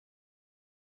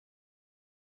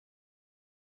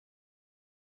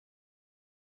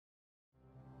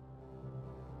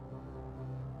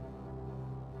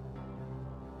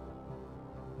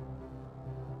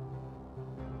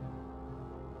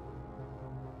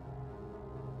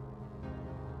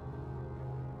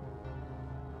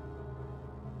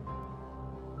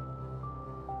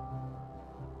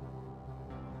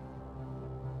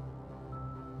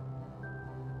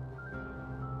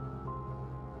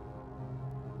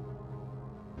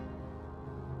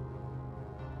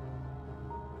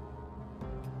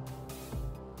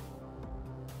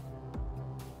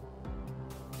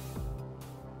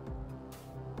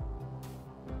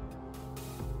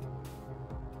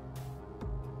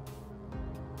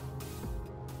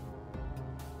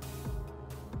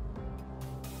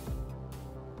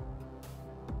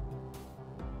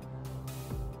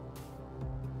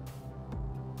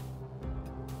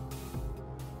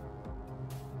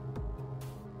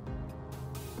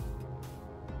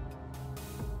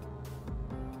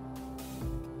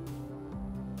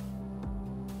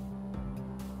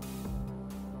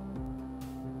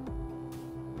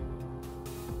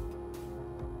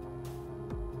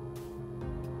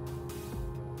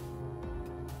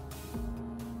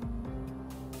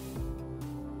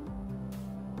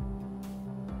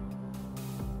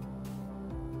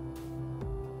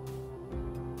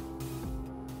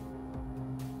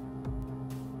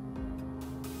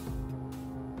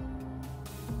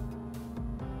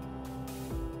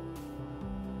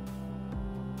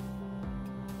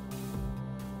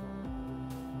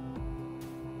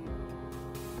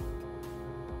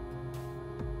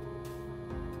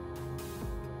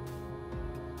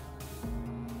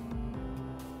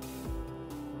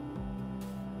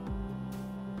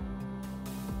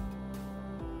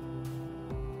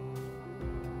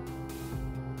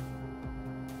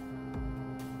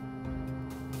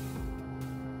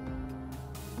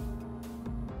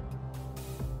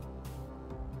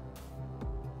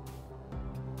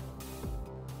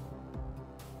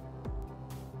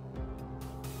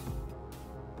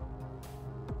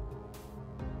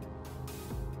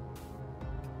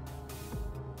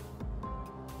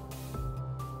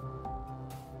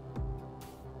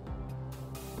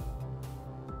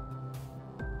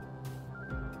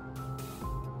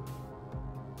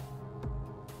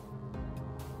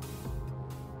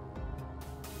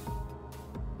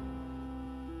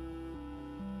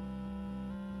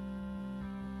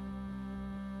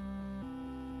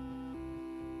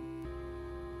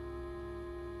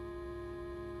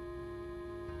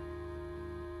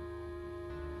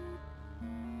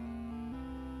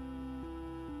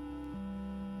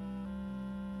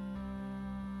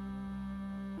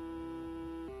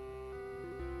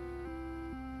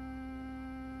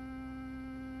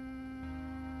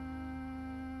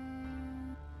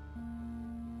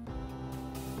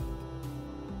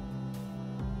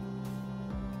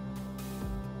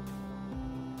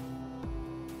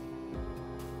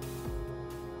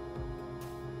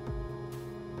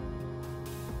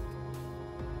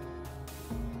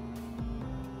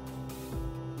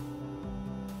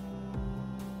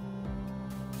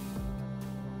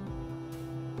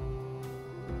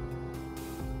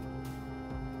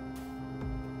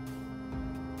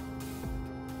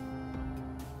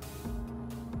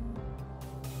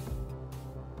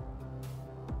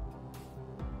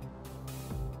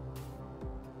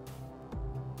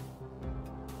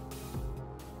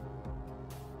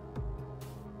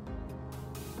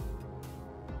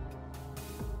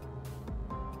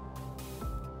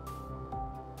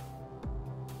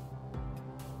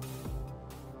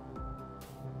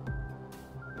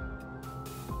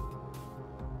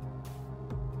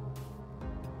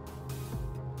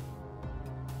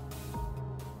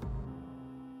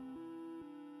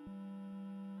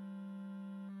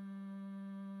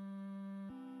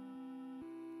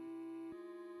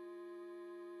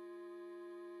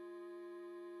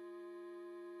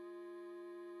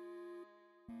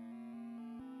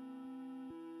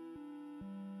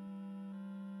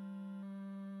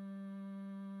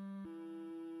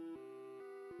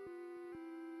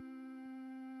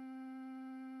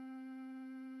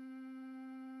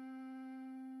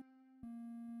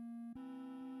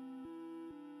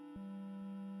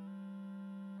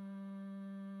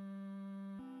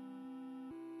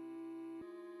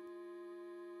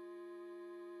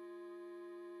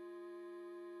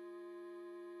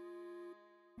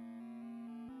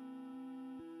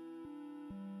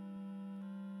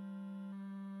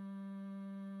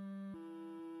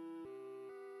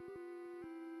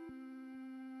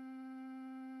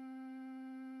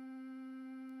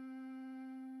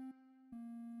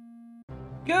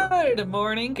Good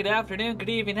morning, good afternoon, good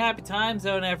evening, happy time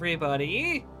zone,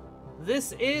 everybody.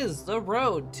 This is the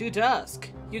Road to Dusk.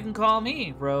 You can call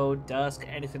me Road, Dusk,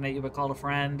 anything that you would call a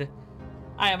friend.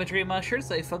 I am a dream usher,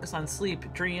 so I focus on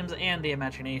sleep, dreams, and the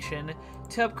imagination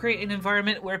to help create an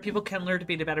environment where people can learn to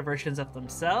be the better versions of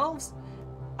themselves.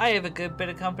 I have a good bit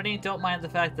of company. Don't mind the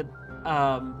fact that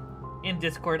in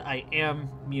Discord I am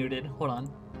muted. Hold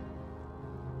on.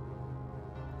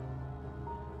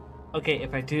 Okay,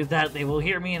 if I do that, they will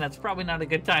hear me, and that's probably not a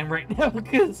good time right now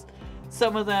because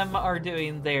some of them are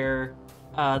doing their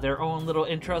own little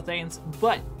intro things.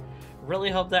 But really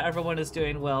hope that everyone is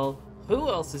doing well. Who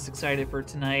else is excited for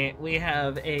tonight? We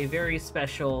have a very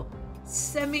special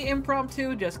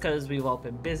semi-impromptu, just because we've all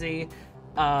been busy,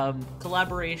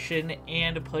 collaboration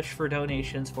and a push for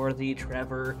donations for the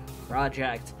Trevor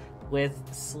Project with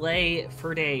Slay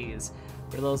for Days.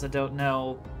 For those that don't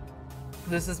know,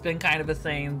 this has been kind of a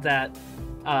thing that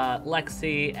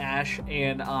Lexi, Ash,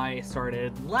 and I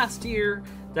started last year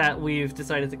that we've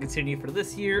decided to continue for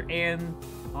this year, and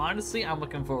honestly, I'm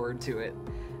looking forward to it.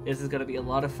 This is going to be a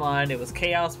lot of fun. It was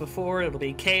chaos before, it'll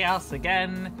be chaos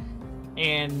again,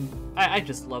 and I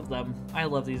just love them. I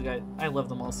love these guys. I love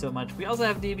them all so much. We also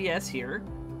have DBS here,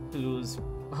 who's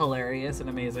hilarious and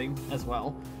amazing as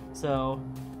well. So,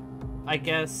 I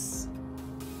guess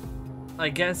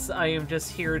I am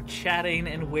just here chatting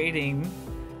and waiting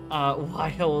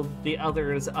while the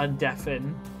others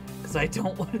undeafen, because I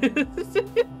don't want to...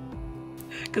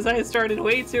 Because I started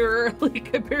way too early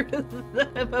compared to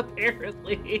them,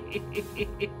 apparently.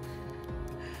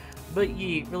 But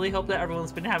really hope that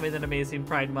everyone's been having an amazing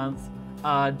Pride Month.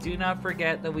 Do not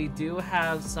forget that we do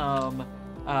have some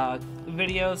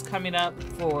videos coming up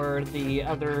for the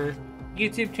other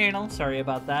YouTube channel. Sorry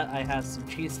about that. I have some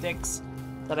cheese sticks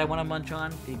that I want to munch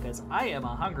on because I am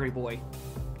a hungry boy.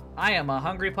 I am a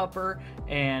hungry pupper,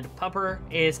 and pupper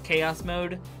is chaos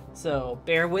mode, so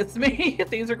bear with me.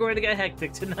 Things are going to get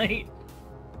hectic tonight.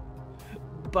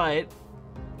 But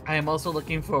I am also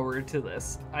looking forward to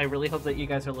this. I really hope that you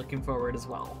guys are looking forward as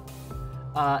well.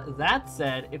 That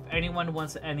said, if anyone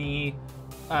wants any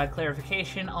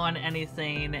clarification on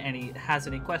anything, has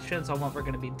any questions on what we're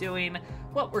going to be doing,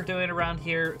 what we're doing around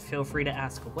here, feel free to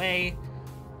ask away.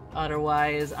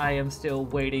 Otherwise, I am still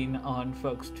waiting on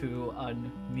folks to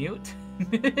unmute.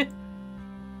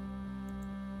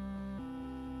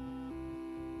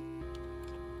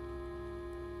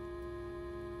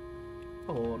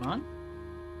 Hold on.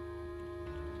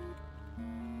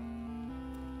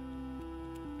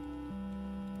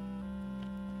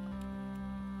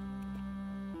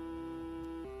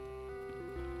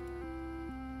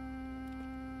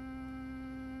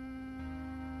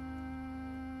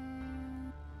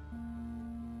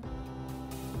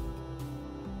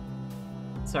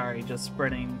 Sorry, just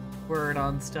spreading word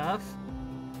on stuff.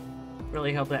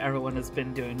 Really hope that everyone has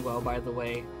been doing well, by the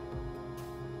way.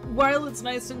 While it's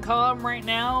nice and calm right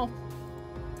now,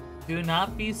 do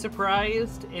not be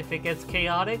surprised if it gets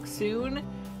chaotic soon,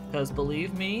 because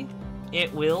believe me,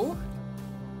 it will.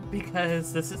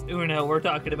 Because this is Uno we're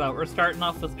talking about. We're starting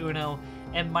off with Uno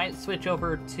and might switch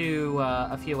over to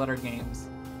a few other games.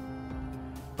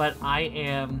 But I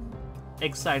am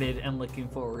excited and looking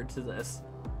forward to this.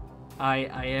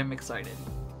 I am excited.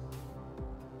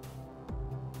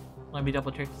 Let me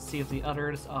double check to see if the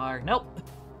others are... Nope!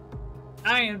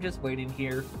 I am just waiting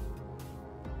here.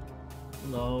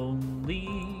 Lonely.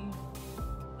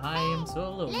 I am so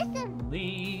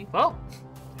lonely. Oh!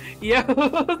 Yo,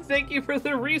 thank you for the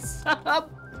resub!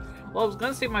 Well, I was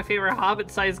gonna say my favorite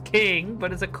Hobbit-sized king,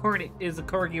 but it's a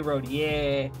Corgi Road.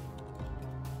 Yeah!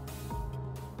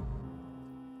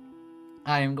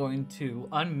 I am going to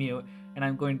unmute, and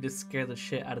I'm going to scare the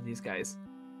shit out of these guys.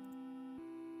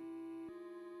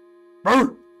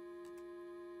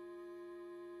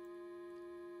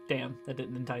 Damn, that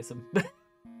didn't entice him.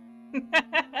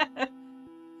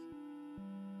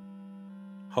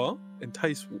 Huh?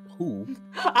 Entice who?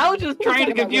 I was just trying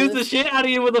to confuse the shit out of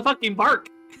you with a fucking bark.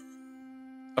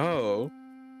 Oh.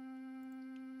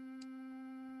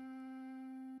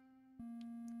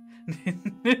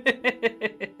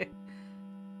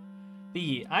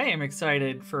 I am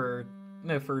excited for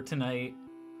tonight.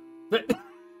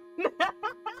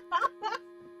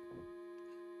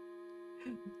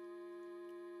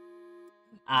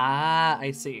 Ah,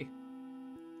 I see.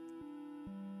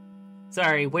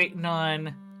 Sorry, waiting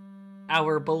on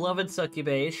our beloved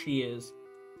Succubus. She is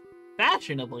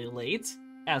fashionably late,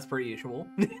 as per usual.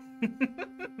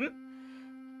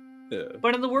 Yeah,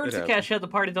 but in the words of Kesha, the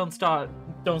party don't start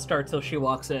till she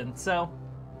walks in, so...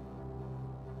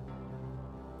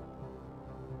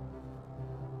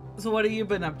 So what have you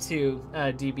been up to,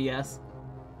 DBS?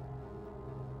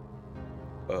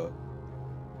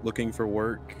 looking for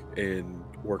work and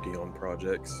working on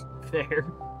projects Fair.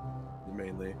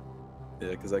 mainly. Yeah,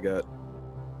 because I got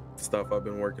stuff I've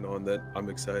been working on that I'm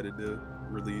excited to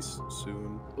release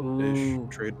soon-ish. Ooh.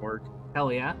 Trademark.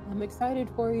 Hell yeah. I'm excited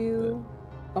for you.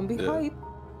 Gonna be Yeah. hype.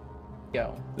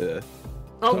 Yo. Yeah.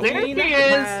 Oh, there Queen she is.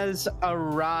 has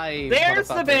arrived. There's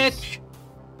the motherfuckers. bitch.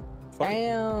 Fuck.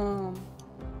 Damn.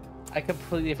 I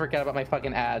completely forgot about my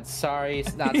fucking ads. Sorry,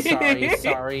 not sorry,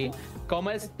 sorry.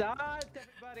 ¿Cómo estás,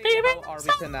 everybody? Baby, How are we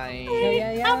tonight?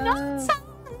 Yeah. I'm not sorry.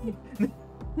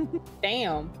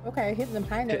 Damn. Okay, hitting them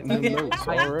high notes. Hitting them Okay. notes,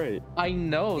 all right. I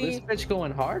know, this See? bitch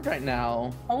going hard right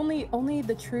now. Only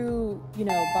the true, bottom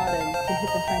can hit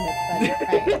them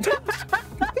high notes.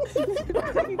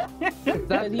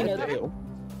 That, You know, Damn.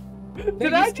 they're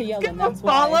Did I used to just yelling, get a that's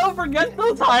why. follow for getting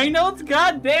those high notes?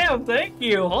 God damn, thank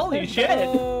you. Holy shit. Hey,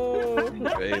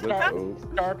 let's go.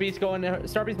 Starbeat's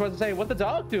supposed to say, what the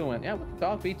dog doing? Yeah, what the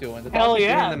dog be doing? The dog Hell be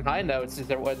yeah. doing them high notes is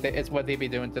what they be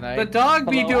doing tonight. The dog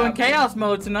be Hello, doing Apple. chaos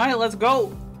mode tonight. Let's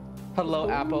go. Hello,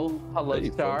 Apple. Hello, Hey,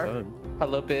 fun Star. time.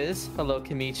 Hello, Biz. Hello,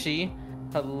 Kamichi.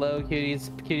 Hello, cutie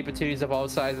patooties of all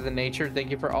sizes and nature.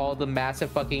 Thank you for all the massive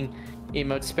fucking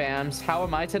emote spams. How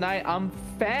am I tonight? I'm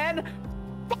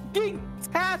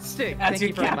fan-fucking-tastic. As Thank you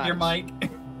you very cap your much. mic.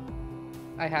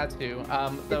 I had to.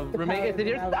 The The roommate. power Did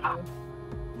you of stop? the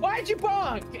Why'd you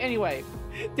bonk? Anyway,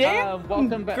 Damn.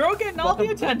 welcome back. Girl getting all the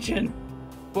Welcome- attention.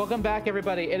 welcome back,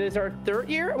 everybody. It is our third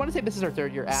year. I want to say this is our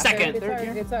third year. After Second. Third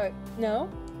year? It's our no.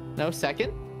 No,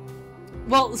 second.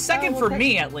 Well, second well, for tech-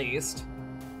 me at least.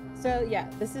 So yeah,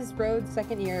 this is Road's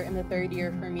second year and the third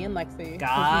year for me and Lexi. 'cause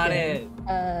Got we it.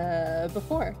 did,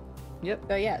 before. Yep.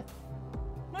 So yeah.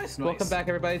 Nice. Welcome back,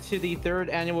 everybody, to the third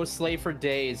annual Slave for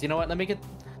Days. You know what? Let me get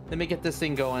this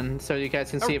thing going so you guys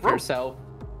can see it for yourself.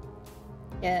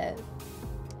 Yeah.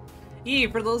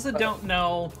 For those that don't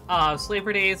know,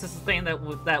 Slaver Days is a thing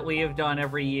that we have done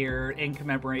every year in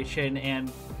commemoration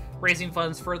and raising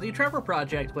funds for the Trevor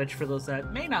Project, which, for those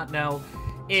that may not know,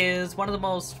 is one of the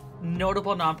most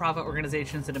notable nonprofit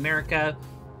organizations in America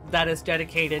that is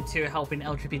dedicated to helping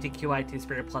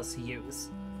LGBTQI2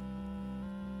 youth.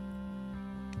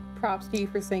 Props to you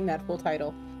for saying that full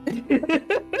title.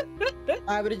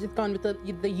 I would have just gone with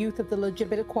the youth of the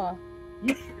LGBTQ.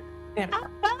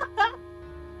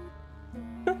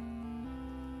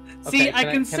 See, Okay, I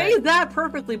can say that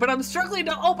perfectly, but I'm struggling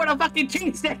to open a fucking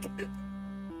cheese stick.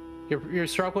 You're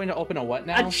struggling to open a what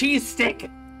now? A cheese stick.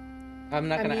 I'm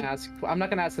not I gonna mean- ask. I'm not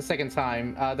gonna ask the second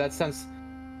time. That sounds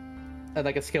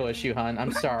like a skill issue, hon.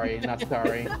 I'm sorry, not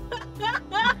sorry.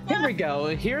 Here we go.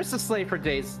 Here's the Slave for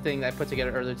Days thing that I put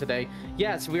together earlier today.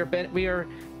 Yes, we are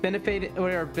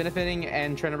benefiting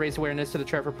and trying to raise awareness to the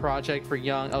Trevor Project for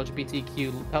young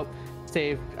LGBTQ. Help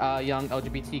save young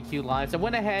LGBTQ lives. I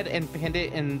went ahead and pinned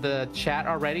it in the chat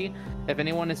already. If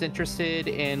anyone is interested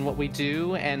in what we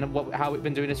do and how we've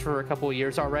been doing this for a couple of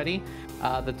years already,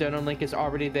 the donor link is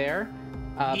already there.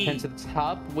 Pinned to the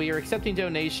top. We are accepting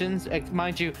donations.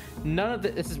 Mind you, none of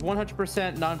this is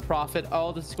 100% non-profit.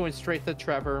 All this is going straight to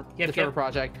Trevor, the Trevor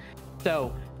Project.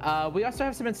 So we also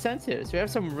have some incentives. We have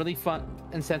some really fun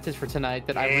incentives for tonight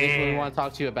that I really want to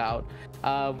talk to you about.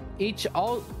 The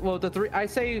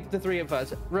three of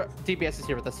us. DBS is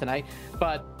here with us tonight,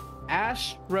 but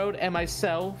Ash, Road, and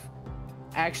myself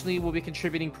actually will be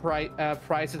contributing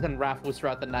prizes and raffles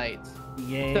throughout the night.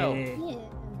 Yeah.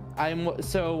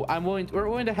 So we're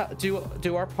willing to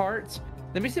do our part.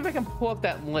 Let me see if I can pull up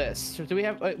that list. We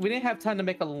didn't have time to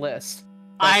make a list.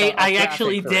 I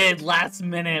actually did last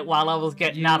minute while I was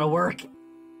getting out of work.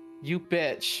 You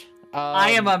bitch.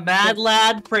 I am a mad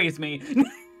lad. Praise me.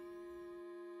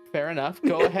 Fair enough.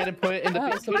 Go ahead and put it in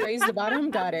the. Oh, so praise the bottom,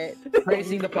 got it.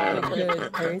 Praising the bottom.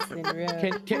 Good person, real.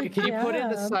 Can you put it in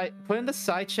the Yeah.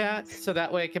 side chat so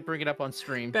that way I can bring it up on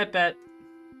stream. Bet.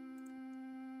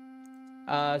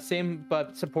 Same,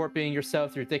 but support being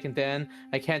yourself through thick and thin.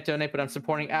 I can't donate, but I'm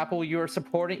supporting Apple. You are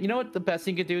supporting. You know what the best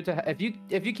thing you could do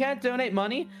if you can't donate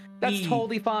money, that's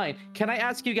totally fine. Can I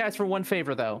ask you guys for one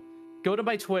favor though? Go to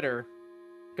my Twitter.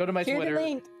 Share the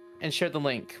link. and share the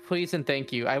link, please and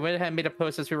thank you. I went ahead and made a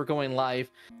post as we were going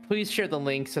live. Please share the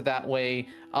link so that way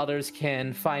others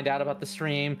can find out about the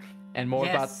stream and more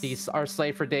about our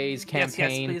Slave for Days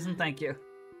campaign. Yes, please and thank you.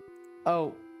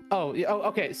 Oh,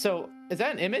 okay. So is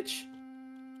that an image?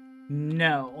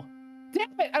 No. Damn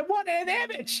it! I wanted an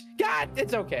image. God,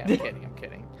 it's okay. I'm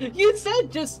kidding. You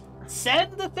said just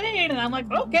send the thing, and I'm like,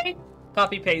 okay.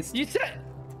 Copy paste. You said,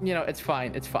 it's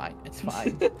fine.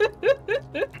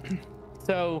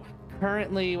 So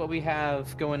currently what we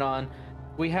have going on,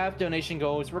 we have donation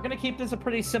goals. We're going to keep this a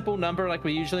pretty simple number like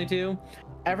we usually do.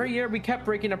 every year we kept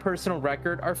breaking a personal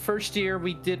record. Our first year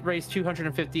we did raise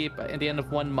 250 at the end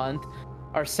of 1 month.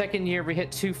 Our second year we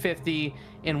hit 250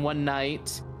 in 1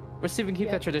 night. We'll see if we can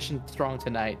keep that tradition strong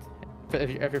tonight,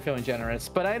 if you're feeling generous.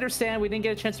 But I understand we didn't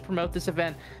get a chance to promote this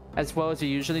event as well as we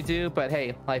usually do, but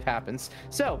hey, life happens.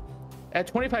 So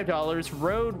at $25,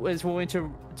 Road was willing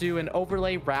to do an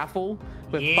overlay raffle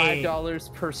with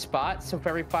 $5 per spot. So for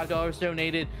every $5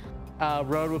 donated,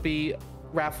 Road will be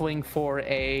raffling for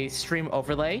a stream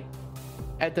overlay.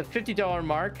 At the $50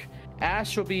 mark,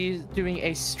 Ash will be doing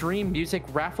a stream music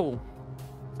raffle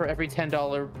for every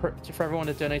for everyone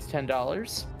that donates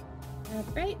 $10. That's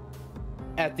right.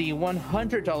 At the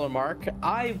 $100 mark,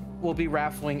 I will be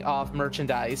raffling off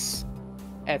merchandise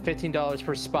at $15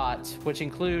 per spot, which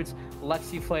includes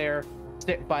Lexi Flare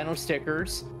vinyl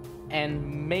stickers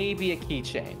and maybe a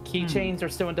keychain. Keychains are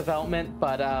still in development,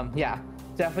 but yeah,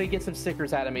 definitely get some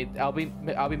stickers out of me. I'll be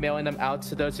mailing them out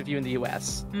to those of you in the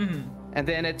US. And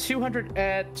then at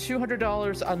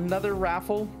 $200, another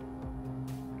raffle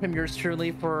from yours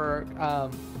truly for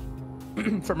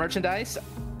for merchandise.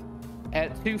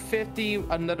 At $250,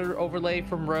 another overlay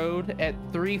from Road. At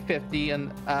 $350, and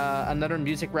another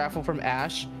music raffle from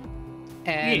Ash.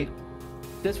 And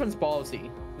this one's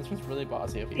ballsy. This one's really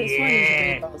ballsy of you. This one is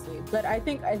very ballsy, but I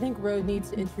think Road needs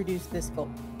to introduce this goal.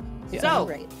 So,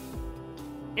 right.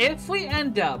 If we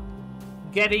end up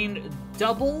getting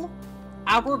double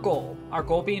our goal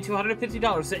being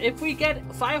 $250, so if we get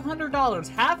 $500,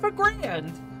 half a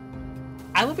grand,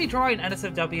 I will be drawing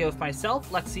NSFW of myself,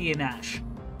 Lexi, and Ash.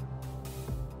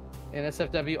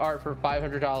 NSFW art for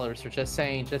 $500. Or just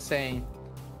saying. Just saying,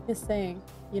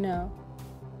 you know.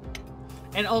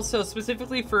 And also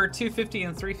specifically for 250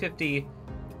 and 350,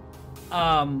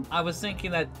 I was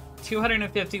thinking that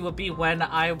 250 would be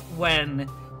when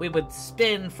we would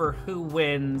spin for who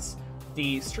wins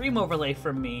the stream overlay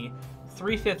from me.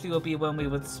 350 will be when we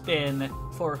would spin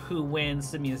for who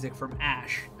wins the music from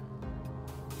Ash.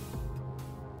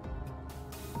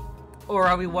 Or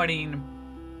are we wanting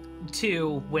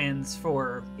 2 wins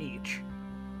for each?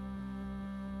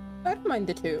 I don't mind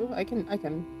the 2. I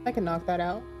can knock that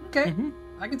out. Okay,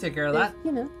 I can take care of that.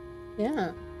 You know,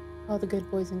 yeah, all the good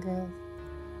boys and girls.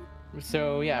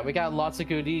 So yeah, we got lots of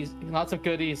goodies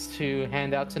to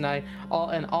hand out tonight.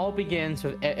 All begins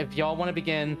with, if y'all want to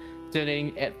begin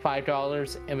donating at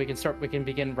 $5, and we can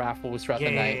begin raffles throughout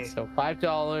the night. So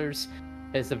 $5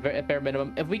 is the bare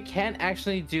minimum. If we can't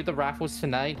actually do the raffles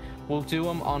tonight, we'll do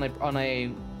them on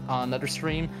another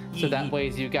stream, so that way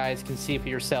you guys can see for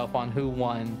yourself on who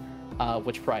won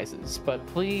which prizes. But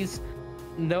please,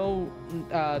 no,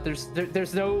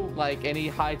 there's no like any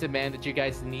high demand that you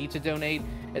guys need to donate.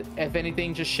 If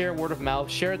anything, just share word of mouth,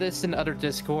 share this in other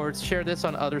discords, share this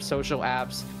on other social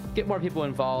apps, get more people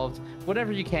involved,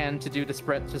 whatever you can to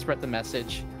spread the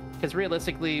message. Because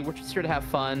realistically, we're just here to have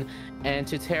fun and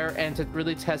to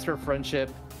really test our friendship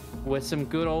with some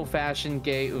good old-fashioned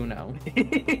gay Uno.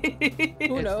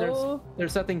 Uno.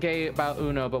 There's nothing gay about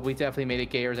Uno, but we definitely made it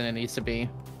gayer than it needs to be.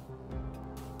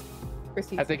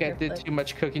 I think I did too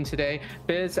much cooking today.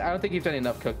 Biz, I don't think you've done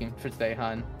enough cooking for today,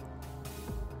 hon.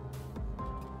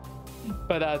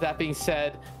 But that being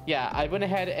said, yeah, I went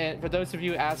ahead and for those of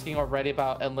you asking already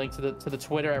about a link to the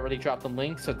Twitter, I already dropped the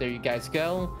link, so there you guys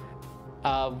go.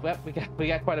 We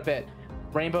got quite a bit.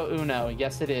 Rainbow Uno,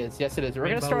 yes it is. We're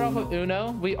gonna start off with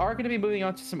Uno. We are gonna be moving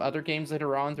on to some other games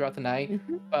later on throughout the night,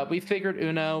 but we figured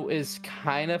Uno is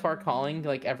kind of our calling.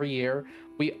 Like every year,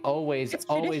 we always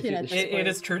do this. It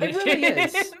is tradition. It really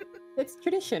is. It's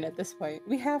tradition at this point.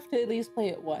 We have to at least play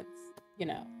it once, you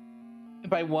know.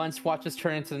 By once, watch us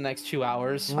turn into the next 2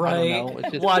 hours. Right. I don't know.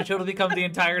 Just... Watch, it'll become the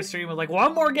entire stream of like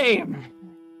one more game.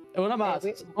 Una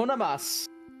mas.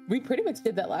 We pretty much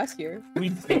did that last year. We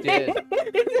did.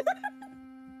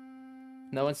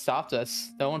 No one stopped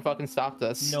us. No one fucking stopped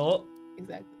us. Nope.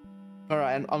 Exactly. All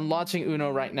right, I'm launching Uno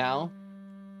right now.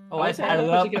 Oh, I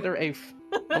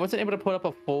wasn't able to put up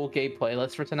a full gay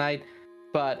playlist for tonight,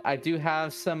 but I do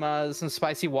have some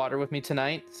spicy water with me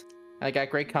tonight. I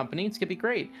got great company. It's gonna be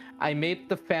great. I made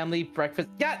the family breakfast.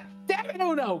 God damn it,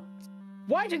 Uno!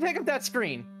 Why'd you take up that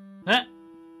screen? Huh?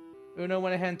 Uno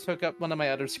went ahead and took up one of my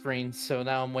other screens, so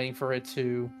now I'm waiting for it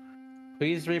to.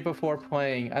 Please read before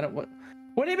playing. I don't what.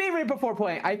 What do you mean read before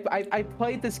playing? I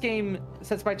played this game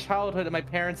since my childhood in my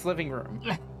parents' living room.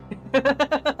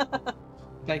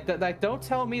 like don't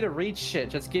tell me to read shit.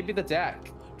 Just give me the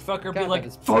deck. Fucker be like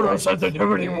photo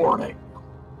sensitivity warning.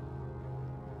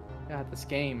 God, this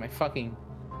game, I fucking.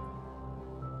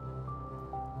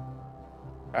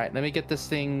 All right, let me get this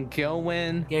thing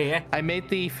going. Yeah. I made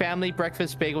the family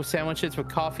breakfast bagel sandwiches with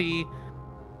coffee,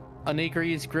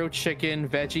 onigiri's, grilled chicken,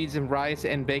 veggies, and rice,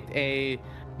 and baked a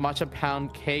matcha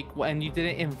pound cake. And you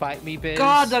didn't invite me, Biz.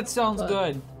 God, that sounds Fuck.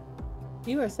 good.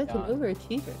 You are such an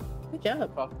overachiever. Good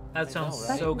job. Fuck. That I sounds know,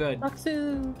 right? so good.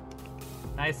 Baksu.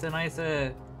 Nice. All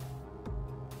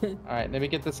right, let me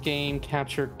get this game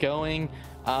capture going.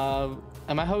 Am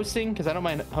I hosting? Because I don't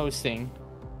mind hosting.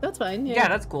 That's fine. Yeah, Yeah.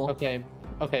 that's cool. Okay,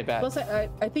 bet. Plus, I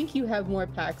think you have more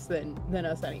packs than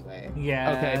us anyway.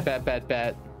 Yeah. Okay,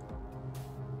 bet.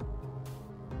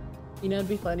 You know, it'd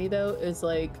be funny though. Is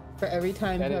like for every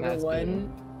time That whoever is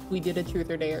won, we did a truth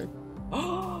or dare.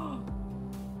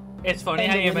 It's funny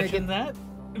And how the you winner mentioned that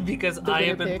because the I winner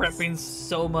have been picks. prepping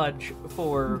so much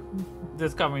for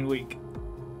this coming week.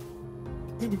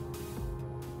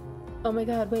 Oh my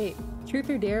god! Wait, truth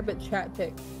or dare, but chat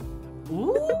pick.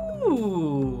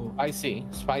 Ooh.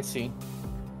 Spicy.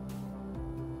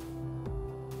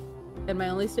 And my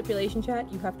only stipulation,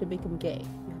 chat, you have to make them gay.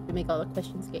 You have to make all the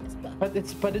questions gay as well.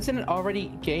 But isn't it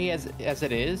already gay as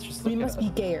it is? Just We look must at be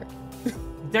gayer.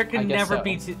 There I can guess never so.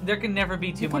 be there can never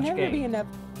be too There much can never gay. be enough.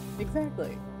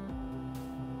 Exactly.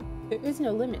 There is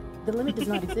no limit. The limit does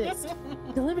not exist.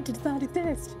 The limit does not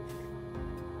exist.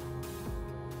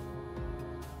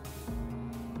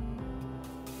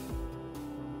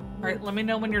 All right, let me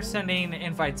know when you're sending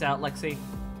invites out, Lexi.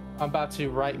 I'm about to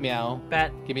right meow.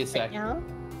 Bet. Give me a sec. Meow.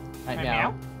 Right Right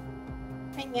meow.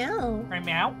 Meow. Right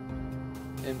meow.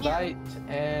 Invite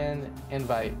and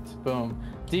invite. Boom.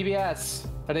 DBS.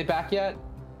 Are they back yet?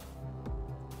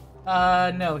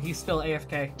 No, he's still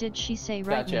AFK. Did she say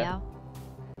right Gotcha.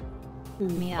 meow?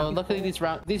 Meow. Oh, luckily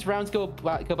these rounds go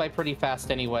by pretty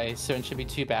fast anyway, so it shouldn't be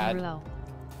too bad. Hello.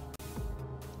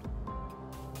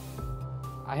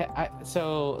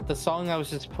 So the song I was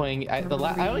just playing, I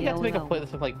only got to make a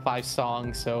playlist of like 5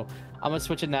 songs, so I'm gonna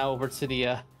switch it now over to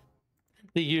the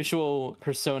usual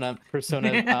Persona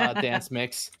dance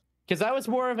mix, because that was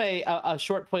more of a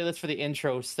short playlist for the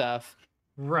intro stuff.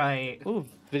 Right. Ooh,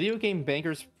 video game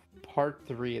bangers part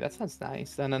 3. That sounds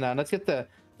nice. No, let's get the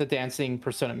dancing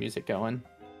Persona music going.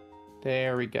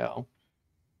 There we go.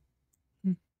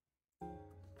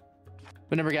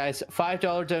 Remember, guys,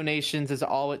 $5 donations is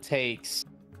all it takes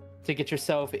to get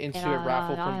yourself into a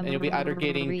raffle, and you'll be either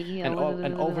getting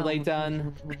an overlay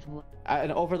done,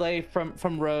 an overlay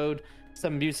from Road,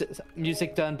 some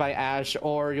music done by Ash,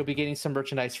 or you'll be getting some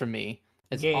merchandise from me.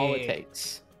 It's all it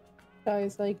takes.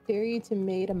 Guys, like, dare you to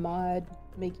make a mod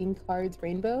making cards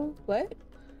rainbow? What?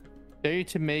 Dare you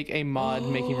to make a mod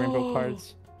making rainbow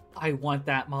cards. I want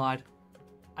that mod.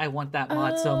 I want that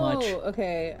mod so much. Oh,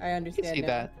 okay, I You understand. can see now.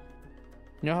 that.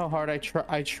 You know how hard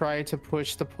I try to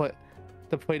push the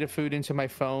plate of food into my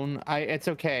phone. It's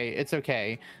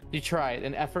okay. You tried.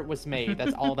 An effort was made.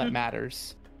 That's all that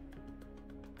matters.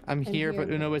 I'm here, but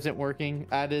Uno isn't working.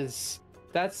 That's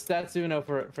Uno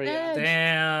for you. Yeah.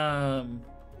 Damn.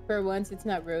 For once, it's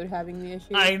not Road having the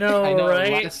issue. I know, I know.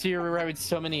 right? Last year we were having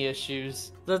so many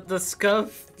issues. The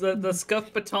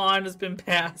scuff baton has been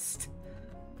passed.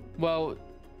 Well,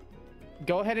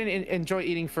 go ahead and enjoy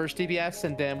eating first, DBS,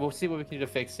 and then we'll see what we can do to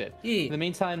fix it. Yeah. In the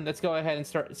meantime, let's go ahead and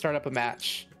start up a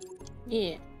match.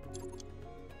 Yeah.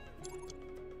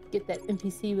 Get that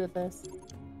NPC with us.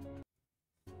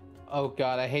 Oh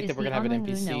god, I hate Is that we're the gonna have an online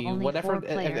Uno NPC. only Whatever, 4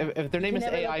 player? if their name is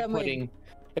never let AI them win. pudding,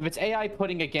 if it's AI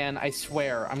pudding again, I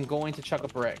swear I'm going to chuck a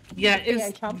brick. Yeah, Yeah,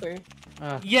 it's Chomper.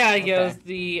 yeah, okay. yes.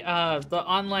 The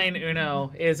online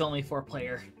Uno is only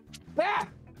 4-player. Ah!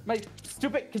 My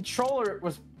stupid controller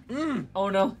was. Oh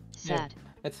no. Sad.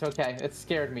 It's okay. It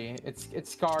scared me. It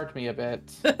scarred me a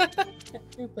bit.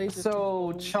 Who plays this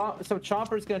So controller?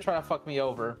 Chomper's gonna try to fuck me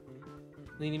over.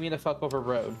 Leading me to fuck over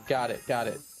Road. Got it.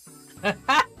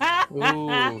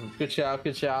 Ooh, good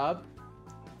job.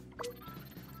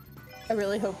 I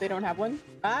really hope they don't have one.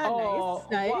 Ah, Oh,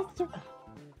 nice.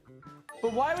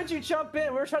 But why would you jump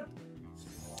in? We're trying.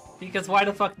 Because why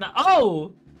the fuck not?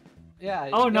 Oh! Yeah.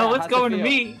 Oh no, yeah, it's how's it going to feel?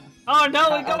 me. Oh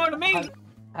no, it's going to me.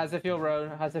 How's it feel,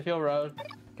 Road?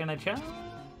 Can I challenge?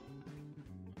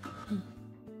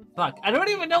 Fuck, I don't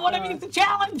even know what it means to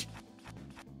challenge.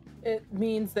 It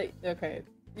means that, okay,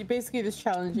 you're basically just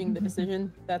challenging the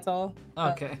decision, that's all.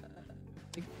 Okay.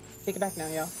 Take it back now,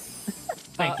 y'all.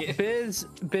 Thank you. Biz,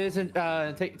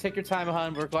 take your time,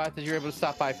 hon. We're glad that you're able to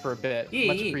stop by for a bit. Yeah,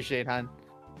 Much yeah. appreciated, hon.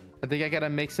 I think I gotta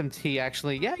make some tea,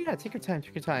 actually. Yeah, take your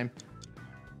time.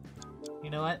 You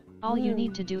know what? All you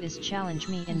need to do is challenge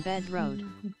me in Bed Road.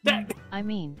 I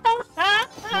mean,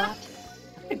 I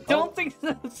what? don't think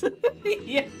that's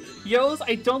yeah, Yos.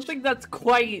 I don't think that's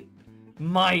quite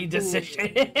my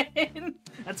decision.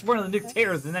 That's more of the Nick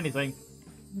Tears than anything.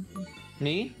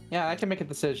 Me? Yeah, I can make a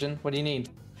decision. What do you need?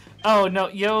 Oh no,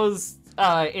 Yos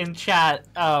in chat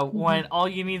when all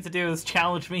you need to do is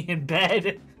challenge me in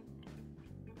bed.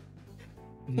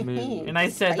 And I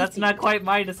said, that's not quite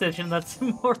my decision, that's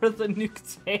more of the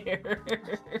nuke's hair.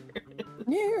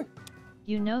 Yeah.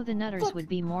 You know the Nutters would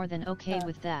be more than okay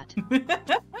with that.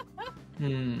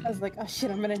 I was like, oh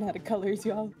shit, I'm running out of colors,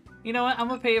 y'all. You know what? I'm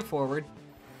gonna pay it forward.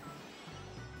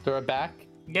 Throw it back.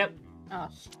 Yep. Oh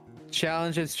shit.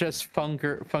 Challenge is just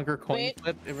funker coin Wait.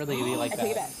 flip. It really be like I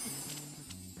take it that. back.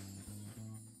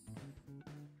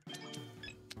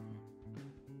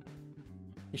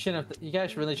 You shouldn't have. You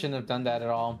guys really shouldn't have done that at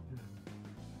all.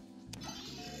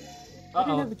 I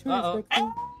didn't have a choice.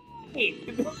 Like, Hey.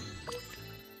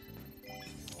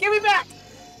 Give me back!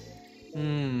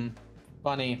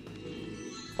 Funny.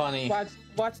 Funny.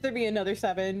 watch there be another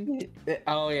 7.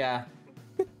 Oh yeah.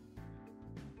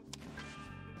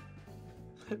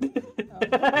 Yeah, look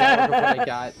what I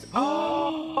got.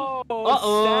 Oh.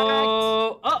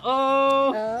 Uh-oh.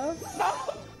 Uh-oh.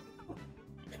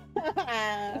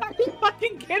 Are you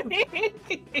fucking kidding me?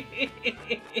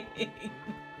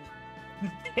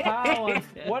 How?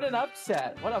 What an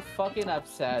upset! What a fucking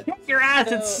upset! Kick your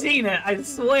ass and seen it, I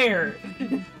swear.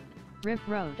 Rip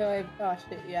Road. So oh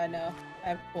shit, yeah, no. I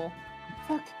have full.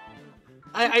 Fuck.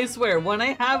 I swear, when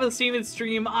I have a seen it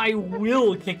stream, I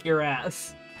will kick your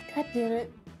ass. God damn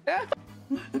it.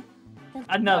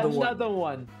 Another one. Another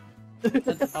one.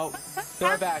 Oh,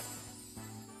 throw it back.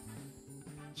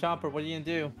 Chomper, what are you gonna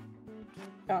do?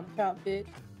 Chomp, bitch.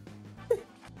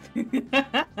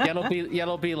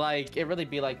 Yellow be like, it really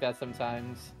be like that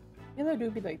sometimes. Yellow do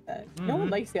be like that. No one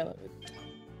likes yellow.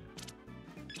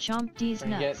 Chomp D's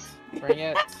Bring nuts. it. Bring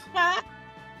it.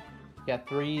 Yeah,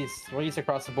 threes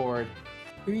across the board.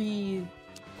 Breathe.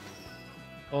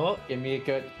 Oh, Give me a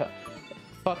good.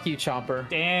 Fuck you, Chomper.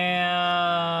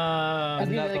 damn. I'd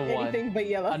be Another like one. anything but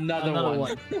yellow. Another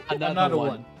one. Another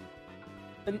one.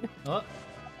 Oh.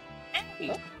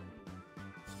 Hey.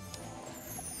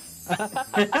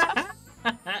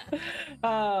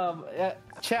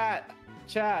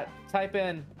 Chat, type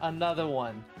in another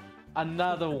one.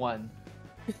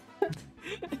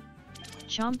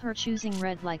 Chomper choosing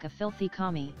red like a filthy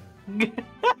commie.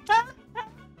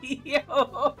 Yo.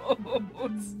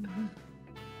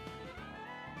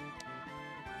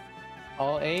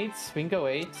 All 8s, we can go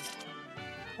 8s.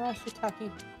 Oh,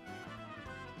 shiitake.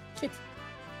 Shit.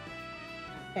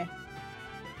 Okay.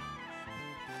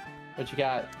 What you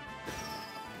got?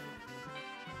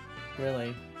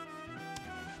 Really?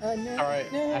 No.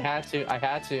 Alright, No. I had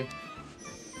to.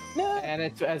 No. And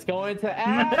it's going to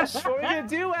Ash! What are we gonna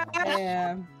do,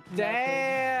 Ash?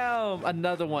 Damn!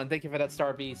 Another one. Thank you for that,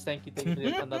 Star Beast. Thank you for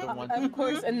another one. Of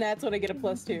course, and that's when I get a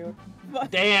 +2. But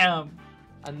Damn.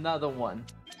 Another one.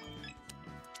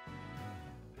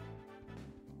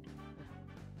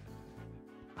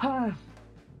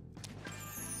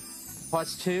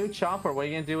 +2, Chomper, what are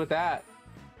you gonna do with that?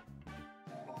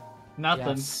 Nothing.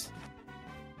 Yes.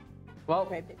 Well,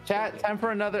 Right, chat, time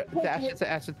for another.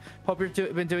 Ashton. Hope you've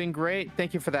been doing great.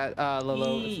 Thank you for that,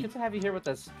 Lolo. Yee. It's good to have you here with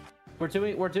us. We're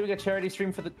doing a charity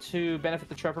stream to benefit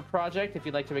the Trevor Project. If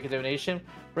you'd like to make a donation,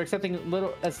 we're accepting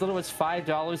as little as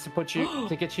 $5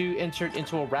 to get you entered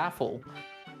into a raffle.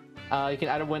 You can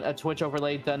either win a Twitch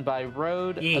overlay done by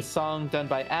Road, a song done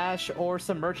by Ash, or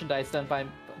some merchandise done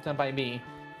by me.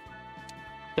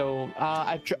 So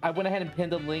I went ahead and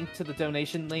pinned a link to the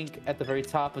donation link at the very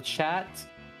top of chat.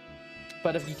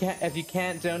 But if you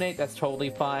can't donate, that's totally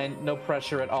fine. No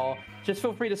pressure at all. Just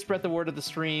feel free to spread the word of the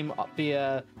stream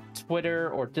via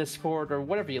Twitter or Discord or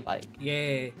whatever you like.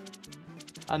 Yay.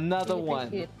 Another we one.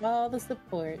 appreciate all the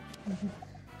support.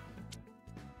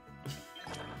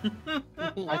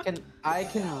 I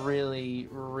can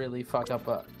really fuck up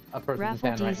a person's Raffle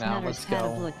hand right D's now. Nutters Let's had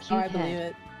go. a look Oh, cute I believe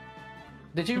head. it.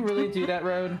 Did you really do that,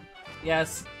 Road?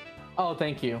 Yes. Oh,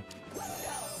 thank you.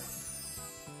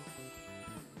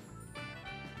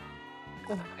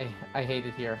 I hate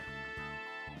it here.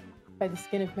 By the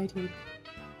skin of my teeth.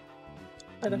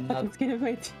 By the Another- fucking skin of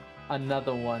my teeth.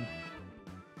 Another one.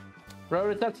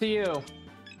 Road, it's up to you.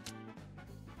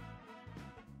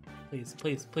 Please,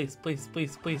 please, please, please,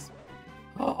 please, please.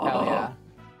 Hell yeah.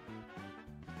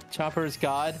 Chopper's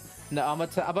god. No, I'm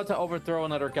about to overthrow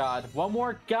another god. One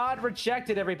more god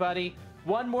rejected, everybody.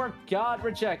 One more god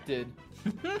rejected.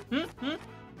 Do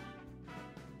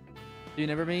you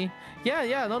remember me?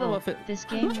 Yeah, no, Oh, Muffin. this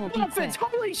game will be Muffins,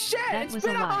 quick. holy shit! That It's was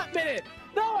been a a lie. hot minute!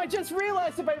 No, I just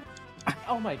realized if I...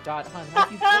 Oh my god,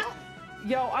 hon.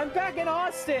 Yo, I'm back in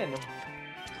Austin!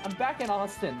 I'm back in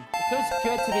Austin. It feels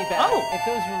good to be back. Oh! It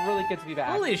feels really good to be back.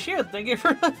 Holy shit, thank you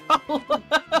for the follow.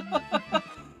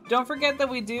 Don't forget that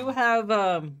we do have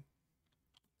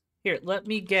Here, let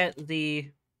me get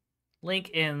the link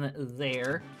in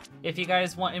there. If you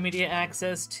guys want immediate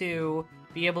access to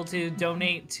be able to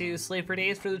donate to Slave for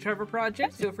Days for the Trevor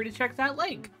Project, feel free to check that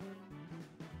link.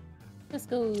 Let's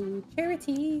go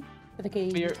charity for the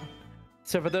game.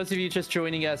 So for those of you just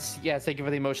joining us, yes, thank you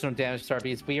for the emotional damage,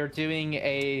 Starbees. We are doing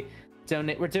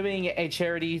we're doing a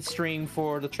charity stream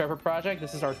for the Trevor Project.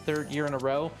 This is our 3rd year in a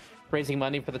row raising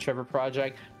money for the Trevor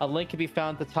Project. A link can be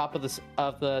found at the top of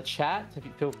the chat. If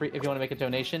you feel free, if you want to make a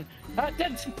donation.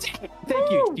 Thank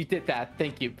you. You did that.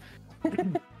 Thank you.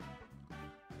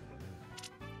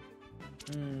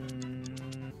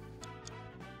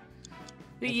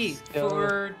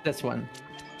 For this one.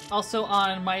 Also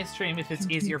on my stream, if it's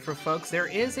easier for folks, there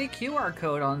is a QR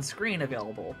code on screen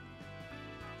available.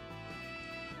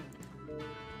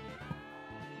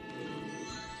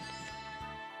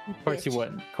 Of course you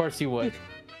would. Of course you would.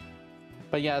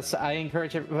 But yes, I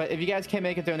encourage it. But if you guys can't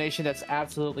make a donation, that's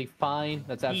absolutely fine.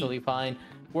 That's absolutely fine.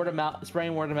 Word of mouth,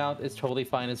 spreading word of mouth is totally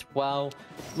fine as well.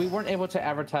 We weren't able to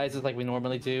advertise it like we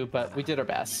normally do, but we did our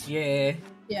best. Yeah.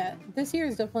 Yeah, this year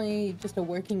is definitely just a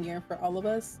working year for all of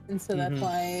us, and so that's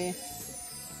why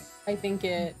I think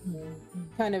it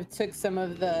kind of took some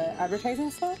of the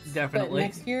advertising slots. Definitely. But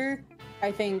next year,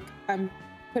 I think I'm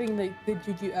putting the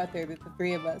juju out there that the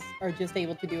 3 of us are just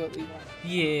able to do what we want.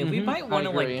 Yeah, we might want to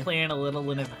agree. like plan a little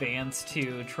in advance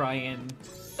to try and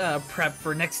prep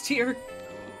for next year.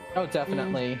 Oh,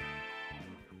 definitely.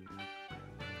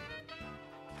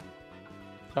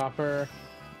 Chopper,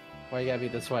 why you gotta be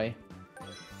this way?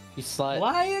 You slut.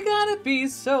 Why you gotta be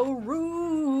so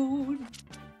rude?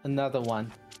 Another one.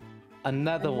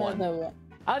 Another one.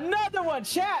 Another one,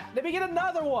 chat! Let me get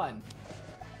another one!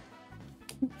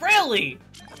 Really?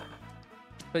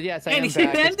 But yes, I And am he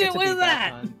back. It's ended good to be with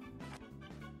back that. on.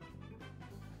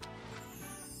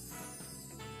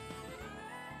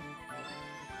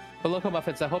 But local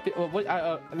muffins, I hope you.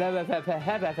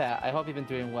 I hope you've been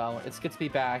doing well. It's good to be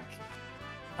back.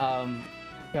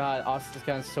 God, Austin's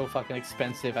gotten so fucking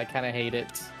expensive. I kind of hate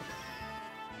it.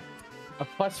 A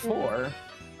 +4.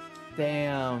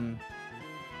 Damn.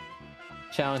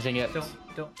 Challenging it.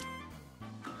 Don't.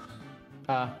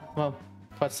 Well,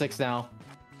 +6 now.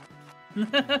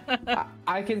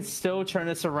 I can still turn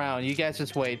this around. You guys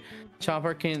just wait.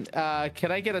 Chomper can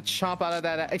I get a chomp out of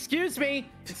that ass? Excuse me!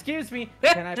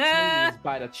 Can I please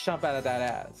bite a chomp out of that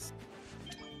ass?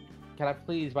 Can I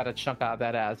please bite a chunk out of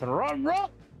that ass? Run!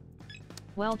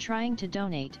 Well, trying to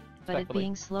donate, but it Respectfully.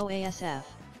 being slow ASF.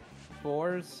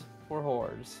 4s for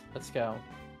whores. Let's go.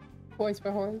 Boys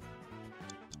for whores.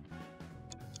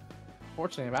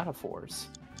 Fortunately, I'm out of 4s.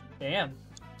 Damn.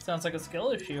 Sounds like a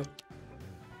skill issue.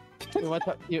 You want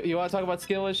to talk about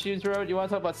skill issues, Road? You want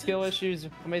to talk about skill issues?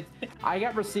 I mean, I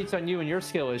got receipts on you and your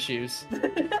skill issues.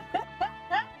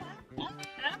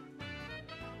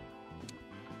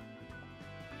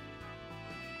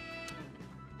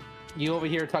 You over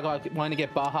here talk about wanting to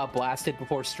get Baja blasted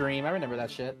before stream. I remember that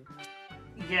shit.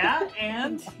 Yeah,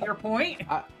 and your point?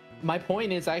 My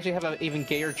point is, I actually have an even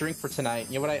gayer drink for tonight.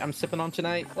 You know what I'm sipping on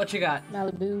tonight? What you got?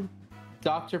 Malibu.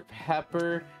 Dr.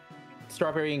 Pepper,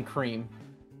 strawberry and cream.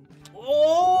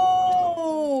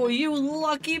 Oh, you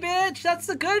lucky bitch! That's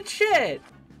the good shit.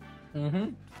 Mm-hmm.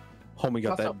 Homie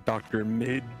got Also- that Dr.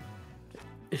 Mid.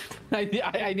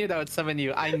 I knew that would summon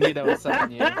you. I knew that would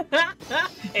summon you.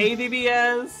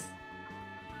 ADBS.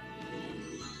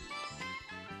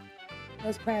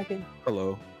 That's cracking.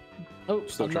 Hello. Oh,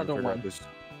 Still trying to another figure out one. this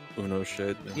Uno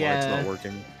shit and why Yeah. it's not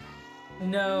working.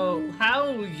 No,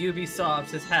 how Ubisoft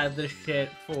has had this shit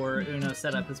for Uno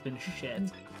setup has been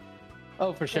shit.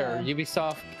 Oh, for sure. Yeah.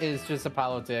 Ubisoft is just a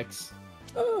pile of dicks.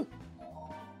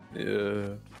 Yeah.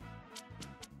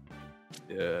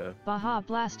 Yeah. Baja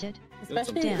blasted.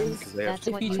 Especially Damn, if, that's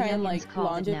if what you you try and youngins like call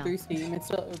launch it it now. through Steam, it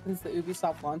still opens the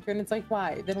Ubisoft launcher, and it's like,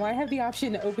 why? Then why have the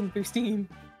option to open through Steam?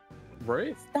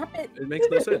 Right? Stop it! It makes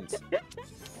no sense.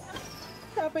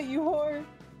 Stop it, you whore!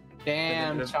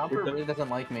 Damn, And then Chomper it really doesn't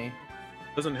like me.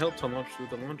 Doesn't help to launch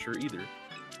through the launcher either.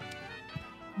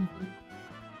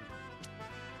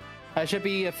 I should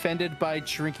be offended by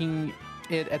drinking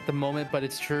it at the moment, but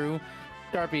it's true.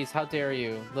 Darbies, how dare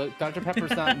you? Look, Dr.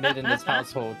 Pepper's not mid in this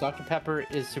household. Dr. Pepper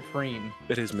is supreme.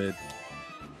 It is mid.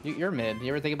 You're mid. You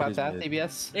ever think about is that, mid.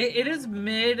 ABS? It is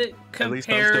mid least I'm still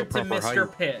compared to proper Mr. height.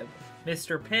 Pibb.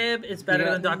 Mr. Pibb is better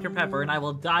Yeah. than Dr. Pepper, and I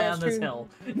will die That's on this true. hill.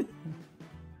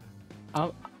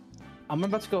 I'm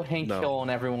about to go Hank No. Hill on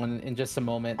everyone in just a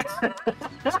moment.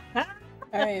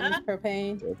 Alright, Miss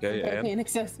Propane. Okay, and Propane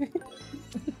accessory.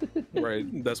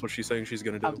 right. That's what she's saying she's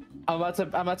gonna do. I'm about to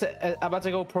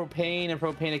go propane and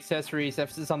propane accessories.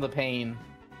 Emphasis on the pain.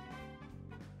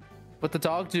 What the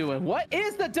dog doing? What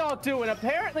is the dog doing?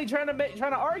 Apparently trying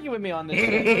to argue with me on this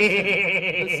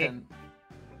shit. Listen.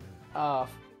 Oh,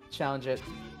 challenge it.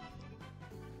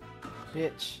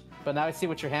 Bitch. But now I see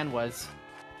what your hand was.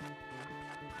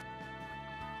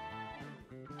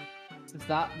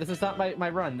 This is not my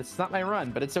run. This is not my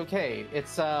run, but it's okay.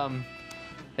 It's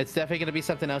definitely gonna be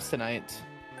something else tonight.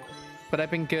 But I've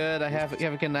been good. You have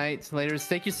a good night. Later.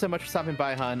 Thank you so much for stopping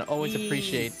by, hon. Always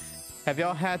appreciate. Have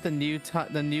y'all had the new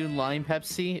lime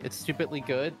Pepsi? It's stupidly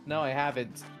good. No, I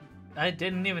haven't. I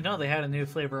didn't even know they had a new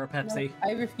flavor of Pepsi. No,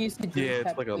 I refuse to drink Yeah,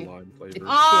 it's Pepsi. like a lime flavor.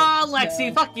 Oh,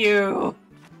 Lexi, fuck you!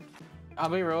 I'll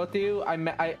be real with you.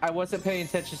 I wasn't paying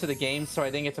attention to the game, so I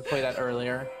didn't get to play that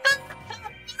earlier.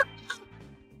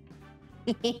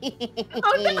 Oh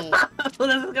no!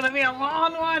 This is gonna be a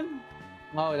long one!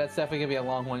 Oh, that's definitely gonna be a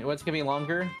long one. What's gonna be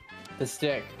longer? The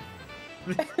stick.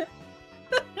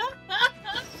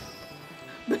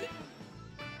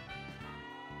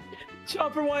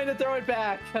 Chopper wanting to throw it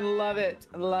back. I love it.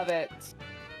 I love it.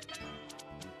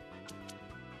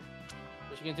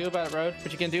 What you gonna do about it, Road?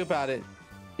 What you gonna do about it?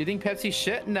 You think Pepsi's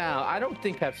shit? No, I don't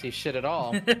think Pepsi's shit at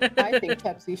all. I think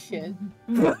Pepsi shit.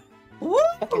 Woo!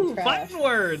 Fucking trash. Fine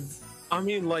words! I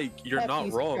mean, like, you're not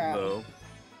Pepsi's wrong, trash. though.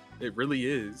 It really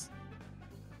is.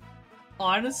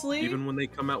 Honestly, Even when they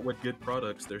come out with good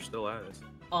products, they're still ass.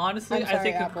 honestly, I'm I sorry,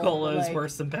 think Apple, Coca-Cola but, is like-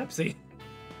 worse than Pepsi.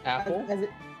 Apple?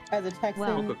 As a Texan,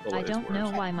 Well, Coca-Cola I is don't know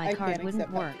worse. why my I card can't wouldn't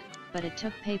accept work, Pepsi. but it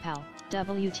took PayPal.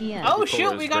 WTF. Oh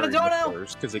shoot, we got a dono!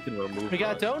 Because it can remove. We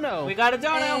got a dono. We got a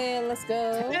dono! Hey, let's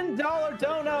go. $10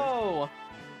 dono.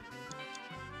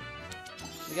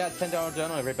 We got a $10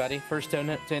 dono, everybody. First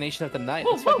donation of the night.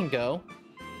 Let's fucking go.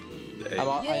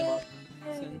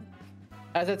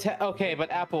 As a okay,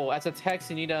 but Apple, as a Tex,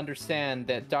 you need to understand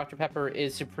that Dr. Pepper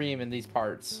is supreme in these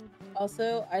parts.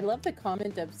 Also, I love the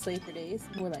comment of Slay for Days,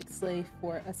 more like Slay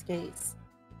for us gays.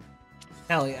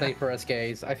 Hell yeah. Play for us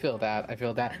gays. I feel that. I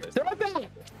feel that. Throw it back.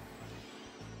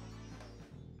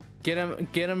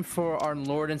 Get him for our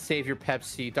Lord and Savior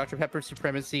Pepsi. Dr. Pepper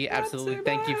supremacy. Absolutely. Pepsi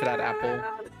Thank you for that, man!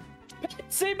 Apple.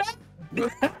 Pepsi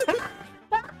man!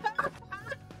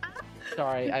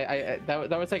 Sorry,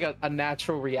 that was like a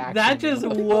natural reaction. That just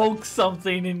woke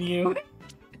something in you.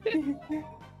 They need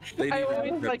I a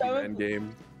always like- Pepsi Man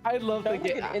game. I love the That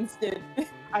was game. an instant.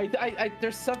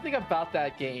 There's something about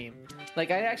that game.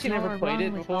 Like, I actually You're never played wrong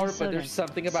it with all before, but there's sodas.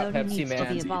 something about Soda Pepsi needs to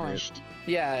be Man. abolished.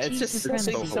 Yeah, it's Cheese just It's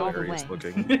supremacy so all the hilarious way.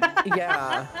 looking.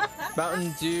 yeah.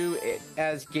 Mountain Dew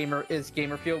is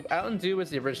gamer fuel. Mountain Dew is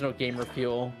the original gamer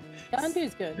fuel. Mountain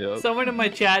Dew's good. Yep. Someone in my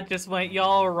chat just went,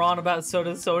 y'all are wrong about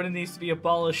soda. Soda needs to be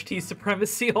abolished. Tea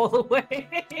supremacy all the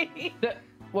way.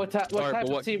 What type Alright,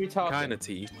 but of tea are we talking? kind of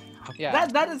tea? Yeah.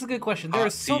 That is a good question. There are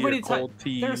Hot so tea or many types. cold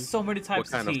tea? There's so many types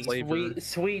What kind of of tea. flavor?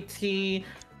 Sweet tea,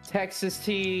 Texas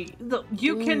tea.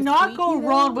 You Ooh, cannot sweet go tea,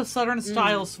 wrong though? with Southern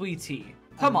style sweet tea.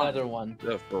 Come on. Another one.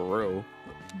 Yeah, for real.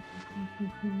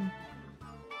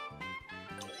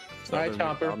 Alright, Southern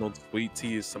Chomper. McDonald's sweet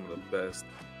tea is some of the best.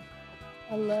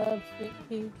 I love sweet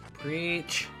tea.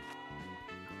 Preach.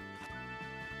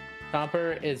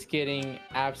 Chomper is getting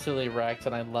absolutely wrecked,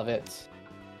 and I love it.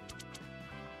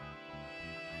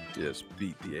 Yes,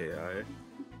 beat the AI.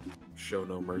 Show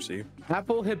no mercy.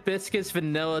 Apple hibiscus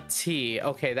vanilla tea.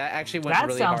 Okay, that actually went That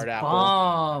really sounds hard. Apple.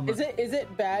 bomb. Is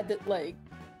it bad that like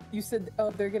you said?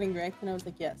 Oh, they're getting wrecked, and I was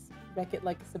like, yes, wreck it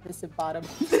like a submissive bottom.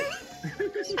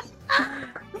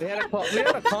 We had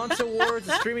a console wars,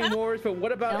 a streaming wars, but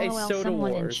what about LOL, a soda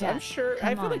someone in wars? chat. I'm sure. Come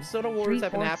I feel like on. soda wars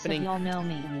have been 3/4 happening of y'all know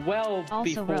me. well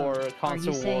Also, before Road, are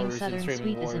console you saying wars and Southern streaming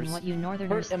sweet isn't wars. what you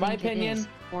Northerners In my think it opinion, is,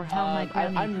 or how my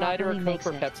granny I'm neither a properly Coke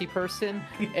or makes it? Pepsi person.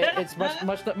 It's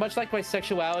much like my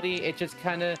sexuality. It just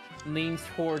kind of leans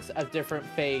towards a different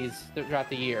phase throughout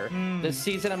the year. Mm. This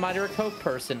season, I'm either a Coke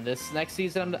person. This next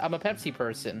season, I'm a Pepsi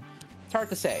person. It's hard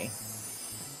to say.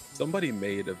 Somebody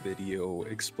made a video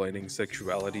explaining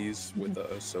sexualities with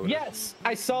a soda. Yes,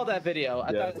 I saw that video.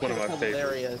 I Yeah, thought it one of was my favorites.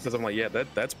 hilarious. Because I'm like, yeah,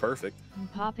 that's perfect. I'm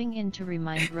popping in to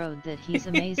remind Road that he's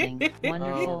amazing,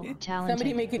 wonderful, Somebody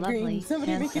talented, make it green. lovely,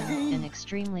 Somebody make it handsome, green. and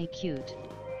extremely cute.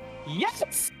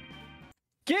 Yes!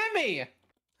 Gimme!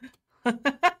 Did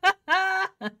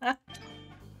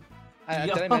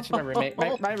I mention my roommate?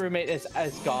 My roommate is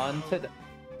gone to the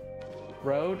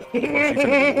road.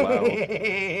 Wow.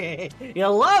 You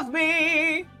love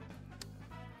me.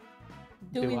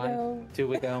 Do we know? Do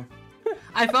we go?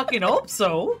 I fucking hope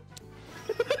so.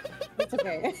 It's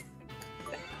okay.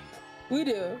 We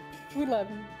do. We love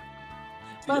you.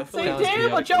 Let's I feel say, like Sounds damn,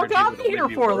 good. what y'all got me here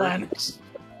Energy for word. then?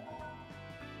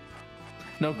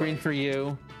 No green for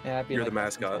you. Yeah, I'd be You're like the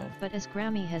mascot. But as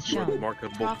Grammy has You're the shown,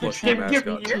 marketable proper plush science of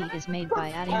mascot. tea is made by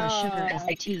adding the sugar as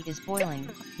the tea is boiling,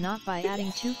 not by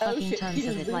adding 2 fucking shit, tons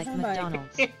you of just it like lose my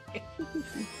mic.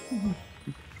 McDonald's.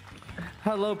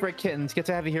 Hello, Brick Kittens. Good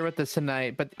to have you here with us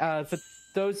tonight. But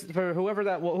for whoever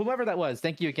that was,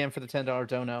 thank you again for the $10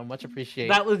 dono. Much appreciated.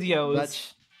 That was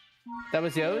Yo's. That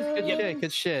was Yo's? Good shit,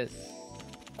 good shit.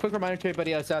 Quick reminder to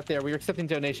everybody else out there, we are accepting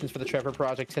donations for the Trevor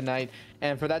Project tonight.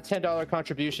 And for that $10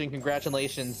 contribution,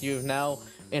 congratulations. You've now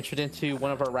entered into one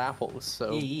of our raffles.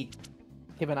 So keep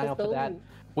an eye out for that.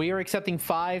 We are accepting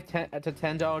 $5 to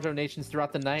 $10 donations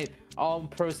throughout the night. All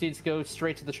proceeds go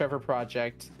straight to the Trevor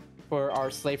Project for our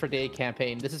Slay for Day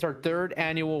campaign. This is our 3rd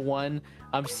annual one.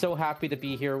 I'm so happy to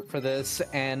be here for this.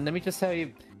 And let me just tell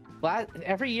you,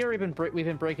 every year we've been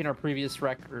breaking our previous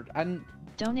record. And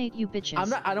Donate, you bitches.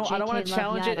 I don't want to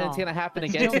challenge it, and it's gonna happen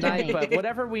again tonight. But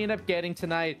whatever we end up getting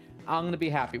tonight, I'm gonna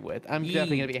be happy with. I'm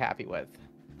definitely gonna be happy with.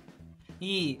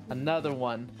 Another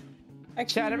one.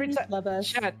 Actually,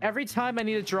 Chat, every time I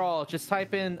need a draw, just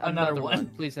type in another one,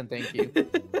 please and thank you.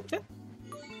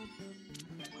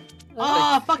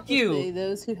 Fuck you! Say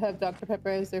those who have Dr. Pepper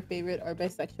as their favorite are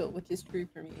bisexual, which is true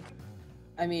for me.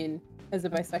 I mean, as a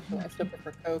bisexual, I still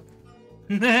prefer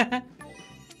Coke.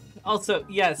 Also,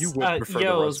 yes,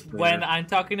 Yo's, when I'm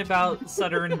talking about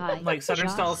Southern, Southern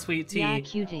style sweet tea,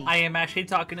 I am actually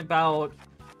talking about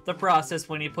the process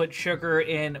when you put sugar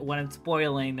in when it's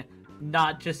boiling,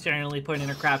 not just generally putting in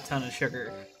a crap ton of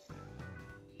sugar.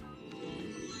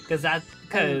 Because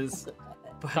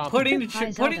putting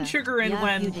sugar in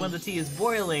when the tea is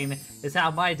boiling is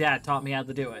how my dad taught me how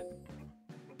to do it.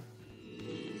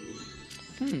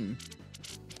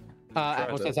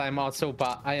 Apple says I am also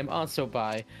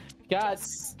bi. God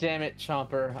damn it,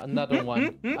 Chomper. Another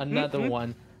one. Another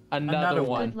one. Another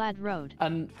one. Good lad road.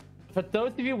 For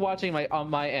those of you watching on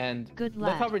my end, good look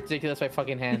lad. how ridiculous my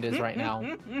fucking hand is right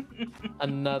now.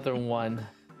 Another one.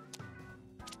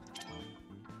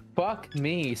 Fuck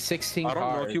me, 16 I don't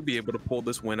cards. know if you'll be able to pull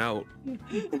this win out.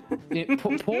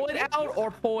 Pull it out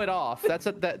or pull it off.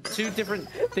 That 2 different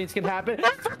things can happen.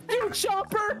 You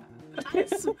Chomper!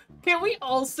 Can we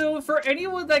also, for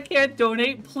anyone that can't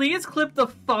donate, please clip the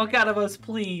fuck out of us,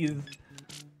 please?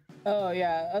 Oh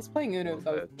yeah, us playing Uno was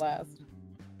always blast.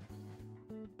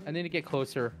 I need to get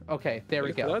closer. Okay, there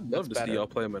we go. I'd love to see y'all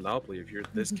play Monopoly if you're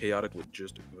this chaotic with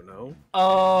just Uno.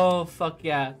 Oh, fuck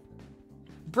yeah.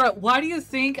 Bro, why do you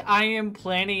think I am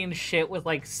planning shit with,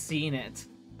 like, Seen It?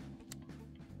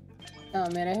 Oh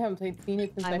man, I haven't played Seen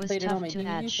It since I played it on my was tough to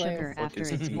DVD add sugar player. after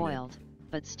it's boiled,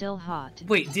 but still hot.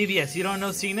 Wait, DBS, you don't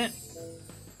know Seen It?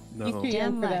 No. He's too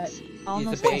young Damn for that. legs,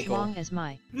 almost as long as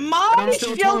my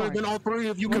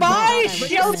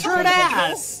sheltered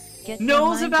ass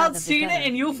knows about Seen It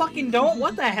and you fucking don't?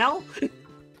 What the hell?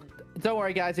 Don't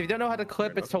worry, guys. If you don't know how to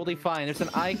clip, it's totally fine. There's an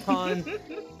icon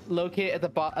located at the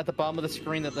bottom of the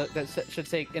screen that should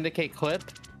say indicate clip,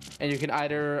 and you can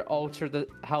either alter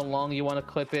how long you want to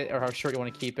clip it or how short you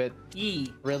want to keep it.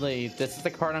 Really, this is the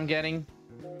card I'm getting.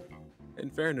 In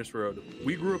fairness, Road,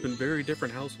 we grew up in very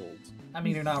different households. I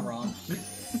mean, you're not wrong.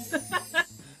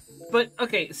 But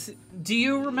okay, do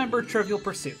you remember Trivial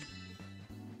Pursuit?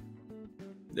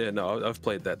 Yeah, no, I've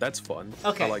played that. That's fun.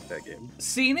 Okay. I like that game.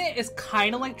 Seen It is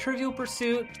kind of like Trivial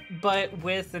Pursuit, but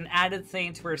with an added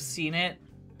thing to where Seen It,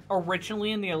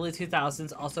 originally in the early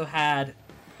 2000s, also had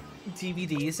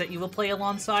DVDs that you would play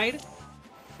alongside,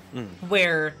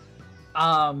 where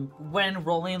when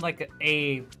rolling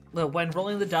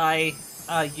the die,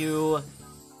 you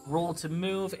roll to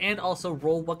move and also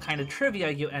roll what kind of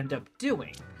trivia you end up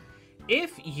doing.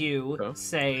 If you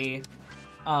say,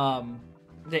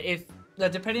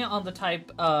 depending on the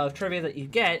type of trivia that you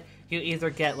get, you either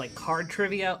get like card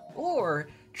trivia or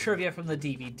trivia from the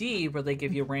DVD where they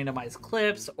give you randomized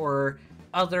clips or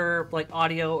other like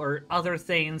audio or other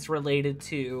things related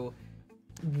to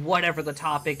whatever the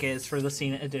topic is for the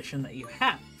Scene edition that you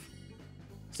have.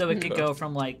 So it could go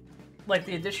from like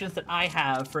the editions that I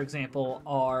have, for example,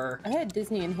 are... I had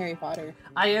Disney and Harry Potter.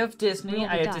 I have Disney,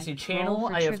 I have Disney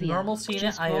Channel, I have normal Scene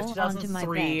It, I have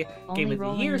 2003 Game of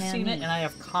the Year Scene It, and I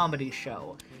have Comedy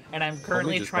Show. And I'm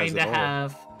currently trying to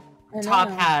have Top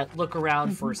Hat look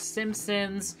around for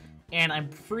Simpsons, and I'm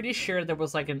pretty sure there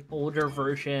was like an older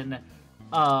version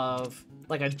of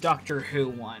like a Doctor Who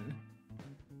one.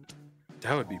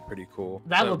 That would be pretty cool.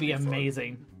 That would be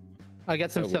amazing. I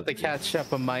got some stuff to catch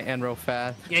up on my end real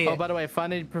fast. Yeah. Oh, by the way, I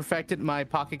finally perfected my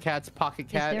Pocket Cat's Pocket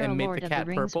Cat and made the cat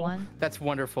purple. That's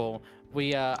wonderful.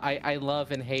 I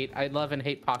love and hate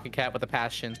Pocket Cat with a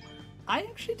passion. I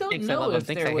actually don't know if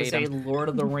there was a Lord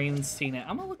of the Rings Scene It.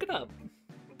 I'm gonna look it up.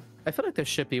 I feel like there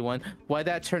should be one. Why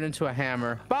that turned into a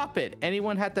hammer? Bop it.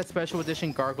 Anyone had that special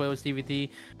edition Gargoyles DVD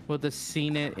with the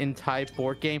Seen It in Type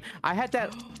board game? I had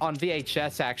that on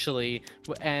VHS actually,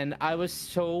 and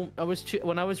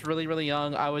when I was really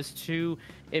young, I was too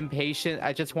impatient.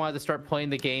 I just wanted to start playing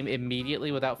the game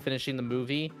immediately without finishing the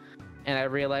movie, and I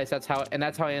realized that's how I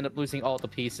ended up losing all the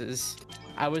pieces.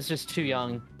 I was just too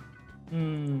young.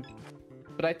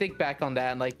 But I think back on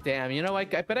that and like, damn, you know, I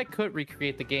bet I could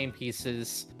recreate the game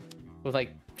pieces with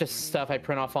like just stuff I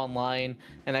print off online,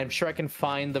 and I'm sure I can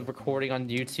find the recording on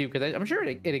YouTube because I'm sure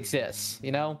it exists,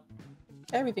 you know.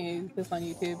 Everything exists on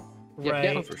YouTube. Right.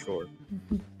 Yeah, for sure.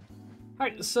 All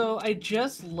right, so I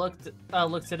just looked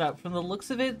it up. From the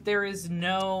looks of it, there is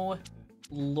no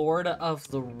Lord of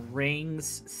the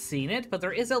Rings Seen It, but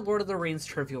there is a Lord of the Rings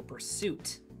Trivial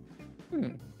Pursuit.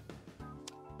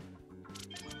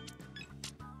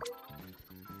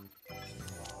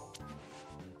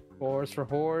 Fours for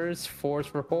whores, fours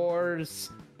for whores.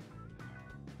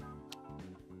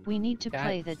 We need to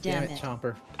play the damn it.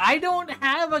 Chomper. I don't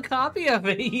have a copy of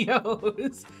it,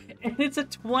 Eos. And it's a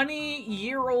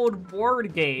 20-year-old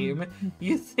board game.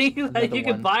 You think that Another you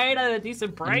could one. buy it at a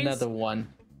decent price? Another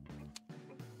one.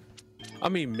 I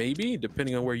mean, maybe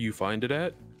depending on where you find it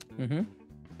at.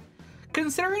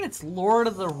 Considering it's Lord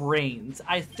of the Rings,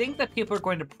 I think that people are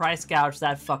going to price gouge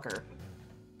that fucker.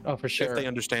 Oh, for sure. If they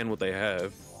understand what they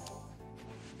have.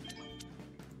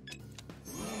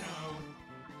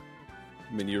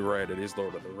 I mean, you're right, it is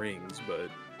Lord of the Rings, but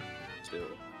still.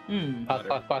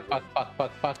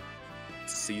 Fuck.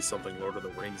 See something Lord of the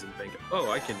Rings and think,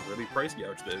 oh, I can really price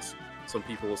gouge this. Some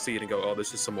people will see it and go, oh,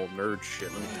 this is some old nerd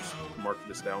shit. Let me just mark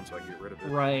this down so I can get rid of it.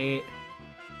 Right.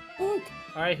 Look.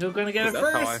 All right, who's gonna get it That's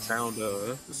first? how I found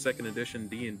the second edition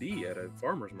D&D at a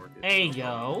farmer's market. Hey,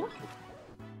 yo.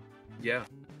 Yeah.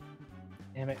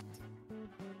 Damn it.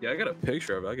 Yeah, I got a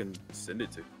picture of it. I can send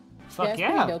it to you. Fuck It's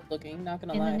yeah. pretty dope looking, not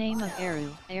gonna In lie. the name of Eru,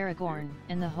 Aragorn,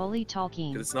 and the Holy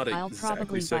Tolkien, 'Cause it's not I'll exactly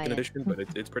probably buy second it. edition, but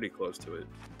it's pretty close to it.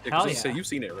 Yeah, 'cause Hell you say yeah. you've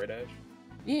seen it, right, Ash?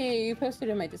 Yeah, you posted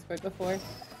in my Discord before.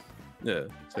 Yeah.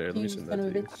 So here, let me You send son that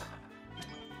of to a you. bitch.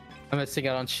 I'm missing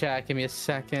out on chat. Give me a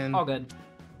second. All good.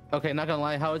 Okay, not gonna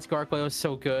lie, how is Gargoyle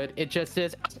so good? It just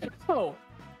is. Oh.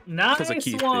 Nice I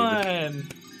keep one.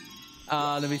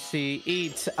 Let me see.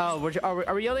 Eat. Oh,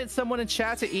 are we yelling at someone in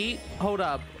chat to eat? Hold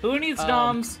up. Who needs Um,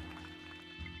 noms?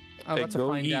 I'm Hey, about to go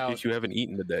find eat out. if you haven't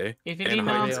eaten today. If you and need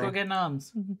hydrate. noms, go get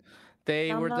noms. They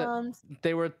Nom were noms.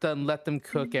 the let them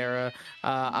cook era.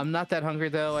 I'm not that hungry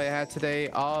though. I had today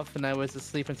off and I was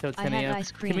asleep until I 10 had a.m.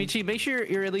 ice cream. Kimichi, make sure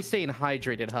you're at least staying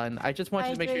hydrated, hun. I just want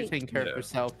you to make sure you're Hydrate. taking care of Yeah.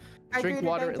 yourself. Drink Hydrated,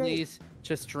 water at hydrate. least.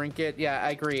 Just drink it. Yeah,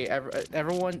 I agree.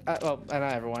 Everyone. Well, not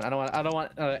everyone. I don't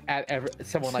want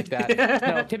someone like that.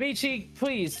 No, Kimichi,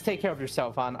 please take care of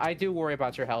yourself, hon. I do worry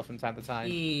about your health from time to time.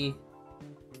 E.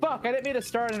 Fuck, I didn't mean to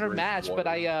start another Drink match, but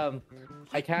water.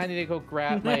 I kind of need to go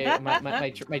grab my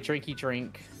my drinky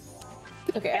drink.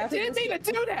 Okay, I after didn't this, mean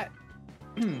to do that.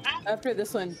 after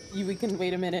this one, we can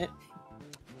wait a minute.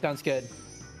 Sounds good.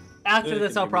 After Yeah, this,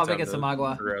 give I'll me probably time get to some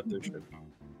agua. figure out this shit.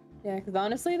 Yeah, because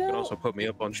honestly You can though, also put me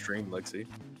up on stream, Lexi.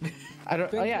 I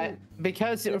don't. Oh yeah, Drinking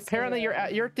because is, apparently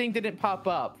your thing didn't pop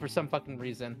up for some fucking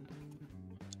reason.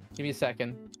 Give me a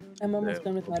second. I'm almost Yeah,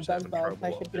 done with we're my just buzz having ball. I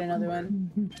trouble should up get here. another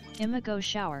one. Emma go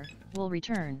shower. Will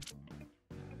return.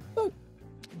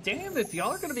 Damn, if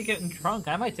y'all are gonna be getting drunk,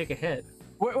 I might take a hit.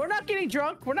 We're not getting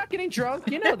drunk. We're not getting drunk.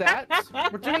 You know that.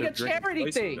 We're doing a They're drinking charity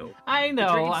spicy thing. milk. I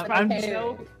know. Drinking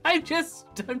I'm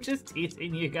Sprite. I'm just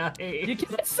teasing you guys. You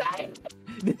can't say.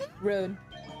 Road.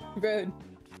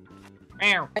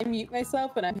 Meow. I mute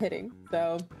myself when I'm hitting,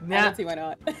 so I Nah. don't see why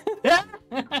not.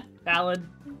 Valid.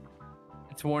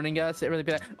 It's warning us. It really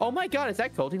bad. Oh my god, is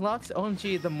that Goldilocks?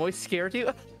 OMG, the moist scared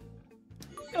you.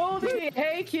 Goldie,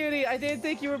 hey cutie. I didn't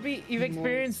think you've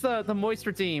experienced the moist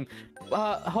redeem.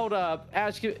 Hold up,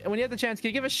 Ash. When you have the chance, can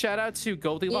you give a shout out to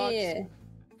Goldilocks? Yeah.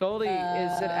 Goldie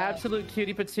is an Uh, absolute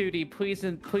cutie patootie.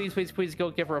 Please go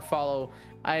give her a follow.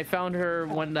 I found her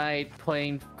one night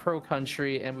playing Crow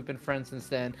Country, and we've been friends since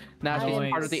then. Now she's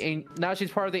Nice. part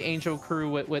of the Angel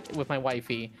crew with my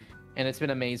wifey, and it's been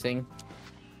amazing.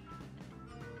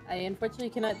 I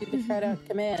unfortunately cannot do the shout out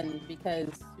command because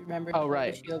remember. to Oh, hold the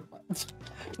right. shield.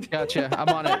 Gotcha. I'm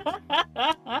on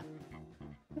it.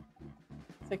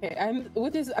 It's okay.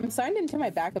 I'm signed into my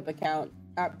backup account,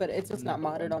 but it's just not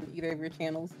modded on either of your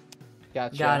channels.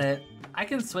 Gotcha. Got it. I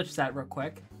can switch that real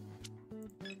quick.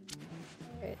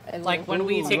 Right, I Like, will- when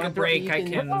we Ooh, take a rubber, break, you I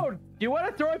can- Oh, you want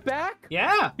to throw it back?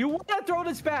 Yeah. You want to throw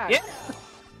this back? Yeah.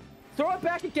 Throw it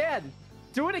back again.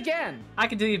 Do it again. I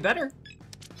can do you better.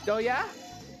 Oh yeah.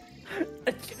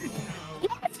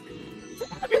 Yes!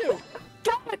 Damn you!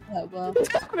 Well,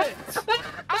 Damn it!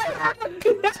 I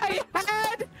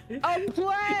had a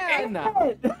plan!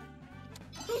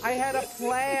 I had a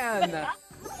plan!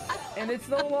 And it's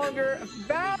no longer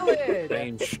valid!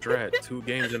 Same strat, 2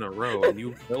 games in a row, and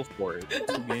you fell for it. 2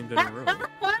 games in a row.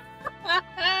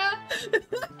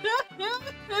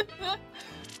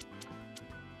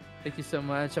 Thank you so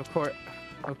much. Of course.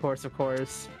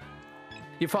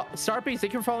 You Starpiece,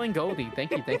 thank you for following Goldie.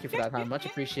 Thank you for that, huh? Much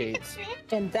appreciated.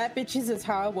 and that bitches is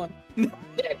how I want.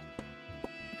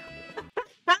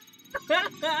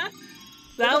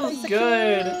 That was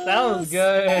good. That was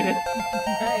good.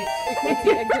 Alright,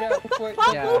 exit out before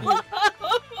Yeah.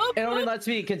 It only lets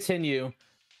me continue.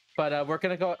 But we're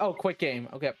gonna go. Oh, quit game.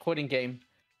 Okay, quitting game.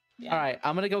 Yeah. All right,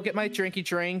 I'm gonna go get my drinky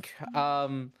drink.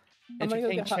 I'm gonna go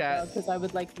Entertain get hot chat. dog because I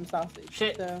would like some sausage.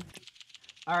 Shit. So.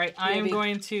 All right, I am Maybe.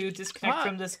 going to disconnect Huh.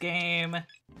 from this game.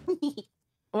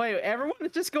 Wait, everyone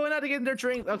is just going out to get their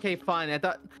drink. Okay, fine. I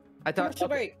thought. Commercial Okay.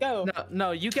 break, go.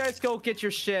 No, you guys go get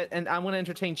your shit, and I'm gonna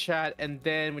entertain chat, and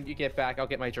then when you get back, I'll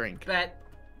get my drink. That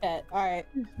Alright.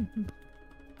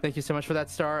 Thank you so much for that,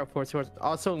 Star. Of course.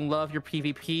 Also, love your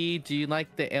PvP. Do you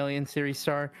like the Alien series,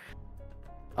 Star?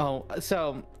 Oh,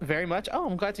 so very much. Oh,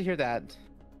 I'm glad to hear that.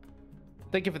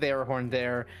 Thank you for the air horn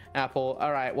there, Apple.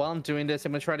 All right, while I'm doing this,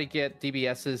 I'm gonna try to get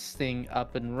DBS's thing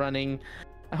up and running.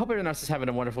 I hope everyone else is having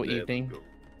a wonderful There we evening. go.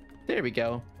 There we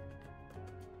go.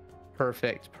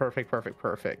 Perfect.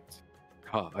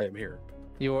 Ha, I am here.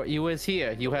 You is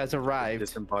here. You has arrived.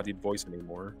 Disembodied voice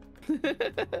anymore.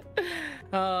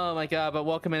 Oh my god, but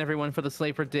welcome in everyone for the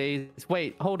Slave for Days.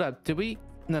 Wait, hold up. Did we?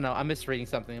 No, I'm misreading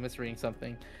something.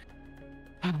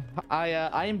 I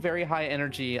am very high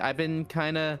energy. I've been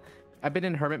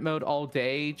in hermit mode all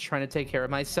day trying to take care of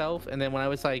myself, and then when I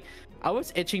was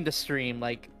itching to stream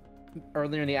like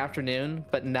earlier in the afternoon,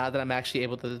 but now that I'm actually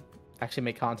able to actually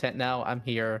make content now, I'm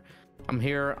here.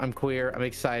 I'm queer. I'm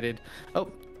excited.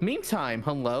 Oh, meantime,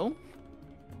 hello.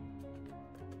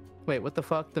 Wait, what the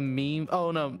fuck? The meme? Oh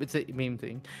no, it's a meme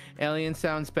thing. Alien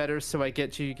sounds better, so I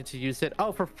get to use it.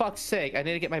 Oh, for fuck's sake! I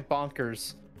need to get my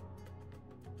bonkers.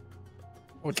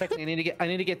 Or technically, I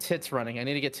need to get tits running. I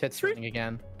need to get tits running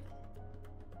again.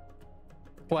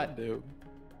 What? Dude,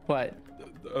 What?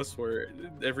 I swear,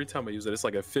 every time I use it, it's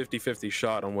like a 50-50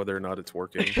 shot on whether or not it's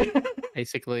working.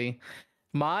 Basically,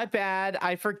 my bad.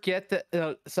 I forget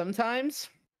that sometimes.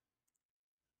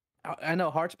 I know,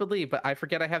 hard to believe, but I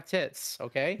forget I have tits.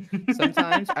 Okay,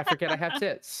 sometimes I forget I have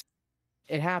tits.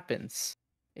 It happens.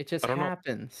 It just I don't know.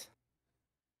 happens.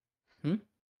 I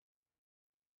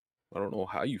don't know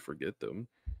how you forget them.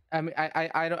 I mean,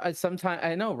 I don't. Sometimes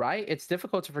I know, right? It's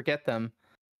difficult to forget them.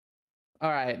 All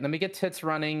right, let me get tits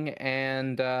running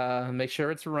and make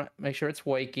sure it's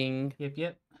waking.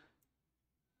 Yep.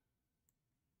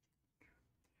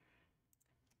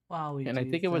 Wow, And I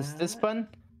think it was this button.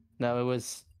 No, it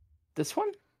was this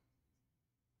one.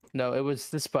 No, it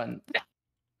was this button.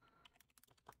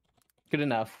 Good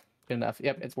enough.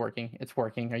 Yep, it's working.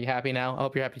 Are you happy now? I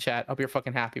hope you're happy, chat. I hope you're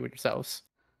fucking happy with yourselves.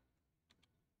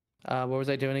 What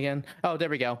was I doing again? Oh, there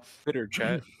we go. Twitter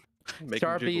chat. Make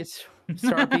 'em jiggle.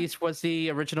 Starbeast was the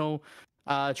original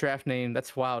draft name.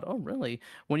 That's wild. Oh, really?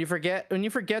 When you forget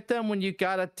them when you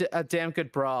got a damn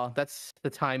good bra. That's the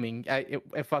timing.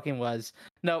 It fucking was.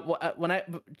 No, when I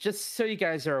just so you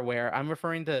guys are aware, I'm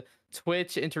referring to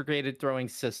Twitch integrated throwing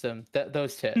system.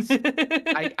 Those tits.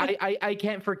 I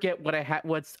can't forget what I had.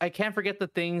 I can't forget the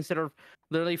things that are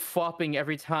literally flopping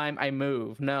every time I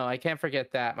move. No, I can't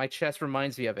forget that. My chest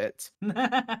reminds me of it.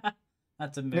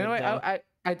 That's a mood. You know,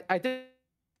 I did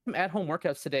some at-home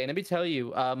workouts today, and let me tell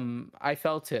you, I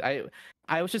felt it.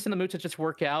 I was just in the mood to just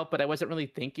work out, but I wasn't really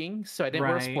thinking, so I didn't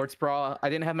wear a Right. sports bra. I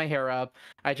didn't have my hair up.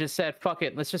 I just said, "Fuck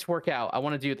it, let's just work out. I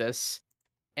want to do this,"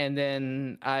 and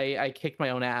then I kicked my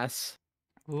own ass.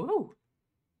 Ooh.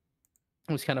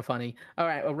 It was kind of funny. All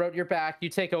right, well, Road, you're back. You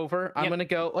take over. I'm Yep. gonna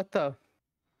go. What the?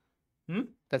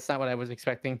 That's not what I was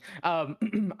expecting. I'm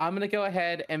gonna go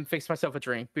ahead and fix myself a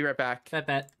drink. Be right back.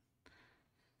 Bet.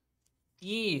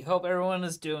 Yee, hope everyone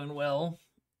is doing well.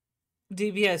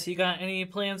 DBS, you got any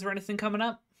plans or anything coming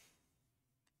up?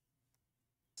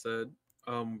 Said,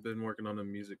 been working on a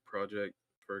music project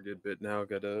for a good bit now.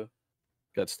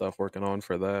 Got stuff working on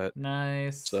for that.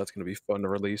 Nice. So that's gonna be fun to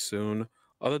release soon.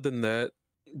 Other than that,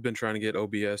 been trying to get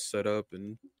OBS set up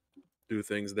and do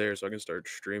things there so I can start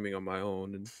streaming on my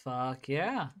own and Fuck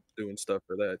yeah. doing stuff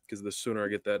for that. Because the sooner I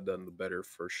get that done, the better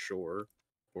for sure.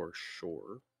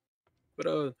 But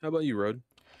how about you, Rod?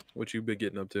 What you been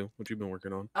getting up to? What you been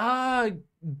working on?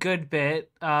 Good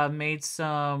bit. Made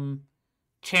some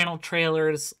channel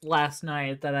trailers last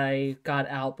night that I got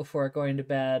out before going to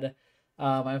bed.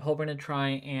 I'm hoping to try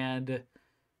and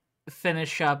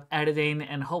finish up editing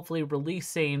and hopefully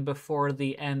releasing before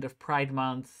the end of Pride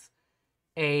Month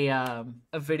a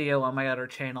video on my other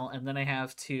channel, and then I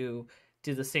have to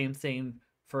do the same thing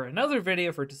for another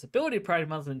video for Disability Pride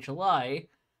Month in July.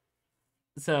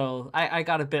 So I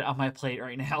got a bit on my plate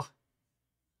right now.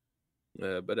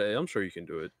 Yeah, but hey, I'm sure you can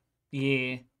do it.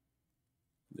 Yeah.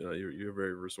 You know, you're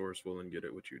very resourceful and good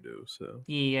at what you do. So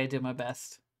Yeah, I did my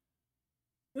best.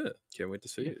 yeah, can't wait to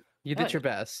see it. You did your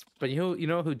best, but you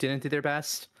know who didn't do their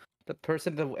best? The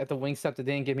person at the Wingstop that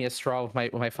didn't give me a straw with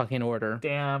my fucking order.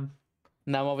 Damn.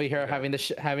 Now I'm over here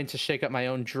Yeah. having to shake up my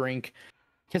own drink.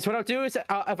 Because what I'll do is,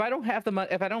 if I don't have the money,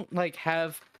 if I don't like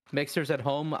have mixers at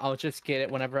home, I'll just get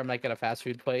it whenever I'm like at a fast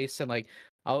food place, and like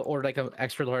I'll order like an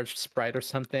extra large Sprite or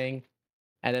something,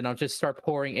 and then I'll just start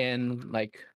pouring in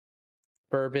like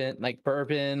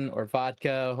bourbon or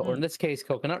vodka, or in this case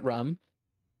coconut rum.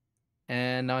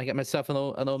 And now I get myself a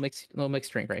little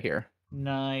mixed drink right here.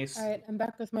 Nice. All right, I'm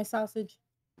back with my sausage.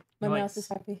 My mouth is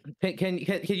happy. Can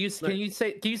you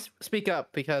speak up,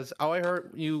 because all I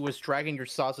heard you was dragging your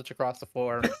sausage across the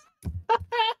floor.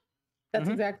 That's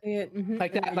exactly it.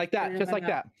 Like that, just like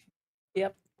that.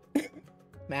 Yep.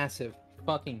 Massive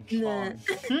fucking Nah.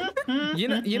 charm.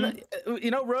 you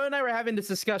know, Ro and I were having this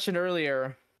discussion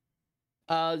earlier.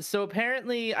 So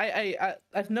apparently,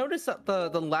 I've noticed that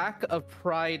the lack of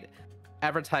Pride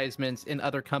advertisements in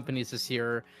other companies this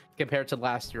year compared to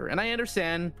last year, and I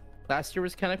understand last year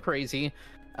was kind of crazy,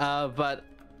 but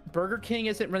Burger King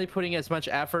isn't really putting as much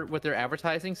effort with their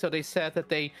advertising. So they said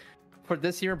that for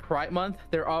this year Pride Month,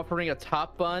 they're offering a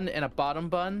top bun and a bottom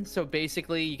bun. So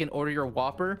basically, you can order your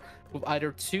Whopper with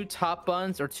either 2 top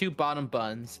buns or 2 bottom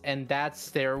buns, and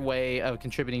that's their way of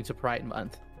contributing to Pride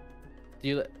Month.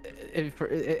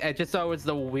 I just thought it was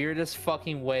the weirdest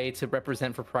fucking way to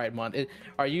represent for Pride Month.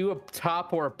 Are you a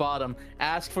top or a bottom?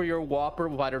 Ask for your Whopper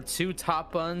with either 2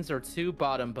 top buns or 2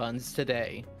 bottom buns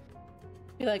today.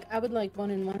 Be like, I would like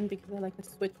 1 and 1 because I like to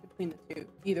switch between the 2.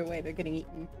 Either way, they're getting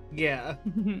eaten. Yeah.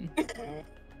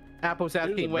 Apple's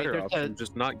asking, wait, there's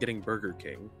just not getting Burger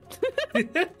King.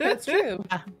 That's true.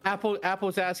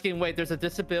 Apple's asking, wait, there's a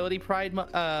Disability Pride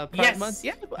Month? Yeah,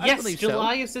 I yes, believe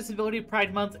July so. is Disability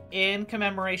Pride Month in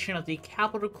commemoration of the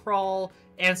Capitol Crawl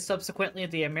and subsequently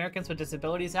the Americans with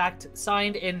Disabilities Act,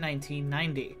 signed in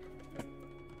 1990.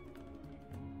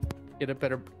 Get a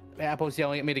better. Apple's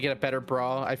yelling at me to get a better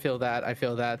bra. I feel that.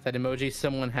 That emoji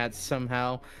someone had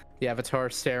somehow. The avatar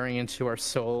staring into our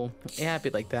soul. Yeah,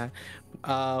 it'd be like that.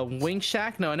 Wing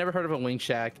Shack? No, I never heard of a Wing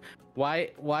Shack. Why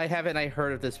haven't I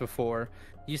heard of this before?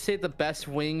 You say the best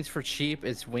wings for cheap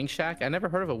is Wing Shack? I never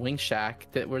heard of a Wing Shack.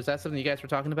 Was that something you guys were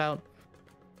talking about?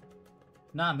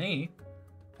 Not me.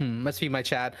 Must be my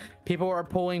chat. People are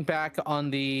pulling back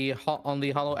on the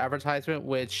hollow advertisement,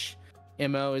 which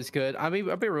MO is good. I'll be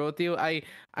real with you. I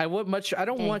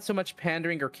don't want so much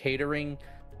pandering or catering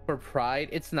for Pride.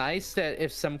 It's nice that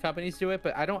if some companies do it,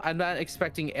 but I'm not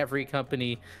expecting every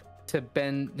company to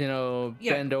bend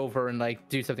over and like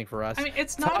do something for us. I mean,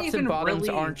 it's not Tops even and bottoms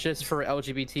really... aren't just for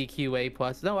LGBTQA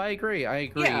plus. No, I agree.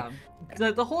 Yeah,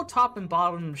 the whole top and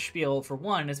bottom spiel, for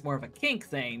one, is more of a kink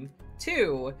thing.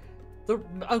 2,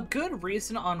 a good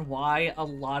reason on why a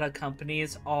lot of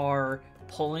companies are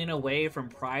pulling away from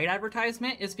Pride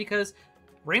advertisement is because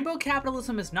rainbow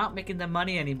capitalism is not making them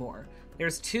money anymore.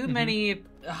 There's too many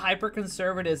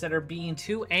hyper-conservatives that are being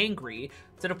too angry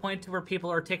to the point to where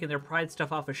people are taking their Pride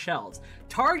stuff off of shelves.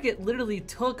 Target literally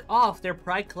took off their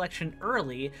Pride collection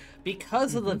early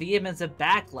because of the vehemence of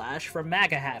backlash from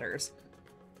MAGA hatters.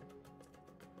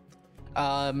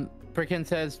 Bricken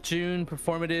says June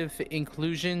performative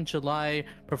inclusion, July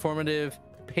performative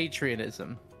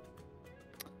patriotism.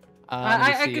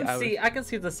 I can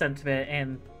see the sentiment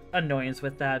and annoyance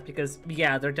with that, because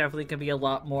yeah, there definitely can be a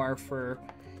lot more for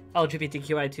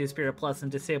LGBTQI2 Spirit Plus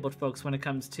and disabled folks when it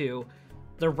comes to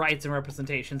the rights and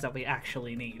representations that we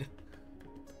actually need.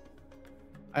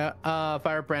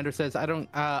 Firebrander says, I don't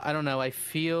know. I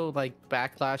feel like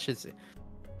backlash is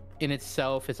in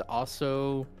itself is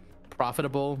also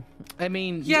profitable. I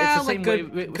mean, yeah, it's the like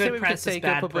same way. good press is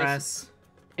bad press.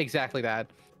 Exactly that.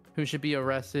 Who should be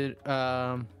arrested?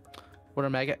 What are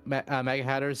MAGA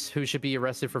hatters who should be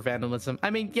arrested for vandalism? I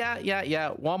mean, yeah.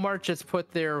 Walmart just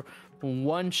put their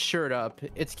one shirt up.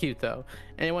 It's cute though.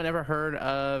 Anyone ever heard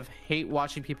of hate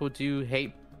watching people do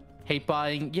hate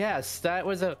buying? Yes, that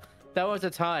was a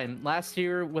time last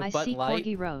year with Bud Light.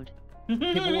 Corgi Road.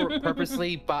 People were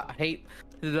purposely hate.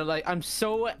 They're like, I'm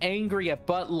so angry at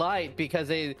Bud Light because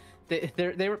they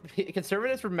were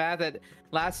conservatives were mad that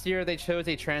last year they chose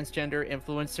a transgender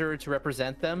influencer to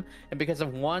represent them, and because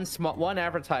of one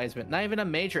advertisement, not even a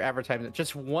major advertisement,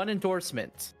 just one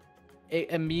endorsement, it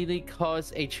immediately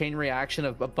caused a chain reaction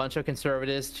of a bunch of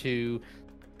conservatives to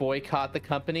boycott the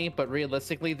company, but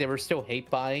realistically they were still hate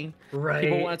buying. Right.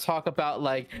 People want to talk about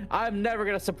like, I'm never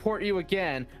going to support you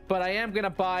again, but I am going to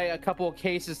buy a couple of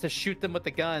cases to shoot them with the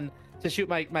gun, to shoot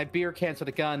my beer cans with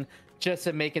a gun, just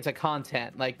to make it to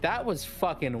content. Like, that was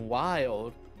fucking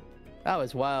wild. That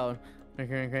was wild.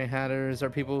 Gray hatters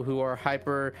are people who are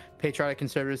hyper patriotic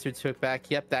conservatives who took back,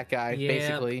 yep, that guy. Yep.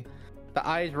 Basically the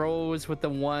eyes rose with the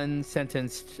one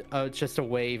sentence, just a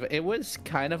wave. It was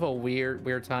kind of a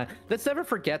weird time. Let's never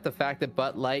forget the fact that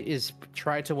Bud Light is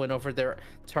trying to win over their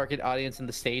target audience in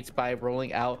the States by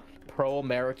rolling out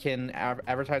pro-American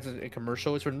advertisements and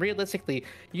commercials, when realistically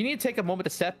you need to take a moment to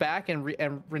step back and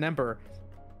remember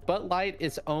Bud Light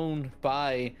is owned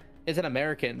by, is an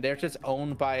American. They're just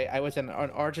owned by, I was an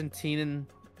Argentinian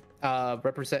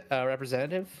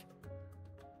representative,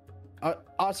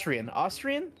 Austrian.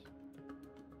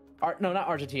 No, not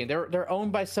Argentine. They're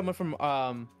owned by someone from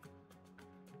I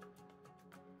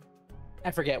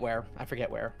forget where.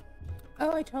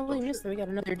 Oh, I totally missed it. We got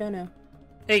another dono.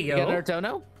 Hey, You yo. got another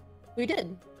dono? We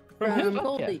did. From who?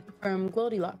 Goldie. From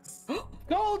Goldilocks.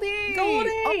 Goldie!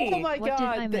 Goldie! Oh my What did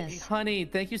I god. miss? Honey,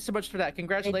 thank you so much for that. I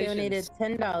Congratulations. donated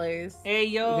 $10. Hey,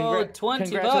 yo, 20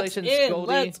 bucks Congratulations, in. Goldie.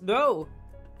 Let's go.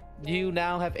 You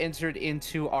now have entered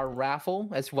into our raffle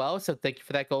as well, so thank you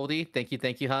for that, Goldie. Thank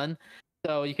you, hun.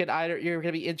 So you could you're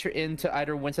gonna be entered into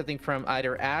either win something from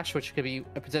either Ash, which could be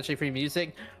potentially free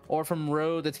music, or from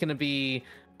Road, that's gonna be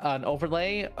an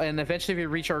overlay. And eventually, if we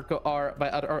reach our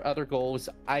other goals,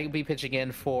 I'll be pitching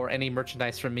in for any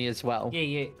merchandise from me as well.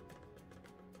 Yeah.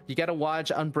 You gotta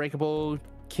watch Unbreakable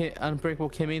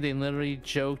Kimmy. They literally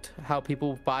joked how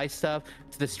people buy stuff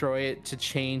to destroy it to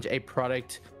change a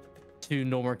product to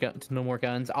no more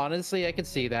guns. Honestly, I can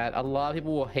see that. A lot of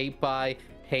people will hate buy,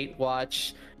 hate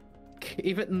watch,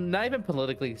 not even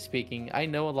politically speaking. I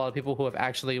know a lot of people who have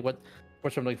actually what's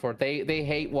I'm looking for. They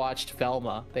hate watched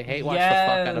Velma. They hate watched the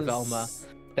fuck out of Velma.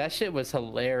 That shit was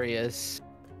hilarious.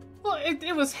 Well,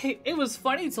 it was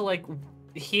funny to like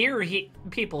hear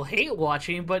people hate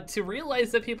watching, but to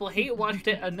realize that people hate watched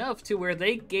it enough to where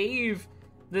they gave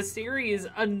the series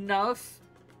enough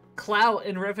clout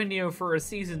and revenue for a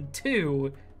season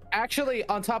 2. Actually,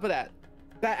 on top of that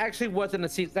actually wasn't a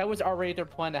season. That was already their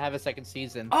plan to have a second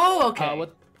season. Oh, okay.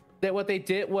 What they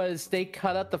did was they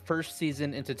cut up the first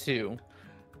season into 2.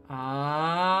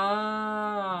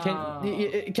 Ah.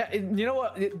 You know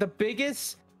what? The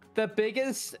biggest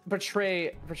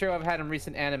portrayal I've had in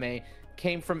recent anime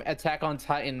came from Attack on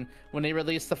Titan when they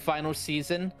released the final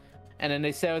season, and then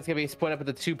they said it was gonna be split up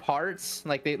into 2 parts,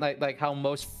 like how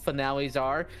most finales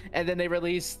are, and then they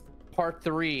released part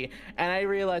 3, and I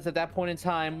realized at that point in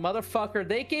time, motherfucker,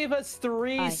 they gave us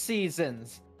 3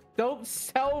 seasons. Don't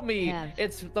tell me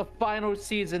it's the final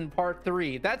season, part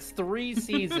 3. That's 3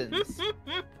 seasons.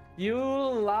 You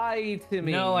lied to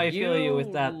me. No, I feel you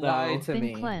with that, though. Lied to Been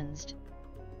me. cleansed.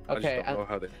 Okay. I just don't know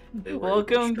how they were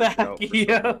Welcome stretched back, out for so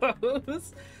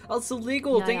Yos. Also,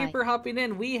 Legal, thank you Aye. for hopping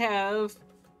in. We have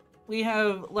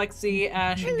Lexi,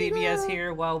 Ash, and DBS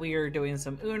here while we are doing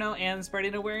some Uno and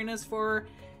spreading awareness for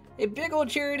a big old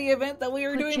charity event that we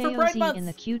are Put doing for Pride JOZ Month. in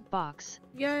the cute box.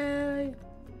 Yay!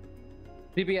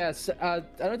 DBS, I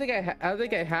don't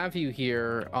think I have you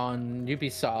here on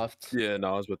Ubisoft. Yeah,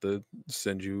 no, I was about to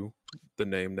send you the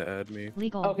name to add me.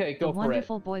 Legal. Okay, go the for it.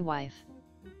 wonderful boy wife.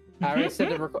 I already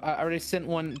sent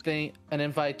an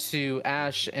invite to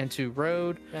Ash and to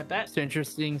Road. Bet. It's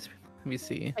interesting. Let me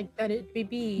see. I got it,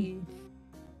 baby.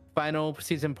 Final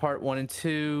season part 1 and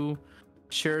 2.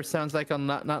 Sure, sounds like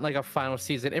not like a final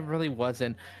season. It really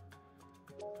wasn't.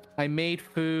 I made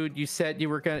food. You said you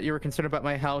were concerned about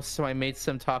my house, so I made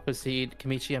some tacos to eat.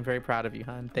 Kamichi, I'm very proud of you,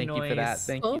 hon. Thank you for that. Nice.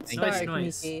 Thank Gold you. Thank star, you.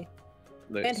 Nice. Kamiki.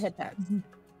 Nice. And head tags.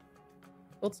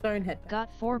 Gold star and head tags.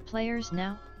 Got 4 players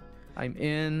now. I'm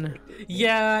in.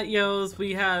 Yeah, Yos,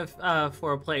 we have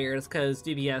 4 players because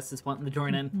DBS is wanting to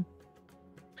join in.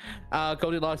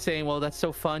 Goldilocks saying, well, that's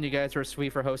so fun. You guys were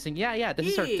sweet for hosting. Yeah. This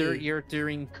is our 3rd year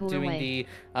doing Cool the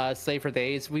Slave for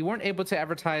Days. We weren't able to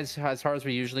advertise as hard as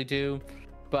we usually do,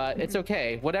 but it's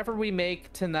okay. Whatever we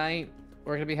make tonight,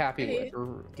 we're gonna be happy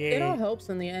with. It all helps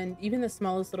in the end. Even the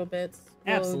smallest little bits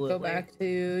will Absolutely. go back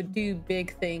to do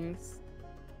big things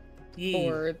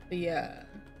for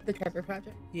the Trevor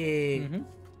project. Yeah.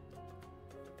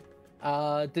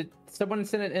 Did someone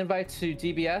send an invite to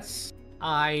DBS?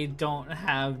 I don't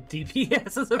have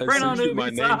DPS as a I friend on sent you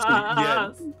my name. Ubisoft.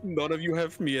 Yeah, none of you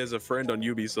have me as a friend on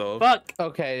Ubisoft. Fuck.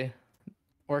 Okay,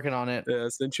 working on it. Yeah, I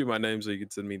sent you my name so you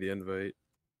could send me the invite.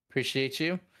 Appreciate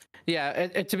you. Yeah,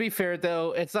 to be fair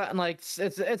though, it's not like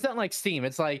Steam.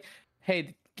 It's like,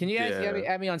 hey, Can you Yeah.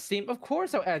 add me on Steam? Of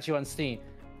course I'll add you on Steam.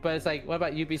 But it's like, what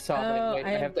about Ubisoft? Like, wait,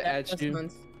 I have to add you.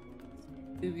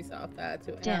 Ubisoft that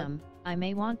to Damn, I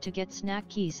may want to get snack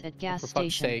keys at gas For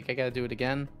fuck's station. sake, I gotta do it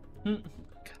again.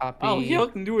 Copy. Oh, y'all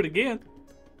can do it again.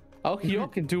 Oh, y'all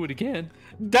can do it again.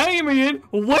 Damien,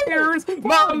 where's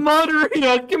my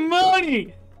mother-yucking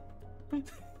money?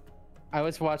 I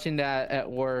was watching that at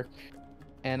work,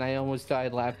 and I almost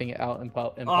died laughing out in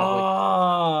public.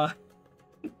 Oh.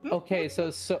 Okay,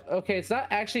 okay, it's not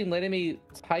actually letting me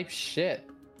type shit.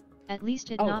 At least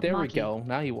it Oh, not there we mocking. go.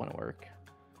 Now you want to work.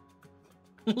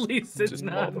 At least it's Just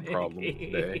not all the problem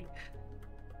me. today.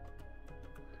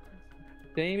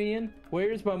 Damien,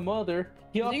 where's my mother?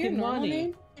 Is it your Yucking normal money.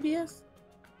 name, PBS?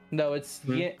 No, it's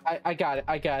yeah. I got it.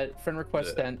 I got it. Friend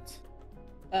request Yeah. sent.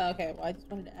 Okay, well, I just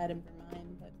wanted to add him for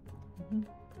mine, but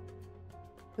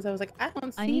because I was like, I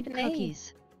don't see I need the name.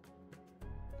 cookies.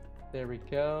 There we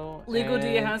go. Legal, do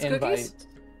you and have cookies? invite.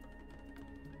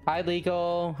 Hi,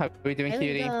 Legal. How are we doing, There we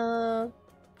cutie? go.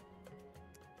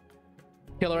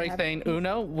 Hillary Happy saying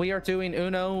Uno. We are doing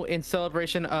Uno in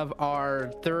celebration of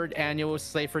our 3rd annual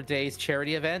Slave for Days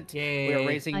charity event. Yay. We are I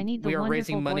raising need the we are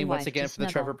raising wonderful money boy once wife again to for the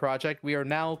Trevor snuggle. Project. We are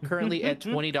now currently at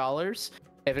 $20.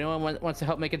 If anyone wants to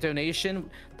help make a donation,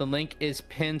 the link is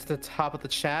pinned to the top of the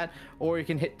chat, or you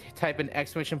can type in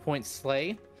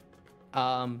 !slay.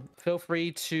 Feel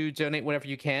free to donate whatever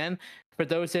you can. For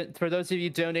those of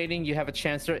you donating, you have a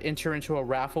chance to enter into a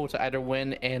raffle to either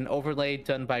win an overlay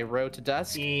done by Road to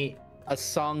Dusk, Yeah. a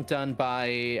song done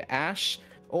by Ash,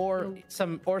 or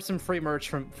some free merch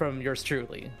from yours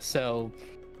truly. So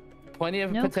plenty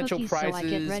of No potential cookies, so I get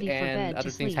prizes ready for bed and to other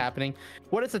things sleep. happening.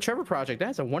 What is the Trevor Project?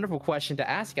 That's a wonderful question to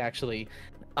ask, actually.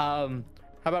 How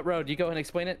about Road? You go ahead and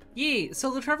explain it. Yeah,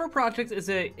 so the Trevor Project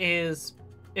is,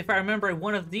 if I remember,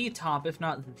 one of the top, if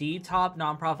not the top,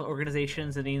 nonprofit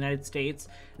organizations in the United States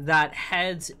that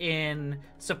heads in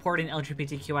supporting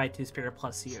LGBTQI2 Spirit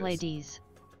Plus youth. Sladies.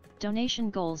 Donation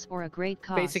goals or a great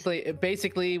cause. Basically,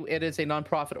 it is a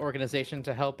nonprofit organization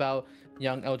to help out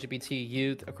young LGBT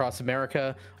youth across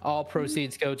America. All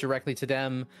proceeds go directly to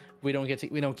them. We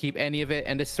don't keep any of it,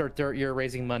 and this is our 3rd year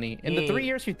raising money. In the 3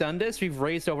 years we've done this, we've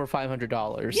raised over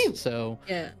 $500. So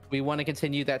Yeah. we want to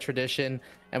continue that tradition,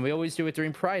 and we always do it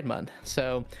during Pride Month.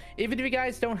 So even if you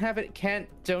guys don't have it, can't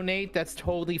donate, that's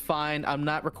totally fine. I'm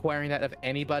not requiring that of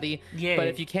anybody. Yeah. But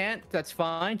if you can't, that's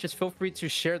fine. Just feel free to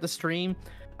share the stream,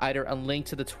 either a link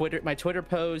to my Twitter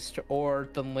post or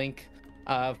the link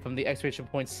from the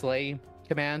 !slay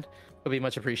command would be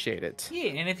much appreciated. Yeah,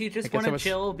 and if you just Thank you want so to much.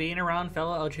 chill being around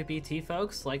fellow LGBT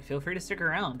folks, like, feel free to stick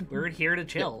around. We're here to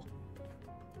chill.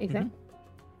 Exactly.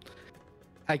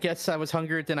 I guess I was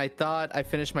hungrier than I thought. I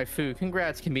finished my food.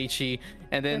 Congrats, Kamichi.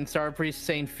 And then Star Priest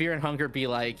saying fear and hunger be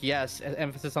like, yes,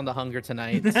 emphasis on the hunger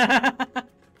tonight.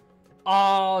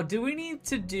 Oh, do we need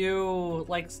to do,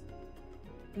 like...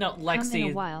 No, Come in a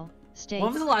Lexi, while. Stay.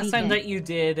 when was the last time vegan. that you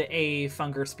did a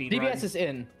Funger speed DBS run? is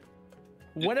in.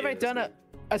 When have I done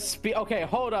a speed? Okay,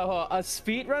 hold on. A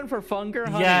speed run for Funger?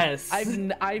 Honey, Yes.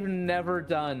 I've never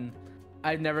done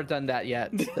that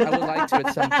yet. I would like to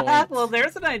at some point. Well,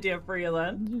 there's an idea for you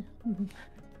then.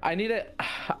 I need to.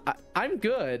 I'm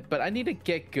good, but I need to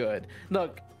get good.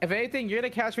 Look, if anything, you're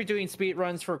gonna catch me doing speed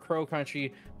runs for Crow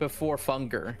Country before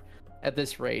Funger. At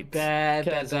this rate, Bad.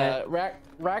 because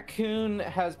Raccoon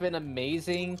has been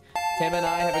amazing. Him and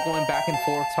I have been going back and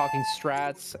forth talking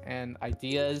strats and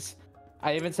ideas.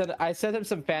 I sent him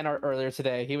some fan art earlier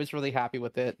today. He was really happy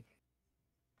with it.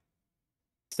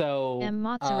 So M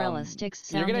mozzarella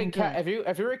sticks you're sounding gonna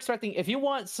good. if you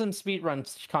want some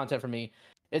speedrun content from me,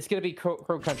 it's gonna be Crow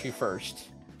Country first.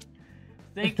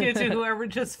 Thank you to whoever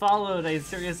just followed. I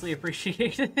seriously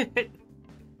appreciate it.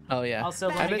 Oh yeah. Also,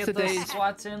 I let me miss get the those days.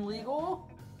 SWATs in legal.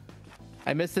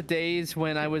 I miss the days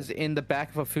when I was in the back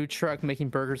of a food truck making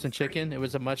burgers and chicken. It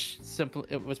was much simpler.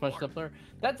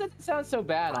 That doesn't sound so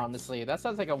bad, honestly. That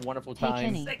sounds like a wonderful Hey, time.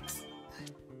 Kenny. 6.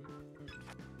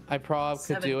 I probably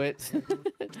could 7. do it.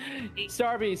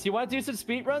 Starbeast, you want to do some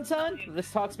speedruns, son?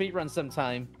 Let's talk speedruns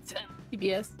sometime. 10.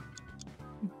 PBS.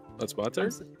 That's my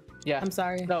turn? Yeah. I'm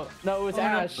sorry. No, it was Oh, no.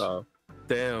 Ash. Oh,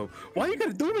 damn. Why you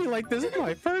gotta do me like this? It's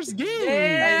my first game.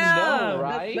 Yeah. I know, That's,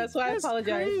 right? that's why I That's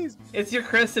apologize. crazy. It's your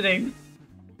christening.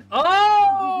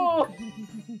 Oh!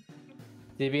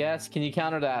 DBS, can you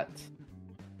counter that?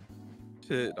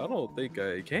 Shit, I don't think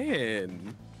I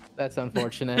can. That's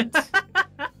unfortunate.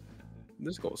 I'm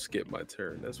just gonna skip my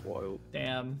turn. That's wild.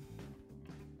 Damn.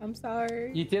 I'm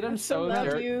sorry. You did him I so love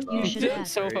dirty. you. You You should did him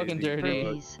ask so fucking Crazy. dirty.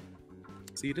 Burpees.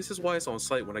 See, this is why it's on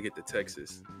site when I get to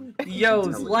Texas. Yo,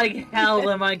 like hell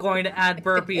am I going to add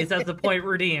burpees as a point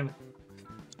redeem?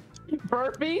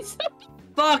 Burpees?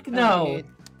 Fuck no!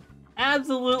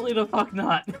 Absolutely the fuck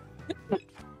not.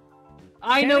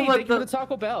 I know Kenny, what thank you for the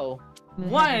Taco Bell.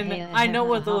 One, I know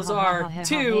what those are.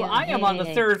 Two, I am on the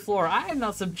 3rd floor. I am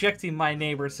not subjecting my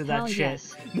neighbors to that Hell shit.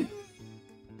 yes.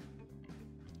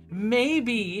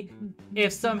 Maybe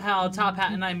if somehow Top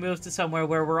Hat and I move to somewhere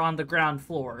where we're on the ground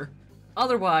floor.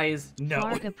 Otherwise, no.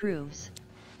 Clark approves.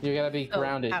 You gotta be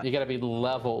grounded. ow. You gotta be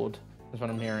leveled. That's what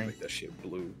I'm hearing. Make that shit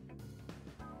blue.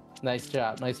 Nice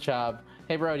job. Nice job.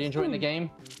 Hey, bro, you enjoying the game?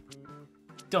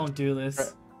 Don't do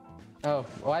this. Oh,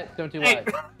 what? Don't do Hey.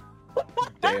 what?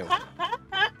 Damn.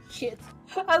 Shit.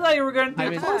 I thought you were gonna do I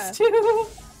mean- this too.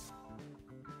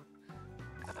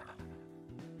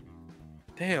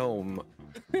 Damn.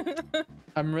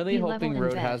 I'm really He hoping leveled in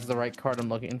Road bed. has the right card I'm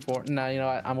looking for. Nah, you know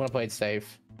what? I'm gonna play it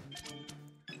safe.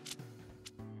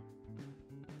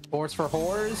 Horse for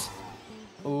whores?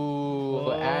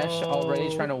 Ooh, Ash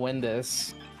already trying to win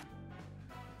this.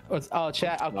 Oh,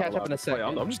 chat, I'll Not catch up allowed in a to play.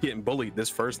 second. I'm just getting bullied this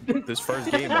first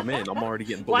game I'm in. I'm already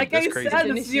getting bullied. Like I That's crazy. said,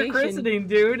 it's your Initiation. christening,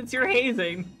 dude. It's your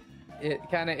hazing. It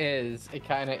kind of is. It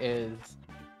kind of is.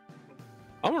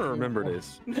 I'm gonna remember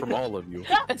this from all of you.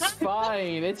 It's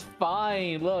fine. It's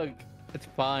fine. Look, it's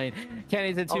fine.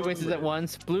 Kenny's in 2 I'll places remember at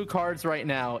once. Blue cards right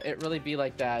now. It really be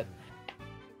like that.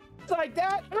 It's like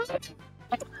that.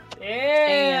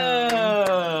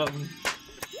 Damn.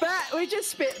 We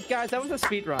just spit, guys. That was a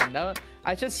speed run.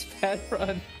 I just sped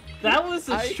run. That was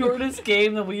the shortest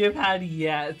game that we have had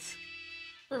yet.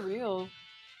 For real.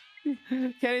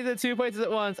 Kenny's in 2 places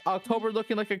at once. October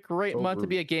looking like a great month to October.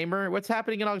 be a gamer. What's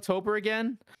happening in October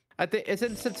again? I think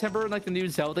isn't September like the new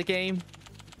Zelda game?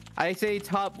 I say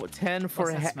top 10 for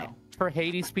What's that smell? for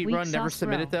Hades Weak speedrun. Never sauce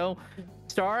submitted bro. though.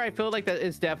 Star, I feel like that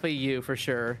is definitely you for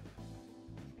sure.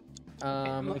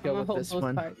 Let me go with this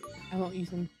one. I won't use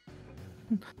them.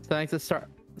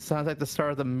 Sounds like the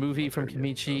start of the movie from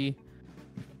Kimichi.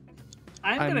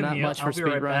 I'm I'm gonna not mute. much I'll for be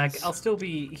right back. speedruns. I'll still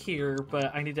be here,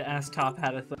 but I need to ask Top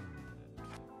Hat a thing.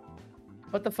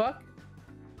 What the fuck?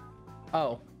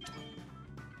 Oh.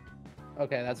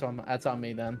 Okay, that's on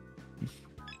me then.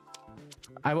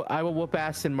 I will whoop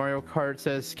ass in Mario Kart,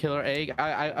 says Killer Egg.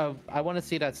 I want to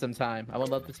see that sometime. I would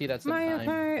love to see that Mario sometime.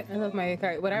 Kart. I love Mario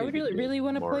Kart. What I would Maybe really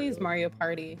want to play is Mario. Mario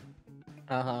Party.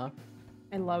 Uh-huh.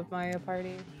 I love Mario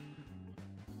Party.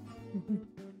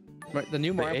 The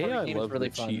new The Mario AI Party game is love really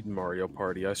the fun. cheat in Mario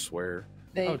Party. I swear.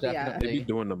 Oh, They definitely. be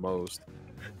doing the most.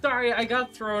 Sorry, I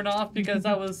got thrown off because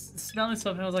I was smelling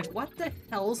something. I was like, what the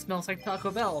hell smells like Taco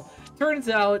Bell? Turns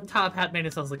out Top Hat made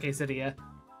it sound like quesadilla.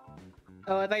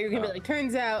 Oh, I thought you were gonna be like,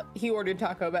 turns out he ordered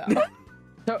Taco Bell.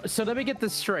 So let me get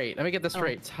this straight.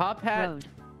 Top Hat Road.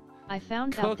 I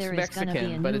found out cooks there is gonna be a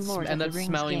Mexican, but new it's Lord of ended the up Rings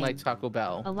smelling game. like Taco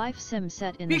Bell. A life sim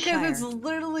set in the Because Shire. it's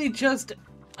literally just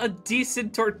a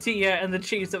decent tortilla and the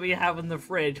cheese that we have in the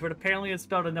fridge, but apparently it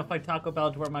smelled enough like Taco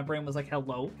Bell to where my brain was like,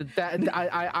 hello? That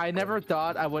I never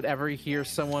thought I would ever hear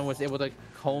someone was able to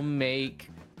home make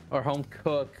or home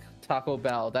cook Taco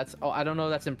Bell. I don't know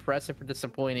if that's impressive or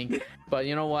disappointing, but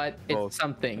you know what? It's Both.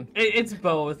 something. It's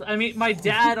both. I mean, my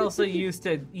dad also used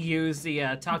to use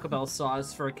the Taco Bell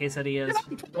sauce for quesadillas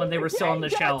when they were still on the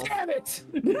shelf. Damn it!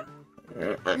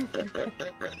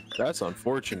 That's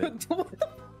unfortunate.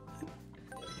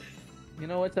 You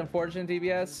know what's unfortunate,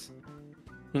 DBS?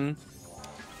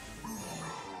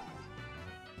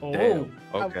 Oh, Damn.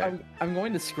 Okay. I'm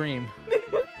going to scream.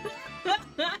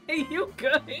 are you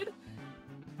good?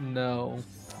 No.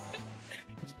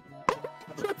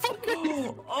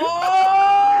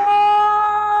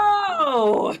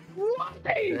 Oh!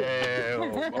 Damn.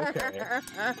 Okay.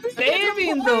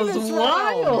 Saving those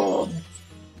wild!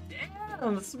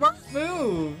 Damn, smart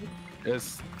move!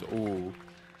 It's ooh.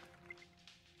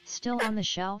 Still on the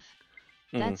shelf?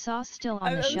 That sauce still on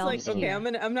I the was shelves like, okay, here.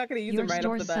 I'm not gonna use them Your right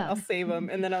off the store bat. I'll suck. save them,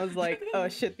 and then I was like, oh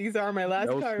shit, these are my last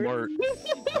That was cards. smart.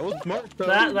 That was smart. Though.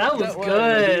 That was That was,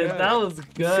 good. yeah. That was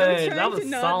good. trying That to was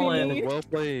not be solid. mean. Well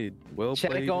played. Well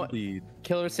Check played on- indeed.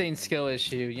 Killer saying skill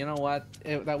issue. You know what?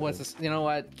 You know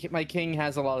what? My king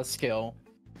has a lot of skill.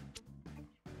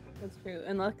 That's true.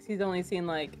 And Lexi's only seen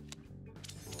like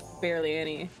barely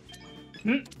any.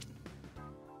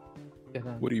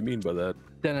 What do you mean by that?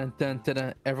 Dun, dun, dun,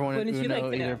 dun. Everyone What in did you Uno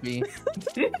like to either know? be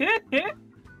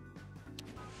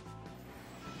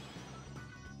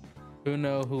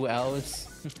Uno, who else?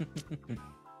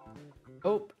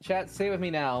 Oh, chat, say with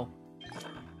me now.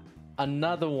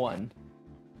 Another one.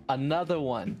 Another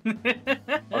one.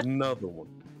 Another one.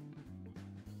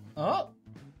 Oh,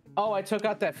 Oh, I took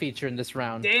out that feature in this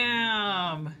round.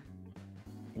 damn.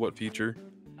 What feature?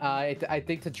 I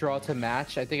think to draw to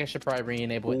match. I think I should probably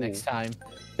re-enable it next time.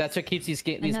 That's what keeps these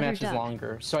Another matches duck.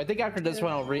 longer. So I think after this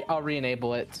one, I'll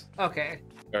re-enable it. Okay.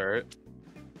 All right.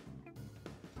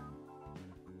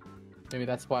 Maybe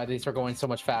that's why these are going so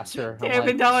much faster. I'm Damn it,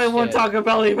 like, now I want shit. Taco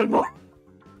Bell even more.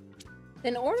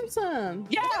 Then order some.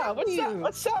 Yeah,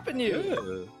 what's stopping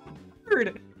you?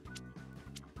 Weird.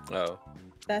 Oh.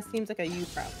 That seems like a you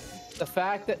problem. The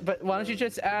fact that, but why don't you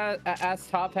just ask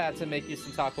Top Hat to make you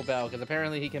some Taco Bell? Because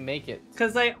apparently he can make it.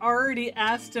 Because I already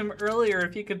asked him earlier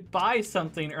if he could buy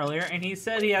something earlier, and he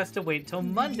said he has to wait till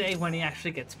Monday when he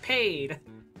actually gets paid.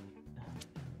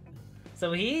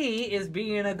 So he is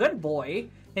being a good boy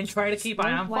and trying to keep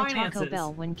eye on Why finances. Taco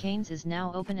Bell when Cane's is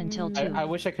now open until 2? I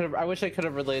wish I could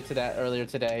have related to that earlier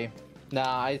today.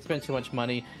 Nah, I spent too much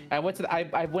money. I went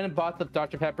and bought the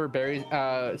Dr. Pepper berries,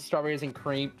 strawberries and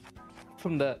cream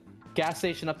from the gas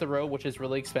station up the road, which is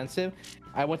really expensive.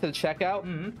 I went to the checkout,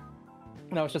 and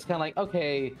I was just kind of like,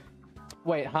 okay,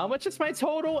 wait, how much is my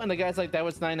total? And the guy's like, that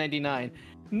was $9.99.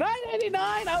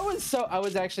 $9.99! I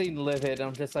was actually livid.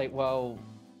 I'm just like, well,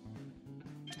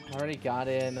 I already got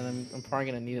it, and I'm probably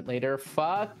gonna need it later.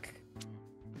 Fuck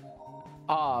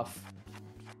off.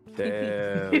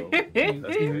 Damn.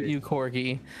 you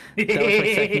corgi. That was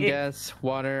my second guess.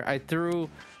 Water. I threw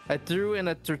in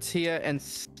a tortilla and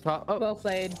Well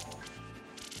played.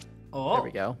 Oh, there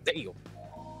we go. Damn.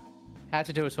 Had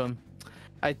to do a swim.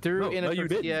 I threw in a you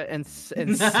tortilla and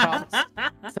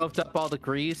soaked up all the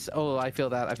grease. Oh, I feel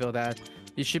that.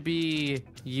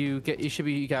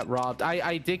 You got robbed.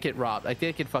 I did get robbed. I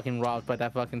did get fucking robbed by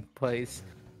that fucking place.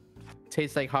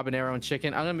 Tastes like habanero and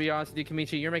chicken. I'm gonna be honest with you,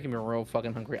 Kamichi, you're making me real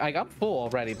fucking hungry. I'm full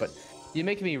already, but you're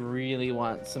making me really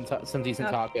want some decent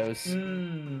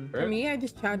tacos. For me, I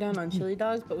just chow down on chili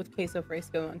dogs, but with queso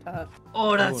fresco on top.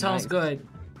 Oh, that Oh, sounds nice. good.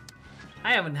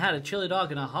 I haven't had a chili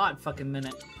dog in a hot fucking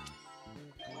minute.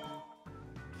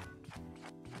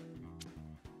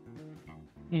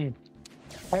 I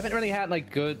haven't really had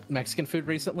like good Mexican food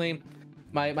recently.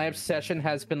 My obsession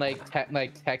has been like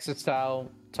Texas style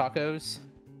tacos.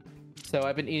 So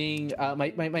I've been eating my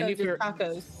new Just favorite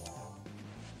tacos.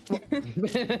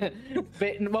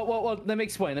 well, let me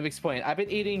explain. I've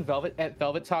been eating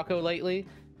Velvet Taco lately.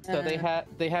 So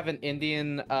they have an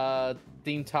Indian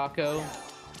themed taco.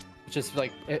 Just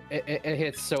like it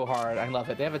hits so hard. I love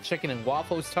it. They have a chicken and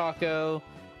waffles taco.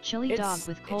 Chili dog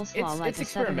with coleslaw like it's a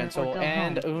Southerner or experimental go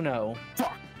and home. Uno.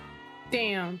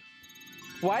 Damn.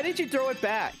 Why did you throw it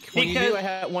back when you knew I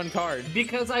had one card?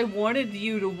 Because I wanted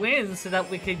you to win so that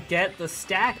we could get the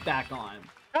stack back on.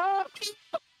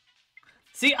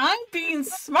 See, I'm being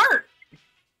smart.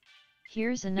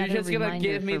 Here's You're another just gonna reminder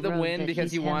give me for the Road win that because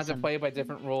he's you wanted to handsome. play by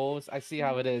different rules. I see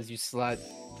how it is, you slut.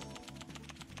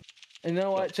 You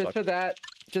know what? Just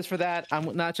for that,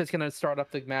 I'm not just gonna start up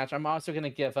the match. I'm also gonna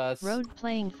give us. Road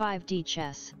playing 5D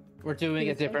chess. We're doing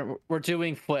a different. We're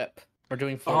doing flip. We're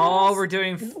doing flip. Oh, we're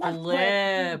doing Flip.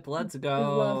 flip. Let's Love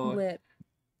go. lip.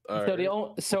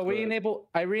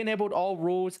 I re-enabled all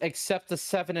rules except the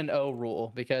 7 and 0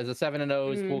 rule because the 7 and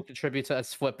 0s will contribute to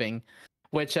us flipping.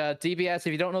 Which DBS, if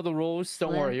you don't know the rules,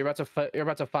 don't worry. You're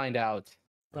about to find out.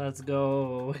 Let's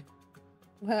go.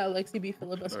 Wow, Lexi be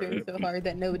filibustering so hard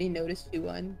that nobody noticed she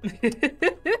won.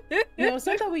 No, it's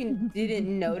not that we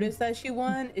didn't notice that she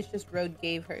won. It's just Road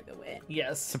gave her the win. Yes.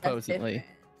 That's Supposedly.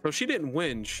 different. So she didn't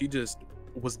win. She just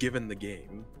was given the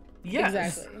game.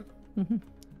 Yes. Exactly.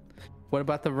 What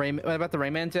about the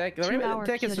Rayman deck? The 2 Rayman hour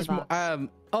deck is just Cutie box.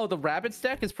 the Rabbids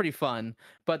deck is pretty fun,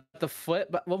 but the flip.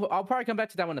 But I'll probably come back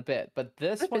to that one in a bit. But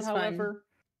this Flip one, is fun. however,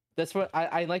 this one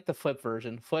I like the flip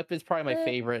version. Flip is probably my Flip.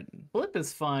 favorite. Flip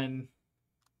is fun.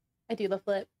 I do love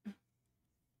flip.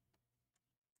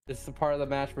 This is the part of the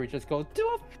match where we just go do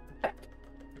a flip.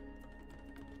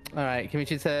 All right,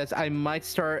 Kamichi says I might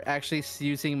start actually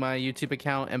using my YouTube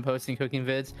account and posting cooking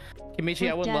vids.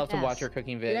 Kamichi, I would love to watch your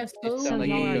cooking vids. Yes, It sounds So like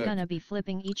you y'all are cook. gonna be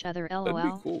flipping each other, That'd be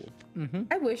lol. cool.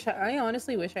 I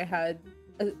honestly wish I had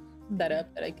that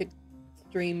up that I could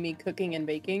stream me cooking and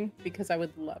baking because I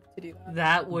would love to do that.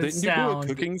 That would Didn't you do a sound.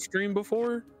 cooking stream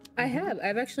before? I have.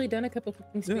 I've actually done a couple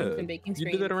cooking streams Yeah, and baking you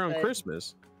streams. did that around but-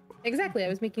 Christmas. Exactly. I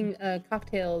was making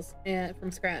cocktails from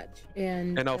scratch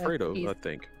and Alfredo, cookies. I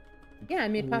think. Yeah, I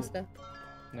made Ooh. pasta.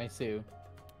 Nice too.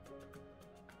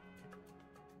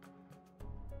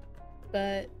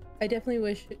 But I definitely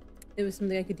wish it was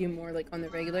something I could do more like on the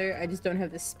regular. I just don't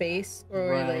have the space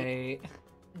or like Right.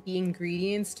 the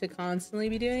ingredients to constantly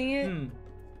be doing it. Hmm.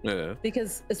 Yeah.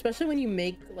 Because especially when you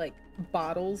make like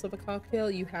bottles of a cocktail,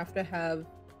 you have to have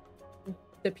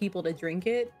the people to drink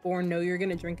it or know you're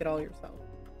gonna drink it all yourself.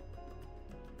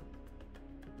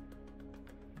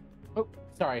 Oh,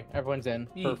 sorry, everyone's in.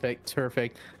 Yeet.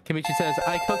 Perfect. Kamichi says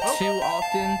I cook too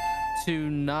often to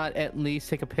not at least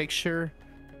take a picture.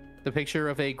 The picture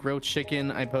of a grilled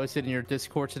chicken I posted in your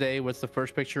Discord today was the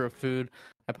first picture of food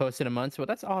I posted in months. Well,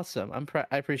 that's awesome.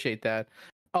 I appreciate that.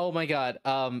 Oh my god.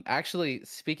 Actually,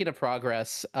 speaking of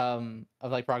progress, of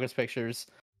like progress pictures,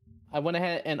 I went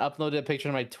ahead and uploaded a picture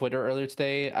on my Twitter earlier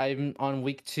today. I'm on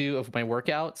week 2 of my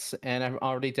workouts, and I'm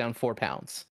already down 4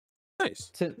 pounds. Nice.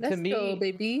 To Let's me, go,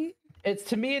 baby. it's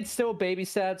still baby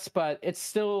steps, but it's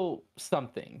still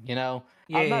something, you know.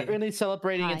 I'm not Yeah. really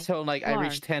celebrating Hi, until like I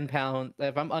reach Larg. 10 pounds.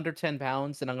 If I'm under 10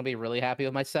 pounds, then I'm gonna be really happy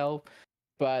with myself.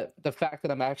 But the fact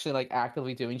that I'm actually like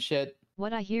actively doing shit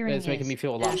What I hearing is making is, me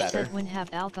feel a lot Ash better. said when have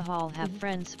alcohol, have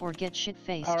friends, or get shit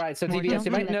faced. All right, so Or DBS, don't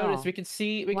you might do it notice all. we can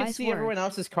see Wise everyone words.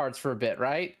 else's cards for a bit,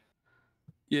 right?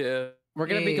 Yeah. We're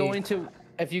gonna be Yay. going to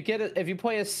if you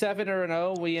play a 7 or an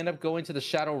 0, we end up going to the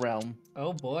Shadow Realm.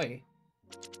 Oh boy.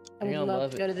 I You're would gonna love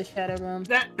love to it. go to the Shadow Realm.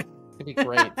 That. It's gonna be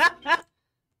great.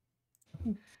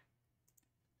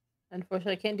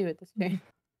 Unfortunately, I can't do it this turn.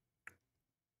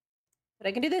 But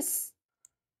I can do this.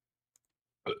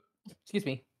 Excuse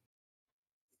me.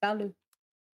 Salud.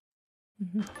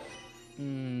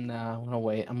 No, I'm gonna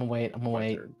wait. I'm gonna wait. I'm gonna My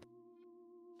wait. turn.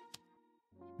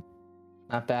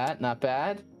 Not bad. Not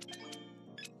bad.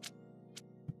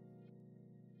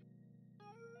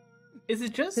 Is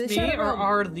it just The me, Shadow or Realm.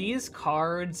 are these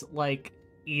cards like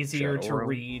easier Shadow to Realm.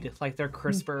 read? Like they're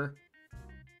crisper?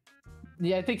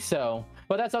 Yeah, I think so.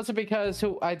 But that's also because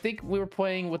I think we were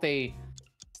playing with a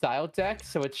style deck,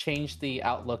 so it changed the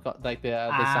outlook, like the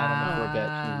design on it for a bit.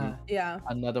 Ah. Yeah.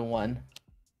 Another one.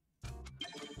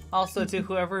 Also, to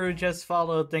whoever who just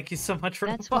followed, thank you so much for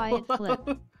That's the why it follow.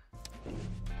 flipped.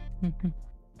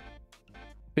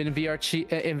 Been in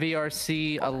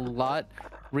VRC a lot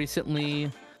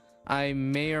recently. I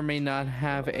may or may not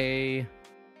have a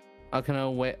kind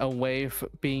of way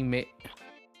being made.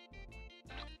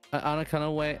 On a kind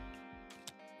of way,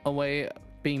 a way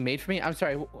being made for me. I'm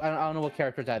sorry, I don't know what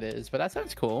character that is, but that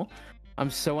sounds cool. I'm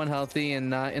so unhealthy and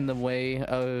not in the way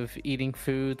of eating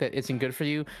food that isn't good for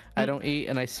you. I don't eat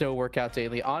and I still work out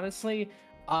daily. Honestly,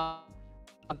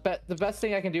 but the best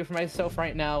thing I can do for myself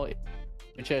right now is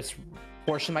just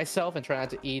portion myself and try not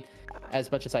to eat as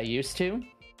much as I used to,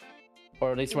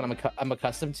 or at least what I'm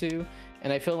accustomed to.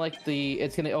 And I feel like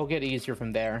it'll get easier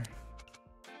from there.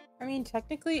 I mean,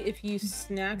 technically, if you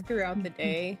snack throughout the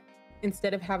day,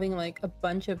 instead of having like a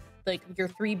bunch of like your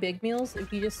 3 big meals,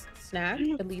 if you just snack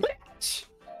at least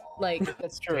like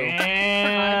That's true. Damn.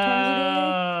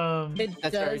 it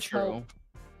That's does very true. help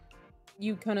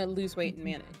you kind of lose weight and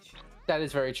manage. That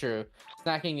is very true.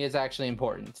 Snacking is actually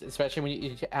important, especially when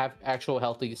you have actual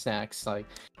healthy snacks. Like,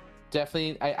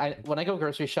 definitely, I when I go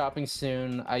grocery shopping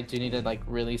soon, I do need to like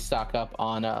really stock up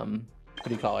on what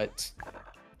do you call it?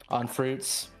 On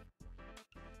fruits.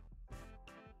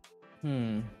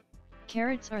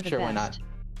 Carrots are the Sure, why not?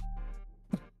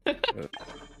 best.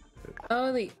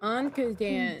 Oh, the Anka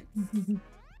dance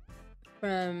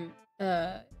from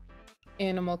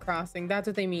Animal Crossing. That's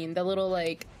what they mean. The little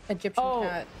like Egyptian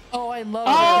cat. Oh, I love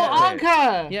Oh, her.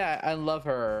 Anka! Yeah, I love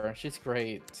her. She's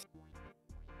great.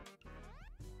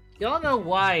 Y'all know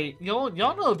why? Y'all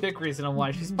know a big reason on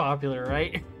why she's popular,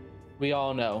 right? We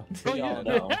all know. Oh, We yeah. all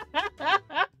know.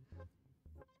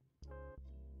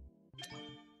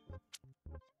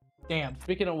 Damn.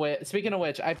 Speaking of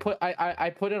which, I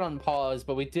put it on pause,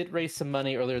 but we did raise some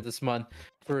money earlier this month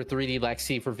for 3D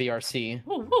Lexi for VRC.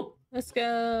 Woo, woo. Let's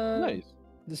go. Nice.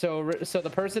 So the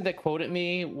person that quoted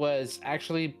me was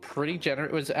actually pretty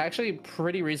generous. Was actually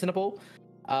pretty reasonable.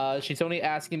 She's only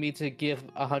asking me to give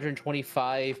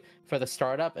 125 for the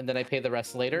startup, and then I pay the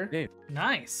rest later.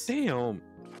 Nice. Damn.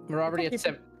 We're already at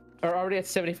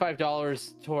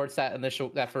 $75 towards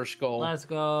that first goal. Let's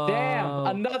go. Damn,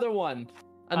 another one.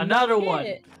 Another one.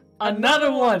 Shit. Another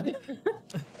one.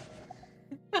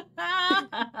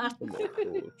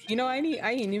 You know, I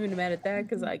ain't even mad at that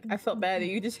because like I felt bad that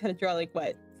you just had to draw like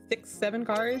what 6, 7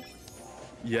 cards.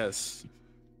 Yes.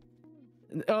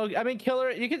 Oh, I mean, Killer,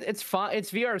 it's fine.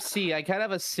 It's VRC. I kind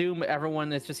of assume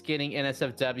everyone is just getting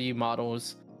NSFW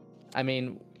models. I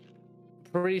mean,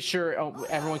 pretty sure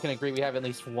everyone can agree we have at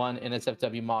least one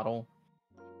NSFW model.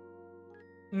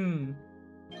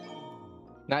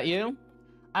 Not you?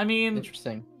 I mean,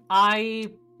 Interesting.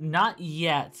 not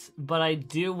yet, but I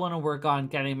do want to work on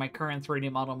getting my current 3D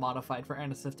model modified for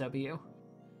NSFW.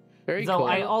 Very Though cool.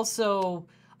 I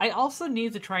also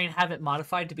need to try and have it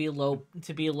modified to be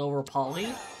lower poly,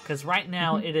 because right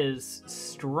now it is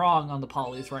strong on the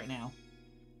polys right now.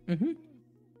 You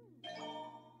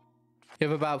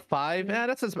have about 5. Yeah,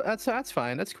 that's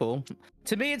fine. That's cool.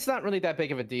 To me, it's not really that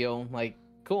big of a deal. Like,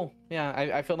 cool. Yeah,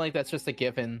 I feel like that's just a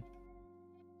given.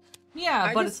 Yeah,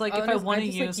 I but just- it's like if I honest- I want to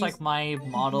just, like, use like my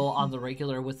model on the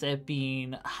regular with it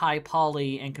being high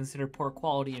poly and considered poor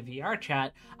quality in VR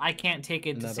chat, I can't take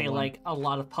it to Another say one. like a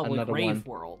lot of public Another rave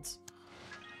one. worlds.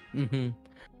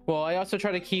 Well, I also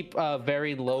try to keep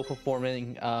very low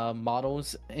performing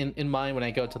models in mind when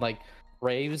I go to like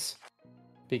raves,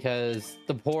 because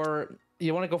the poor,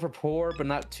 you want to go for poor but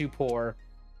not too poor.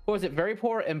 Or is it very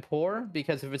poor and poor?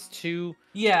 Because if it's too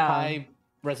Yeah. high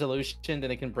resolution,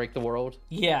 then it can break the world.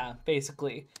 Yeah,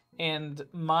 basically. And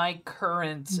my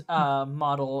current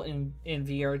model in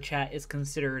VR chat is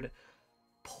considered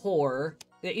poor,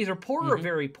 either poor or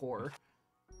very poor.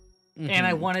 And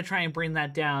I want to try and bring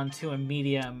that down to a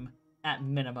medium at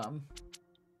minimum.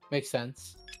 Makes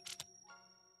sense.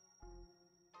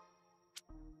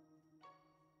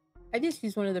 I just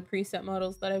use one of the preset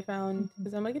models that I found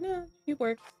because I'm like, no, it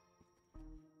works.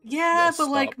 Yeah, No,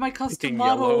 but like stop my custom picking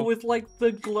model yellow. with like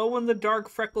the glow in the dark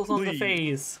freckles on the Please.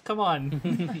 face. Come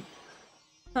on.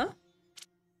 Huh?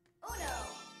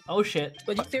 Oh shit.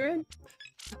 What'd you say, Red?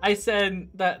 I said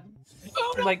that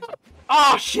like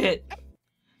oh shit.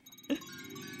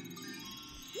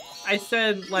 I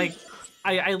said like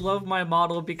I love my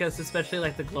model because especially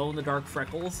like the glow in the dark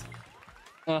freckles.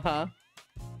 Uh-huh.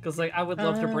 Because like I would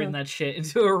love to bring that shit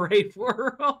into a raid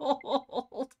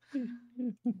world.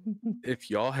 If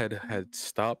y'all had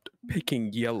stopped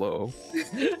picking yellow,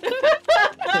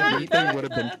 everything would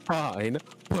have been fine.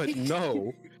 But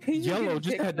no, yellow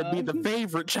just had to be the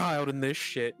favorite child in this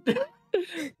shit.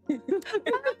 He's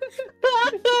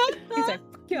like,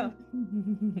 yeah.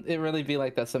 It really be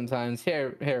like that sometimes.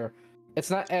 Here. It's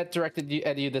not directed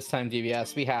at you this time,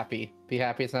 DBS. Be happy. Be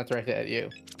happy it's not directed at you.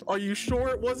 Are you sure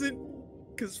it wasn't?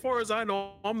 Because as far as I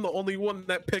know, I'm the only one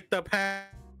that picked up half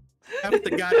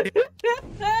the goddamn.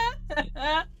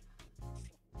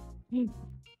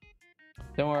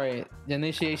 Don't worry. The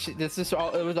initiation, this is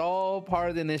all, it was all part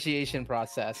of the initiation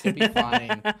process. You'll be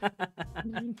fine.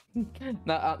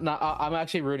 I'm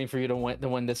actually rooting for you to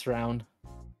win this round.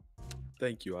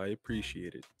 Thank you, I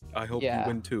appreciate it. I hope Yeah. you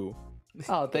win too.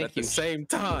 Oh, But thank at you. the same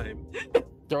time,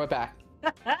 Throw it back.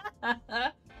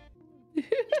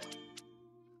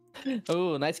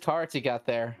 Oh, nice cards you got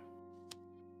there.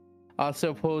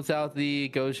 Also pulls out the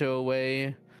Gojo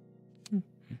away.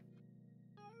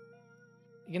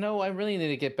 You know, I really need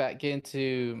to get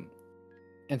into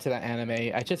that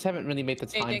anime. I just haven't really made the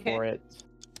time JJK. for it.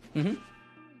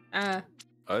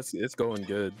 it's going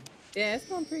good. Yeah, it's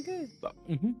going pretty good.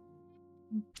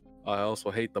 I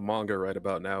also hate the manga right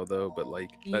about now, though. But like,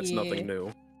 that's Yeah. nothing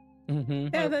new.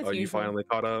 Yeah, that's Are you usual. finally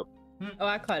caught up? Oh,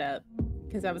 I caught up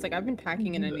because I was like, I've been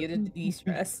packing and I needed to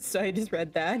de-stress, so I just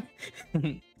read that.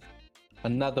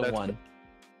 Another That's one.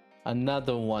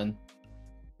 Another one.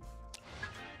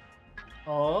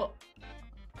 Oh.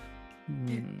 Hmm.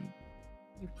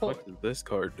 You pull- What does this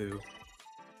card do?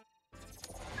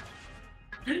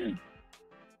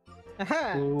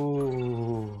 Aha!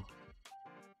 Ooh.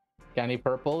 Got any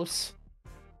purples?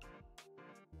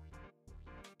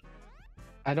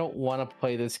 I don't want to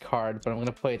play this card, but I'm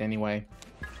gonna play it anyway.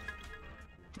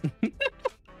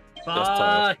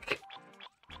 tough. Fuck.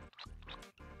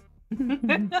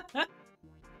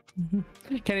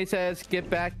 Kenny says, "Get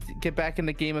back in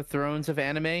the Game of Thrones of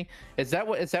anime." Is that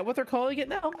what they're calling it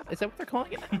now? Is that what they're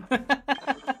calling it now?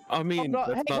 I mean, Hold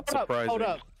on, that's not surprising. Hold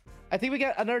up. I think we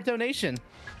got another donation.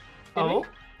 Oh.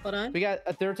 Hold on. We got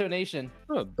a third donation.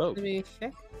 Oh, dope. Let me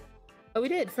check. Oh, we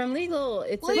did. From Legal.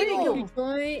 It's Legal. like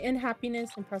joy and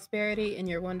happiness and prosperity in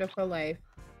your wonderful life.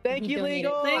 Thank He you, donated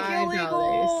Legal. Thank you, $5.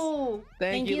 Legal.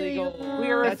 Thank you, Legal. Legal.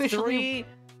 We are That's officially 3.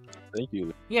 Thank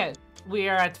you. Yeah, we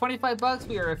are at $25.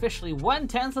 We are officially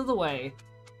 1/10 of the way.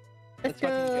 Let's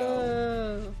fucking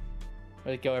go. go.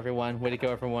 Way to go, everyone! Way to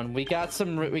go, everyone! We got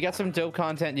some dope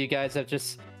content you guys have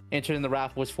just entered in the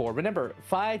raffles for. Remember,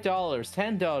 $5,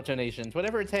 $10 donations,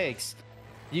 whatever it takes.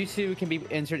 You two can be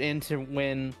entered in to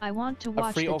win I want to a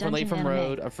watch free the overlay dungeon from anime.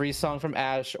 Road, a free song from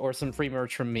Ash, or some free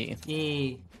merch from me.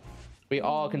 Yay. We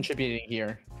all contributing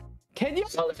here. Can you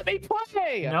let me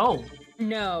play? No.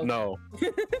 No. No.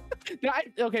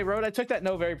 Okay, Road, I took that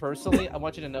no very personally. I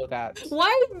want you to know that.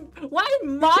 Why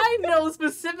mine know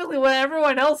specifically when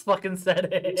everyone else fucking said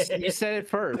You it? said it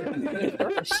first.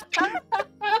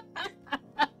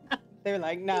 They're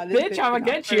like, nah, this Bitch, I'ma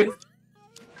get you.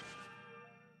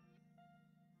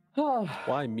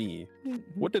 Why me?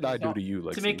 What did I do to you,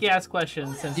 Lexi? To make you ask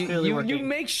questions since clearly You working.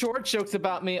 make short jokes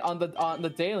about me on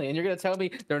the daily, and you're gonna tell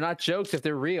me they're not jokes if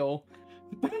they're real.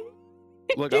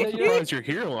 Look, I'm surprised you're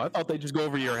here. I thought they just go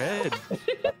over your head.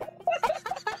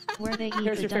 Where they eat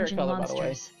Here's the your favorite dungeon color, by the way.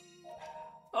 monsters.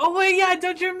 Oh wait, yeah,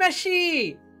 Dungeon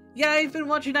Meshi! Yeah, I've been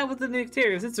watching that with the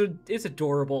Noctarians. It's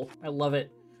adorable. I love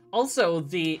it. Also,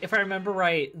 if I remember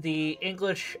right, the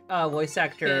English voice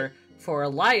actor for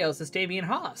Laios is Damien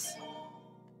Haas.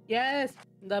 Yes.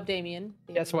 Love Damien.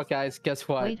 Guess what, guys? Guess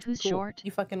what? Wait, who's short? You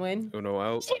fucking win. Uno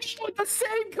out. With the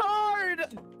same card!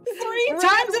 3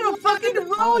 times in a fucking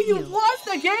row, you lost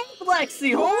the game,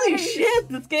 Lexi! Holy shit,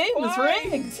 this game is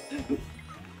rigged!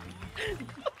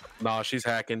 Nah, she's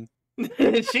hacking.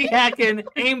 She hacking,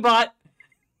 aimbot.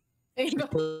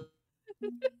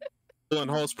 Pulling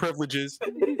Hall's privileges.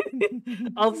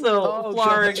 Also,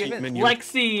 Flarg, cheat menu.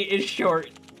 Lexi is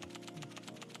short.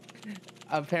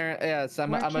 Apparently, yes,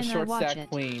 I'm Where a can I short watch stack it?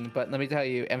 queen, but let me tell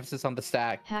you, emphasis on the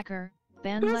stack. Hacker,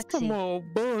 ban That's some Lexi. old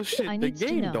bullshit. I The needs to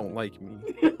game know. don't like me.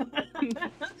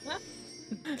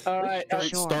 All right, It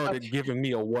Sure. started giving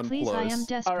me a 1+. Please, I am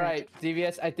desperate. all right,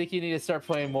 DVS. I think you need to start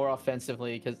playing more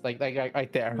offensively, because like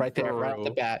right there, right off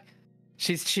the bat,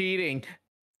 she's cheating.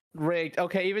 Rigged.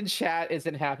 Okay, even chat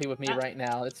isn't happy with me right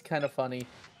now. It's kind of funny.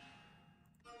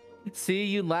 See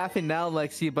you laughing now,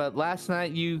 Lexi, but last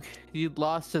night you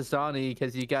lost to Zani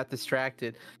because you got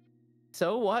distracted.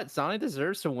 So what? Zani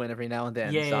deserves to win every now and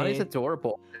then. Yay. Zani's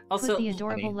adorable. Also, Put the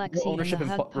adorable Funny. Lexi No ownership in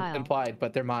the hug pile. implied,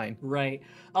 but they're mine. right.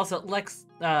 Also,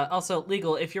 also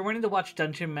legal. If you're wanting to watch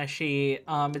Dungeon Meshi,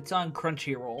 it's on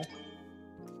Crunchyroll.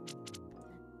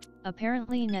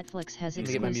 Apparently, Netflix has Let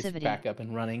me get my music exclusivity. back up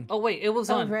and running. Oh wait, it was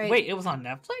Oh, on. right. Wait, it was on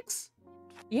Netflix.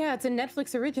 Yeah, it's a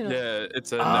Netflix original. Yeah,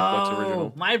 it's a Netflix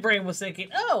original. My brain was thinking,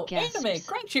 oh, Gasps. anime,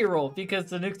 Crunchyroll, because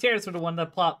the Noctarians were the one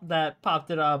that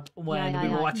popped it up when Yeah, we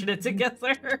yeah, were yeah. watching it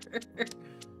together.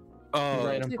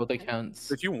 Right on both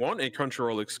accounts. If you want a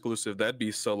Crunchyroll exclusive, that'd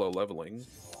be Solo Leveling.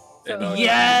 So-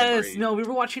 Yes! Great. No, we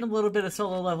were watching a little bit of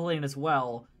Solo Leveling as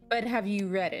well. But have you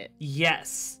read it?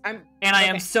 Yes. I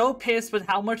am okay. so pissed with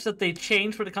how much that they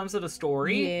changed when it comes to the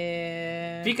story.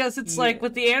 Yeah. Because it's Yeah. like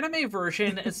with the anime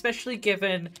version, especially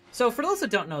given. So for those that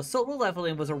don't know, Solo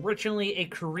Leveling was originally a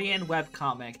Korean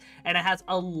webcomic, and it has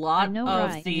a I lot know of Rai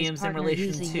and his themes in partner relation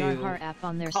use the to Yarhar app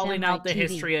on their calling out the Samurai TV.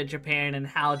 history of Japan and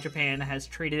how Japan has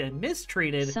treated and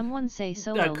mistreated Someone say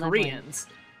solo leveling. Koreans.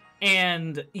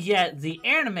 And yet the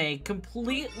anime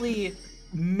completely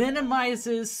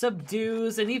minimizes,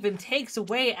 subdues, and even takes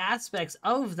away aspects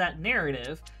of that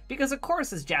narrative. Because of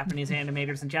course, as Japanese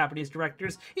animators and Japanese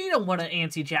directors, you don't want an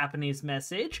anti-Japanese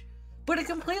message. But it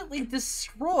completely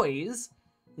destroys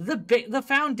the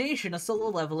foundation of Solo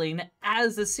Leveling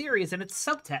as a series and its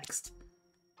subtext.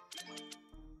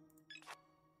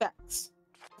 Facts.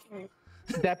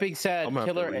 That being said, I'm gonna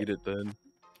have to Killer read it then.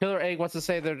 Killer Egg wants to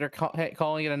say that they're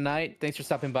calling it a night. Thanks for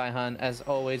stopping by, hon. As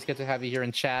always, good to have you here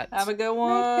in chat. Have a good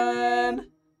one!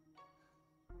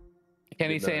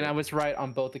 Kenny Good saying night. I was right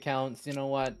on both accounts. You know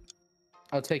what?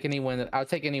 I'll take any win that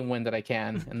I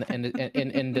can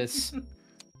in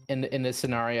this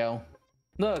scenario.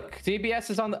 Look, DBS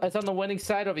is on the winning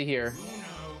side over here.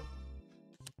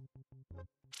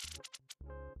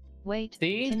 Wait,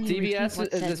 See, can you repeat DBS,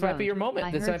 what said this might be your Road? moment.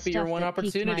 I This heard might be your stuff one that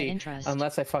piqued my opportunity. interest.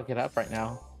 Unless I fuck it up right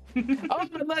now. Oh,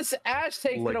 unless Ash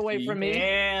takes it away from me.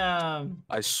 Damn!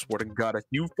 I swear to God, if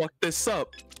you fuck this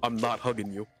up, I'm not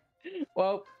hugging you.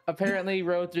 Well, apparently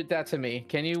Road did that to me.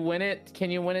 Can you win it? Can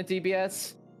you win it,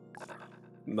 DBS?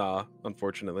 Nah,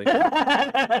 unfortunately. So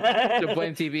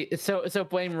blame TB. So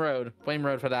blame Road. Blame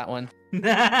Road for that one.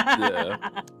 Yeah.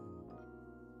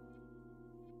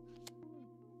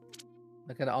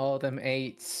 Look at all them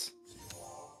 8s.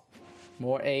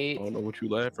 More I 8. don't know what you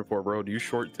laughing for, bro. You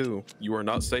short too. You are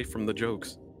not safe from the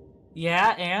jokes. Yeah,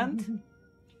 and?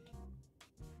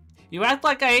 You act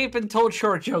like I ain't been told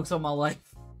short jokes all my life.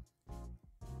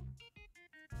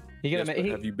 You Yes, gonna but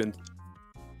make have you been?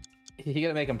 he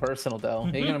gonna make them personal though.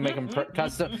 You're gonna make them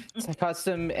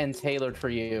custom and tailored for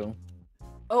you.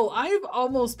 Oh, I've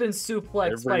almost been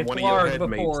suplexed Every by one of your Flarg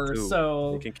headmates, before, too.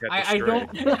 so You can catch a I stray.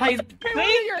 don't. I think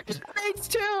your mates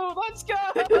too. Let's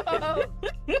go.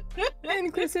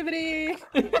 Inclusivity.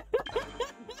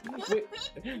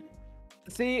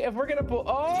 See if we're gonna pull.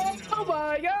 Oh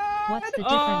my God! What's the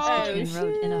difference Oh, between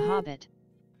Road and a shit. Hobbit?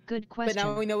 Good But question.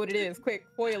 now we know what it is. Quick,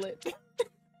 foil it.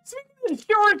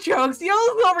 short jokes.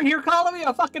 Yo's over here calling me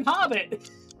a fucking hobbit.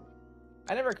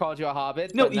 I never called you a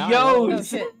hobbit. No, but now I Yos. will. Oh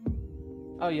shit.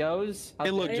 Oh, Yos. Hey,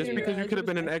 look, just Hey, because you I could have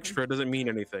been an just- extra doesn't mean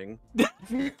anything.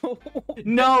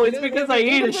 No, it's because I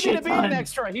He eat a doesn't need shit to be an ton.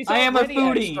 extra. He's I am a already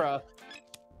foodie. Extra.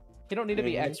 He don't need to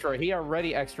be Mhm. extra. He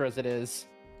already extra as it is.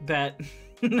 Bet.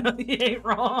 No, you ain't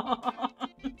wrong.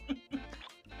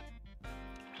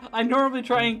 I normally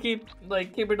try and keep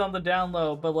it on the down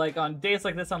low, but like on days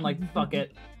like this, I'm like, fuck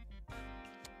it.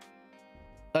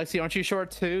 Lexi, aren't you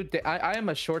short too? I am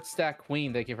a short stack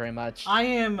queen. Thank you very much.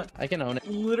 I can own it.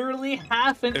 literally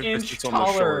half an Emphasis inch on the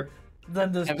taller short.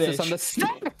 than this Emphasis on the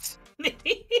bitch. stats,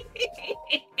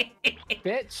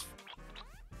 bitch.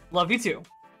 Love you too.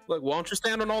 Look, why don't you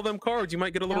stand on all them cards? You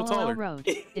might get a little LOL taller. Road.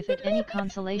 If at any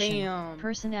consolation, Damn.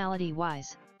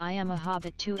 personality-wise, I am a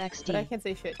Hobbit But I 2XD. can't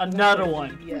say shit. Another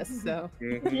one. Yes, so.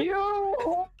 Mhm.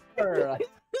 You.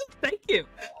 Thank you.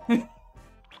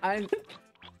 I'm.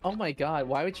 Oh my god!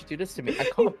 Why would you do this to me?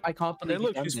 I can't believe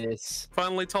look, you've she's- done this.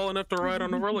 Finally tall enough to ride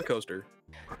on a roller coaster.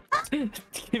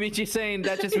 Kimichi saying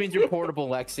that just means you're portable,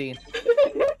 Lexi.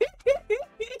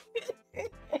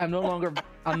 I'm no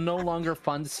longer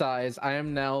fun size. I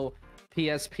am now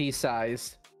PSP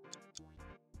size.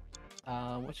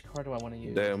 Which card do I want to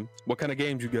use? Damn. What kind of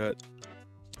games you got?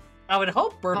 I would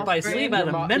hope Birth by great. Sleep at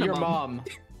a minimum.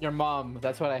 Your mom.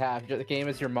 That's what I have. The game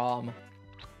is your mom.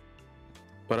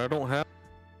 But I don't have.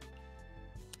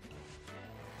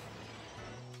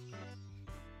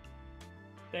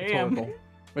 Damn.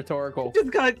 Rhetorical.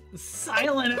 Just got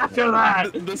silent after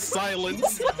that. The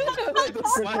silence. The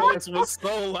silence was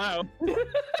so loud.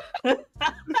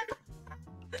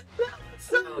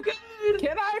 So good.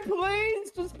 Can I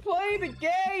please just play the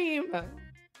game?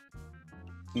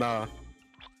 Nah.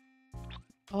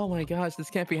 Oh my gosh, this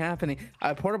can't be happening.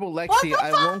 Portable Lexi,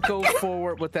 I won't go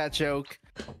forward with that joke.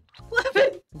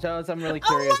 Jones, I'm really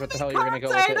curious what the hell you're gonna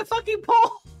go I with had a it. fucking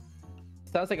poll.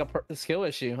 Sounds like a skill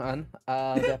issue, hon.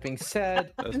 That being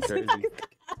said, That's crazy.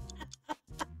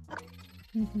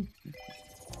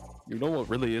 You know what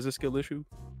really is a skill issue?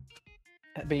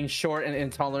 being short and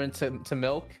intolerant to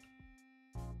milk.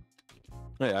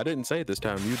 Hey, I didn't say it this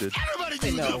time. You did. I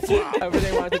know.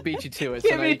 Everything wanted to beat you to it,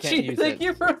 so now you can't use Thank it.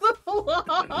 you for the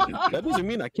flaw. That doesn't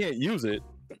mean I can't use it.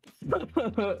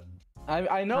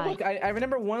 I know. Hi. Look, I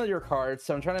remember one of your cards,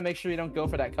 so I'm trying to make sure you don't go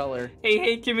for that color.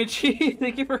 Hey, Kimichi,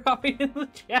 thank you for hopping in the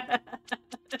chat.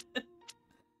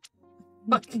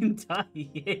 Fucking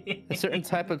die. A certain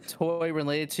type of toy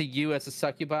related to you as a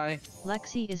succubi.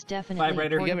 Lexi is definitely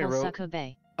Vibrator. You get me, portable Ro?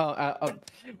 succubay.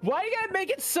 Why you gotta make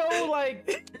it so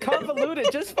like convoluted?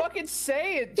 Just fucking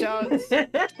say it, Jones.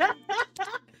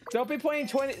 Don't be playing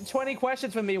 20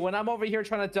 questions with me when I'm over here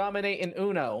trying to dominate in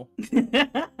Uno.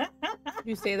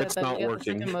 You say that It's that's not the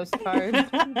working. second most cards.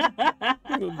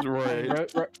 Right.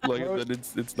 Like Ro- that,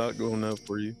 it's not going up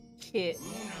for you. Shit.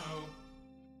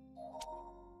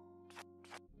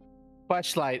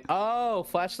 Flashlight. Oh,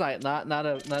 flashlight. Not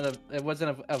a. It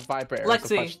wasn't a vibrator. It was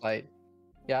a Lexi. flashlight.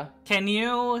 Yeah. Can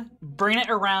you bring it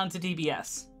around to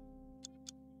DBS?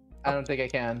 I don't think I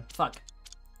can. Fuck.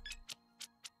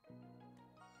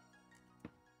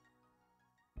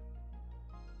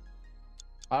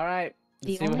 All right.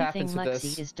 The See what only thing happens with Lexi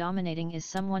this. is dominating is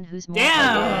someone who's more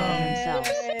Damn! powerful than themselves.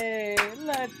 Hey,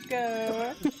 let's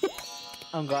go.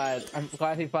 I'm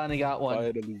glad he finally got one.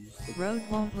 Finally. Road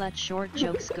won't let short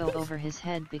jokes go over his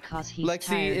head because he's Lexi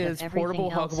tired is of everything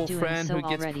portable else huggable doing friend so who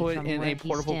gets already put from in where a he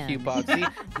portable stands. cube box. See,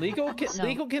 legal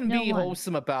So, can no be one.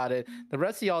 wholesome about it. The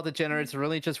rest of y'all degenerates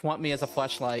really just want me as a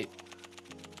flashlight.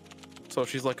 So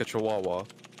she's like a chihuahua.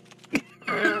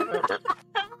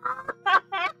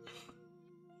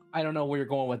 I don't know where you're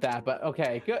going with that, but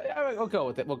okay, we'll go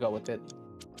with it. We'll go with it.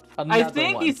 I Another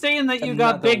think one. he's saying that you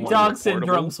got Another big one. dog Portable?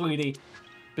 syndrome, sweetie.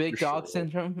 Big dog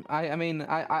syndrome. I mean,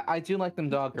 I do like them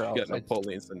dog girls. You got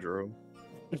Napoleon syndrome.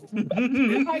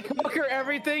 I conquer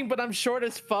everything, but I'm short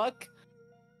as fuck.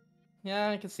 Yeah,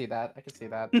 I can see that. I can see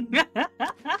that.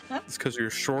 It's because you're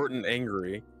short and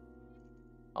angry.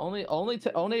 only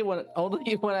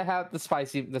when I have the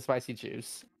spicy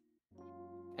juice,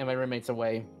 and my roommate's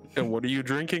away. And what are you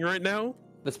drinking right now?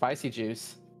 The spicy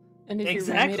juice. And is your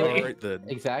Exactly. roommate All right then.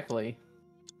 Exactly.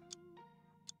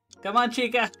 Come on,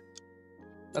 Chica.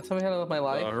 That's how I handle my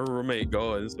life. Her roommate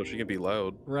gone, so she can be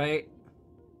loud. Right.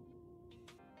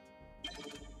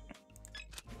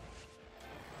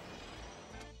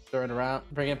 Throw it around.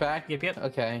 Bring it back. Yep, yep.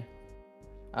 Okay.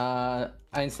 I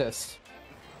insist.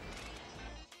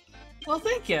 Well,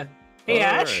 thank you. Hey,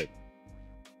 All Ash. right.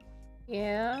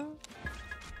 Yeah.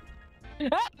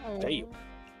 Oh. Damn.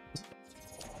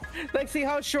 Let's see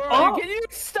how short Oh. are you. Can you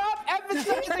stop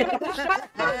emphasizing on the shut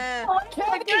up?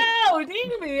 Kenny, No,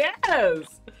 DBS.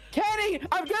 Kenny,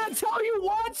 I'm gonna tell you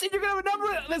once, and you're gonna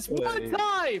remember this one Wait.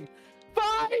 time.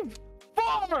 5,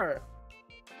 4.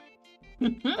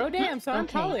 Oh damn, so I'm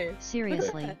Okay, taller.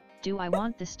 seriously, that. do I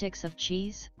want the sticks of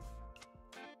cheese?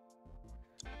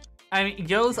 I mean,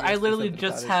 Yos, I Yes, literally that's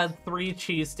just about had 3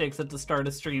 cheese sticks at the start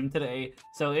of stream today.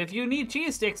 So if you need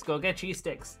cheese sticks, go get cheese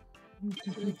sticks.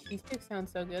 The cheese sticks sound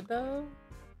so good though.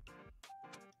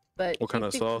 But What kind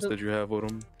of cheese sticks sauce did you have with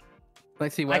them?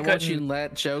 Lexi, why won't you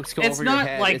let jokes go It's over your not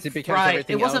head? like Is it because fried.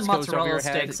 everything It wasn't else goes over mozzarella your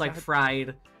head? sticks like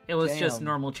fried. It was just Damn.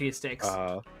 normal cheese sticks.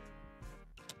 Oh,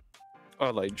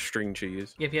 like string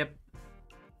cheese. Yep.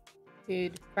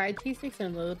 Dude, fried cheese sticks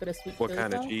and a little bit of sweet What chili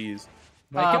kind of sauce. cheese?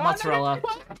 My God, Mozzarella.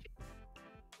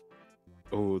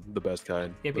 Oh, the best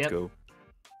kind. Yep, Let's yep. go.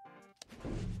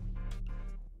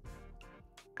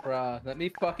 Bruh, let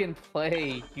me fucking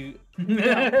play. You.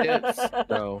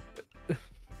 No.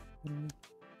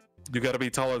 You gotta be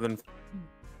taller than.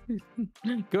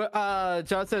 Good.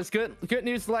 John says, "Good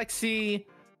news, Lexi.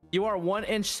 You are 1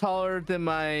 inch taller than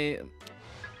my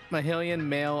Mahilian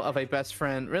male of a best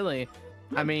friend. Really?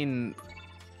 I mean,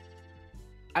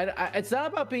 it's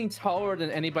not about being taller than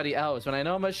anybody else. When I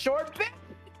know I'm a short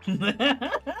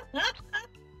bitch.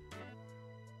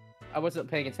 I wasn't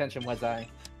paying attention, was I?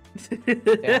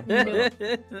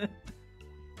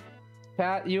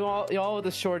 Pat, you all with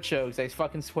the short jokes. I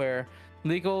fucking swear.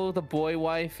 Legal, the boy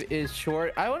wife is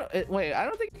short. Wait. I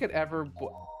don't think I could ever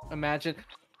imagine.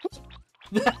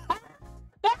 I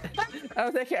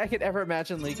don't think I could ever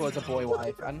imagine Legal as a boy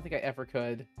wife. I don't think I ever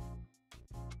could.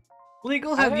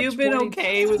 Legal, have I had you been 20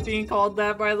 okay with being called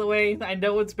that, by the way? I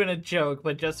know it's been a joke,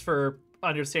 but just for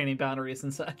understanding boundaries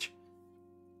and such.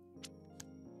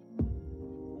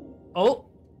 Oh!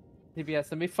 CBS,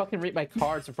 let me fucking read my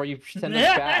cards before you send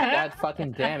them back. God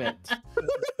fucking damn it.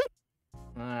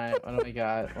 Alright, what do we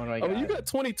got? What do I got? Oh, you got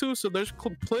 22, so there's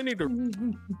plenty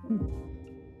to.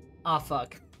 Aw,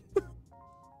 fuck.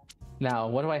 Now,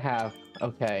 what do I have?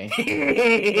 Okay.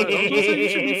 You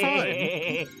should be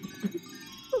fine.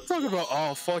 I'm talking about.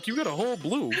 Oh fuck! You got a whole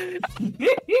blue.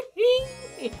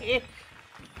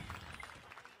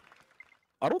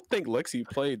 I don't think Lexi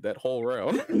played that whole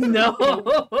round. No!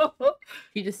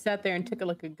 He just sat there and took it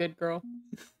like a good girl.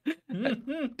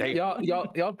 Damn.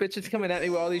 Y'all bitches coming at me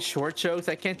with all these short jokes.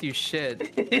 I can't do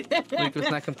shit. Luke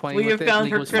was not complaining We with have it. found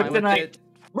Luke her was fine with kryptonite. it.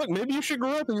 Look, maybe you should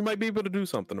grow up and you might be able to do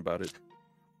something about it.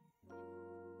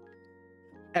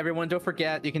 Everyone, don't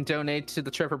forget, you can donate to the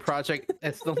Trevor Project.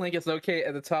 The link is located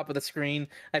at the top of the screen.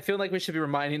 I feel like we should be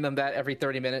reminding them that every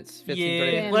 30 minutes, 15, 30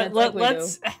 Yeah, minutes. Damn,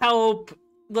 let's help.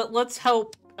 Let's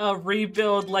help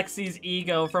rebuild Lexi's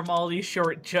ego from all these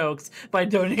short jokes by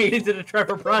donating to the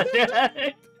Trevor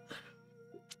Project.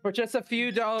 For just a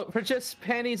few dollars, for just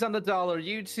pennies on the dollar,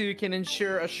 you too can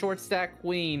ensure a short stack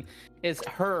queen is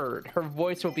heard. Her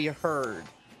voice will be heard.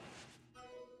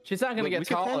 She's not gonna We get could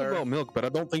talk taller. about milk, but I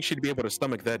don't think she'd be able to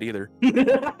stomach that either.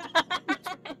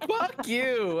 Fuck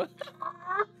you.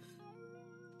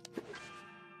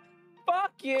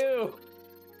 Fuck you.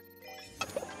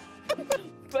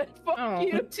 But fuck Oh.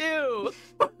 you too.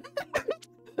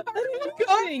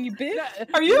 Going, you bitch.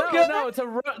 Are you good? No, it's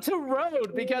to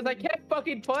road because I can't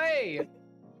fucking play.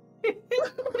 There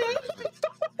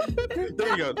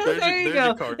you go. There you go.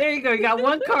 Your card. There you go. You got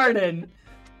one card in.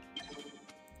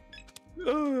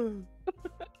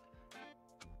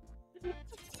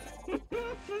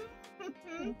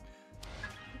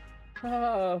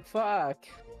 Oh fuck.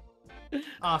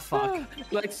 Aw, fuck.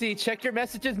 Lexi, check your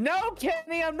messages. No,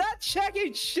 Kenny, I'm not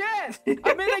checking shit.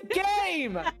 I'm in a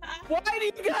game. Why do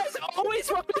you guys always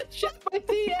want me to check my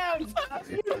DMs?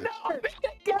 You know I'm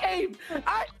in a game.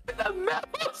 I'm in the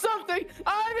middle of something.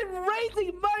 I'm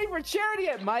raising money for charity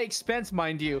at my expense,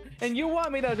 mind you. And you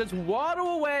want me to just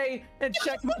waddle away and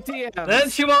check my DMs? Then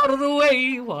she waddled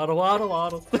away. Waddle, waddle,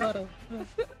 waddle.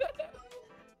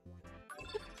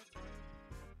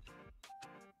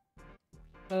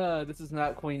 This is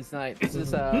not Queen's Night. This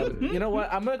is you know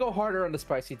what? I'm gonna go harder on the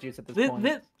spicy juice at this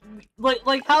point.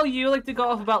 Like how you like to go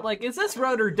off about like, is this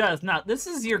road or does not? This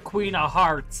is your Queen of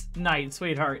Hearts night,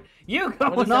 sweetheart. You What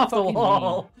does going that off the fucking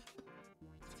wall.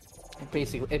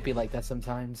 Basically, it'd be like that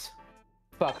sometimes.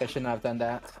 Fuck, I should not have done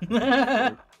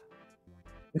that.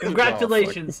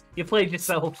 Congratulations, you played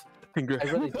yourself. Congrats.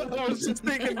 I really I was just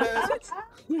thinking that.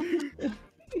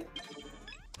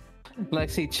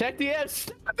 Lexi, check the app.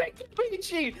 Stop it,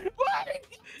 Peachy. Why?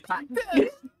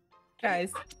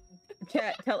 Guys,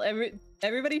 chat, tell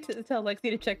everybody to tell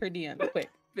Lexi to check her DM quick.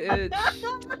 Bitch.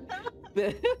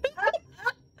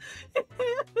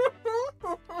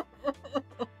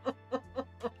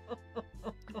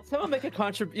 Someone make a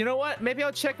contribution. You know what? Maybe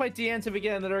I'll check my DMs if we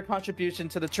get another contribution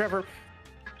to the Trevor.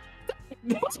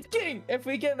 If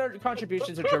we get another contribution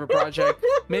to the Trevor Project,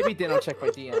 maybe then I'll check my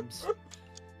DMs.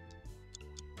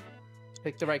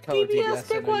 Pick the right color. TBS, DBS,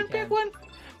 pick one, pick one.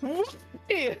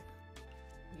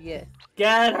 Yeah.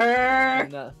 Get her.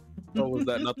 No, Oh, was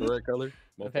that not the right color?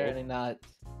 My apparently not.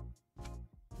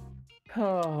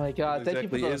 Oh my god! fault. Thank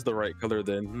Exactly you for is the right color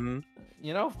then.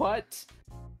 You know what?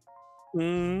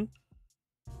 Hmm.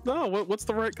 No, what's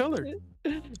the right color?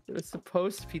 It was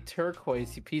supposed to be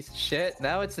turquoise, you piece of shit.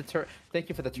 Now it's the Thank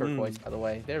you for the turquoise, by the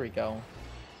way. There we go.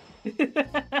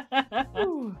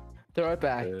 Whew. Throw it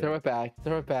back. Throw it back.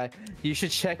 Throw it back. You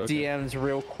should check DMs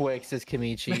real quick, says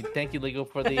Kamichi. Thank you, Legal,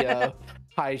 for the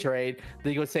hydrate.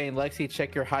 Legal saying, Lexi,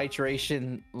 check your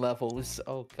hydration levels.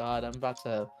 Oh God, I'm about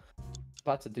to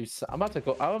do. I'm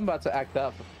about to act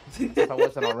up if I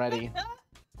wasn't already.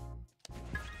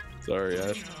 Sorry,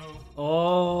 Ash.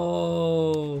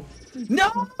 Oh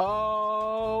no!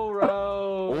 Oh,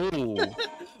 bro.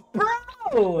 Bro!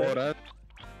 Oh, that...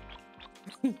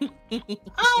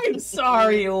 I'm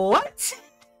sorry, what?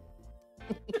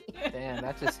 Damn,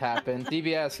 that just happened.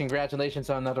 DBS, congratulations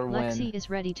on another Lexi win. is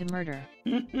ready to murder.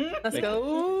 Let's Thank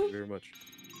go. you very much.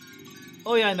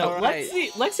 Oh yeah, no, All right.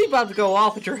 Lexi about to go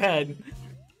off at your head.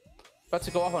 About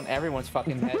to go off on everyone's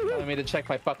fucking head, telling me to check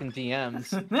my fucking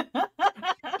DMs.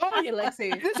 Oh, yeah,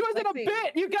 Lexi. This wasn't a Lexi.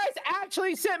 bit! You guys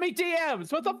actually sent me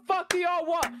DMs! What the fuck do y'all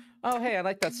want? Oh, hey, I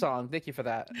like that song. Thank you for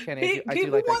that. Kenny, I do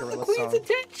like that want the Gorilla queen's song.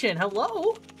 attention.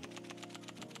 Hello.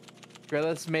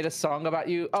 Gorilla's made a song about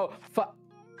you. Oh, fuck.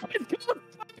 It's going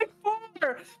fucking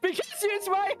far! Because it's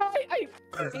my height!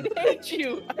 I hate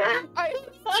you! I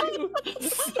hate you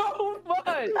so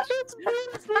much! It's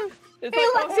Hey,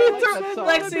 like, oh, I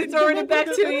like that song. Lexi, throwing it back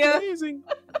to you. Amazing.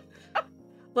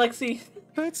 Lexi,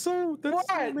 That's so What?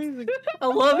 amazing. I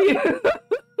love you.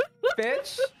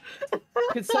 Bitch!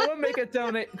 Could someone make a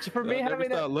donate for me I'll never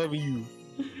having a... stop loving you.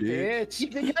 Bitch!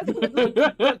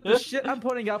 Because the shit I'm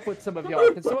putting up with some of y'all.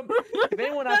 If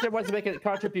anyone out there wants to make a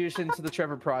contribution to the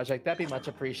Trevor Project, that'd be much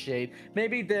appreciated.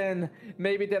 Maybe then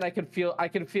I can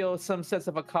feel some sense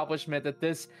of accomplishment that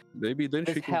this, Maybe then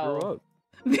It's she can hell. grow up.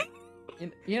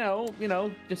 you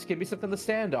know, just give me something to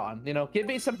stand on. You know, give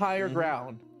me some higher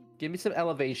ground. Give me some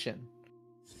elevation.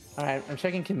 All right, I'm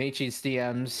checking Kamichi's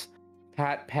DMs.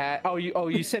 Pat. Oh,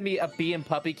 you sent me a bee and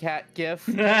puppy cat gif.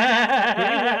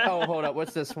 Oh, hold up.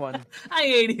 What's this one? I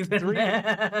ain't even Three-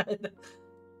 mad.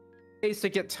 Ways to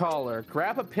get taller.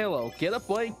 Grab a pillow. Get a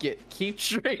blanket. Keep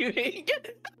streaming.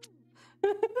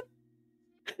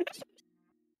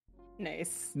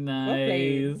 Nice.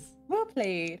 Nice. Well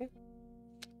played.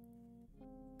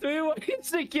 3 ways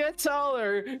to get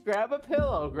taller. Grab a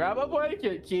pillow. Grab a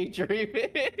blanket. Keep dreaming.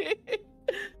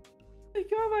 I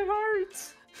got my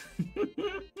heart.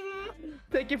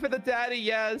 Thank you for the daddy.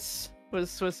 Yes.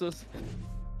 Was.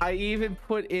 I even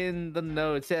put in the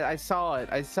notes. Yeah, I saw it.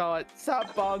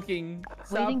 Stop bonking.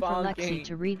 Stop Waiting for bonking. Lexi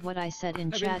to read what I said in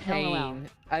I'm chat. in LOL. pain.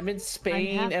 I'm in I'm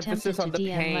Spain. half Emphasis tempted on to the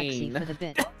DM pain. Lexi for the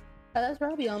bit. Oh, that's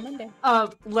Robbie on Monday.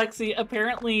 Lexi,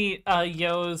 apparently,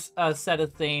 Yo's said a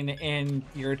thing in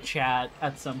your chat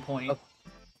at some point. Oh.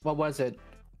 What was it?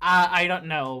 I don't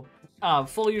know.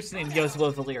 Full username Yo's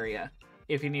with Valyria.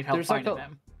 If you need help There's like finding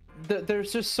them.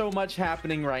 There's just so much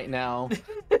happening right now.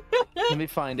 Let me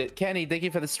find it. Kenny, thank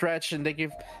you for the stretch, and thank you,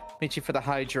 Michi, for the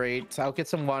hydrate. I'll get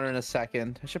some water in a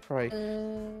second. I should probably.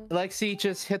 Lexi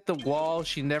just hit the wall.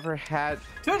 She never had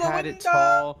To the it window!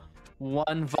 tall.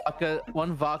 One vodka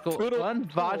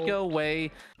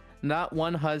away. Not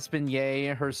one husband, yay.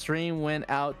 Her stream went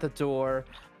out the door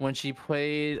when she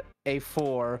played a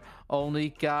 4. Only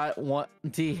got one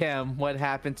DM. What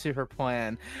happened to her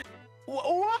plan?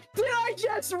 What did I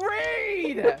just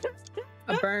read?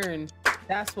 A burn.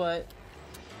 That's what.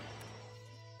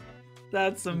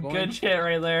 That's some Going- good shit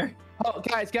right there. Oh,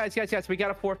 guys, we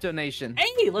got a 4th donation.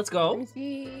 Hey, let's Let go. me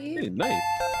see. Hey, nice.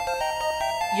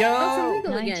 Yo, Also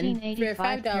legal again 1985 for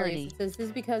 $5. parody. It says this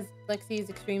is because Lexi is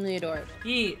extremely adorable.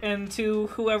 Yee, and to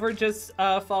whoever just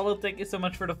followed, thank you so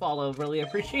much for the follow. Really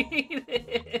appreciate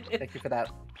it. Thank you for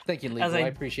that. Thank you, Lethal. As I- I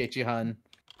appreciate you, hun.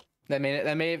 That made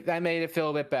it feel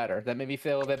a bit better. That made me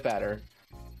feel a bit better.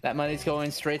 That money's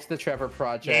going straight to the Trevor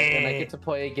Project, and I Yeah. get to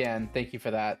play again. Thank you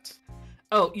for that.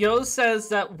 Oh, Yo says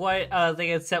that what they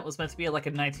had sent was meant to be like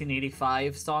a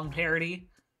 1985 song parody.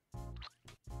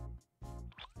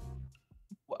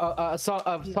 A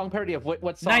song parody of what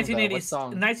song? 1980, What song?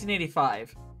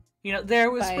 1985. You know,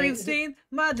 there was By- Springsteen,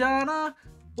 Madonna,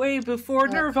 way before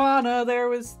Uh, Nirvana. There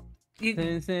was. All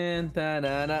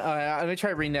right, let me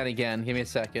try reading that again. Give me a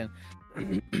second.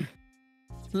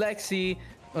 Lexi,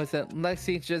 what's that?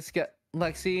 Lexi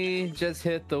just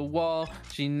hit the wall.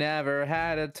 She never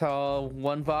had a tall.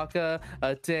 One vodka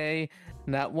a day,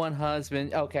 not one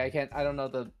husband. Okay, I don't know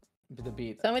the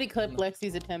beat. Somebody clip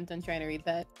Lexi's attempt on trying to read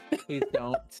that. Please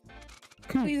don't.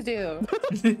 Please do.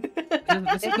 This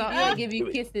If is you not. I give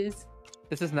you kisses.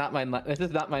 This is not my. This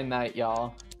is not my night,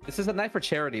 y'all. This is a night for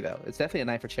charity, though. It's definitely a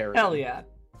night for charity. Hell yeah.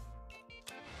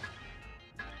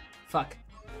 Fuck.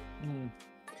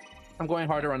 I'm going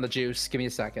harder on the juice. Give me a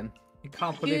second.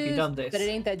 can't believe you done this. But it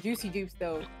ain't that juicy juice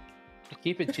though.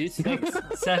 Keep it juicy. 6,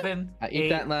 7, I eat 8,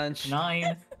 that lunch.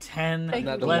 9, 10,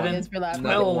 Another 11, one. For laughing.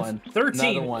 12, 13,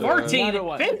 Another one. 14, Another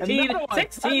one. 15, Another one.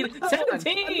 16,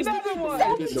 17, Another one.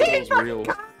 17 That was real.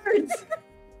 cards!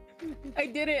 I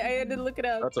did it. I had to look it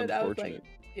up. That's but I was unfortunate. like,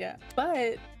 yeah.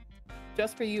 But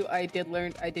just for you, I did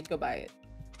go buy it.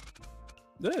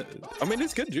 Yeah, I mean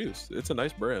it's good juice. It's a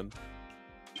nice brand.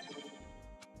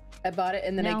 I bought it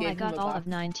and then Now I gave I him got a all box. of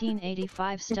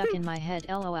 1985 stuck in my head,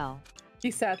 lol. He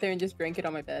sat there and just drank it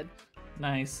on my bed.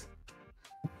 Nice.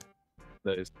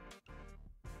 Nice.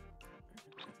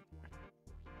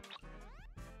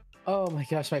 Oh my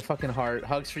gosh, my fucking heart.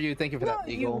 Hugs for you. Thank you for that, Oh,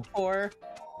 Eagle. you whore.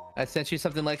 I sent you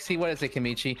something, Lexi. What is it,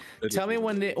 Kamichi? Tell me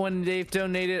when they've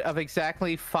donated of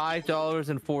exactly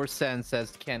 $5.04,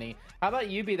 says Kenny. How about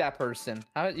you be that person?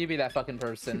 How about you be that fucking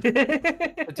person?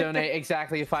 To donate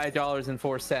exactly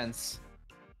 $5.04.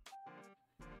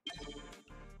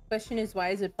 Question is, why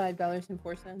is it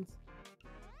 $5.04?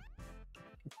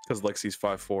 Because Lexi's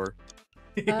 5'4".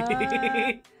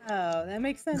 Oh, that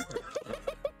makes sense.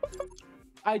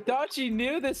 I thought you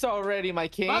knew this already, my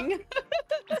king.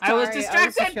 I was Sorry,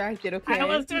 distracted. Okay. I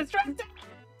was distracted.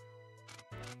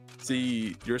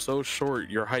 See, you're so short,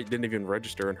 your height didn't even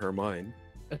register in her mind.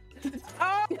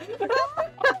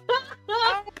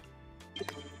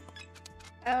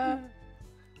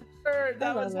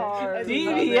 That was hard.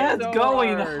 DBS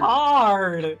going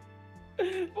hard.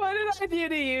 What did I do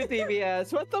to you,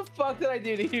 DBS? What the fuck did I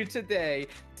do to you today?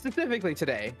 Specifically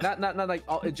today. Not like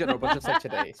all in general, but just like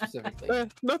today specifically.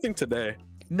 Nothing today.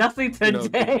 Nothing You know,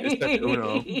 today. it's that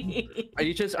Uno.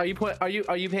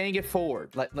 Are you paying it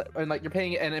forward? Like you're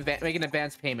paying it and make an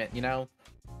advance payment, you know?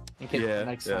 In case Yeah,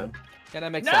 next yeah. time. Yeah,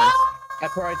 that makes No! sense. I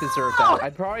probably deserve that. I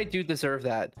probably do deserve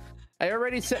that. I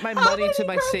already sent my money to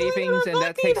my savings, and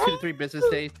that takes 2 to 3 business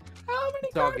days. How many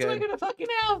It's all cards am I good. gonna fucking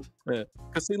have? Yeah.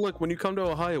 Cause see, look, when you come to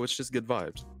Ohio, it's just good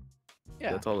vibes.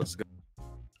 Yeah, That's all it's good.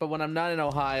 but when I'm not in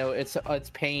Ohio, it's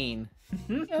pain.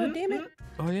 Oh, damn it.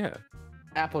 Oh yeah.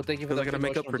 Apple, thank you for Because I the gotta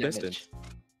make up for emotional damage. distance.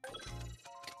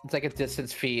 It's like a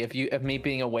distance fee of me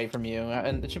being away from you,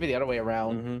 and it should be the other way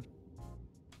around. Mm-hmm.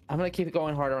 I'm gonna keep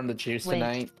going harder on the juice Wait.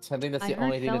 tonight. I think that's I the heard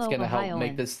only thing that's fellow gonna help Ohioan.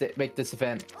 make this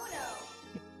event.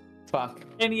 Fuck.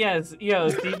 And yes,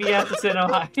 DBS is in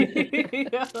Ohio.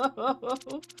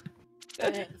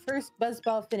 Alright, first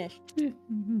buzzball finished.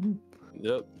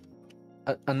 Yep.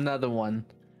 Another one.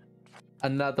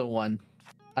 Another one.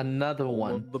 Another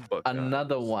one. The Buckeyes.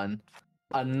 Another one.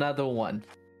 Another one.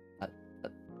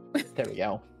 There we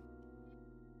go.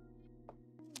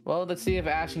 Well, let's see if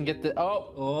Ash can get the.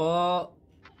 Oh, Oh,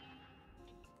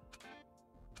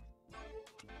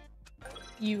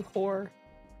 You whore.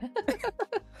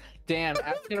 damn!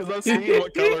 Ash, Because I see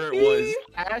what color it was.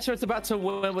 Ash was about to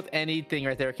win with anything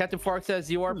right there. Captain Fark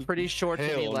says you are pretty short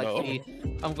to me, Hell no.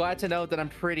 Lexi. I'm glad to know that I'm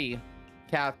pretty,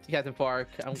 Captain Fark.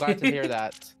 I'm glad to hear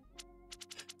that.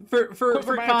 for Quick reminder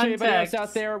to anybody else context,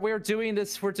 out there, we're doing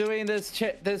this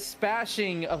this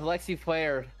bashing of Lexi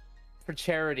Flair for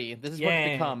charity. This is what Yeah.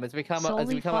 it's become. It's become a,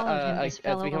 Solely followed him as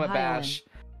fellow a Ohioan. bash.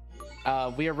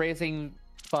 We are raising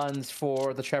funds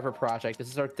for the Trevor Project. This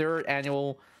is our 3rd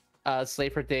annual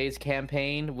Slave for Days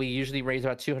campaign. We usually raise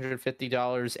about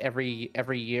 $250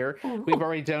 every year. We've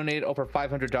already donated over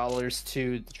 $500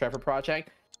 to the Trevor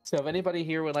Project. So if anybody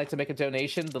here would like to make a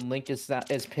donation, the link is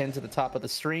pinned to the top of the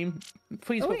stream.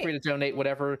 Please feel free to donate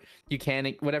whatever you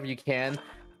can.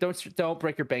 Don't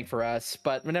break your bank for us.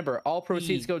 But remember, all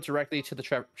proceeds go directly to the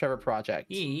Trevor Project.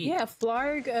 Yeah,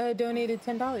 Flarg donated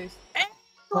 $10.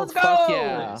 Let's Fuck go.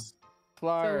 yeah. So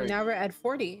Flarg. now we're at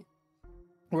 40.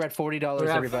 We're at $40, We're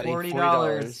at everybody.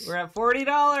 $40. We're at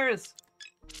 $40.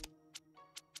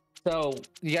 So,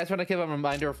 you guys want to give a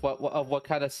reminder of what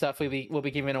kind of stuff we'll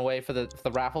be giving away for the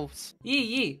raffles?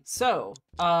 Yee. So,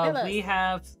 us. we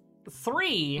have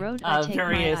 3 Road, I take my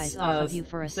various eyes off of you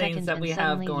for a things second that and we have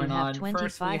suddenly going you have on. 25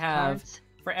 First, we have cards.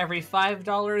 for every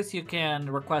 $5 you can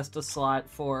request a slot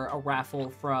for a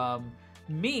raffle from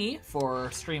me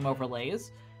for stream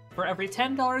overlays. For every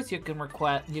 $10 you can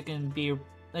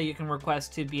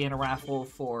request to be in a raffle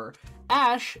for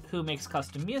Ash, who makes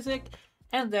custom music,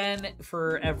 and then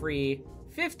for every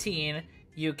 15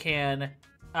 you can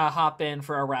hop in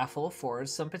for a raffle for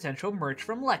some potential merch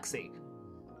from Lexi.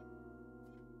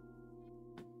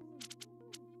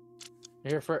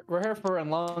 We're here for a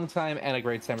long time and a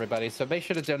great time, everybody. So make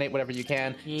sure to donate whatever you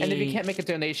can. And if you can't make a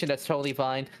donation, that's totally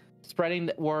fine. Spreading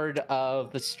the word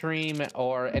of the stream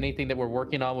or anything that we're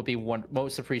working on would be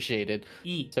most appreciated.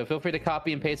 So feel free to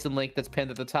copy and paste the link that's pinned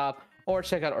at the top, or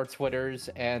check out our Twitters.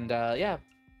 And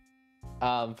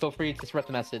feel free to spread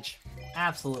the message.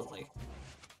 Absolutely.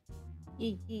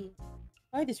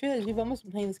 I just realized we've almost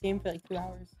been playing this game for like 2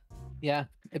 hours. Yeah,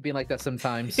 it'd be like that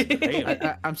sometimes.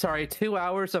 Damn. I'm sorry, 2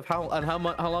 hours of how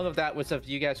long of that was of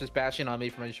you guys just bashing on me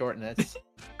for my shortness?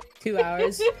 2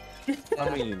 hours. I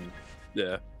mean,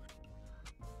 yeah.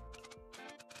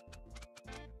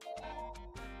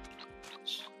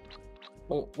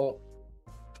 Oh.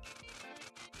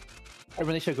 I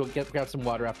really should go grab some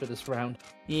water after this round.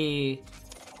 Yeah.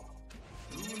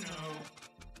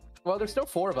 Well, there's still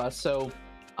 4 of us, so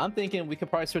I'm thinking we could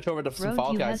probably switch over to some Road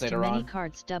Fall you Guys has too later many on.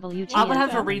 cards. WTF. I'm gonna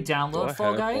have to Yeah. re-download Do I Fall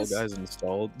have Guys. Fall Guys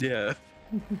installed? Yeah.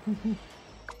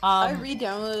 I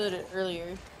re-downloaded it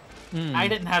earlier. I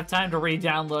didn't have time to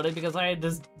re-download it because I had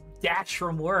to dash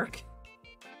from work.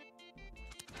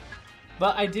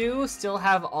 But I do still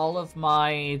have all of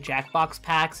my Jackbox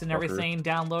packs and everything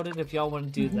downloaded if y'all want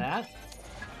to do that.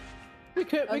 We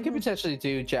could potentially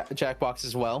do Jackbox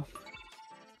as well.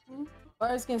 Well,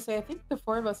 I was gonna say, I think the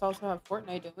 4 of us also have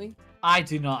Fortnite, don't we? I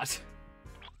do not.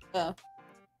 Yeah.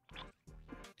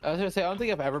 I was gonna say I don't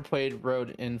think I've ever played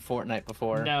Road in Fortnite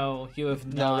before. No, you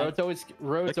have No, not. Road's always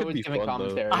That could be giving fun,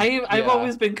 though. commentary. I've Yeah.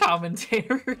 always been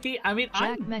commentary. I mean,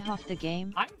 Jack meh off the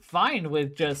game. I'm fine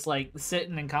with just like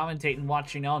sitting and commentating,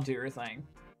 watching y'all do your thing.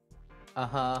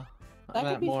 Uh-huh. That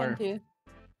could be fun too.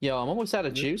 Yo, I'm almost out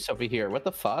of juice over here. What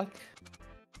the fuck?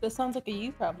 That sounds like a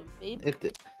you problem, babe.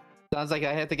 It sounds like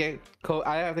I have to get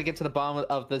to the bottom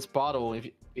of this bottle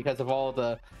because of all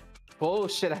the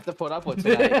bullshit I have to put up with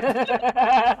tonight.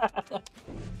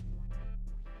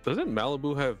 Doesn't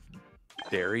Malibu have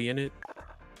dairy in it?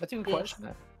 That's a good Yes.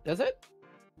 question. Does it?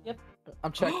 Yep.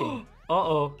 I'm checking.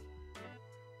 Uh-oh.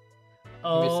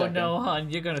 Oh second. no, hon,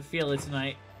 you're gonna feel it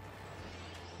tonight.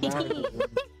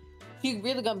 You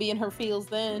really gonna be in her feels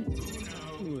then.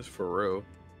 It was for real.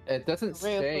 It doesn't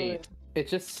Real say. good.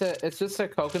 It's just a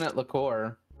coconut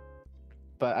liqueur,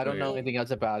 but I don't know Okay. anything else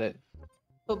about it.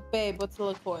 But babe, what's the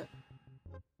liqueur?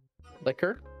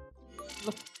 Liquor?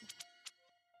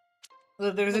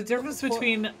 There's a What's difference liqueur?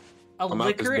 between a I'm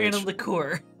out this liquor and a bitch.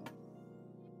 liqueur.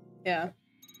 Yeah.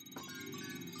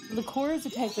 Liqueur is a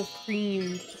type of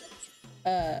cream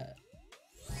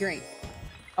drink.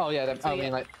 Oh yeah, that, So, I mean yeah.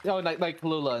 like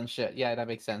Kahlua and shit. Yeah, that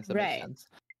makes sense. That Right. makes sense.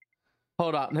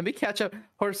 Hold on, let me catch up.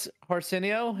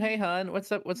 Horsenio, hey hun,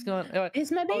 what's up? What's going on? It's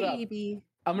my Hold up. baby.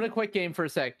 I'm gonna quit game for a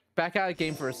sec. Back out of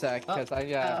game for a sec, because I'm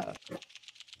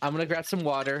gonna grab some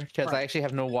water because I actually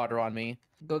have no water on me.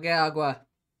 Go get agua.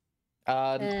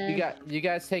 You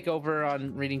guys take over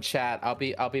on reading chat. I'll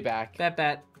be back.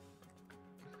 Bet.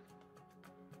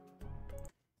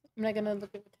 I'm not gonna look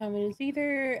at what time it is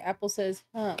either. Apple says,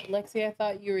 huh, Lexi, I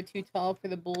thought you were too tall for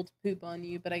the bull to poop on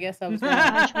you, but I guess I was wrong.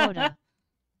 Hi, Schwoda.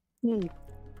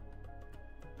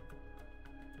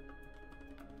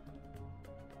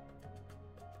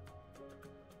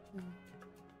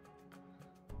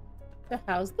 So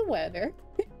how's the weather?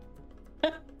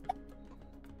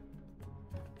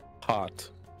 Hot.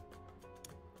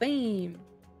 Same.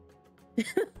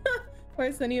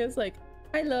 Arsenio's like,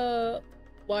 I love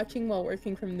watching while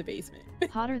working from the basement.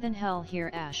 Hotter than hell here,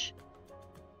 Ash.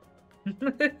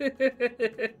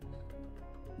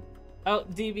 Oh,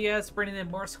 DBS bringing in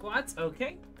more squats.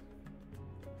 Okay.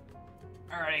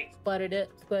 All right. Splattered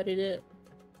it.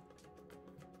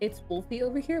 It's Wolfie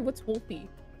over here? What's Wolfie?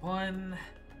 1,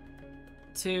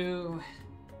 2,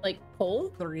 Like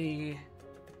pole? 3,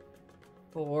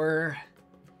 4,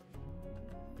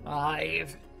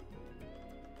 5,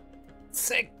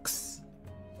 6,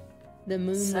 The moon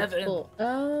was 7. full.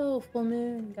 Oh, full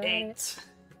moon. Got it. 8,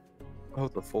 Oh,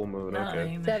 the full moon.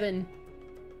 Okay. 9, 7,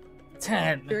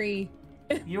 10. 3.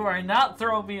 You are not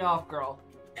throwing me off, girl.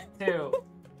 2.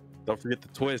 Don't forget the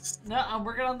twist. No, I'm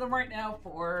working on them right now.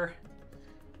 4,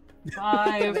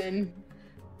 5, 7,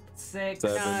 6,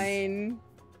 9,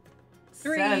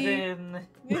 3, 7,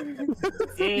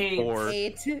 8, 4,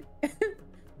 8,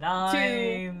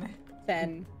 9,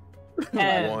 10.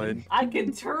 10. 1. I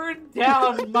can turn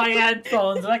down my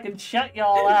headphones and I can shut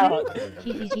y'all out.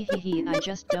 Hee. I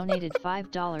just donated Quick,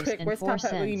 where's Top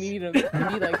Hat when you $5.04. need him? And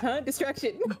be like, huh?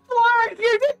 Distraction. Mark,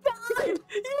 you did not! You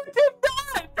did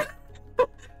not!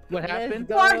 What Let's happened?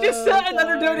 go. Mark just sent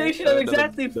another donation of Another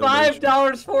exactly donation.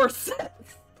 $5.04.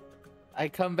 I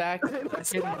come back.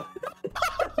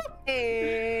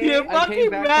 Hey. You I fucking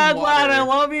came back mad from lad, I water.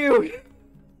 love you.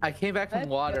 I came back from Let's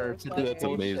water go, to fuck do it. That's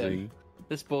amazing.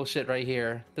 This bullshit right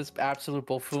here. This absolute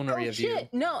buffoonery Oh of you. shit!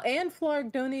 No, and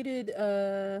Flarg donated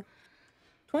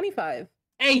 25,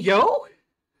 Hey, yo.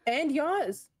 and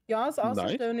Yaz. Yaz also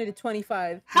Nice. donated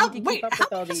 25. We How, need to keep wait, up how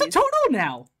with all much is these. the total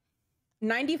now?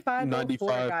 95,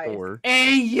 95 guys. 4.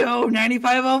 Hey, yo,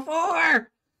 9504.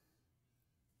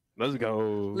 Let's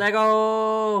go.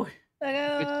 Lego.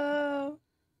 Good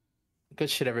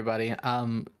shit, everybody.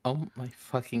 Oh my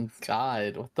fucking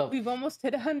god, what the? We've almost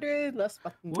hit 100. Let's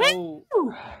fucking Woo!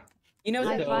 go. You know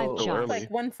High that five, So Josh. early.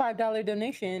 like one $5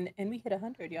 donation, and we hit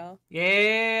 100, y'all.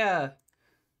 Yeah.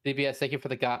 DBS, thank you for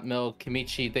the got milk.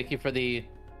 Kimichi, thank you for the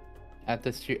at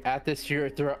this year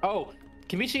throw. Oh,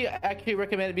 Kimichi actually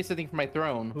recommended me something for my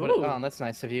throne. What, Ooh. oh, that's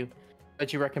nice of you.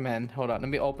 What'd you recommend? Hold on, let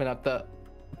me open up the.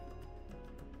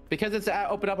 Because it's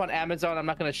open up on Amazon, I'm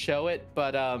not gonna show it,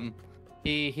 but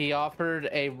he offered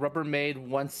a Rubbermaid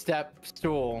one-step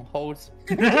stool. Holds.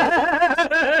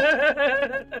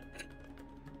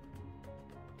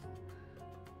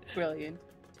 Brilliant.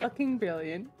 Fucking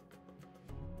brilliant.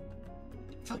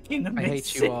 Fucking I amazing.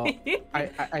 hate you all. I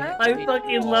I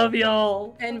fucking love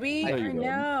y'all. And we There you are go.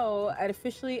 now at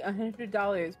officially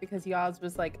 $100 because Yaz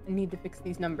was like, I need to fix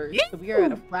these numbers. So we are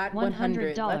at a flat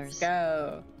 100. Let's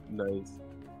go. Nice.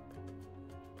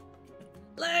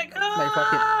 Let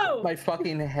go. my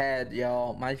fucking head,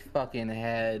 y'all. My fucking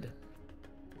head.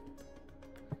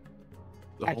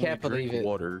 The I can't homie believe drink it.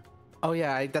 Water. Oh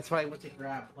yeah, that's what I went to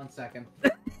grab. 1 second.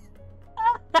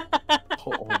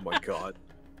 Oh my god.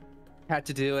 Had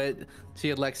to do it. See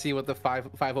Alexi with the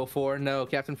 504. No,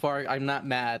 Captain Fark, I'm not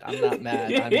mad. I'm not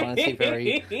mad. I'm honestly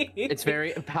very. It's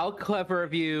very. How clever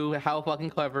of you. How fucking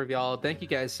clever of y'all. Thank you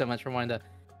guys so much for wanting to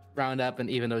round up and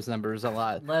even those numbers a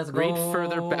lot. Let's go. Read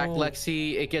further back,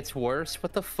 Lexi. It gets worse.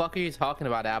 What the fuck are you talking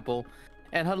about, Apple?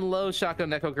 And hello, Shako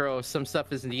Neko Girl. Some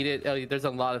stuff is needed. Oh, there's a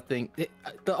lot of things.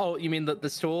 Oh, you mean the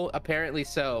stool? Apparently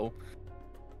so.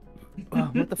 Oh,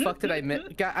 what the fuck did I miss?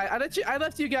 I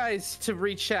left you guys to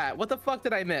read chat. What the fuck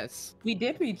did I miss? We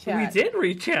did read chat. We did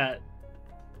read chat.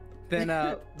 Then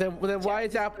why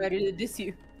is Apple? Ready to diss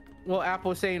you. Well,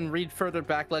 Apple saying read further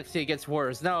back, Lexi. It gets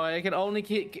worse. No, I can only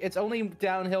keep. It's only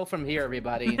downhill from here,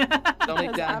 everybody. It's only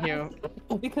Because downhill.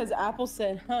 Because Apple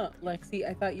said, huh, Lexi,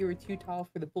 I thought you were too tall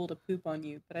for the bull to poop on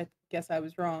you, but I guess I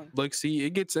was wrong. Like, see,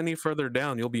 it gets any further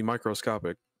down, you'll be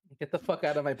microscopic. Get the fuck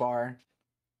out of my bar.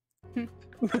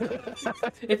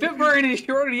 If it were any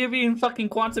shorter, you'd be in fucking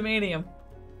Quantumanium.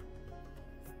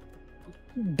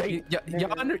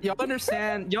 Y'all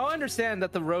understand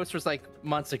that the roast was like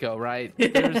months ago, right?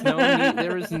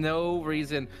 There was no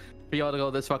reason for y'all to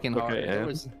go this fucking hard. Okay, There and?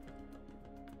 was,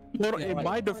 Well, Yeah, in like-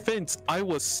 my defense, I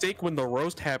was sick when the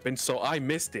roast happened, so I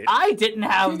missed it. I didn't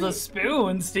have the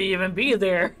spoons to even be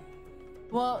there.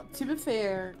 Well, to be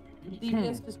fair,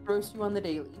 DBS just roasts you on the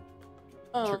daily.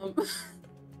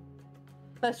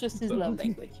 That's just his love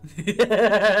language.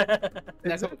 Shaka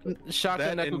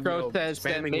That and, Nekukro says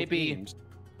that spamming with memes.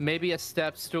 maybe a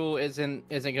step stool isn't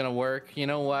gonna work. You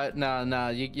know what? No,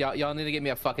 y'all need to get me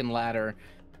a fucking ladder.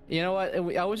 You know what?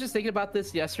 I was just thinking about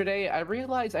this yesterday. I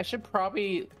realized I should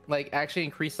probably like actually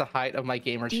increase the height of my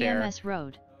gamer chair. DMS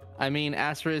Road. I mean,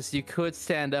 Asterisk, you could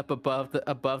stand up above the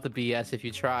BS if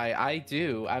you try. I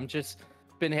do. I've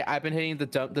been hitting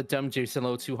the dumb juice a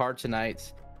little too hard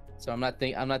tonight. So I'm not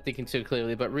thinking too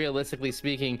clearly, but realistically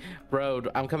speaking, Road,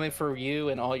 I'm coming for you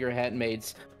and all your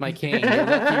handmaids, my king.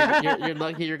 You're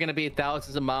lucky you're gonna be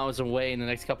thousands of miles away in the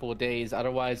next couple of days.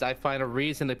 Otherwise, I find a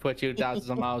reason to put you thousands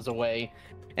of miles away.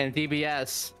 And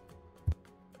DBS,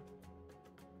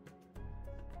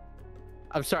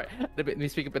 I'm sorry, let me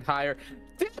speak a bit higher.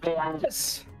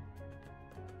 DBS,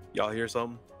 Y'all hear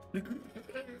something?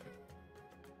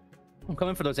 I'm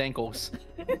coming for those ankles.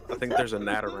 I think there's a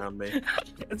gnat around me.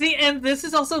 See, and this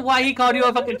is also why he called you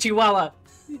a fucking chihuahua.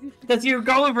 Because you're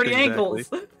going for the Exactly.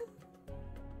 ankles.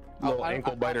 Little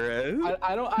ankle biter ass.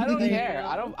 I don't care.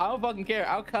 I don't fucking care.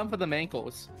 I'll come for them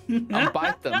ankles. I'll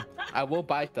bite them. I will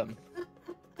bite them.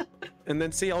 And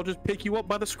then see, I'll just pick you up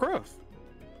by the scruff.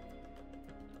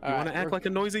 You want to act like a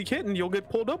noisy kitten, you'll get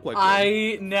pulled up like one.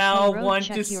 I now Road, want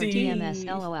check to your see. DMS,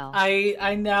 LOL.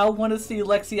 I now want to see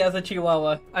Lexi as a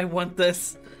chihuahua. I want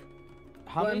this.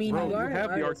 How Well, I many mean, Bro, you you are an have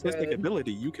the artist, artistic Red.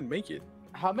 ability. You can make it.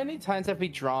 How many times have we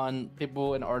drawn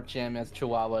people in art gym as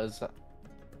chihuahuas?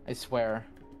 I swear.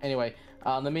 Anyway,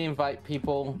 let me invite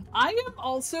people. I am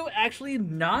also actually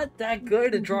not that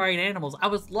good at drawing animals. I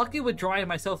was lucky with drawing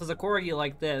myself as a corgi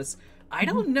like this. I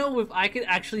don't know if I could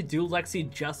actually do Lexi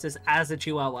justice as a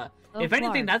chihuahua. Oh, If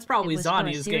anything, Clark, that's probably it was for a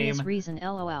Zani's serious game. reason,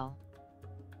 LOL.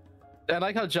 I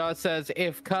like how Josh says,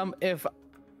 if come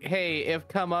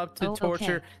up to Oh,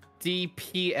 torture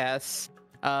DPS,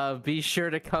 be sure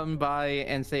to come by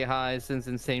and say hi since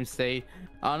in same state.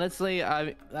 Honestly,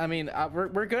 I mean,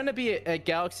 we're going to be at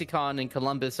GalaxyCon in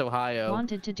Columbus, Ohio.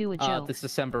 Wanted to do a joke. This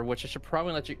December, which I should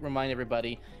probably remind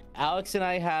everybody. Alex and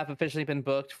I have officially been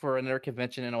booked for another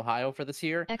convention in Ohio for this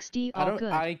year. XD all good.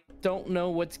 I don't know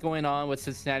what's going on with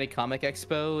Cincinnati Comic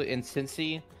Expo in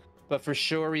Cincy. but for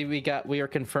sure we are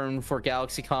confirmed for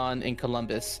GalaxyCon in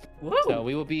Columbus. Woo! So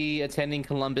we will be attending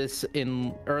Columbus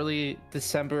in early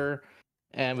December,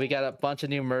 and we got a bunch of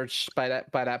new merch by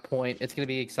that point. It's gonna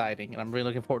be exciting, and I'm really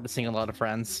looking forward to seeing a lot of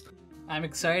friends. I'm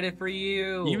excited for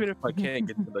you. Even if I can't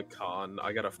get to the con,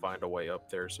 I gotta find a way up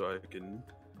there so I can.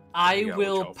 I Yeah,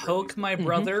 will watch out for poke these. my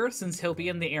brother, since he'll be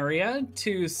in the area,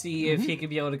 to see if he could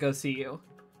be able to go see you.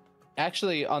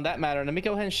 Actually, on that matter, let me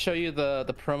go ahead and show you the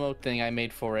promo thing I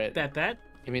made for it. Bet.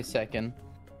 Give me a second,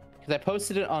 because I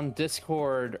posted it on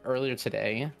Discord earlier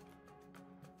today.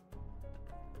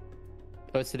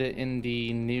 Posted it in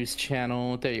the news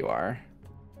channel. There you are.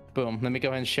 Boom. Let me go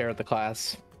ahead and share with the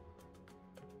class.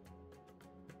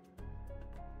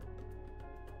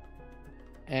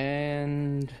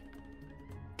 And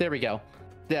there we go.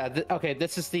 Yeah. Okay.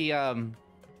 This is the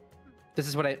this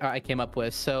is what I came up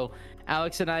with. So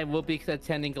Alex and I will be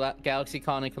attending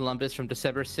GalaxyCon in Columbus from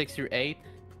December 6th through 8th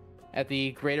at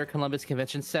the Greater Columbus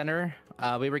Convention Center. We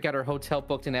already got our hotel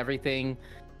booked and everything.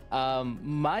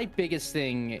 My biggest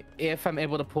thing, if I'm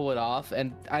able to pull it off,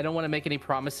 and I don't want to make any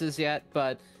promises yet,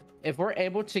 but if we're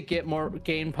able to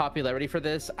gain popularity for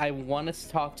this, I want to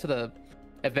talk to the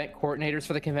event coordinators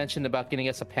for the convention about getting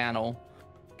us a panel,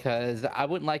 because I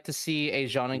would like to see a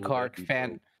Jean and Clark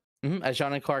fan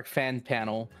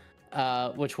panel,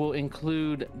 which will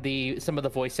include some of the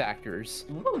voice actors.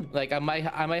 Ooh. Like I might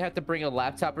have to bring a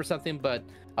laptop or something, but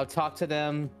I'll talk to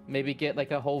them, maybe get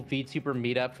like a whole VTuber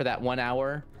meetup for that 1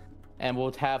 hour, and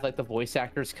we'll have like the voice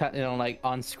actors cut, like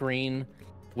on screen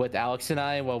with Alex and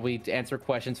I while we answer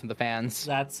questions from the fans.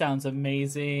 That sounds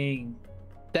amazing.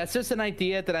 That's just an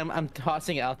idea that I'm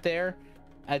tossing out there.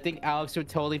 I think Alex would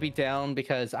totally be down,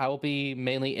 because I will be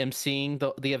mainly emceeing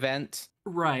the event.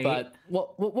 Right. But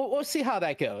we'll see how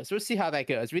that goes. We'll see how that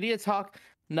goes. We need to talk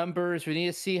numbers. We need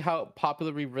to see how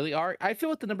popular we really are. I feel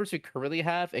with the numbers we currently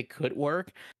have, it could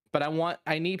work, but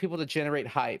I need people to generate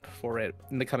hype for it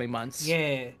in the coming months.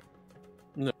 Yeah.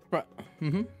 Right.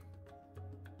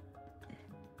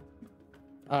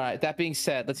 All right. That being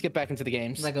said, let's get back into the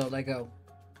games. Let go.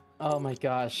 Oh my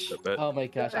gosh. I bet. Oh my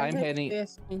gosh. I'm heading.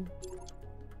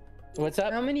 What's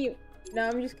up? How many? No,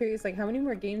 I'm just curious. Like, how many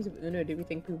more games of Uno do we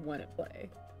think we want to play?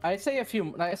 I say a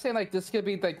few. I say like this could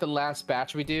be like the last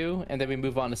batch we do, and then we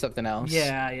move on to something else.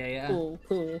 Yeah. Cool.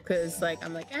 Because like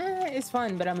I'm like, it's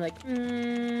fun, but I'm like,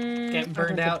 Getting burned I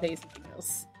want to out. play something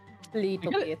else.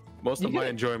 Little bit. Most of my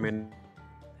enjoyment.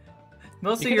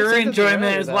 Most You of could've your said something enjoyment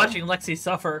earlier, is though. watching Lexi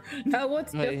suffer.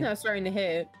 What's Wait. just now starting to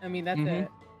hit? I mean, that's Mhm. it.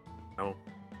 No.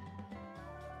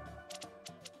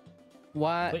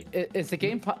 Why Wait. is the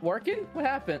game working? What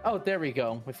happened? Oh, there we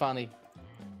go. We finally.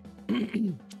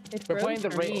 It's We're playing froze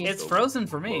the for race. me. It's frozen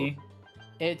for me.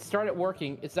 It started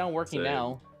working. It's not working Same.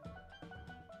 now.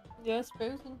 Yeah, it's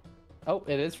frozen. Oh,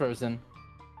 it is frozen.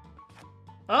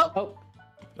 Oh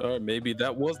Maybe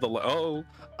that was the. Oh.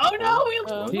 no, we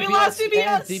DBS lost and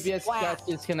DBS. DBS Wow. got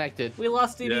disconnected. We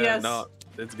lost DBS. Yeah. No.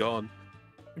 It's gone.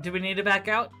 Do we need to back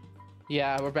out?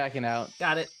 Yeah, we're backing out.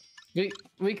 Got it.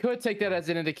 We could take that as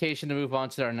an indication to move on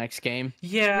to our next game.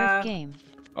 Yeah. Rift game.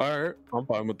 All right. I'm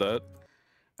fine with that.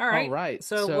 All right. All right,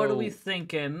 So what are we so-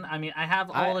 thinking? I mean, I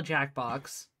have all the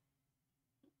Jackbox.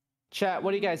 Chat,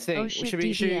 what do you guys think? Oh, shit, should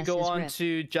we DBS go is on ripped.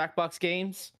 to Jackbox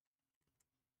games?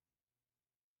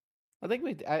 I think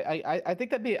I think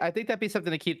that'd be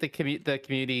something to keep the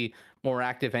community more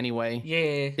active anyway.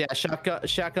 Yeah. Yeah,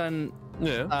 shotgun.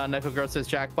 Yeah. Knife Girl says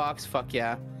Jackbox. Fuck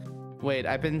yeah. Wait,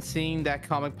 I've been seeing that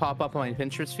comic pop up on my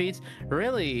Pinterest feeds.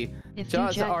 Really? If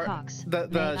Jaws you are- Jackbox, The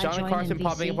may I John and join Clark's been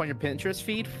popping NPC? up on your Pinterest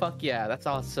feed? Fuck yeah, that's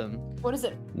awesome. What is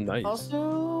it? Nice.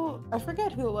 Also, I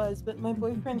forget who it was, but my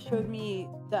boyfriend showed me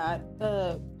that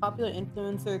the popular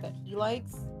influencer that he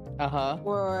likes, Uh-huh.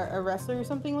 or a wrestler or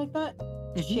something like that,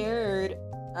 shared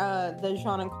the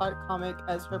Jean and Clark comic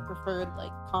as her preferred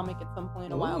like comic at some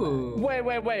point a while back. Ooh.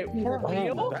 Wait. For Oh,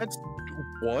 real? That's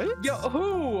what? Yo,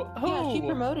 who? Yeah, she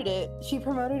promoted it. She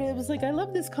promoted it. It was like, I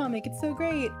love this comic. It's so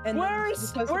great. And then she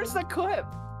just posted Where's it. the clip?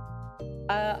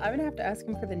 I'm gonna have to ask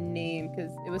him for the name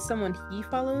because it was someone he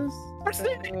follows. Where's the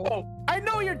so- I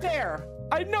know you're there.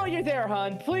 I know you're there,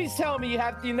 hon. Please tell me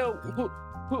you know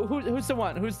who's the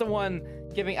one? Who's the one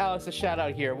giving Alex a shout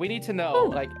out here? We need to know.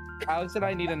 Ooh. Like Alex and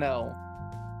I need to know.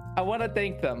 I want to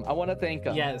thank them.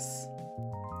 Yes.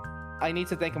 I need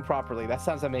to thank them properly. That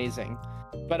sounds amazing.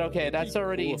 But okay, It'd that's be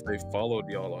already. Cool if they followed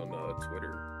y'all on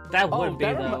Twitter. That Oh, would be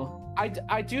that remi- though.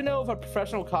 I do know of a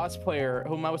professional cosplayer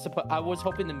whom I was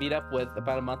hoping to meet up with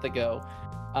about a month ago.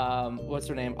 What's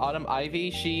her name? Autumn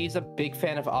Ivy. She's a big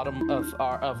fan of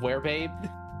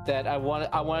Werebabe. That I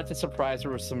wanted to surprise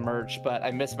her with some merch, but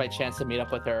I missed my chance to meet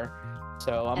up with her.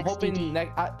 So I'm hoping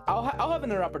XDD. I'll have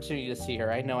another opportunity to see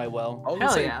her. I know I will. I was Hell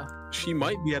gonna say, yeah. she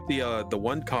might be at the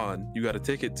one con you got a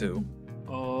ticket to.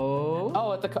 Oh.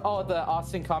 Oh, at the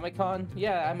Austin Comic Con.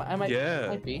 Yeah, I might. Yeah.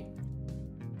 Might be.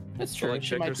 That's So true. like She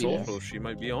check might her be there. social. She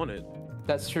might be on it.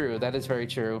 That's true. That is very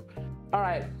true. All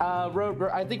right, Road.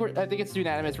 I think it's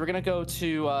unanimous. We're gonna go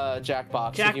to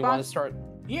Jackbox. If you want Jackbox? to start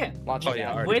Yeah. launching. Oh, yeah,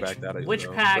 I that. already Which backed out of it, which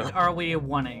though, pack so. are we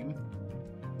wanting?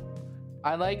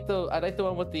 I like the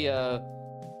one with the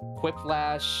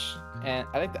Quiplash, and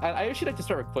I actually like to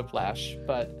start with Quiplash,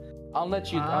 but I'll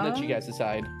let you guys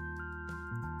decide.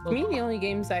 To me, the only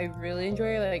games I really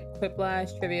enjoy are like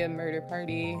Quiplash, Trivia, Murder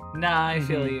Party. Nah, I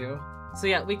feel you. So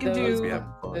yeah, we can Those, do. Yeah.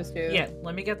 those two. Yeah,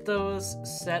 let me get those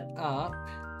set up.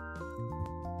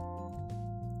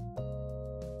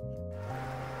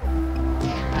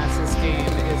 As this game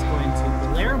is going to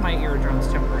blare my eardrums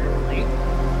temporarily.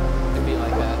 It'd be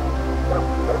like that.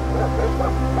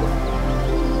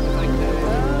 Like that.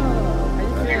 Oh, I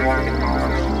just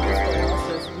realized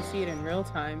also, so we see it in real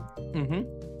time. Mm-hmm.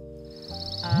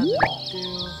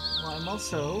 Well, I'm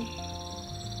also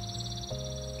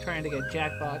trying to get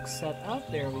Jackbox set up.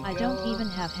 There we go. I don't even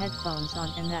have headphones on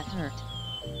and that hurt.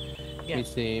 Yeah. Let me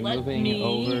see. let Moving me-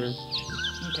 over.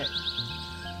 Okay.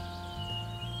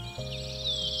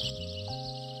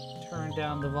 Turn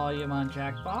down the volume on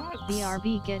Jackbox.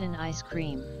 BRB get an ice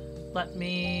cream. Let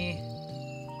me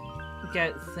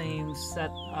get things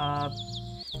set up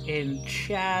in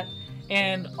chat.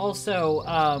 And also,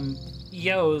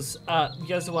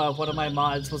 Yozua, one of my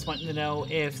mods, was wanting to know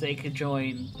if they could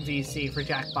join VC for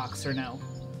Jackbox or no.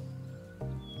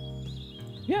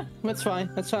 Yeah, that's fine.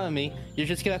 That's fine with me. You're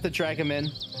just gonna have to drag him in.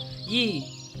 Yee.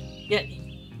 Yeah.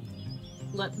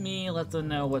 Let them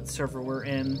know what server we're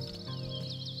in.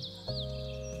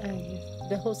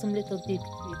 The wholesome little deep.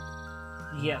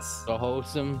 Yes. A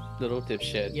wholesome little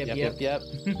dipshit. Yep. Yep.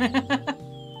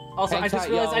 Also, Hang I just tight,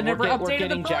 realized y'all. I never we're updated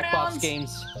getting the Jackbox pronouns.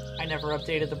 games. I never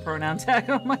updated the pronoun tag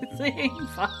on my thing.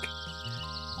 Fuck.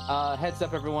 Heads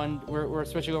up, everyone. We're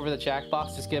switching over to the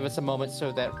Jackbox. Just give us a moment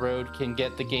so that Road can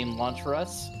get the game launched for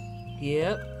us.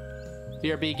 Yep.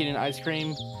 BRB getting ice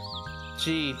cream.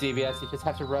 Gee, DBS, you just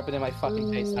have to rub it in my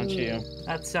fucking face, don't you?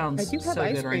 That I sounds do have so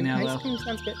ice good right cream. now, Ice though. cream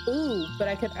sounds good. Ooh, but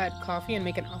I could add coffee and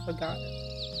make an affogato.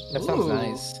 That sounds Ooh.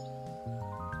 nice.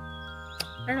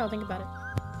 I don't know. Think about it.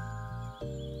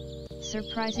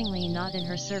 Surprisingly not in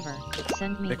her server.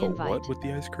 Send me Make a invite. what with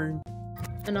the ice cream?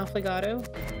 An affogato.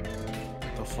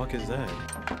 The fuck is that?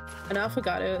 An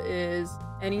affogato is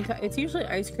any type. It's usually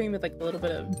ice cream with like a little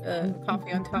bit of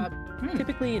coffee on top.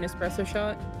 Typically an espresso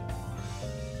shot.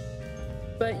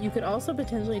 But you could also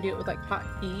potentially do it with like hot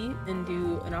tea and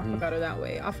do an affogato that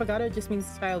way. Affogato just means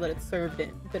the style that it's served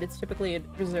in, but it's typically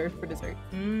reserved for dessert.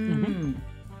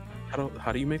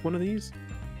 How do you make one of these?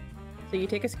 So you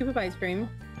take a scoop of ice cream,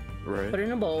 Right. put it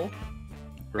in a bowl,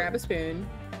 grab a Right. spoon,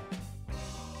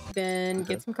 then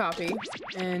Okay. get some coffee,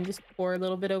 and just pour a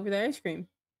little bit over the ice cream.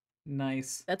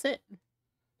 Nice. That's it.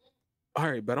 All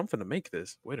right, but I'm finna make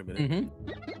this. Wait a minute. Mm-hmm.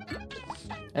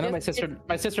 I know If-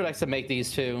 my sister likes to make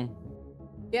these too.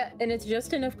 Yeah, and it's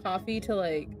just enough coffee to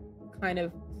like kind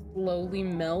of slowly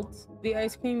melt the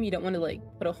ice cream. You don't want to like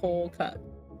put a whole cup.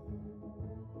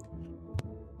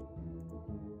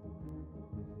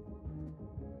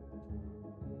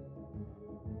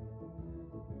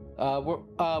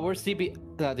 Where's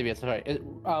not DBS, sorry.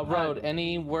 Road,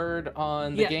 any word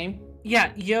on the yeah. game?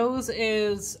 Yeah, Yo's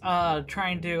is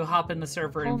trying to hop in the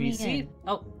server in Pull me VC. in.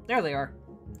 Oh, there they are.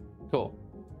 Cool.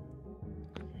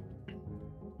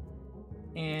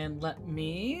 And let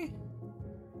me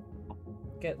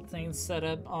get things set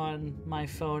up on my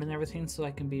phone and everything so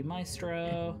I can be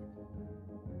Maestro.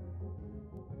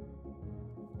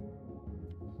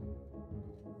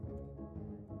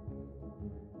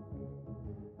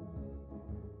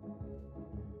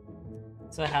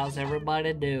 So how's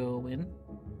everybody doing?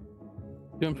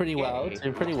 Doing pretty well. Yay.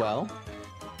 Doing pretty well.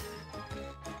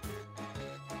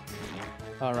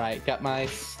 All right, got my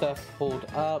stuff pulled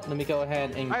up. Let me go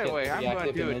ahead and By the get way, the I'm going to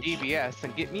active do a image. DBS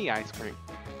and get me ice cream.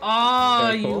 Oh,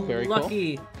 Very cool, you very cool.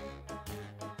 lucky.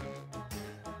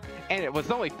 And it was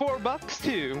only $4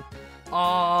 too.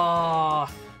 Oh,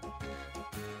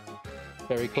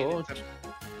 Very cool.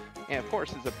 And of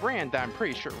course, it's a brand that I'm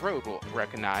pretty sure Road will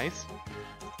recognize.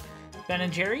 Ben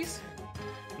and Jerry's?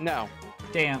 No,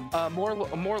 Damn. more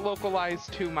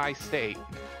localized to my state.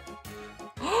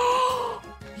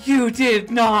 You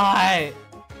did not.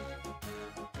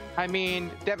 I mean,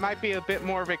 that might be a bit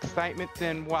more of excitement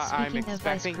than what I'm Speaking of ice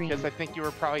expecting, cream. because I think you were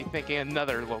probably thinking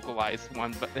another localized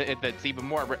one, but that's even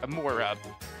more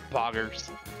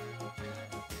boggers.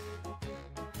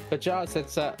 But Joss,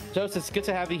 it's good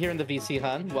to have you here in the VC,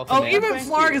 hun. Welcome. Oh, in. even Thank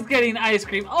Flarg you. is getting ice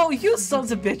cream. Oh, you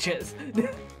sons of bitches.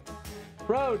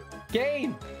 Road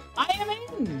game. I am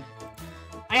in.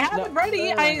 I have it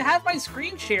ready. I have my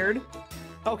screen shared.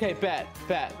 Okay, bet.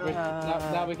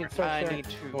 Now we can start I sharing. need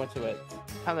to Go into it.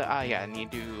 yeah, I need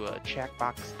to do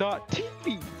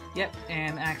checkbox.tv. Yep,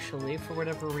 and actually, for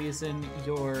whatever reason,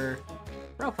 your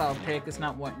profile pic is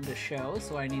not wanting to show,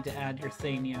 so I need to add your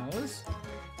Thanios.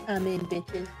 I'm in,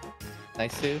 bitches.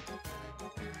 Nice, Sue.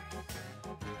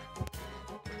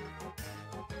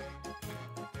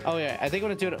 Oh yeah, I think I'm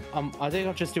gonna do it. I think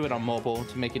I'll just do it on mobile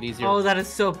to make it easier. Oh, that is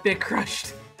so bit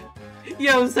crushed.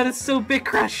 Yo, that is so bit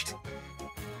crushed.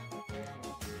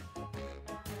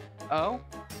 Oh?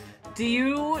 Do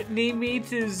you need me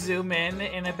to zoom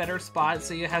in a better spot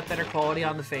so you have better quality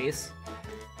on the face?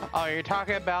 Oh, you're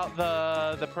talking about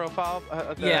the profile,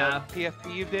 the Yeah.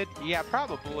 PFP you did? Yeah,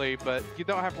 probably, but you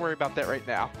don't have to worry about that right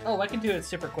now. Oh, I can do it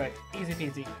super quick. Easy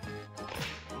peasy.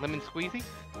 Lemon squeezy?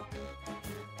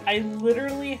 I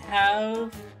literally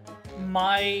have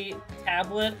my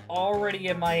tablet already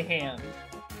in my hand.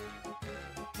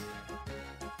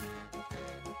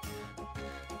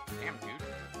 Damn, dude.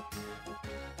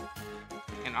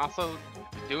 And also,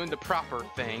 doing the proper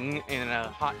thing in a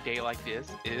hot day like this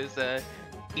is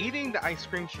eating the ice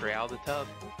cream straight out of the tub.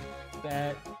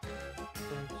 Bet.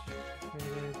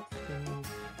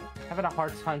 Having a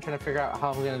hard time trying to figure out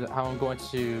how I'm going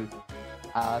to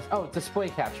oh, display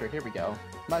capture. Here we go.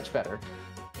 Much better.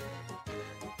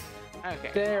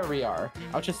 Okay. There we are.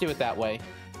 I'll just do it that way.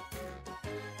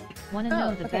 Wanna know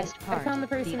Oh, the okay. best I part? found the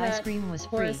person ice that cream was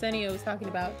free. Arsenio was talking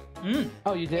about.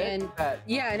 Oh, you did? And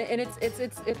yeah, and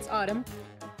it's Autumn.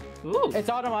 Ooh. It's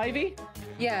Autumn Ivy?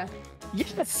 Yeah,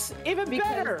 Yes! Even Because-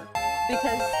 better!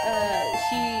 because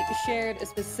she shared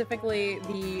specifically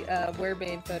the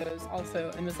Werebabe photos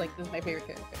also, and was like, "This is my favorite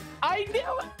character." I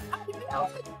knew it! I knew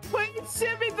it! Please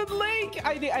send me the link!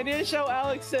 I need to show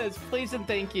Alex's. Please and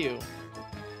thank you.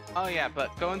 Oh yeah,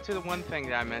 but going to the one thing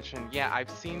that I mentioned, yeah, I've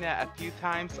seen that a few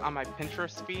times on my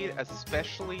Pinterest feed,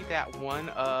 especially that one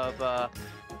of the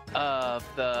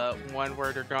one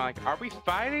where they're going like, "Are we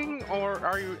fighting or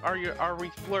are we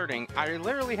flirting?" I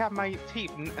literally have my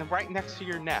teeth right next to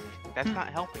your neck. That's not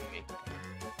helping me.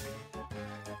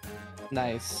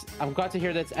 Nice. I'm glad to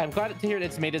hear that. I'm glad to hear that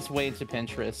it's made its way into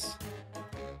Pinterest.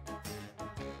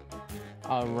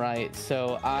 All right,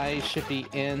 so I should be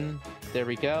in. There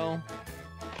we go.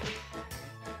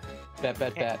 Bet.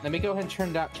 Let me go ahead and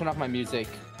turn off my music.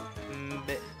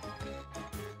 Okay,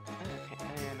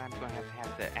 and I'm going to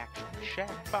have the actual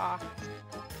chat box.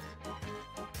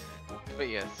 But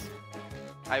yes,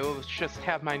 I will just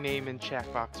have my name in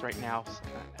chat box right now.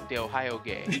 The Ohio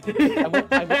Gay. I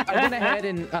went ahead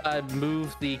and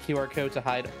moved the QR code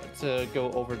to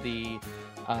go over the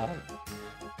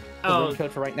room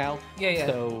code for right now. Yeah.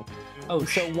 So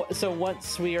so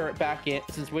once we are back in,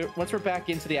 once we're back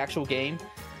into the actual game,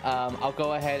 I'll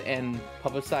go ahead and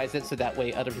publicize it so that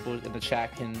way other people in the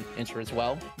chat can enter as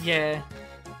well. Yeah.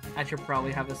 I should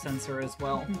probably have a sensor as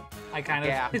well. I kind of...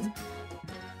 Yeah.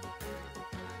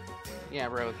 Yeah,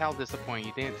 Rose, how disappointing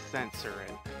you didn't censor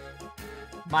it.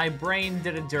 My brain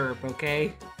did a derp,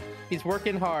 okay? He's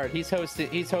working hard. He's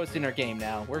hosting our game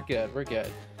now. We're good.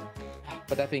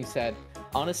 But that being said,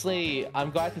 honestly,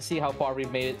 I'm glad to see how far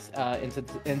we've made it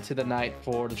into the night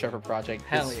for the Trevor Project.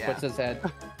 Hell This yeah. puts us at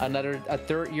a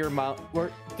third year we're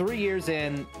 3 years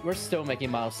in. We're still making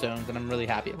milestones, and I'm really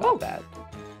happy about that.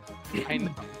 And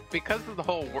because of the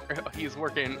whole he's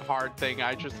working hard thing,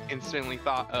 I just instantly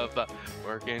thought of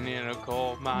working in a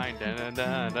coal mine,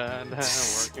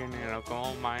 working in a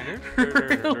coal mine.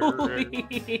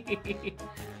 Really?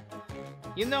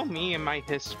 You know me and my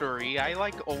history. I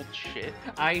like old shit.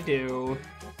 I do.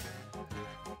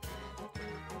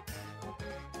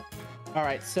 All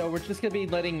right, so we're just gonna be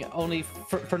letting only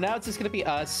for now. It's just gonna be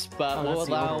us, but Oh, we'll that's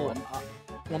the allow older one.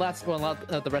 we'll allow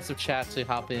the rest of chat to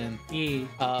hop in Yeah.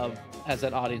 as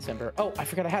an audience member. Oh, I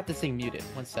forgot I had this thing muted.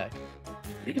 One sec.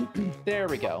 There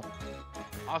we go.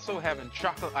 Also having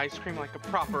chocolate ice cream like a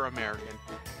proper American.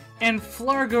 And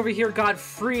Flarg over here got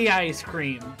free ice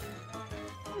cream.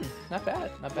 Not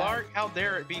bad. Lark, how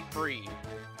dare it be free?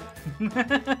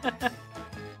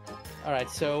 All right,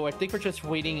 so I think we're just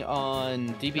waiting on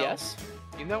DBS.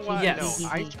 You know what? Yes. No,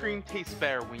 ice cream tastes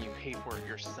better when you pay for it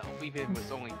yourself, even if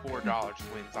it's only $4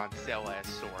 when it's on sale at a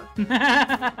store.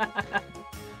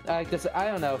 I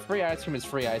don't know. Free ice cream is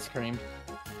free ice cream.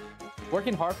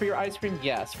 Working hard for your ice cream,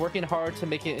 yes. Working hard to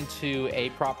make it into a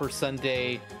proper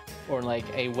sundae or like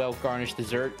a well-garnished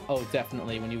dessert, oh,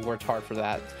 definitely. When you worked hard for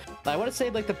that. I want to say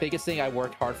like the biggest thing I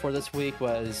worked hard for this week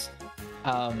was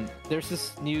There's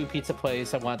this new pizza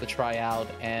place I wanted to try out,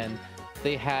 and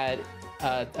they had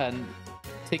an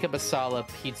tikka masala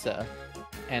pizza,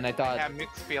 and I thought I have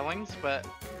mixed feelings, but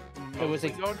it was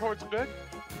going towards good.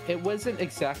 it wasn't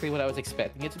exactly what I was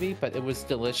expecting it to be, but it was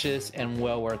delicious and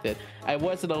well worth it. I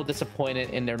was a little disappointed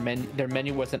in their menu. Their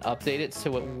menu wasn't updated,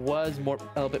 so it was a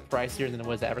little bit pricier than it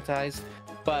was advertised.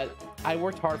 But I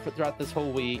worked hard throughout this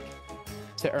whole week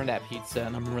to earn that pizza,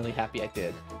 and I'm really happy I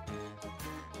did.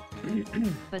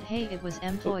 But hey, it was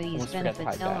employees' Almost forgot to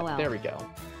benefits, hide that. lol. There we go.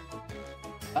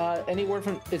 Any word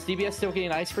from... Is DBS still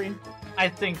getting ice cream? I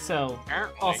think so.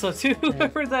 Apparently. Also, to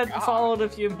whoever that followed a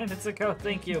few minutes ago,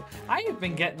 thank you. I have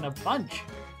been getting a bunch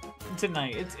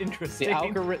tonight. It's interesting.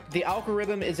 The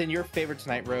algorithm is in your favorite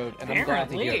tonight, Road, and I'm glad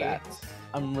to hear Apparently. that.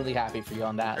 I'm really happy for you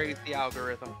on that. Crazy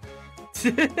algorithm.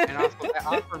 And also that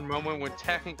awkward moment when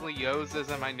technically Yo's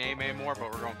isn't my name anymore,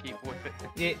 but we're gonna keep with it.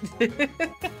 Yeah.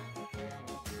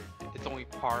 It's only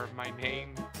part of my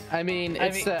name. I mean,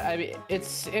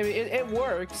 it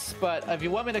works, but if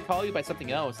you want me to call you by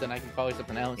something else, then I can call you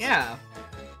something else. Yeah.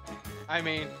 I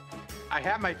mean, I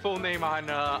have my full name on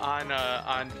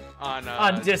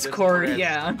Discord,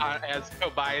 yeah. As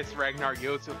Tobias Ragnar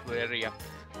Josef Lyria.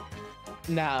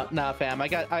 Nah, fam.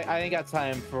 I ain't got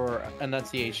time for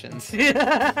enunciations.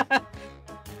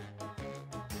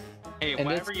 Hey, And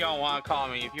whatever y'all want to call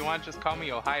me. If you want to just call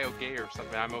me Ohio Gay or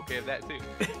something, I'm okay with that too.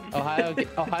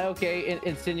 Ohio Gay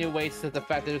insinuates that the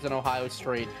fact that there's an Ohio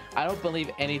straight. I don't believe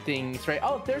anything straight.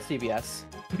 Oh, there's CBS.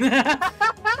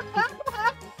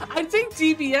 I think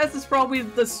DBS is probably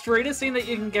the straightest thing that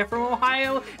you can get from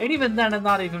Ohio, and even then, I'm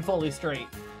not even fully straight.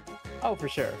 Oh, for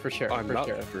sure. I'm for not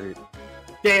sure. straight.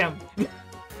 Damn.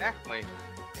 Exactly.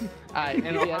 Alright,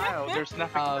 In Ohio, there's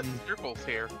nothing but circles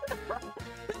here.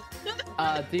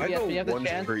 DBS, when you have the one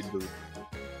chance, straight dude.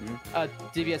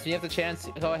 DBS, when you have the chance,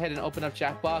 go ahead and open up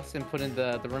Jackbox and put in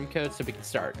the room code so we can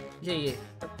start. Yeah.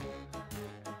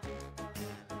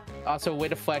 Also, way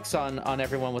to flex on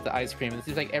everyone with the ice cream. It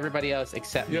seems like everybody else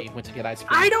except me went to get ice cream.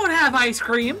 I don't have ice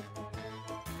cream.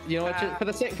 You know what? For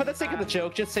the sake of the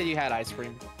joke, just say you had ice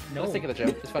cream. No. For the sake of the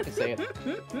joke, just fucking say it.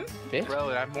 Bitch.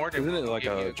 Really, I'm more than Isn't it like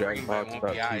give you a cream, but it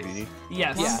won't be ice. Jackbox.tv?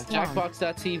 Yes. Yeah,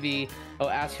 Jackbox.tv. I'll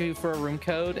ask you for a room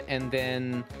code, and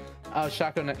then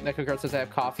Shako Neko Girl says I have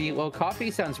coffee. Well, coffee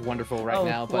sounds wonderful right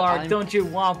now, but Clark, don't you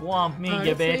womp me,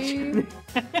 you bitch.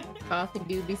 Coffee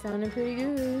do be sounding pretty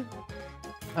good.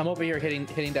 I'm over here hitting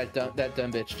that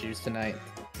dumb bitch juice tonight.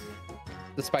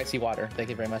 The spicy water. Thank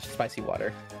you very much. Spicy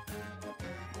water.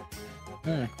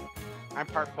 I'm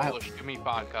part Polish. Give me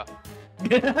vodka.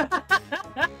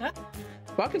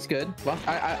 Vodka's good. Well,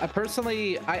 I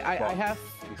personally, I have.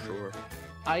 For sure.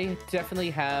 I definitely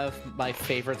have my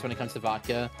favorites when it comes to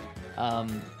vodka.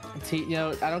 You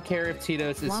know, I don't care if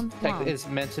Tito's is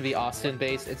meant to be Austin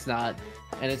based. It's not,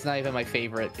 and it's not even my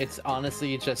favorite. It's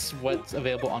honestly just what's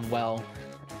available on Well.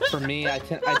 For me, I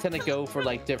tend to go for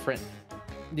like different.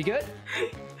 You good?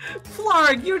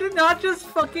 Flarg, you did not just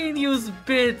fucking use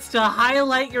bits to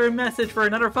highlight your message for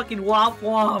another fucking womp.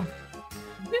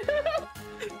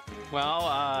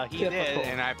 Well, he did,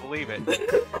 and I believe it.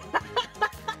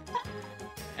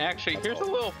 Actually, here's a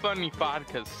little funny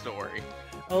vodka story.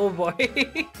 Oh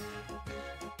boy.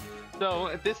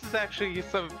 So, this is actually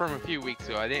something from a few weeks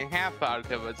ago. I didn't have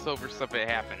vodka, but sober stuff had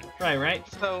happened. Right.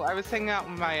 So, I was hanging out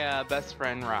with my best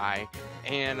friend, Rye,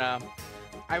 and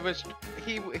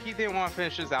he didn't want to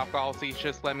finish his alcohol, so he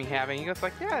just let me have it. He goes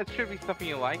like, yeah, it should be something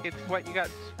you like. It's what you got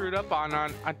screwed up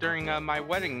on during my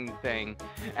wedding thing.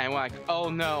 And I'm like, oh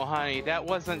no, honey, that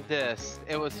wasn't this.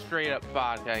 It was straight up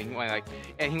vodka. And he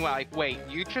went like, wait,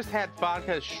 you just had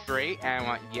vodka straight? And I'm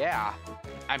like, yeah,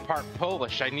 I'm part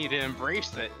Polish. I need to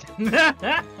embrace it.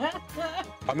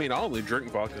 I mean, I only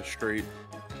drink vodka straight.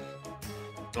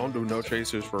 I don't do no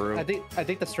chasers for real. I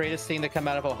think the straightest thing to come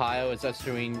out of Ohio is us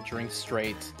doing drinks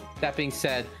straight. That being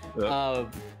said,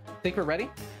 think we're ready?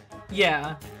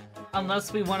 Yeah.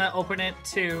 Unless we want to open it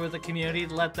to the community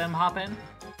to let them hop in.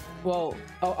 Well,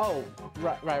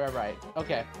 right.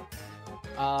 Okay.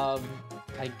 I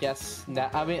guess now.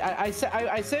 I mean, I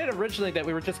said originally that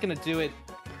we were just gonna do it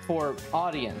for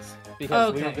audience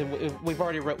because we've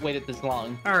already waited this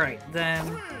long. All right,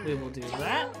 then we will do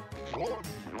that.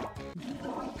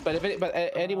 But if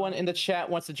anyone in the chat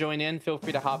wants to join in, feel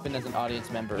free to hop in as an audience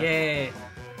member. Yay.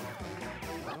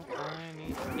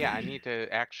 Yeah, I need to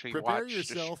actually Prepare watch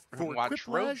yourself for Rogue's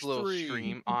Quiplash little 3,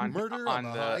 stream on Murder on the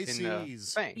High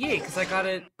Seas. thing. Yeah, because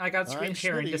I got screen I'm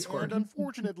share in Smitty, Discord. And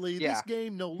unfortunately, Yeah. this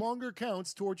game no longer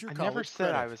counts towards your I college never said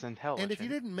I credit. was intelligent. And if you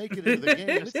didn't make it into the game,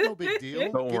 it's no big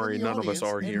deal. Don't Get in worry, the none of us audience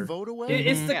are and here. Vote away.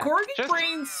 Is the Yeah, corgi just-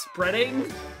 brain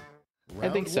spreading? I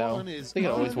think so. Round one is I think it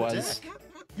always on was. deck.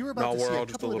 You're No, about to we're see all a just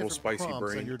a couple of little different spicy prompts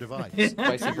on brain. your device.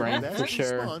 Spicy Your brain, best for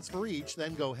sure. response for each,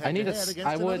 then go I need head-to-head to. against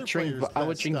I another would drink. player's I would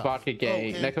best drink stuff. vodka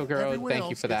gay. and Neko girl, everyone thank you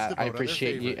else for gets that. to I vote on their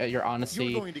appreciate favorite. your honesty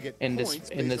You're going to get in this points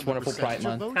in based this on the wonderful Pride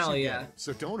percentage of month. votes Hell you yeah. get,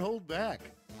 so don't hold back.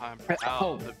 I'm Oh.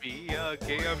 proud to be a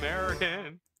gay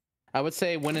American. I would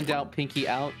say, when in doubt, pinky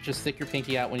out. Just stick your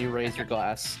pinky out when you raise your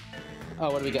glass.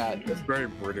 Oh, what do we got? That's very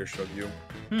British of you.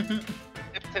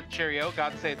 Tip tip cheerio.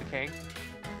 God save the king.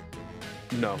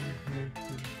 No.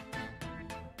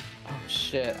 Oh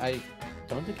shit! I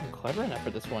don't think I'm clever enough for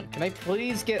this one. Can I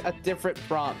please get a different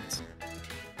prompt?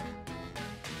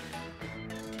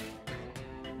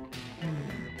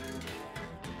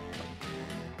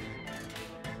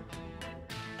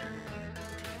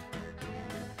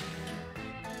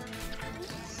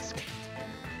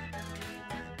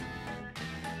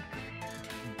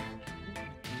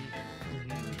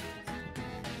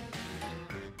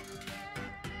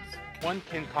 One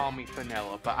can call me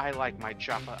vanilla, but I like my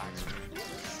chocolate ice cream.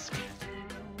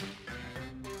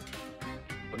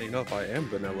 Funny enough, I am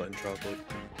vanilla and chocolate.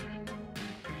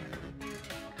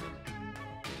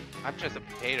 I'm just a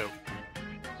potato.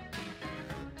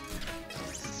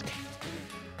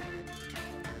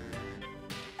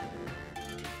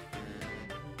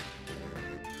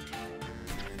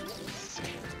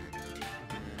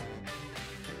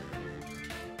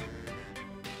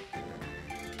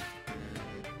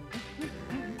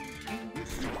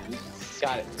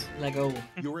 Got it. Lego.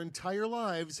 Your entire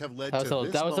lives have led That was to a-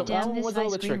 this that was a- moment. That Damn, one this was a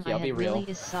little ice bit cream tricky, I I'll be had real.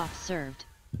 really is soft served.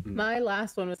 My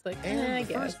last one was like, I And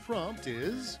the guess. first prompt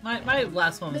is My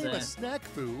last one was name a it. snack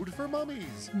food for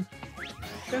mummies.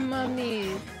 For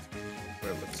mommy.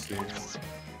 Wait, let's see.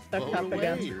 Stuck Vote up away.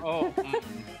 again. Oh.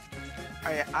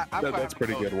 That's a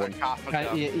pretty good one.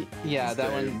 Yeah,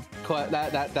 that one.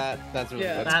 That's really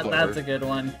Yeah. that's That's a good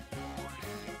one.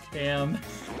 Damn.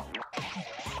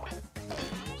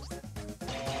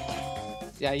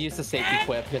 Yeah, I used the safety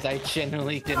quip because I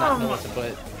genuinely did not know what to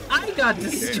put. I got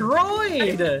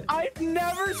destroyed. I've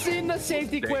never seen the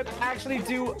safety quip actually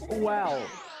do well.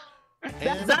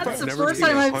 And That's the Never first seen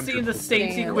time a I've 100 seen the percent.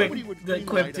 safety Damn. quip Nobody would the greenlight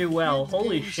quip a do well. kids'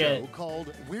 Holy game shit. show called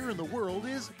Where in the World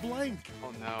is Blank? Oh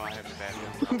no, I have a bad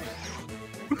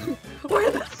one.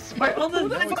 Where the all the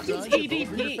Now it's fucking time to vote for your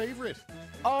TDP. favorite.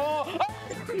 Oh,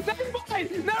 never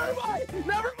mind, never mind,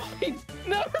 never mind,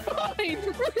 never mind.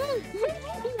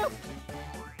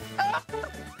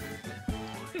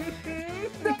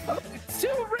 No, it's too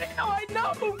real. I know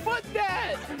who put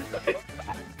that.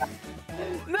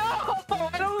 No,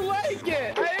 I don't like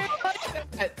it. I didn't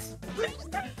like that.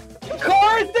 Of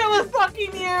course it was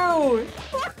fucking you!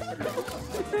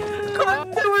 Of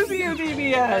course it was you,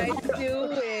 DBS! I do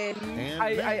win. And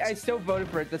I next, still voted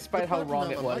for it despite the how button wrong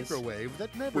on it the was. microwave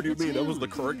that never What do you gets mean? That was the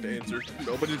used. correct answer.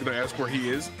 Nobody's gonna ask where he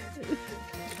is.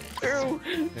 True.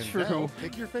 And True. now,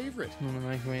 pick your favorite.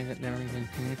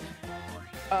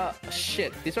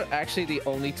 Shit. These are actually the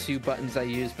only two buttons I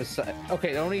use besides.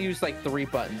 Okay, I only use like 3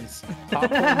 buttons: popcorn,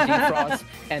 defrost,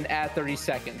 and add 30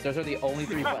 seconds. Those are the only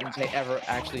 3 buttons I ever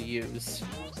actually use.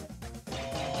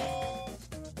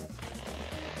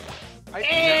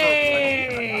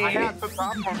 I have the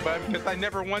popcorn button because I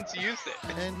never once used it.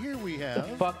 And here we have.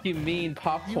 Fuck you mean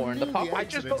popcorn? The You knew popcorn. I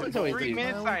just accident put involved 3 a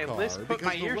minutes, wild I at least card put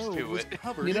my because the ears road to was it.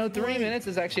 covered You know, in 3 blank. minutes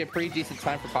is actually a pretty decent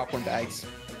time for popcorn bags.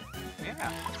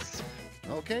 Yeah.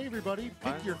 Okay, everybody,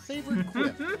 pick your favorite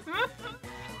quip.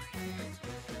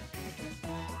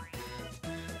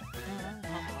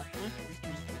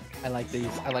 I like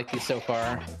these. I like these so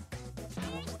far.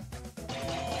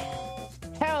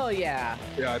 Hell yeah!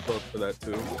 Yeah, I'd vote for that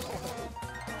too.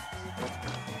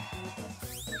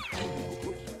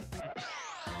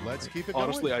 Let's keep it going.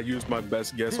 Honestly, I used my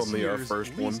best guess This on the year's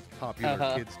first one. least popular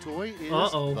Uh-huh. kids toy is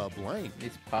Uh-oh. the blank.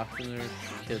 It's popular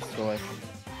kids toy.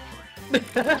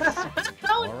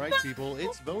 All right, people,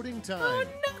 it's voting time.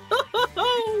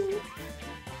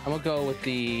 I'm gonna go with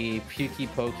the Pukey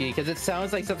Pokey because it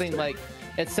sounds like something like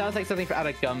out of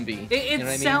Gumby. It You know what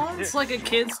I mean? sounds like a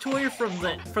kid's toy from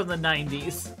the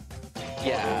 90s.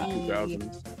 Yeah.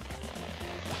 2000s.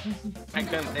 I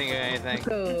couldn't think of anything.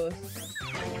 So,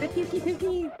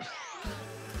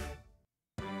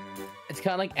 It's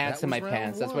kind of like ants in my That was round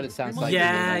pants. That's what it one. sounds like.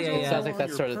 Yeah, It yeah, yeah. sounds like that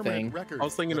On sort your of permanent thing. record. I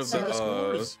was thinking of Let's see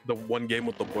scores. the one game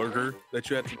with the burger that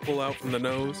you had to pull out from the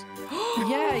nose.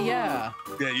 Yeah, yeah.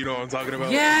 Yeah, you know what I'm talking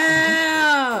about.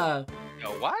 Yeah! Yo,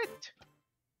 what?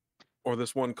 Or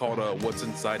this one called What's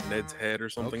Inside Ned's Head or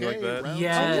something Okay, like that. round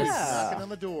Yes. two is Yeah. knocking on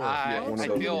the door. I- I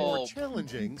Also, feel- more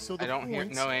challenging, so the I don't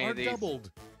points know any are of these.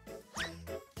 doubled.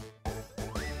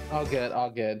 All good, all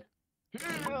good.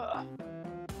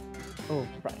 Oh,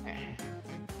 right.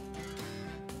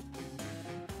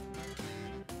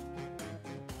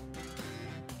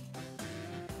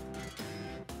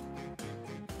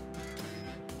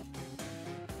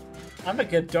 I'm gonna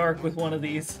get dark with one of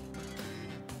these.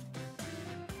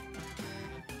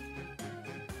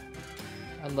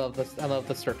 I love this. I love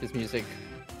the circus music.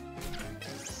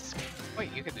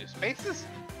 Wait, you can do spaces?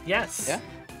 Yes. Yeah.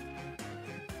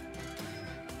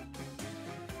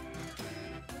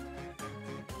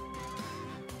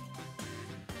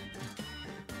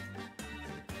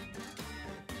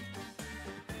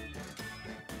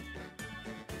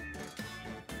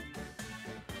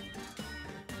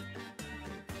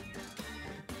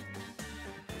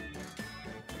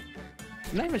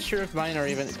 I'm not even sure if mine are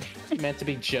even meant to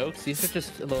be jokes. These are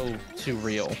just a little too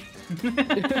real.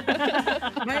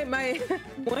 my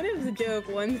one is a joke,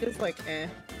 one's just like eh.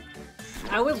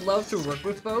 I would love to work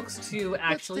with folks to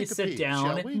actually take a sit peek,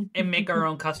 shall down we? and make our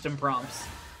own custom prompts.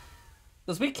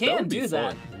 Because we That can would be do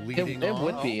that. fun. It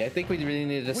would be. I think we really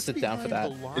need to What's sit down for that.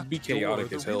 behind the locked It'd be door chaotic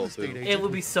the as real hell, estate too. agent It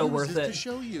would be so worth refuses it. To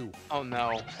show you. Oh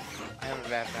no. I have a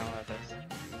bad feeling about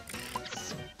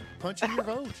this. Punch in your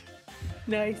vote.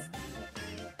 Nice.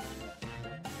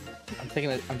 I'm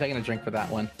taking a drink for that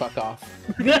one. Fuck off.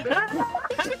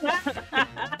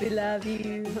 We love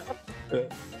you.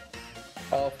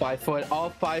 All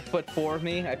 5'4" of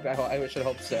me. I should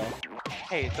hope so.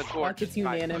 Hey, it's a gorgeous it's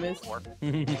unanimous.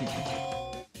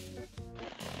 5'4".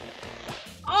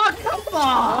 Oh, come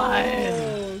on!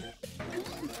 Oh,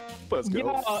 Let's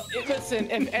go. Listen,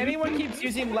 if anyone keeps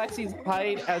using Lexi's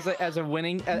height as a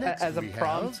winning Next as a we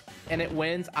prompt have- and it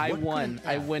wins, I What won. could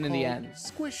I app win in the called end.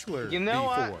 Squishler. You know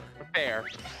before? what? Fair.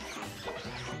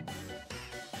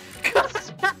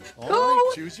 All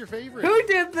right, choose your favorite. Who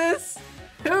did this?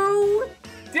 Who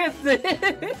did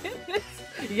this?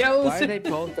 Yo, Why are they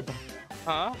both?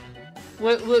 Huh?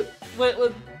 what,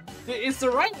 is the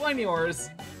right one yours?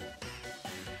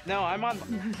 No, I'm on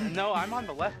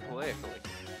the left politically.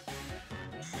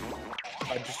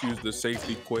 I just used the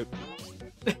safety quip.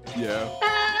 Yeah.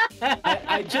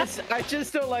 I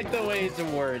just don't like the way it's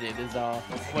worded. Is all.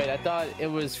 Wait, I thought it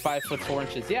was 5'4"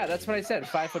 inches. Yeah, that's what I said.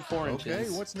 5'4" inches. Okay,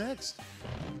 what's next?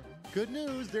 Good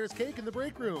news, there's cake in the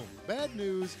break room. Bad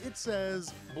news, it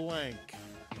says blank.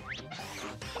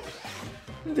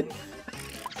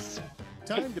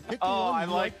 Time to pick the Oh, one I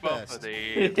you like both best. of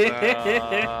these.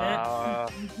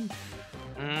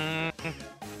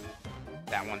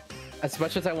 That one. As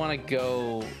much as I want to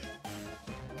go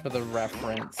for the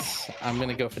reference, I'm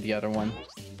gonna go for the other one.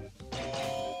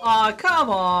 Aw, come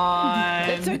on!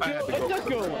 It's a I have to good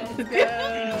go one.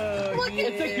 Look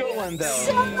It's a good one though.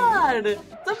 Sad! The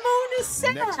moon is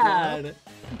Next sad!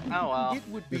 Oh well. It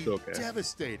would be It's okay.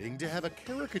 devastating to have a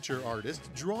caricature artist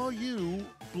draw you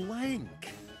blank.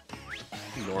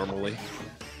 Normally.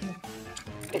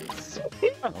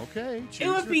 Okay, choose It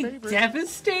would your be favorite.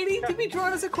 devastating to be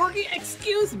drawn as a corgi?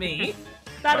 Excuse me?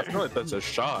 I That, feel like that's a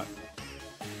shot.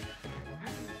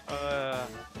 I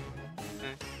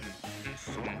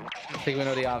think we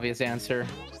know the obvious answer.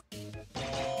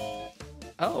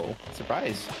 Oh,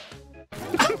 surprise.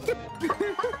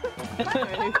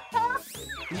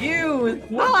 you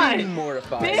Being thought!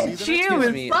 mortified. Bitch, See, you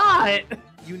excuse me. thought!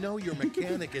 You know your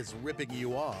mechanic is ripping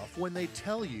you off when they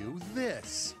tell you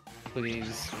this.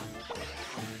 Please.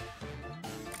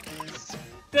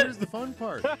 Here's the fun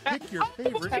part. Pick your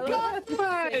favorite.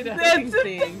 That's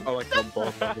thing. I like them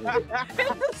both.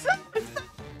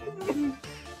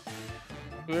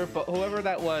 Whoever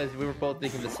that was, we were both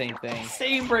thinking the same thing.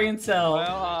 Same brain cell.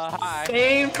 Well, hi.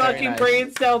 Same fucking nice.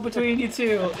 brain cell between you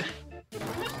two.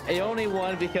 I only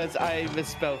won because I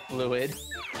misspelled fluid.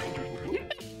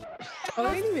 Oh,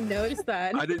 I didn't even notice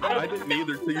that. I didn't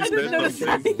either. So you I didn't said notice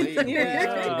something.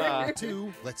 that. Round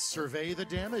two. Let's survey the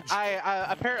damage. I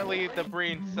apparently the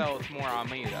brain cell is more on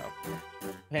me though.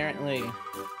 Apparently.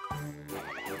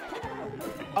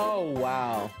 Oh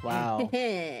wow, wow!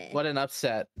 What an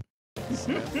upset.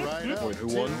 Step right up Wait, who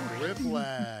to won?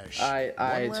 Whiplash. I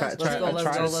One try last Let's go, round. let's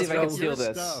to go, see if I let's can go. steal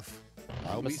this. Stuff.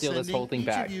 I'll gonna be steal this whole sending thing each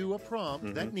back. of you a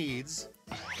prompt that needs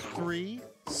 3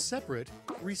 separate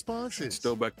responses.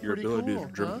 Still back to your Pretty ability cool,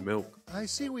 to drink huh? milk. I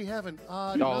see we have an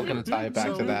odd. Oh, number, gonna tie it back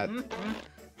so to that.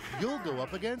 You'll go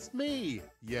up against me.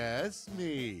 Yes,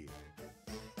 me.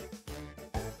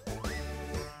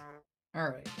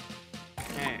 Alright.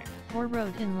 Hey. Or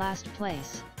wrote in last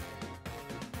place.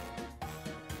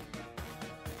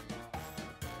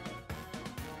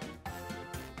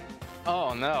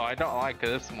 Oh no, I don't like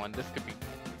this one. This could be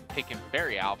taken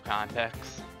very out of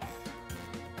context.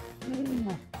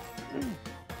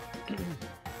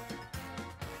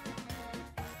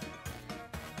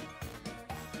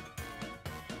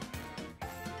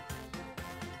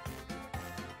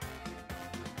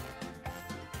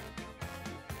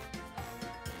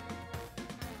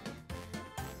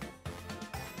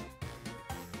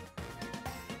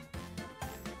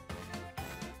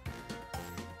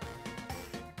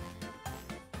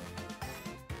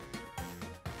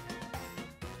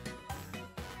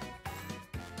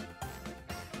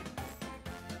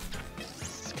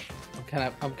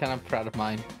 kind of proud of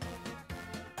mine.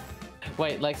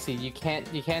 Wait, Lexi, you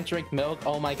can't drink milk.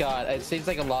 Oh my god, it seems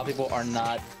like a lot of people are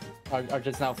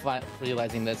just now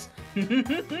realizing this.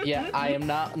 Yeah, I am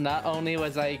not only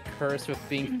was I cursed with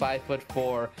being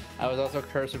 5'4", I was also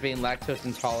cursed with being lactose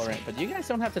intolerant. But you guys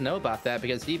don't have to know about that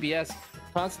because DBS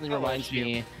constantly reminds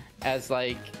me as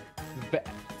like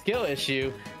skill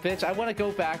issue. Bitch, I want to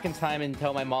go back in time and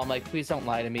tell my mom, like, please don't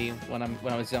lie to me when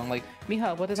I was young. Like,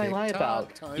 Mija, what did I lie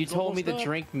about? You told me to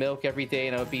drink milk every day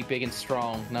and I would be big and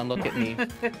strong. Now look at me.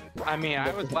 I mean,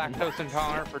 I was lactose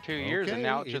intolerant for 2 years and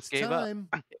now it just gave up.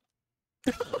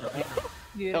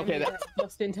 Yeah, Okay,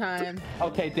 just in time.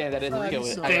 Okay, Dan, that is a skill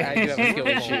issue. I do have a skill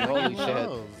issue. Holy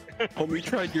shit. Homie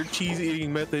tried your cheese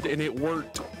eating method and it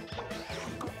worked.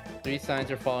 3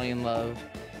 signs are falling in love.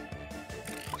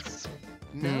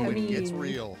 Now it gets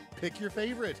real. Pick your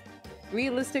favorite.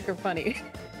 Realistic or funny?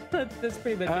 That's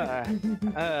pretty much it.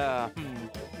 I'm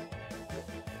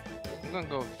gonna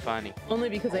go with funny. Only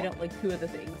because I don't like 2 of the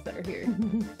things that are here.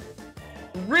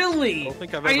 Really?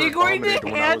 Are you going to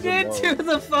hand it to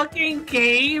the fucking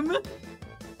game?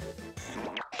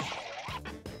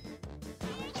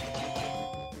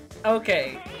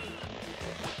 Okay.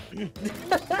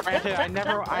 Granted,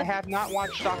 I have not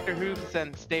watched Doctor Who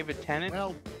since David Tennant.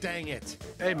 Well, dang it.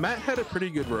 Hey, Matt had a pretty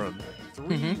good run.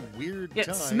 3 weird Yeah,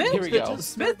 times.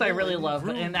 Smith I really love,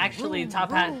 and actually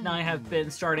Top Hat and I have been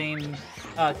starting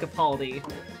Capaldi.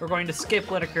 We're going to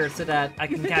skip Whitaker so that I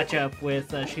can catch up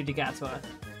with Shijigatsuwa.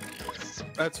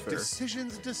 That's fair.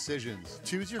 Decisions.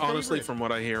 Choose your Honestly, favorite. from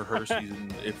what I hear, her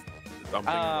season, if I'm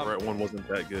thinking the right one, wasn't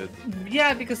that good.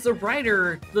 Yeah, because the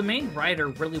main writer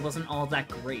really wasn't all that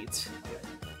great.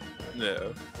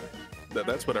 No.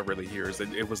 That's what I really hear, is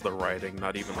that it was the writing,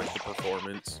 not even like the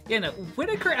performance. Yeah, no,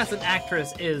 Whitaker as an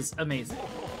actress is amazing,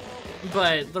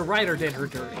 but the writer did her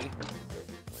dirty.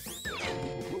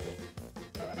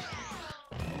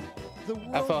 The world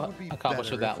I felt would be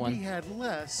accomplished with better that if one. We had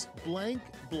less blank,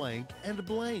 blank, and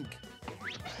blank.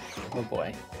 Oh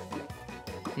boy.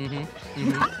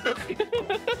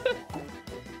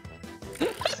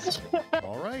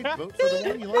 All right, vote for the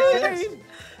one you like best.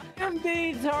 I'm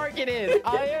being targeted.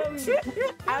 I am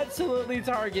absolutely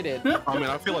targeted. I mean,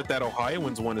 I feel like that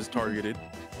Ohioans one is targeted.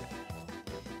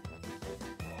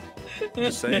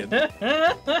 Just saying.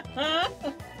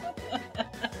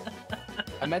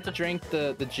 I meant to drink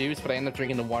the juice, but I ended up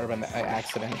drinking the water by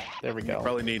accident. There we go.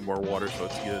 Probably need more water, so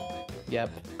it's good.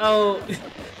 Yep. Oh,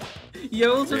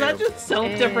 yo, was that just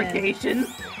self-deprecation?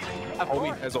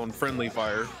 Homie has on friendly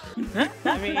fire.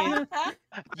 I mean, I was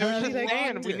just Did I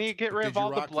saying, get we need to get rid Did of you all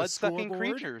the rock the blood-sucking scoreboard?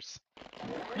 creatures.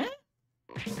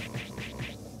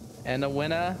 And the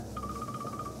winner.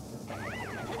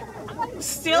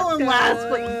 Still in last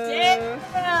place.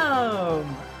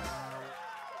 Damn!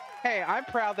 Hey, I'm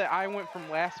proud that I went from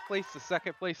last place to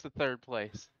second place to third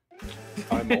place.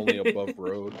 I'm only above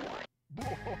road.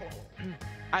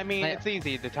 I mean, it's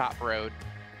easy to top road.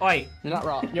 Oi. You're not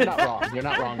wrong. You're not wrong. You're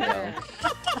not wrong, though.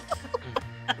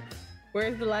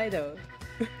 Where's the lie though?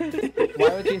 Why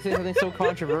would you say something so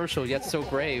controversial yet so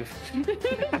grave?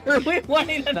 We're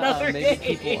winning another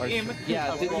maybe people are. game.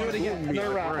 Yeah, do it again. Another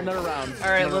round. Another round. All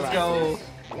right, Another let's round.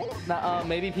 go.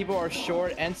 Maybe people are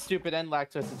short and stupid and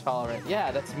lactose intolerant.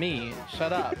 Yeah, that's me.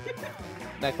 Shut up,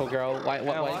 Neko girl. Why you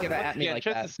gonna at me like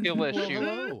just that? a skill Well, issue.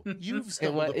 hello. You've You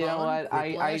stumbled know upon what?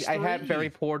 I had very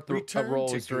poor Return to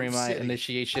roles Goof during my City.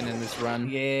 initiation in this run.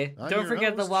 Yeah. I'm Don't your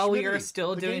forget that host, while we are Schmitty,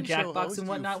 still the doing game show Jackbox host and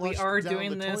you whatnot, we flushed are down doing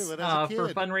the this toilet as a for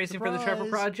kid. fundraising for the Trevor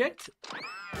Surprise. Project.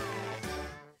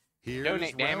 Here's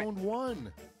Donate, damn it. round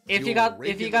 1. If you You'll got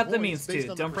rake in the points means based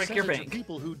to, on the don't break your percentage of bank.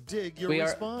 People who dig your We are.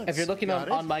 response. If you're looking Got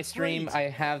it? on my stream, Great. I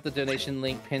have the donation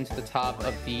link pinned to the top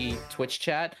of the Twitch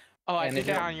chat. Oh, I And see if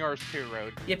that you're- on yours too,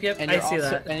 Road. Yep, And I you're see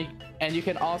also, that. And you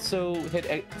can also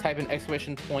type in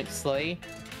exclamation point slay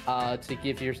to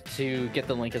get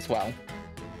the link as well.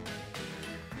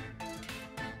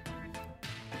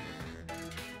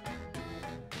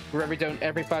 For every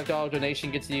 $5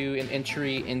 donation gets you an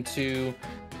entry into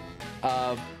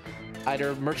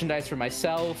either merchandise for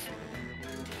myself,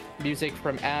 music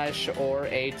from Ash, or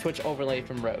a Twitch overlay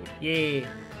from Road. Yeah.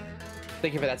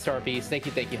 Thank you for that, Star Beast. Thank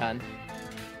you, hun.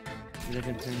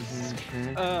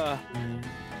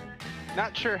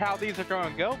 Not sure how these are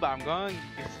going to go, but I'm going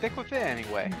to stick with it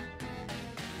anyway.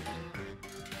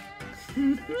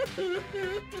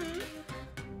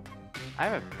 I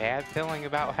have a bad feeling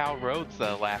about how Road's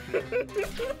laughing.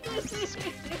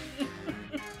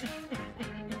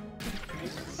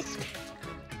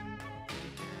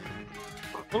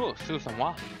 Ooh, Susan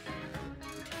Wah.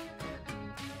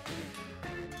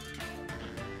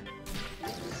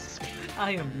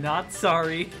 I am not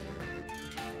sorry.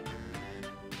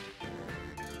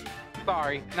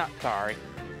 Sorry, not sorry.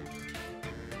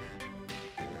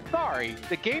 Sorry,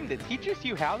 the game that teaches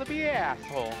you how to be an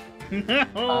asshole.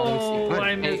 Oh,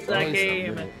 I missed that Hey,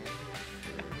 game.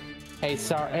 Hey,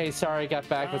 sorry, I got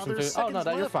back with some There's food. Oh, no, seconds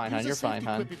no, you're left. fine, hon. Use a You're fine, safety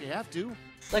hon. quip if you have to.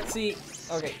 Let's see.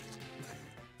 Okay.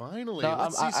 Finally, No,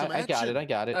 let's see some I got action. it, I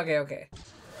got it. Okay, okay.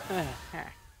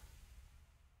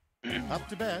 Up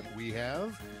to bat, we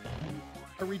have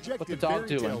a rejected What's the dog fairy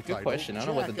tale doing? Good title, question. I don't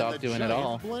know what the Jack and dog doing at Giant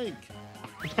all. Blank.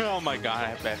 Oh my god, I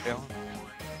have bad feeling.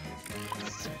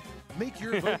 Make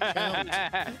your vote count.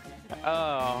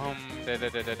 Oh,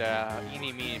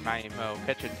 eeny, meeny, miny, mo.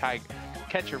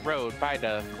 Catch a road by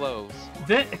the clothes.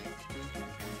 That.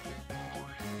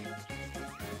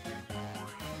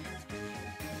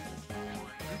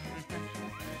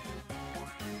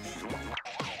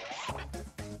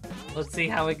 Let's see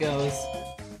how it goes.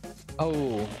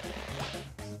 Oh,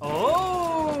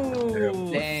 Oh!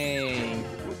 dang.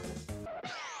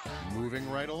 Moving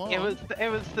right along. It was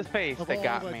the face of that all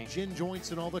got the me. gin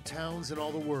joints in all the towns in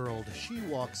all the world, she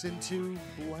walks into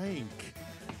blank.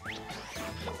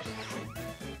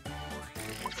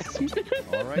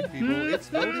 All right, people, it's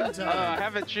voting I time.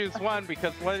 haven't choose one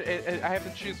because I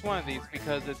haven't choose one of these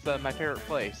because it's my favorite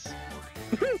place.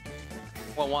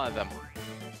 Well, one of them.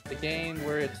 The game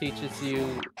where it teaches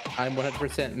you I'm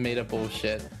 100% made of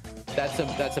bullshit. That's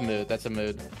a mood. That's a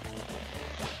mood.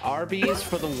 Arby's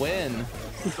for the win.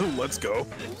 Let's go.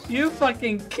 You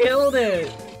fucking killed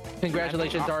it!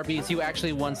 Congratulations, Arby's. You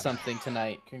actually won something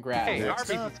tonight. Congrats. Hey, Next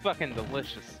Arby's up. is fucking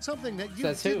delicious. Something that you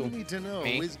Says didn't who? need to know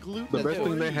Me? is gluten The best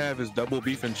thing they free. have is double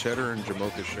beef and cheddar and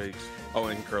Jamocha shakes. Oh,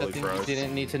 and curly Something you fries.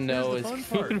 didn't need to know Here's is the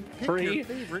fun part. food Pick free. your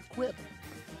favorite quip.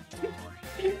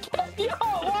 Yo,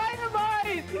 why am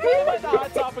I the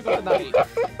hot topic of the night?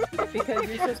 Because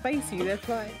you're so spicy, that's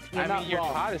why. You're I not mean, you're the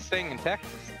wrong. hottest thing in Texas.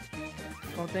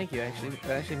 Well, thank you. Actually,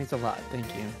 that actually means a lot. Thank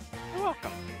you. You're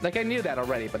welcome. Like I knew that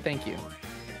already, but thank you.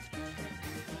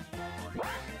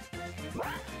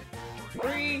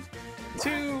 3,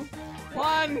 2,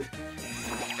 1.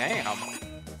 Damn.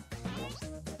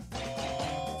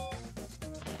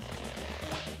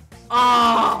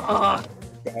 Ah!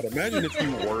 God, imagine if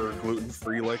you were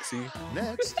gluten-free, Lexi.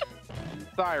 Next,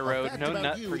 Sorry, a Road. fact No about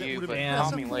nut you for that you, would but impress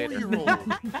call a me later.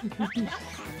 4-year-old.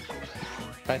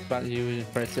 Fact about you,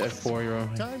 press a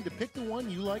 4-year-old. Time to pick the one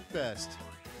you like best.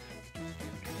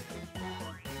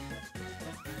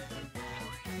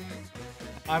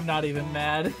 I'm not even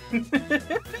mad.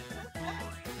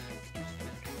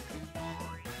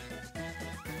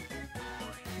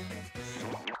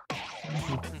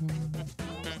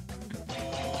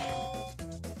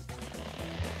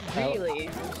 Really?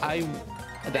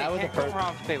 That was Hey, a go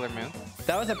wrong, Sailor Moon.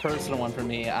 that was a personal one for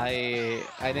me. I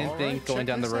didn't All think right, going check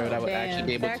down the this road I out. would actually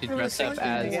be able Back to from dress the up second,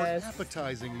 I as. guess. More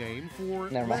appetizing name for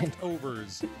Never mind.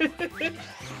 leftovers.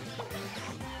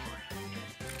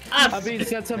 I'm being Pick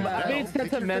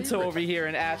sentimental your over here,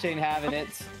 and Ash ain't having it.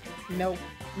 Nope,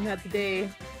 not today.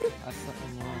 That's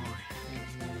something wrong.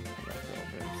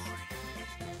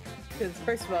 Because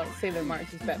first of all, Sailor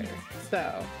Mars is better.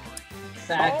 So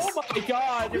Facts. Oh my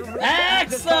god, you're really gonna have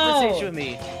this Axel! conversation with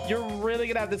me. You're really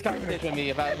gonna have this conversation with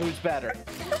me about who's better.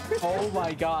 Oh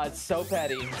my god, so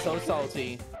petty, so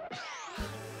salty.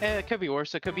 It could be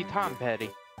worse. It could be Tom Petty.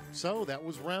 So that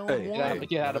was round Hey, one.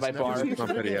 get out of Let's my never bar. see I'm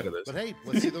the pretty end. out of this. But hey,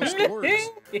 let's see those scores.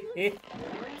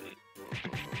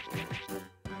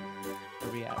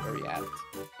 Where we at? Where we at?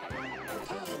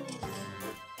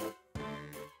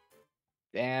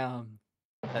 Damn.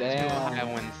 That's Damn. two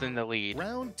Iowans in the lead.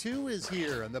 Round two is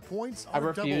here, and the points I are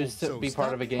refuse doubled, to be so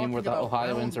part of a stop game where the talking about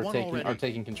Ohioans are round one taking already.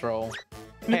 taking control.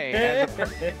 Hey,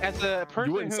 as a person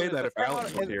You wouldn't who say is that a if proud-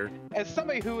 Alex was here. as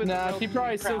somebody who is Nah, a she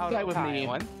probably so proud tight with me.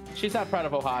 Ohioan, She's not proud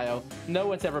of Ohio. No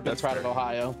one's ever been That's proud fair. of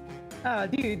Ohio. oh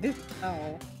dude, this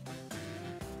oh.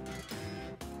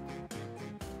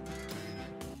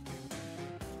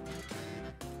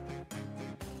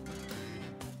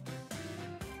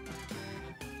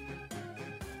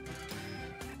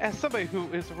 as somebody who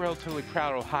is a relatively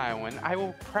proud Ohioan, I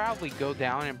will proudly go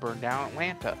down and burn down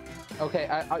Atlanta. Okay,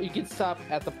 you can stop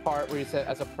at the part where you said,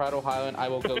 "As a proud Ohioan, I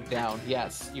will go down."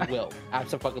 Yes, you will.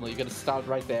 Absolutely, you're gonna stop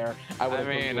right there. I will. I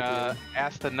mean,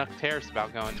 ask the Nocteris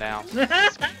about going down.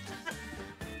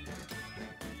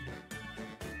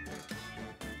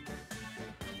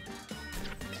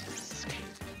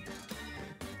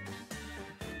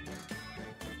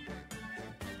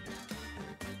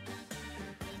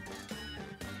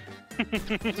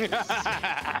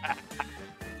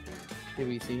 Here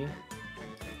we see.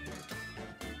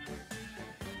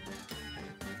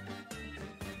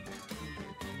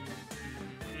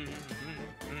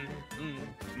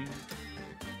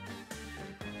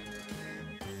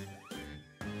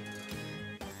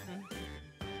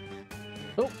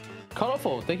 Oh,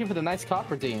 colorful. Thank you for the nice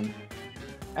copper, Dean.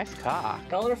 Nice cock.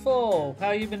 Colorful.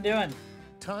 How you been doing?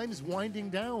 Time's winding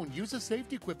down. Use a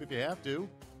safety quip if you have to.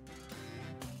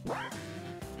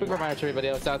 Quick reminder to everybody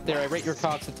else out there, I rate your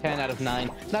cocks a 10 out of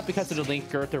 9, not because of the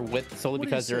length, girth, or width, solely What do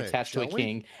you because they're say, attached to a shall we?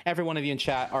 king. Every one of you in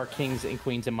chat are kings and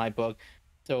queens in my book.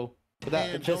 So, with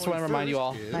that, And just going want to remind you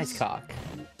all, first nice is- cock.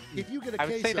 If you get a I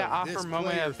would case say that of this offer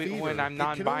moment player of when fever, I'm it can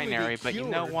only be non-binary, but you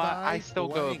know cured what? by I still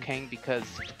go blank. king because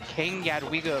King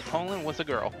Jadwiga of Poland was a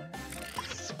girl.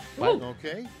 What?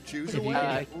 Okay, choose If a you way.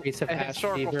 get a case of a hash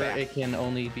historical fever, fact. it can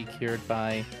only be cured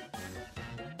by...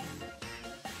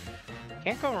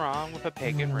 Can't go wrong with a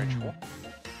pagan ritual.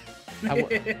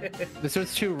 This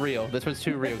was too real. This was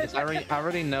too real, because I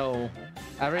already know...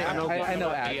 I know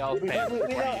Ash. BL stands We know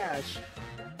for. Ash.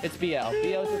 It's BL.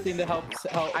 BL is the thing to help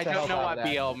I don't know out what with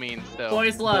that. BL means though.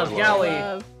 Boys love, Boy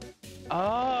love. Yowie.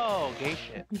 Oh, gay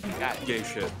shit. Got it. Gay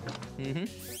shit. Mm-hmm.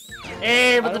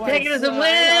 Hey, but the Otherwise, paganism I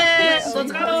wins! love Let's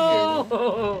it. go!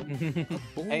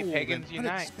 Bold Hey, pagans and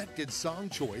unite. unexpected song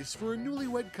choice for a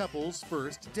newlywed couple's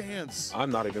first dance.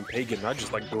 I'm not even pagan. I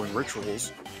just like doing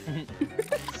rituals. Okay,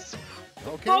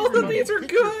 Both of everybody, these are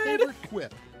pick your good. favorite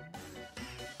quip.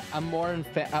 I'm more in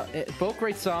both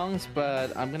great songs,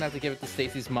 but I'm gonna have to give it to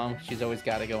Stacy's mom. She's always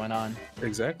got it going on.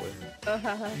 Exactly.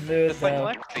 Mood, Just like though.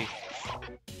 Lexi.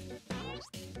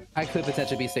 I could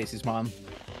potentially be Stacy's mom.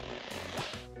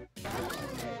 I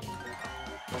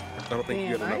don't think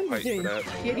you Man, got enough I'm height for doing that.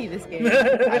 shitty this game.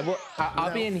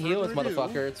 I'll be in Without heels, further ado,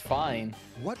 motherfucker. It's fine.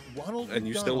 What Ronald And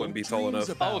you still wouldn't be tall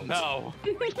McDonald enough. dreams Oh about?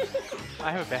 no.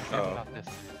 I have a bad feeling Oh. about this.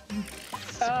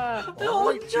 All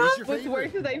right, choose your What's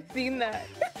worse favorite. is I've seen that.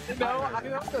 No, I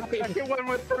know the second one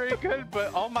was pretty good,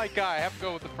 but oh my god, I have to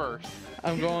go with the first.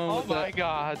 I'm going Oh with my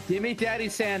god. Give me Daddy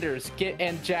Sanders. Get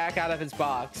and Jack out of his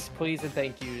box, please and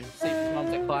thank you. Stacy's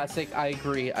mom's a classic. I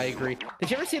agree. Did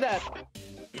you ever see that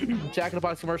Jack in the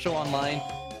Box commercial online,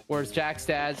 where it's Jack's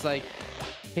dad's like,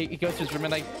 he goes to his room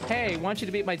and like, hey, I want you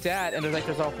to meet my dad, and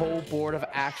there's a whole board of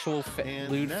actual And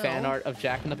lewd now, fan art of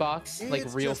Jack in the Box, like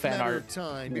It's real just a fan matter art. of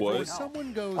time before What?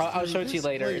 someone goes I'll through show it to you this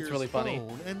later. It's player's really funny.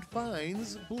 phone and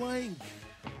finds blank.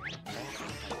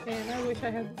 Man, I wish I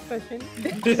had this question.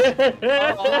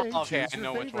 Oh, okay, choose I your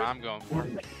know which favorite. one I'm going for.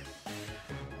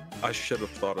 I should have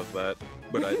thought of that,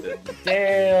 but I didn't.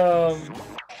 Damn.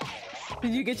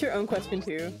 Did you get your own question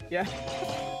too? Yeah.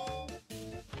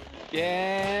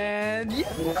 And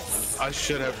yes, I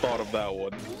should have thought of that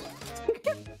one.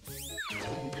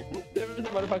 there was a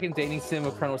motherfucking dating sim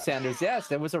with Colonel Sanders. Yes,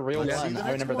 that was a real Yeah, see one. the I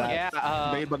next remember one. that. Yeah,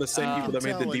 Made by the same people that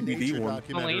made the Tell a DVD nature one.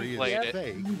 documentary played is it.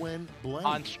 fake when blank.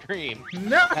 on stream.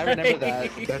 No. I remember that.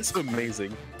 That's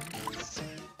amazing.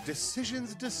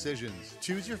 Decisions.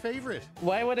 Choose your favorite.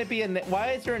 Why would it be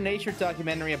why is there a nature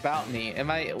documentary about me?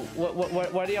 Am I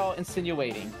what are y'all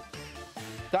insinuating?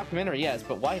 Documentary, yes,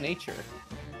 but why nature?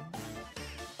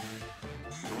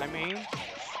 I mean,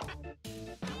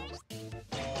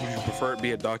 Would you prefer it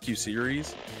be a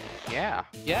docu-series? yeah.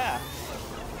 Yeah.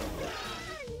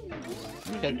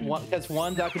 Because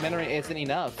one documentary isn't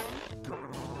enough.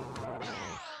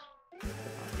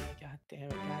 God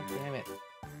damn it.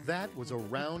 That was a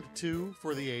round 2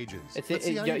 for the ages. Let's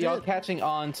see how y'all catching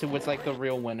on to what's like the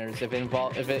real winners. If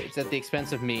it's at the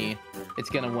expense of me, it's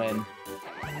gonna win.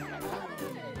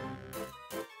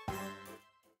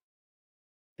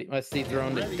 Let's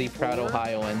dethrone the proud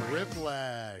Ohioan.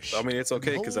 Whiplash. I mean, it's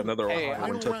okay because another Hey, Ohioan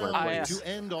Final took my round place. to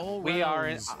end all We are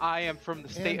in. rounds. I am from the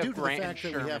state And due of to the Grant and fact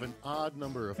that we have Sherman. an odd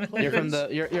number of players,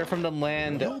 You're from the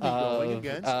land you'll be going of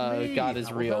against me. God is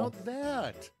How real. about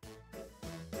that?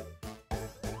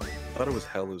 I thought it was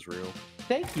Hell is Real.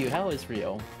 Thank you. Hell is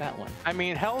real. That one. I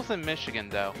mean, hell's in Michigan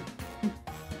though.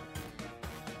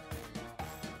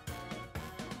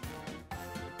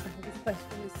 This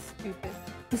question is stupid.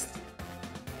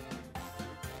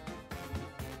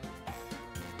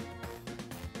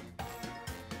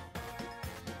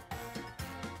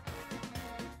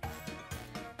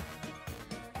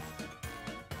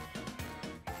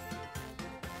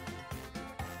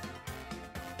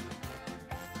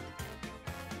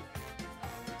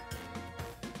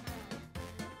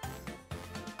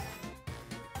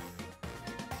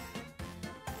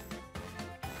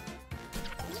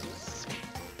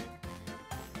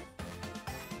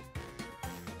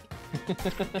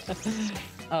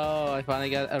 Oh, I finally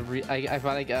got I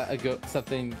finally got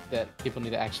something that people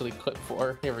need to actually click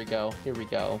for. Here we go.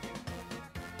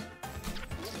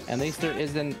 At least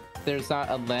there's not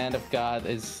a land of God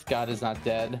is not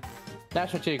dead.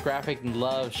 National Geographic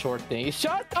loves short things.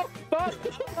 Shut the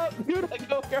fuck up, dude.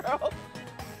 Go girl.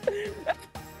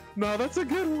 No, that's a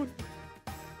good one.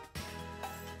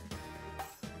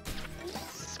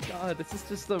 god, this is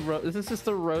just the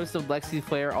roast of Lexi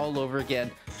Flair all over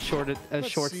again. Short Let's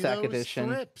short see stack those edition.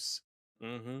 thrips.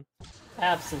 Mm-hmm.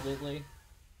 Absolutely.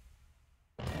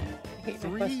 I hate my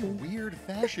 3 question. weird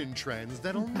fashion trends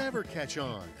that'll never catch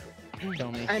on.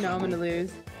 Tell me. I know I'm gonna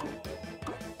lose.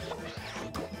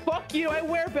 Fuck you! I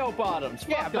wear bell bottoms.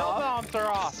 Yeah, Fuck bell off. bottoms are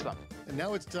awesome. And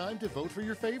now it's time to vote for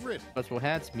your favorite. Festival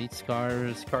hats, meat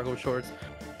scarves, cargo shorts.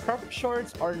 Cargo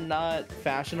shorts are not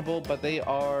fashionable, but they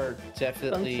are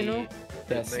definitely. Functional?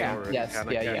 Yes, They yeah, already yes,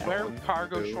 kinda yeah, got yeah. Wear one,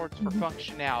 cargo too. shorts for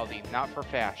functionality, not for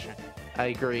fashion. I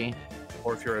agree.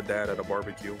 Or if you're a dad at a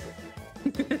barbecue.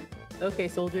 Okay,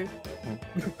 soldier.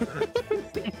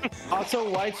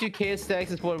 Also, Y2K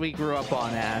aesthetics is what we grew up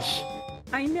on, Ash.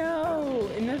 I know.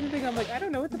 Another thing, I'm like, I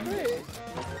don't know what to put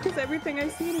because everything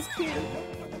I've seen is cute.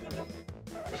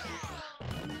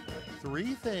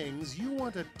 3 things you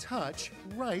want to touch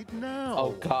right now.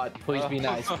 Oh God, please be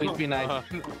nice. Please be nice.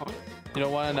 You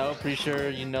don't want to know? Pretty sure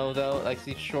you know though. Like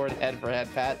these short head for head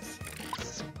pats.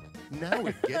 Now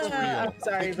it gets real. I'm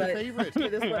sorry, Pick your but favorite. for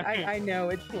this one, I know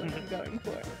which one I'm going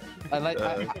for. I like.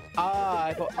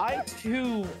 I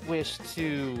too wish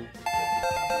to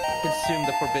consume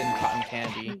the forbidden cotton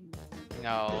candy.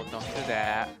 No, don't do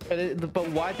that. But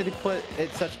why did they put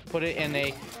it in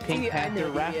a Pink Yeah, I Panther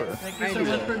know, wrapper? yeah. Thank I you so knew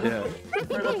much for Yeah.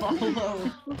 the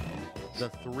follow. The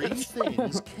 3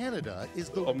 things Canada is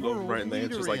the I'm world writing the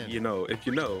leader answers like, in. you know, if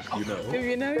you know, you know. If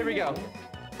you know, There we go.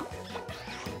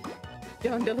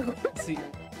 John Delacroix. See,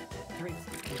 three.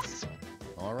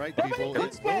 All right, people,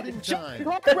 it's voting time.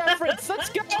 Clark reference. Let's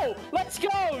go. Let's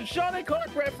go. Sean and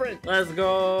Clark reference. Let's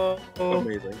go.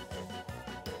 Amazing.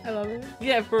 I love it.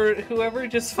 Yeah, for whoever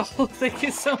just followed, thank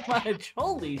you so much.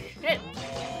 Holy shit.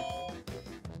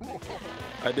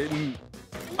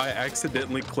 I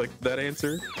accidentally clicked that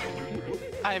answer.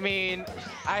 I mean,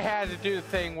 I had to do the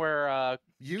thing where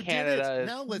You Canada did it. is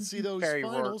Now let's see those very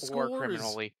final war scores.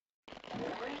 criminally.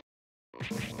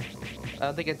 I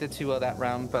don't think I did too well that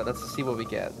round, but let's see what we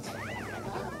get.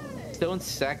 Still in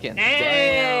second.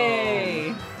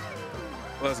 Hey!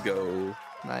 Let's go.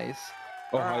 Nice.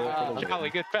 Ohio for the win. Jolly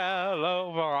good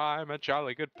fellow, for I'm a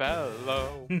jolly good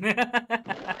fellow.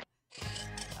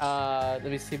 Let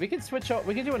me see. We can switch.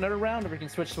 We can do another round, or we can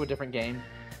switch to a different game.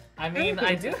 I mean,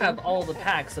 I do have all the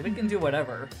packs, so we can do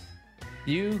whatever.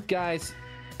 You guys,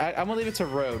 I'm gonna leave it to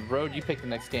Road. Road, you pick the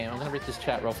next game. I'm gonna read this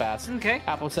chat real fast. Okay.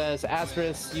 Apple says,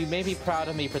 Asterisk, you may be proud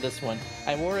of me for this one.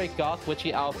 I wore a goth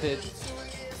witchy outfit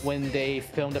when they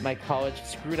filmed at my college.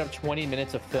 Screwed up 20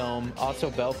 minutes of film. Also,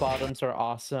 bell bottoms are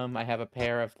awesome. I have a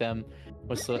pair of them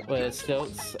with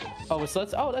stilts. Oh, with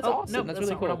slits? Oh, that's awesome. No, that's that's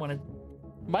really not cool. what I wanted.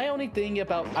 My only thing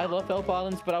about I love bell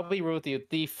bottoms, but I'll be real with you.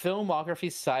 The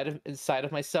filmography side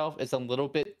of myself is a little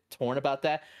bit torn about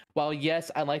that. While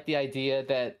yes, I like the idea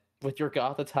that with your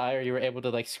goth attire you were able to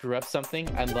like screw up something.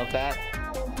 I love that.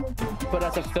 But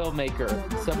as a filmmaker,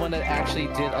 someone that actually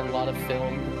did a lot of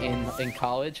film in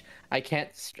college, I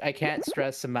can't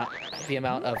stress the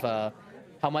amount of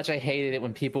how much I hated it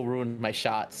when people ruined my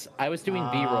shots. I was doing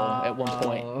B-roll at one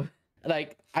point.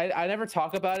 Like I never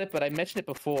talk about it, but I mentioned it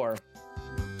before.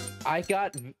 I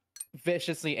got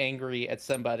viciously angry at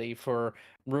somebody for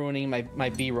ruining my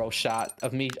B-roll shot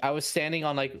of me. I was standing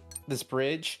on like this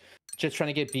bridge just trying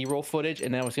to get B-roll footage,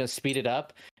 and then I was going to speed it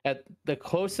up. At the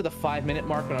close to the 5-minute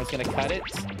mark when I was going to cut it,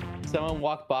 someone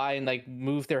walked by and like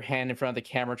moved their hand in front of the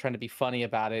camera trying to be funny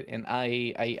about it, and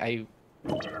I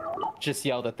just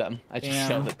yelled at them. I just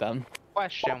yelled at them.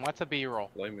 Question, what's a B-roll?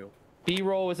 Blame you.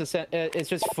 B-roll is it's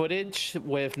just footage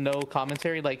with no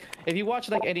commentary. Like if you watch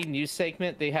like any news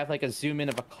segment, they have like a zoom in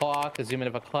of a clock, a zoom in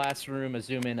of a classroom, a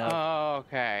zoom in of Oh,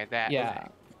 okay. That. yeah,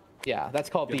 yeah. That's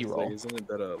called Yeah, B-roll. isn't it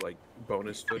that like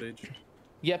bonus footage?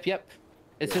 Yep.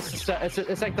 It's just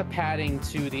it's like the padding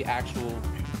to the actual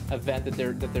event that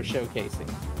they're showcasing.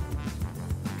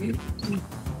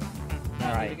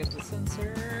 All right. Get the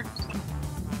sensor.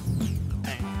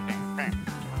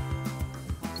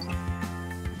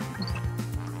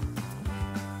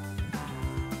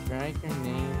 Drag your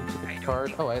name to the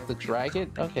card. Oh, I have to drag it?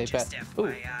 Okay, bet.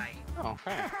 Ooh. Oh,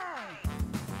 okay.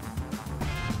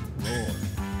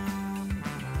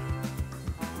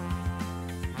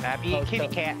 Babby Oh, kitty so-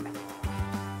 cat.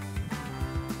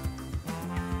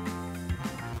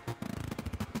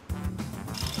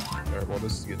 Alright, well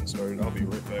this is getting started. I'll be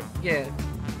right back. Yeah.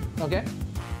 Okay.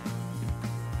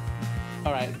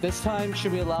 All right. This time,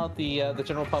 should we allow the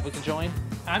general public to join?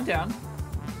 I'm down.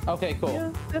 Okay, cool.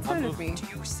 Yeah, that's fine with me.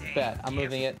 You say Bet. I'm Jeff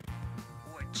moving it.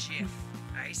 or Jeff?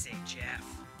 I say Jeff.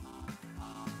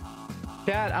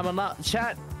 Chat. I'm allowed.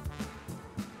 Chat.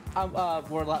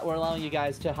 we're allowing you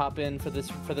guys to hop in for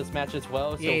this match as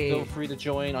well. So feel free to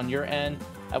join on your end.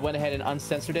 I went ahead and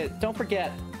uncensored it. Don't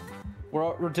forget,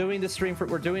 we're doing this stream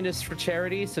we're doing this for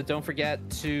charity. So don't forget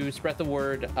to spread the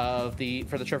word for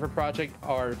the Trevor Project.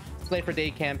 Our Slay for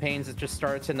Day campaigns that just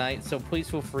started tonight. So please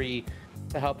feel free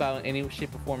to help out in any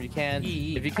shape or form you can.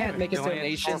 If you can't make a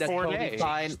donation, that's totally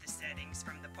fine.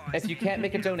 If you can't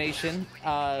make a donation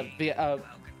via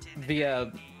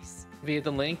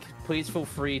the link, please feel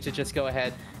free to just go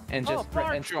ahead and just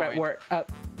spread word.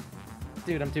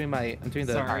 Dude, I'm doing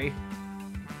the. Sorry.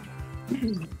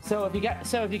 So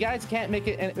if you guys can't make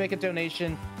a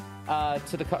donation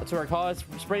to our cause,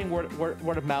 spreading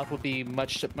word of mouth would be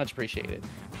much appreciated.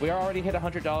 We already hit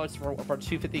 $100 for our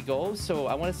 250 goals, so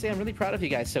I want to say I'm really proud of you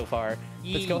guys so far.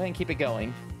 Let's go ahead and keep it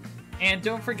going. And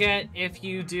don't forget, if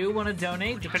you do want to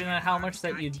donate, depending on how much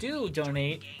that you do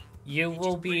donate, you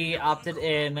will be opted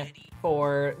in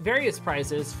for various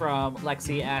prizes from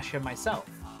Lexi, Ash, and myself.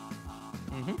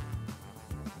 And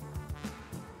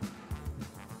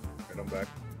I'm back.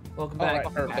 Welcome back.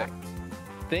 All right, perfect.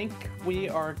 Think we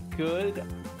are good.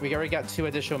 We already got 2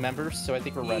 additional members, so I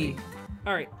think we're ready.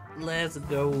 All right, let's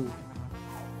go.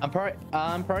 I'm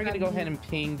probably gonna go ahead and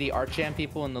ping the Art Jam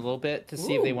people in a little bit to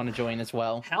see if they want to join as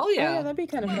well. Hell yeah! Oh, yeah, that'd be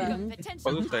kind of fun. I was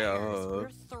gonna say,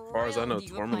 as far as I know,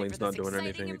 Tourmaline's not doing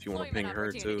anything. If you want to ping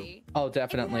her too. Oh,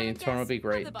 definitely. Tourmaline would be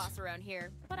great. The boss around here,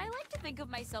 but I like to think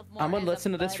of myself more I'm gonna as a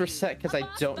listen to this for a buddy. sec because I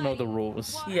don't know the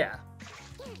rules. Yeah.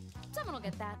 Someone will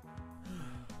get that.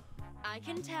 I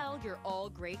can tell you're all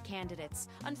great candidates.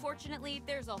 Unfortunately,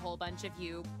 there's a whole bunch of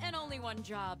you and only one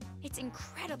job. It's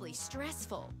incredibly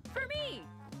stressful for me.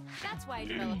 That's why I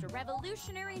developed a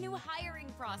revolutionary new hiring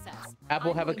process.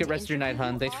 Apple, I'm have a going good to rest of your night, interview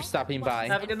hun. you Thanks for all stopping at once by.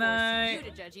 Have a good and force night.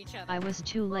 you to judge each other. I was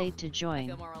too late to I join.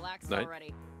 feel more relaxed Night.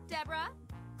 already. Deborah,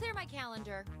 clear my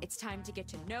calendar. It's time to get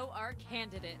to know our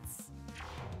candidates.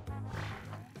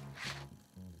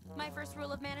 My first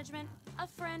rule of management, a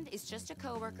friend is just a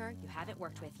coworker you haven't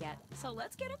worked with yet. So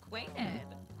let's get acquainted.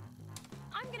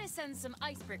 I'm gonna send some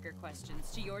icebreaker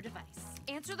questions to your device.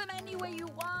 Answer them any way you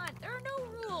want. There are no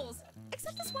rules.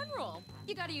 Except this one rule.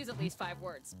 You gotta use at least 5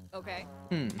 words, okay?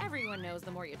 Everyone knows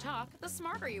the more you talk, the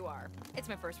smarter you are. It's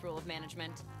my first rule of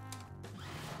management.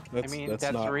 I mean, that's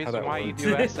not the how reason that why you works.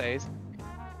 do essays.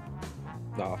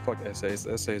 Nah, fuck essays.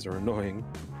 Essays are annoying.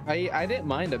 I didn't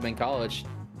mind them in college.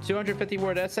 250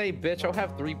 word essay, bitch. I'll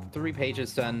have three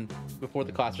pages done before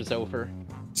the class was over.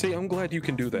 See, I'm glad you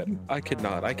can do that. I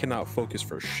cannot. I cannot focus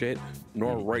for shit,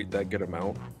 nor write that good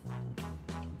amount.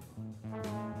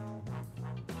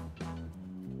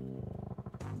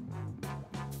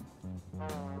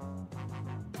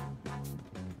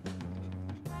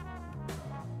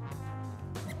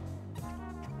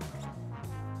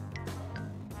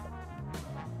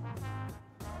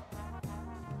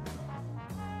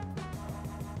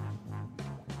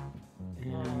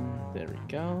 And there we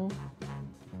go.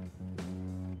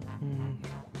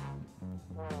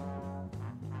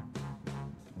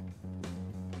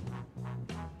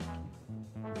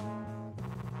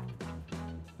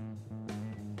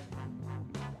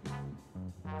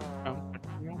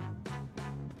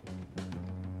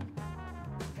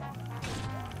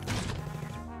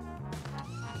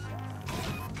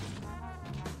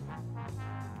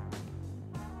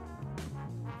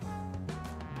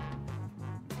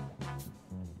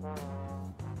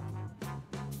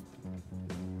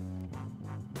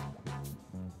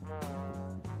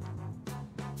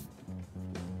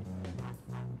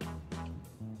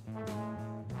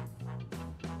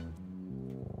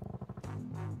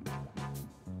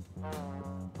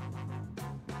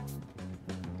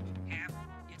 Half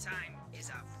your time is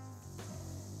up.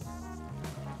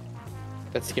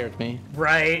 That scared me.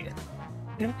 Right.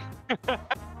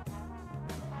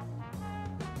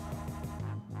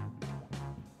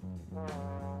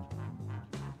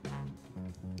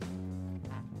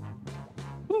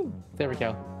 There we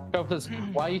go.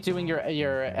 Why are you doing your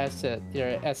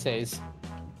essays?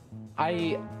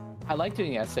 I like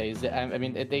doing essays. I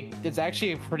mean, it's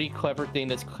actually a pretty clever thing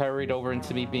that's carried over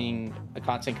into me being a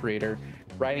content creator.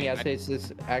 Writing essays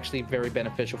is actually very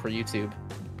beneficial for YouTube.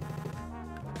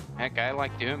 Heck, I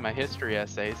like doing my history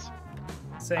essays.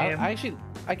 Same. I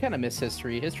kind of miss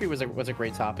history. History was a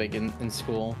great topic in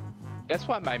school. That's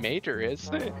what my major is.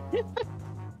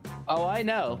 Oh, I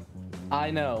know.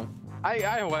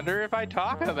 I wonder if I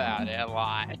talk about it a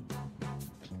lot.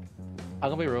 I'm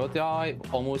gonna be real with y'all. I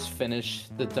almost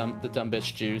finished the dumb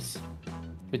bitch juice.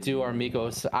 We do our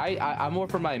amigos. I'm more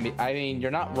for my. I mean,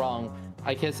 you're not wrong.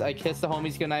 I kiss the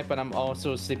homies goodnight, but I'm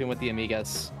also sleeping with the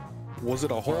amigas. Was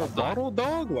it a whole bottle,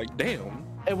 dog? Like, damn.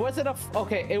 It wasn't a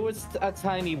okay. It was a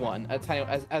tiny one, a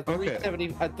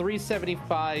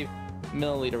 375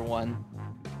 milliliter one.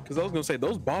 Because I was gonna say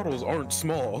those bottles aren't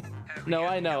small. No,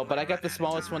 I know, but I got the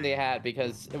smallest one they had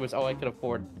because it was all I could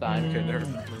afford at the time. Okay, never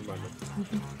mind.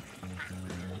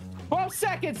 12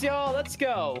 seconds, y'all. Let's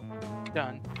go.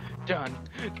 Done.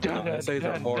 Essays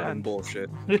are hard and bullshit.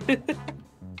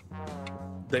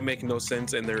 They make no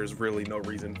sense, and there's really no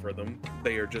reason for them.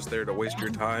 They are just there to waste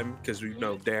your time because you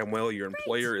know damn well your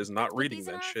employer is not reading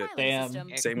that shit.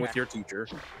 Damn. Same with your teacher.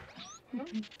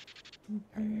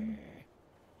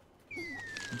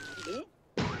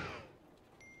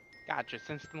 God, just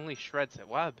instantly shreds it.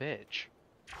 What a bitch.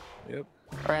 Yep.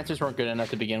 Our answers weren't good enough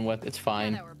to begin with. It's Now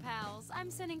fine. that we're pals,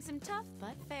 I'm sending some tough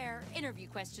but fair interview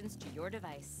questions to your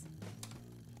device.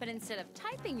 But instead of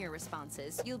typing your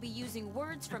responses, you'll be using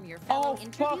words from your fellow Oh,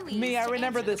 interviewees. fuck me. I to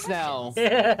remember answer the this now.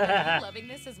 questions. Are you loving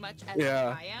this as much as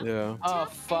Yeah. I am? Yeah. Oh,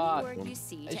 Tap fuck. any word you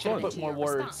see I to should've add put to more your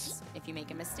words. response. If you make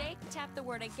a mistake, tap the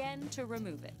word again to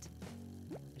remove it.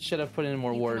 Should have put in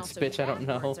more You can words, also bitch. I don't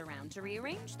grab know. words around to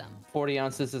rearrange them. 40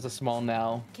 ounces is a small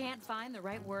now. Can't find the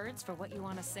right words for what you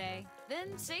want to say?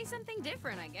 Then say something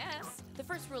different, I guess. The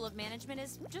first rule of management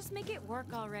is just make it work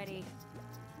already.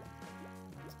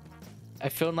 I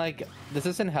feel like this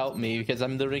doesn't help me because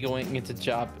I'm literally going into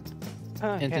job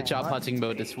hunting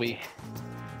mode this week.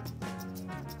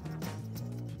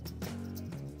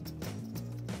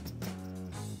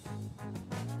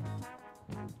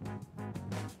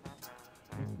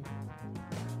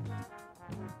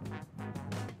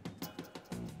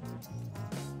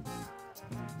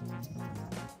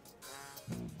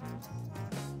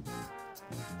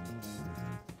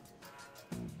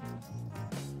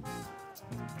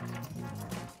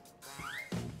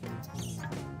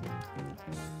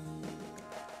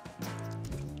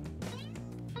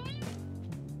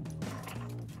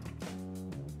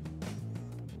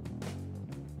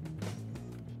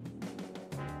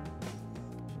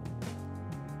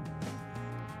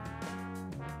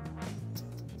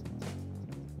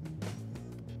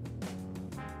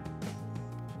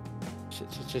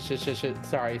 Shit.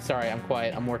 Sorry, I'm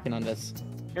quiet. I'm working on this.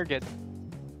 You're good.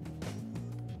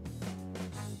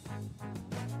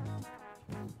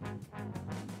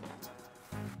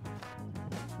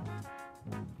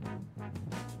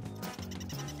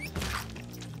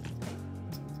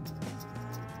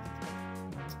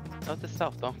 Note to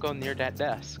self, don't go near that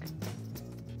desk.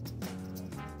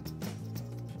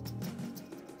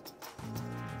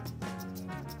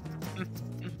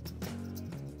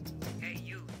 Hey,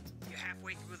 you. You're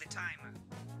halfway through the timer.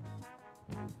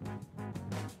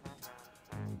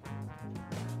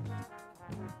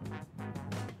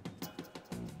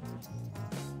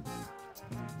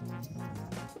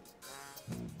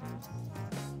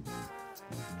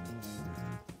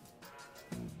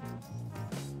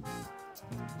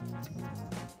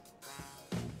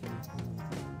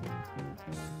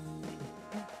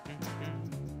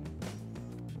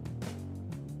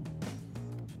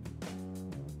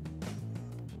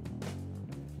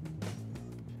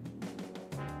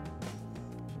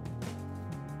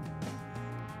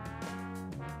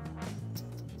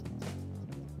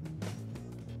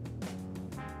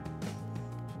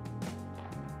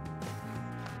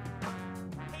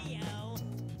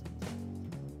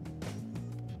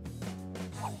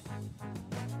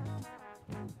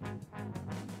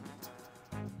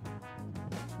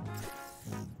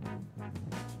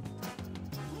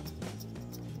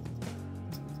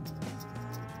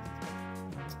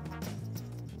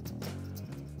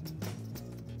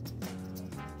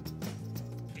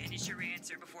 Finish your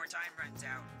answer before time runs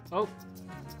out. Oh,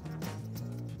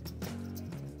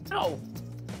 No.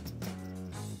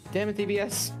 Damn it,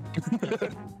 DBS.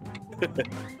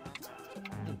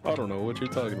 I don't know what you're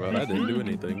talking about. I didn't do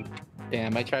anything.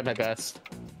 Damn, I tried my best.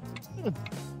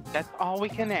 That's all we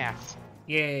can ask.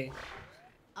 yay.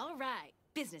 All right,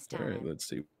 business All time. right, let's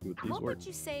see what these What work. would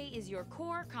you say is your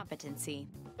core competency?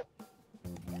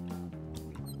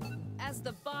 As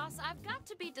the boss, I've got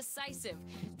to be decisive.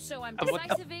 So I'm What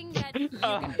the- decisiving that you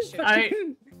guys should I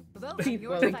vote for Keep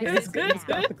your rolling his devices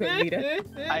now. leader.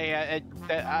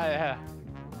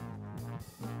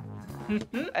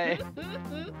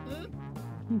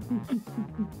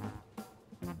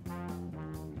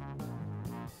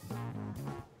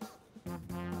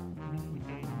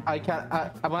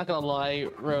 I'm not gonna lie,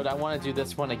 Road. I want to do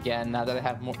this one again now that I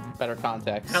have better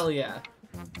context. hell yeah.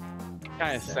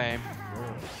 Kind of same.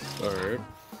 All right.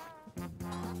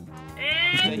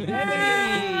 And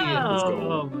Let's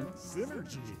go.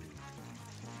 Synergy.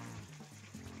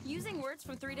 Using words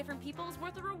from 3 different people is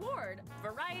worth a reward.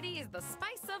 Variety is the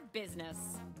spice of business.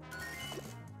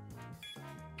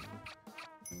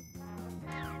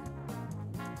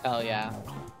 Hell yeah.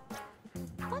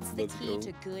 What's the Let's key go.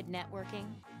 to good networking?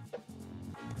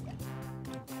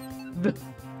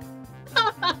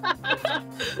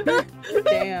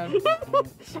 Damn.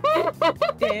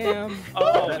 Damn.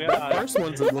 Oh That first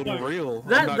one's a little real. I'm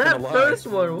That not that gonna lie. first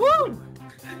one, woo!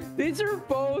 These are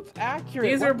both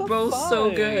accurate. These What are the both so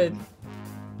fuck? good.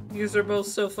 These are both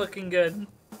so fucking good.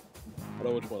 I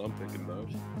know which one I'm picking though.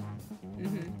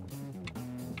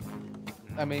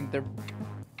 I mean, they're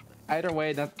either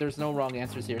way. There's no wrong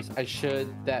answers here. I should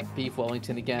that beef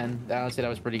Wellington again. Honestly, that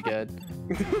was pretty good.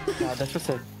 God,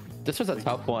 this was a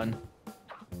tough one.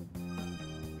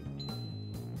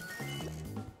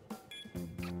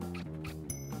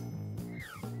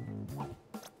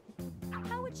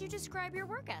 How would you describe your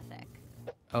work ethic?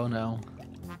 Oh no.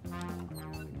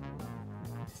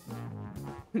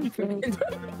 Go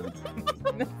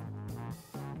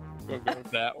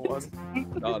with that one.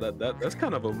 Oh, that's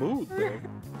kind of a mood though.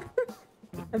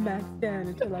 I'm maxed down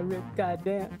until I rip.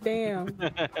 Goddamn. Damn.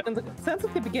 Sounds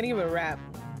like the beginning of a rap.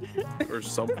 Or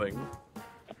something.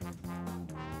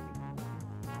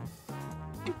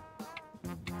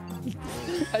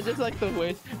 I just like the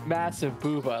way massive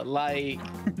booba. Like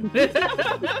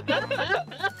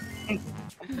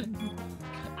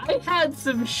I had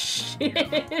some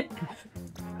shit.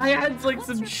 I had like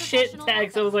some shit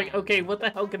tags. I was like, okay, what the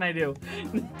hell can I do?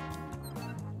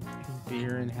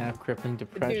 beer and have crippling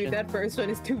depression. Dude, that first one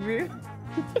is too real.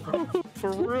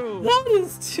 For real. That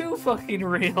is too fucking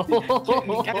real.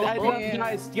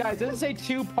 Guys, it doesn't say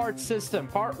two-part system.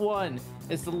 Part 1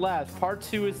 is the left. Part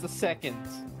 2 is the second.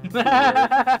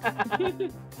 I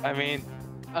mean,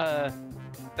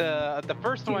 the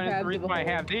first one is the reason why I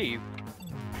have these.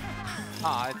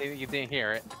 Ah, I think you didn't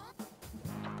hear it.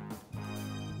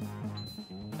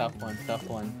 Tough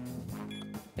one.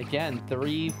 Again,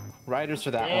 3 writers for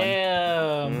that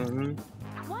Damn.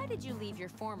 Why did you leave your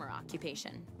former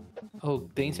occupation? one. Oh,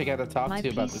 things I gotta talk My to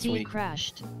about this PC week.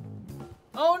 crashed.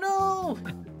 Oh no!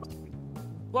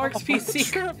 Lark's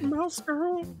PC. Mouse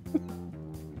girl.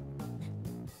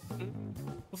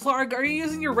 Lark, are you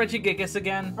using your Regigigas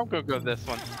again? I'm gonna go with this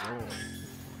one.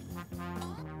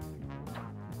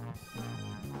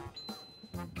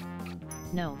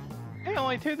 No. Hey,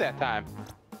 only 2 that time.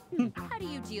 How do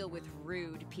you deal with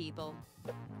rude people?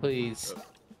 Please.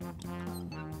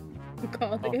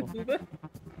 Call it a booba.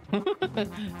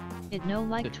 It no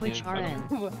like Twitch RN.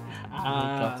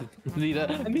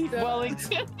 Lita, Beef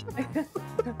Wellington.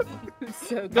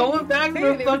 So Going back to There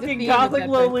the was a fucking theme Gothic with that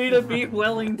Lolita Beef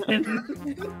Wellington.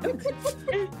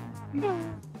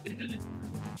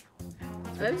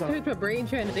 I just hurt my brain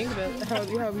trying to think about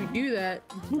how we do that.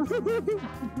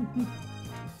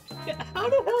 How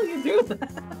the hell you do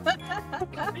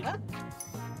that?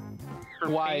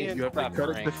 Why? You have to cut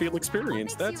it to feel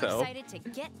experience. What makes That's you how. excited to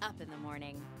get up in the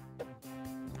morning?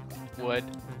 Wood.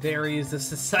 Varies of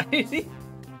society.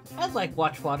 I'd like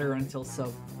watch water until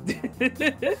soaked.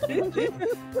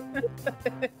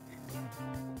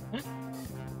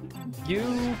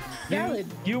 You Valid.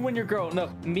 you when you're girl. No,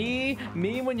 me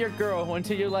when you're girl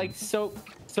until you're like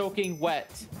soaking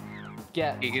wet.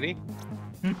 Get. Giggity.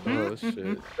 Oh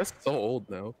shit. That's so old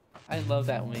now. I love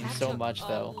that wing That so took much a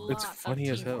though. It's lot of funny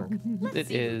as hell. teamwork. Let's It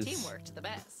see who is. teamworked the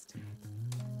best.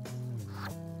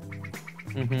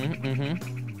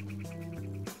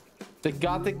 The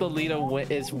Gothic Lolita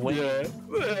is winning.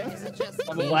 Is it just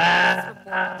me?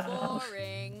 Wow.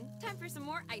 Boring. Time for some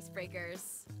more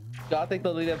icebreakers. Gothic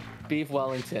Lolita Beef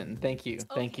Wellington. Thank you.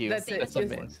 Thank you. That's it. That's Just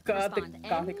amazing. Gothic, Respond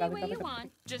gothic, any gothic, way you gothic.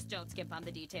 want. Just don't skip on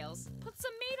the details. Put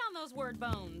some meat on those word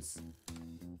bones.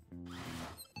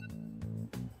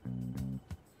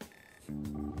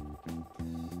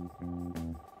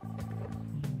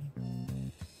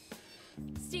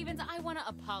 Stevens, I want to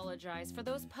apologize for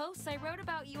those posts I wrote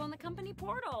about you on the company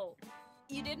portal.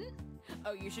 You didn't?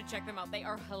 Oh, you should check them out. They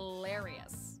are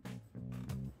hilarious.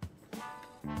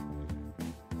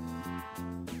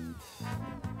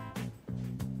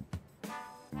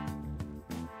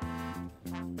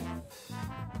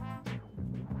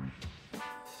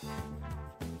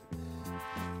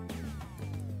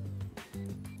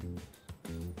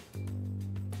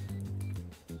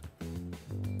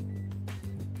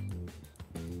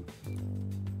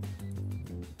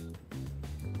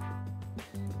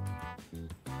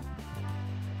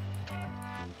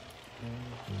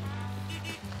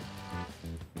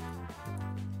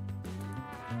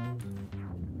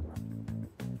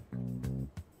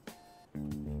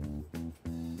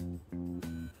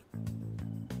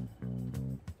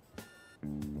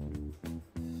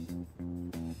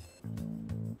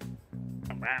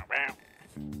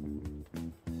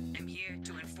 I'm here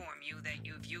to inform you that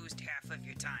you've used half of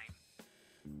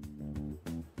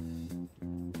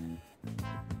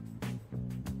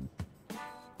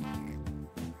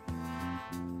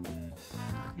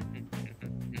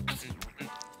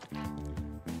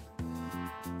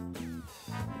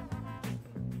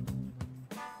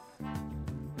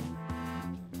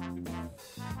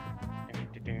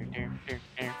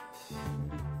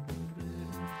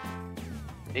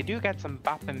They do got some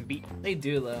bop and beat. They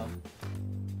do, though.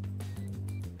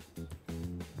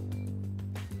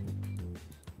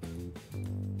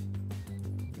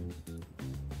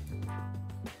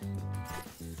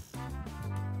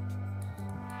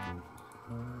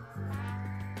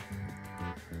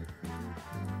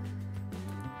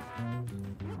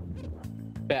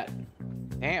 Bet.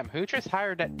 Damn, who just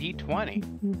hired that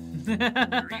D20? Hurry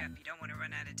up, you don't want to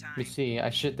run out of time. Let me see.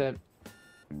 Should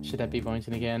that be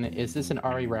Boington again? Is this an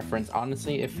RE reference?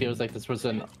 Honestly, it feels like this was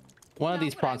one of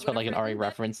these prompts felt like an RE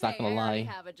reference. Not gonna lie.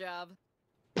 Have a job.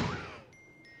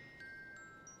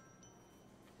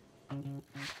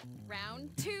 Round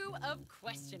 2 of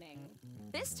questioning.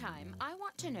 This time, I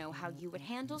want to know how you would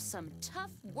handle some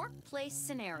tough workplace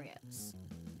scenarios.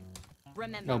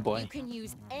 Remember, Oh boy. you can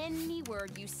use any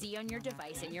word you see on your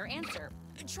device in your answer.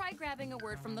 Try grabbing a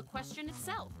word from the question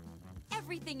itself.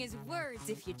 Everything is words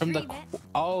if you From the dream it.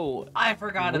 oh, I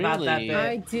forgot about that Really? bit.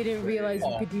 I didn't realize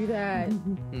you could do that.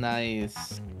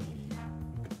 nice.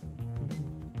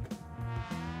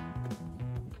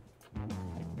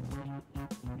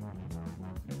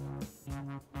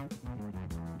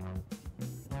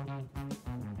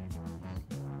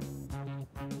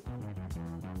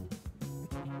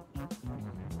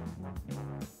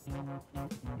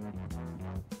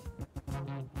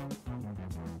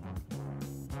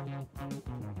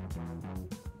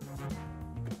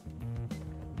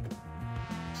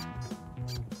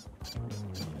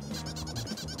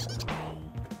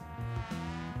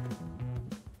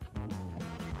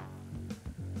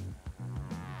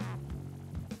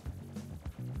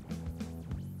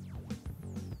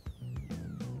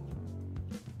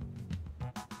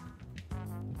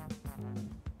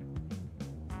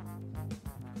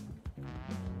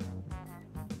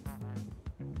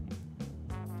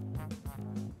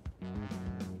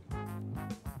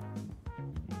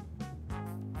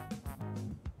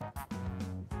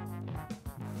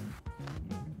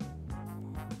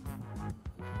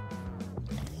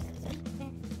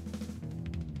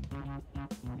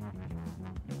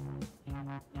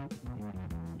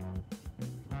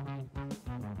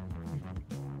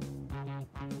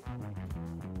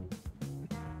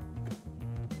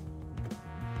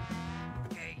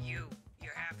 Hey,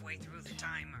 you're halfway through the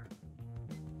timer.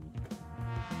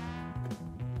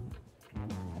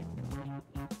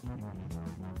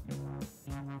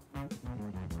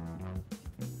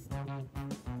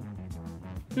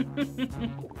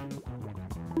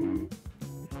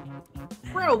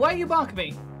 Bro, why you bonk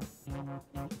me?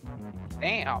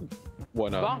 Damn,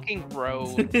 What up? bonking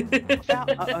road. Without-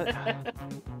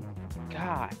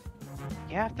 God,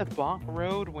 you have to bonk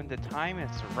road when the time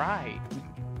is right.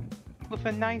 With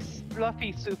a nice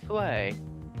fluffy souffle.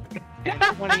 And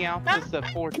 20 ounces of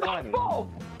 420.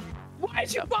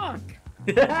 Why'd you bonk?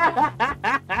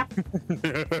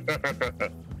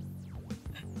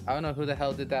 I don't know who the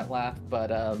hell did that laugh, but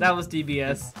That was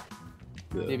DBS.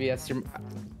 DBS.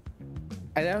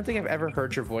 I don't think I've ever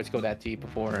heard your voice go that deep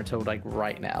before until like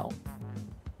right now.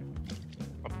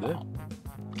 Yeah.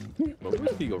 My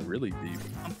voice can go really deep.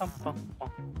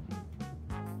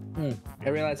 I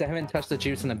realize I haven't touched the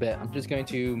juice in a bit. I'm just going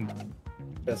to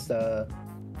just a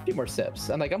few more sips.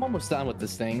 I'm almost done with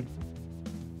this thing.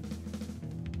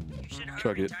 You should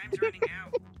Chug hurry, it. time's running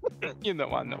out. You know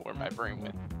I know where my brain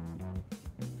went.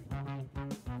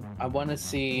 I want to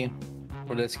see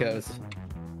where this goes.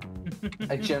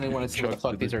 I genuinely want to see where the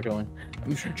fuck these are going.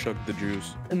 You should chug the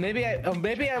juice. And maybe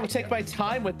I would take my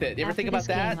time with it. You ever After think about this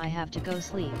game, that? I have to go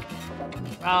sleep.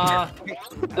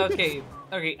 Okay.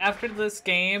 After this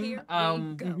game, Here we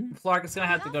go. Flark is gonna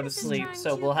have to How go to has this sleep, turned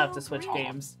so we'll have to you switch real?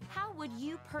 games. How would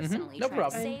you personally No try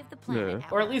problem. to save the planet? Yeah.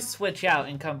 Or at least switch out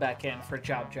and come back in for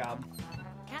job. Cast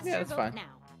Yeah, your that's vote fine. now.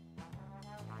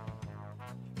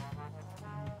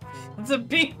 It's a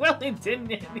big Wellington.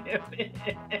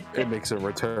 It makes a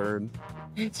return.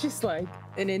 It's just like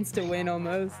an insta win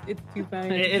almost. It's too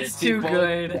funny. It's too People-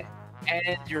 good.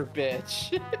 And your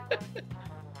bitch.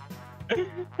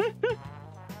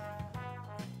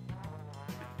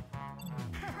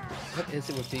 What is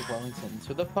it with Beef Wellington?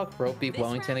 Who the fuck wrote Beef This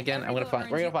Wellington round, again? every We're vote gonna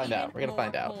find earns you out. We're gonna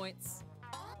find even out. more points.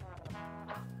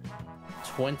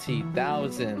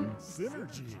 20,000.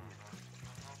 Synergy.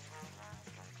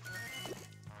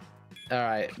 All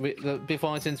right, the Beef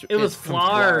Wellington's. It was is from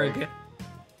Flarg.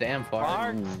 Damn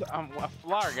Flarg.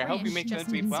 Flarg, I hope you Fringe make just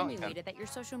good beef Wellington. insinuated that your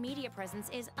social media presence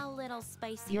is a little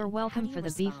spicy. You're How welcome do you for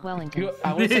the beef respond? Wellington.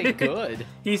 I would say good.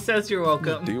 He says you're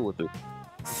welcome. Deal with it.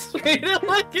 Straight up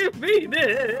like you mean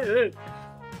it.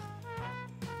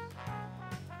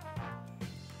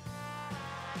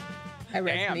 I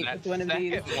Damn, resonate that with one of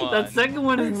these. second one. That second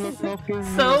one is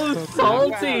so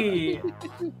salty.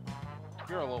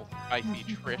 You're a little spicy,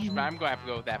 Trish, but I'm gonna have to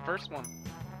go with that first one.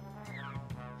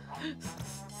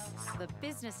 The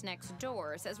business next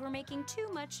door says we're making too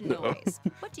much noise.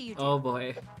 What do you do? Oh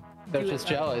boy. They're just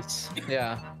jealous.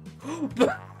 Yeah.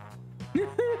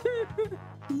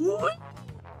 What?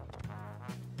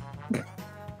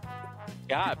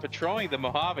 God, patrolling the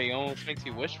Mojave almost makes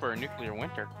you wish for a nuclear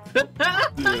winter.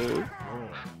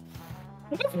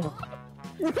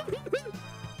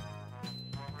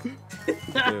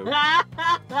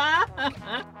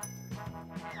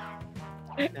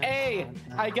 A.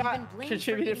 I You've got been blamed for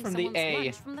contributed eating from the someone's A.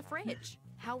 lunch from the fridge.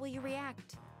 How will you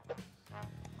react?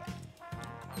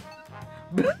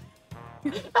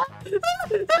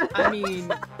 I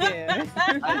mean, yeah.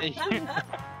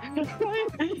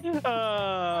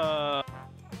 Oh,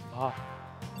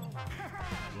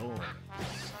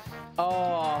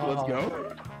 Oh. Let's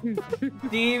go.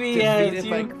 DBS, Defeated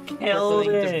by you killed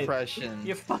crippling it. depression.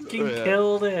 You fucking Yeah.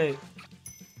 killed it.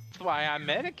 that's why I'm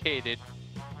medicated.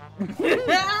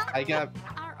 I got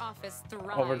Our office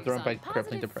thrives Overthrown on by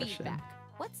crippling positive depression. feedback.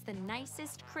 What's the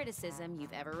nicest criticism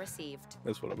you've ever received?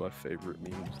 That's one of my favorite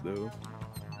memes, though.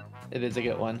 it is a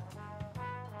good one.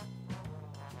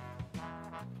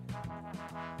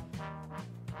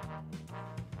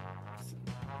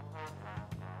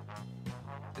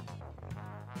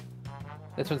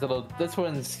 This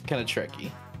one's kind of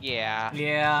tricky. Yeah,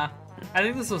 Yeah. I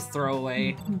think this was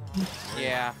throwaway.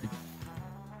 yeah.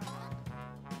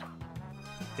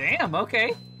 Damn,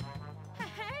 okay.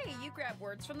 Hey, you grab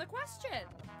words from the question.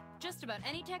 Just about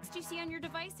any text you see on your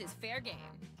device is fair game.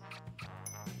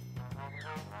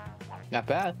 Not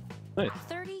bad.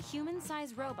 30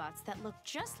 human-sized robots that look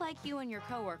just like you and your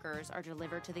coworkers are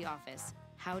delivered to the office.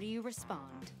 How do you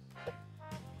respond?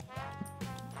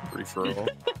 Free for all.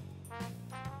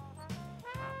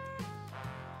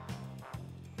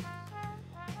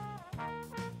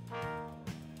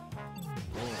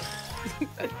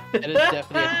 It is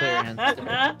definitely a clear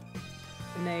answer.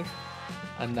 Knife.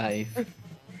 A knife.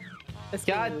 That's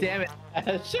God rude. damn it,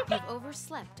 Ash. You've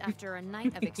overslept after a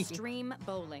night of extreme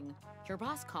bowling. Your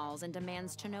boss calls and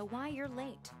demands to know why you're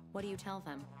late. What do you tell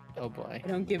them? Oh boy. I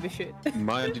don't give a shit.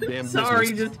 Mind your damn Sorry,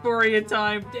 business. dysphoria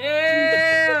time.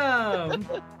 Damn!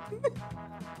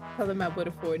 Tell them I would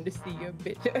afford to see your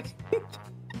bitch.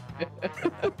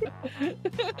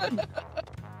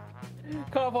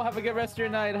 Colorful, have a good rest of your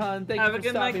night, hon. Thank Have you a for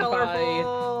good night, stopping by.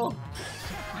 colorful.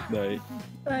 Night.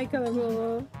 Bye,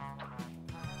 colorful.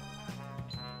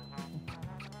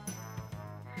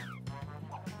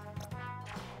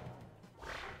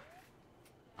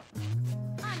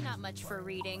 I'm not much for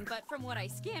reading, but from what I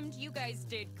skimmed, you guys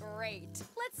did great.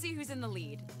 Let's see who's in the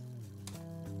lead.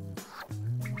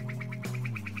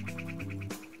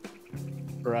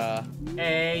 Bruh.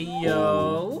 Hey,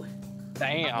 yo. I'll be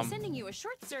Damn. sending you a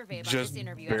short survey about Just this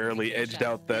interview. after barely we finish edged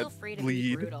up. out that Feel free to lead.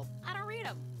 Be brutal. I don't read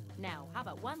them. Now, how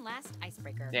about one last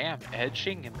icebreaker? Damn,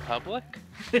 edging in public?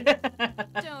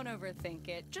 Don't overthink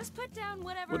it. Just put down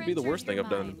whatever. Wouldn't be the enters worst thing your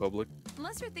I've done in mind. public.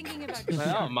 Unless you're thinking about your Oh,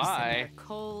 sharks my. and their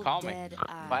cold, Call me. dead What?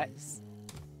 eyes.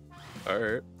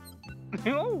 Alright.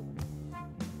 No.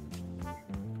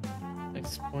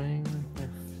 Explain.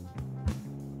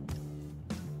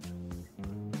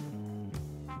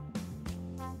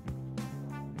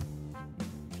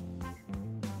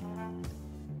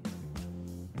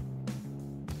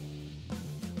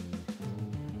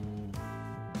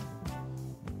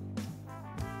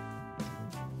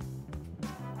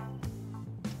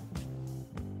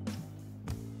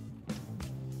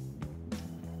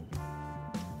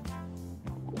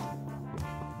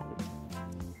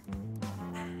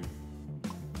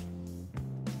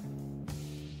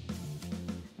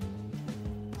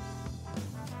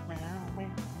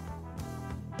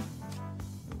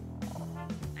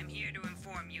 I'm here to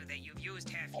inform you that you've used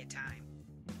half your time.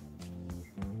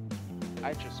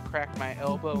 I just cracked my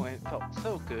elbow and it felt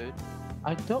so good.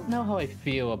 I don't know how I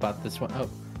feel about this one. Oh,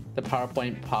 the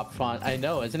PowerPoint pop font. I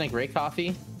know, isn't it great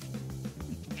coffee?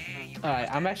 Hey, you Alright,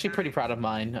 I'm actually pretty proud of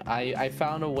mine. I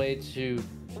found a way to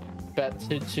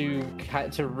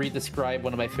redescribe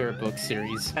one of my favorite book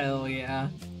series. Hell yeah.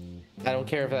 I don't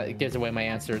care if that gives away my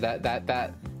answer.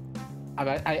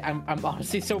 I'm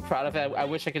honestly so proud of it. I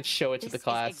wish I could show it to This the is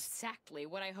class. exactly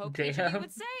what I hoped each of you Damn.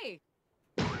 would say.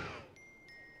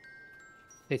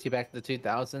 Takes you back to the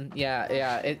 2000. Yeah,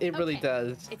 it really Okay.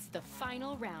 does. It's the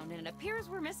final round, and it appears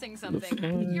we're missing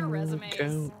something. Your resumes.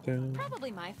 Countdown.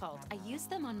 Probably my fault. I used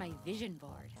them on my vision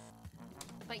board.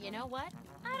 But you know what?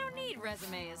 I don't need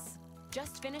resumes.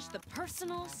 Just finish the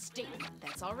personal statement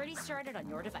that's already started on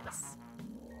your device.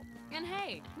 And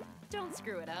hey, don't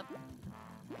screw it up.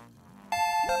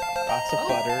 Lots of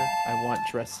butter. I want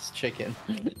dressed chicken.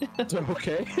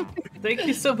 Okay. Thank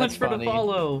you so much That's for funny. the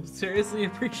follow. Seriously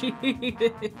appreciate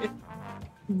it.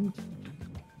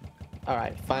 All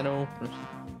right, final.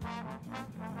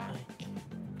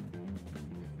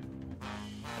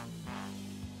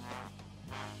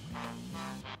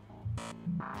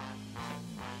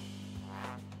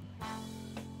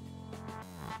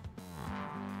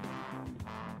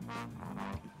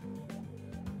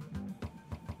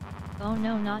 Oh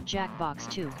no, not Jackbox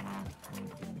 2.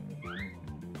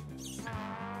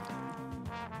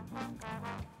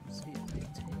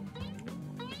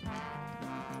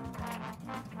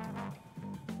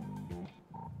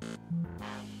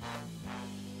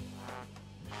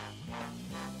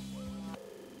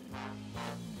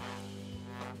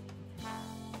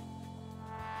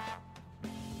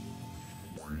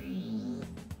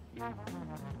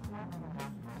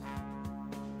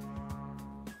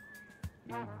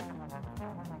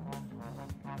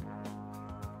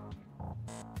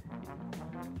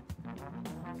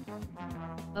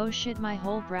 Oh shit, my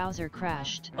whole browser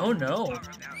crashed. Oh no.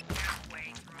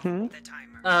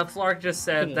 Flark just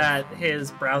said that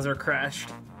his browser crashed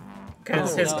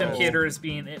because Oh, his no. computer is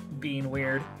being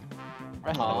weird.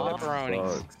 Aw,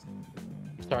 Pepperonis.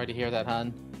 sorry to hear that,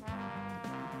 hun.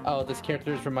 Oh, this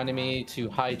character is reminding me to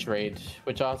hydrate,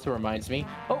 which also reminds me.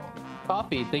 Oh,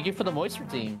 coffee! Thank you for the moist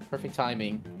redeem. Perfect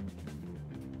timing.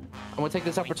 I want to take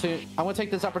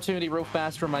this opportunity real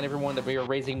fast to remind everyone that we are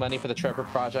raising money for the Trevor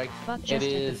Project. Fuck It just at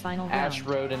the is final Ash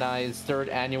round. Road and I's third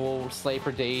annual Slay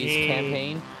for Days Yay.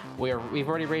 campaign. We've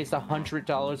already raised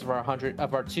 $100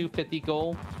 of our $250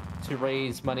 goal to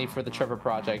raise money for the Trevor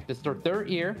Project. This is our third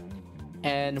year,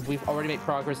 and we've already made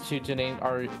progress to donate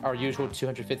our usual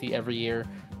 $250 every year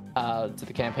to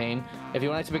the campaign. If you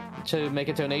would like to make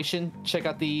a donation, check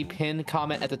out the pinned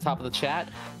comment at the top of the chat,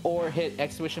 or hit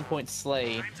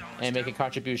 !slay and make a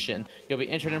contribution. You'll be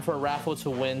entered in for a raffle to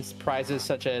win prizes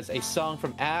such as a song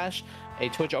from Ash, a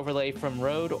Twitch overlay from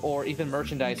Road, or even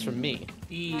merchandise from me.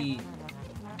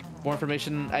 More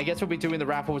information, I guess we'll be doing the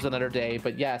raffles another day,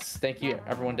 but yes, thank you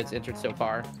everyone that's entered so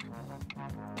far.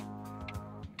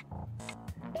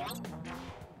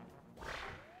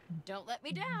 Don't let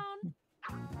me down.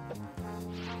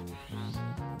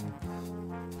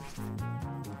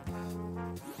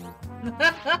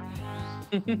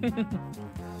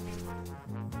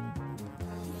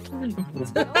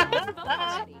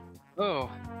 Oh.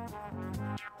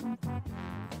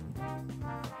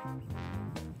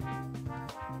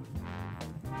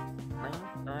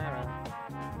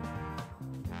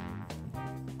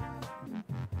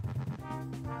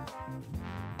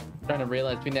 Trying to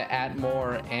realize we need to add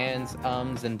more ands,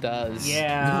 ums, and does.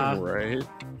 Yeah. Right.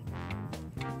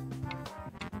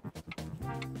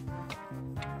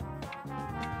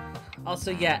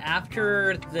 Also, yeah,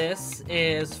 after this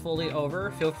is fully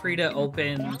over, feel free to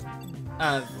open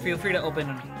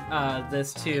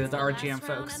this to the RGM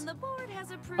folks. And the board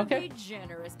has approved Okay. a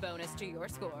generous bonus to your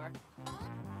score.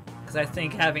 Because I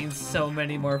think having so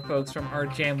many more folks from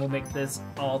RGM will make this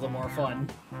all the more fun.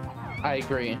 I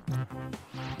agree.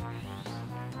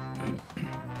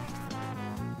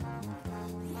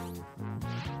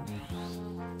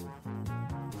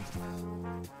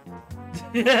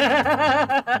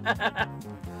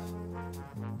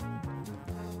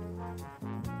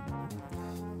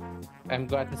 I'm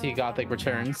glad to see Gothic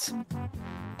returns.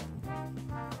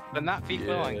 But not Pete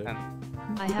Wellington.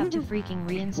 I have to freaking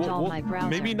reinstall my browser.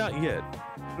 Maybe not yet.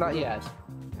 Not yet.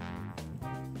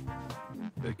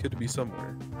 It could be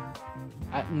somewhere.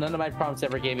 None of my prompts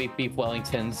ever gave me Beef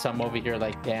Wellington, so I'm over here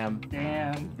like, damn.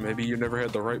 Damn. Maybe you never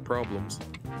had the right problems.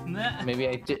 Maybe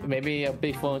I did. Maybe a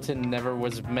Beef Wellington never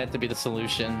was meant to be the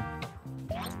solution.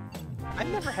 I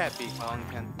never had Pete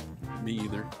Wellington. Me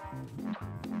either.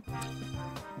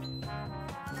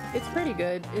 It's pretty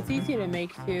good. It's easy to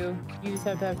make too. You just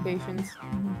have to have patience.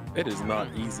 It is not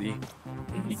easy.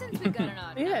 Since we've got an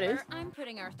odd Yeah, it number, is. I'm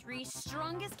putting our 3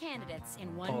 strongest candidates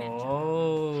in one matchup.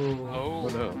 Oh. Oh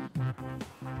no.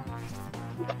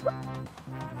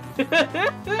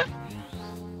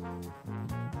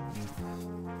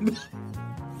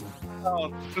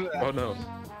 Oh, Oh no.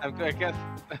 I guess.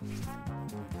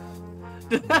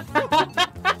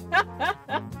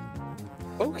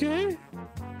 Okay.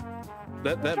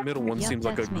 That middle one Yep, seems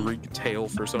like a that's me. Greek tale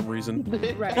for some reason.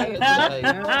 Right. Like,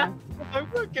 Yeah. I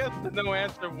would guess the no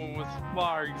answer one was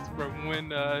Sparks from when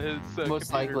his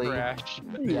Most computer likely. crashed.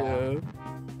 Yeah.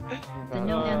 The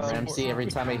no answer. MC every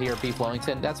time I hear Beef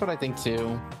Wellington. That's what I think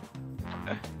too.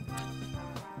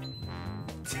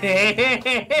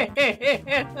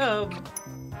 Damn.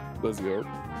 Let's go.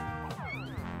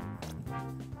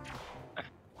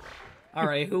 All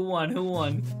right, who won? Who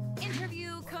won?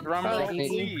 Interview Drum roll, complete.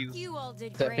 please. You all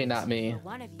did Definitely great. not me. but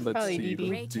One of you Let's Probably see. DD.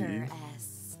 Let's see. greater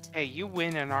est. Hey, you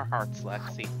win in our hearts,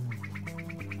 Lexi.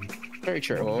 Very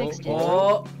true. Oh, Fixed it.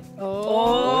 Oh, Oh,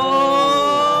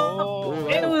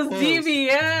 it was DBS.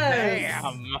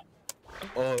 damn.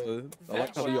 I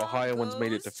like how the Ohioans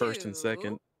made it to first and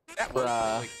second.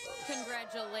 Bruh.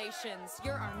 Congratulations,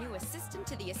 you're our new assistant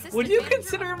to the assistant. Would you manager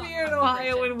consider of me the an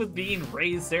operation. Ohioan with being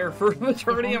raised there for a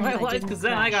majority of my only I life? didn't Because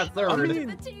then I got crash. third. To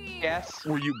the team. Yes.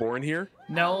 Were you born here?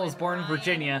 No, I was born in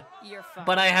Virginia, You're fine.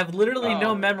 but I have literally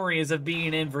no Oh. memories of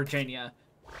being in Virginia.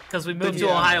 Because we moved to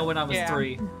Yeah. Ohio when I was Yeah.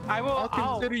 3. I will.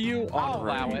 I'll consider you I'll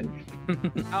allow it.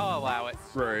 honorary. I'll allow it.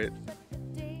 Right.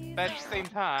 But at the same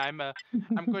time,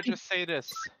 I'm going to just say this.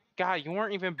 God, you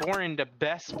weren't even born in the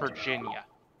best Virginia.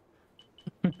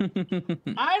 I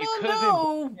don't could've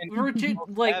know. been Virginia,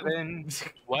 like, Evan,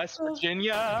 West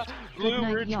Virginia, Good Blue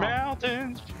night, Ridge y'all.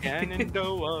 Mountains,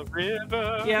 Shenandoah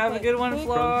River. yeah, have a good one, Quick-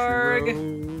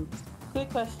 Flarg. Quick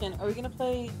question: are we gonna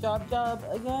play Job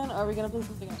again, or are we gonna play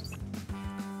something else?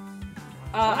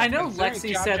 I know Considering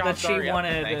Lexi Job said that Job's she already up,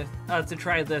 I wanted to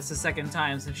try this a second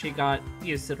time since she got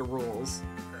used to the rules.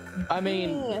 I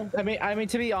mean,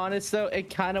 to be honest though,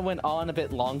 it kind of went on a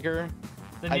bit longer.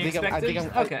 Than you expected?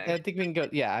 Okay. I think we can go.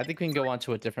 Yeah, I think we can go on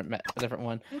to a different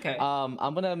one. Okay. I'm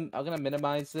gonna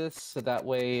minimize this so that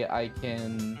way I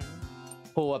can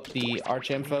pull up the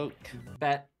Archam folk.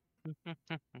 Bet.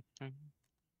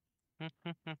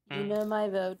 You know my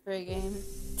vote for a game.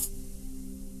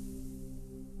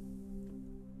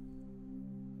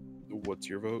 What's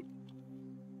your vote?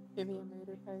 Trivia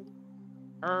murder party.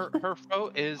 Her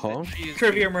vote is Huh? that she is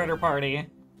Trivia Murder Party.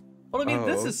 Well, I mean,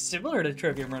 this Oh. is similar to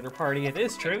Trivia Murder Party. It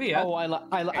is trivia. Oh, I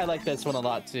like this one a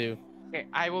lot too. Okay,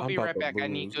 I will I'm be about right to back. I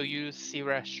need lose. to use the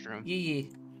restroom. Yee.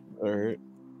 Alright.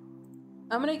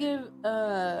 I'm gonna give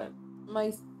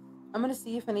I'm gonna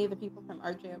see if any of the people from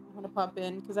RJ want to pop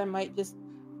in because I might just.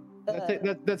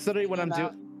 That's literally what I'm game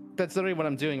out. doing. That's literally what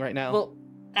I'm doing right now. Well,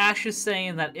 Ash is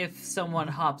saying that if someone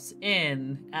hops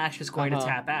in, Ash is going to Uh-huh.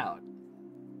 tap out.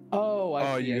 oh, Oh,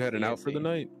 I see, you I had an see, I out for the see.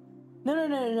 night?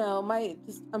 No.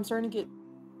 I'm starting to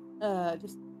get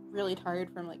just really tired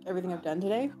from like everything I've done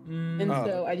today, and Oh.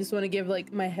 so I just want to give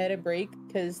like my head a break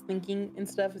because thinking and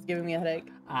stuff is giving me a headache.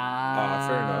 Fair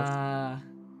enough.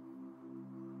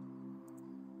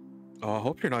 Oh, I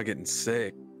hope you're not getting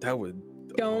sick. That would.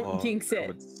 Don't jinx that it.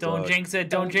 would Don't suck. jinx it.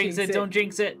 Don't jinx it. Don't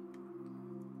jinx it.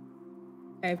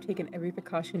 I have taken every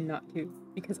precaution not to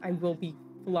because I will be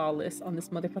flawless on this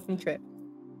motherfucking trip.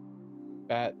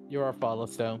 Bat, you're our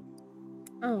flawless though.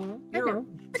 Oh, I You're- know.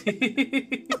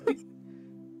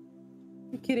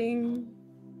 You're kidding.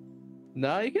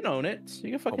 No, you can own it. You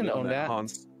can I'll fucking be on own that. Han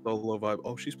Solo vibe.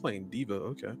 Oh, she's playing Diva.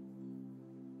 Okay.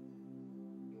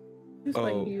 Who's Oh.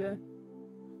 playing Diva?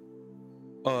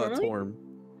 Torm? Torm.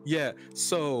 Yeah.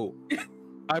 So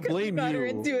I blame Got you. her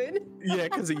into it. Yeah,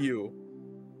 because of you.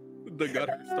 The got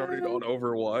her started on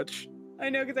Overwatch. I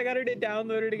know because I got her to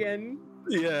download it again.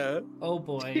 Yeah. Oh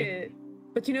boy. Shit.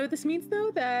 But you know what this means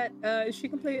though? That she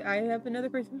can play. I have another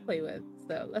person to play with.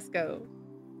 So let's go.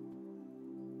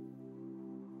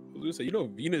 I was gonna say, you know,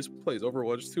 Venus plays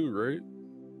Overwatch too, right?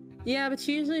 Yeah, but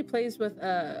she usually plays with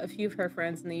a few of her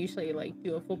friends, and they usually like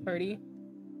do a full party.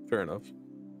 Fair enough.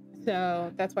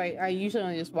 So that's why I usually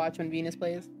only just watch when Venus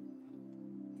plays.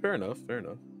 Fair enough. Fair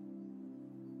enough.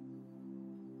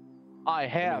 I I mean,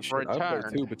 have shit, I play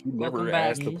returned. too, but you Welcome never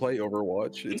back. asked to play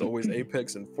Overwatch. It's always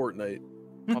Apex and Fortnite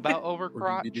About or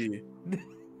Overcrotch? DBD.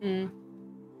 Mm.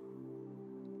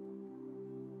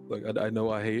 Like I know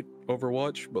I hate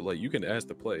Overwatch, but like you can ask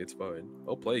to play. It's fine.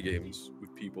 I'll play games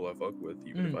with people I fuck with,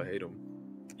 even if I hate them.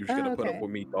 You just gotta put up okay.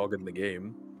 with me dogging the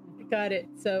game. Got it.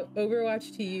 So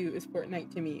Overwatch to you is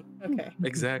Fortnite to me. Okay.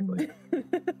 Exactly. And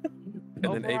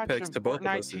then Overwatch Apex and to both of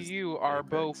Fortnite us to is you are Apex.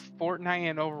 both Fortnite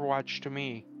and Overwatch to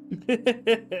me.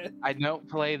 I don't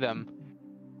play them.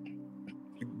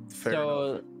 Fair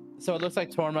enough. So it looks like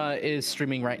Torma is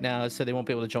streaming right now, so they won't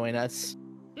be able to join us.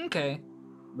 Okay.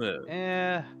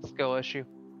 Yeah. Skill issue.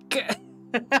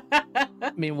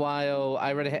 Meanwhile,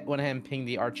 I already went ahead and pinged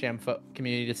the Archam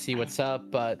community to see what's up,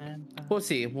 but we'll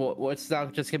see. It's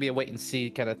not just gonna be a wait and see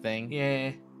kind of thing.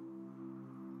 Yeah.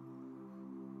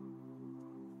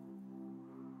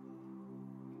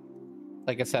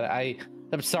 Like I said,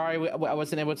 I'm sorry I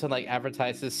wasn't able to like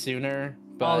advertise this sooner,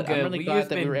 but All I'm good. really You've glad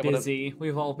that we been were able busy.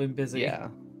 We've all been to. busy. Yeah,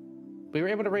 we were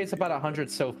able to raise about 100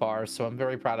 so far, so I'm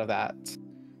very proud of that.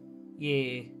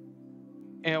 Yeah.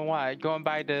 And what? Going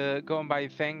by the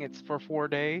thing, it's for 4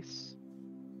 days.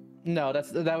 No,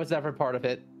 that was never part of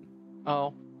it.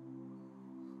 Oh.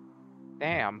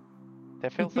 Damn.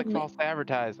 That feels like false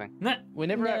advertising. We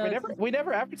never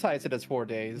advertised it as 4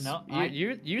 days. No,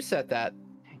 you said that.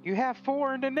 You have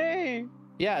 4 in the name.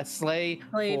 Yeah, Slay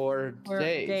 4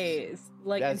 days.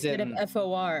 Like As instead in- of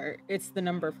FOR, it's the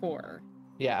number 4.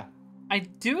 Yeah. I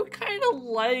do kind of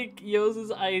like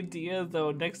Yoz's idea,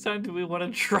 though. Next time, do we want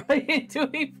to try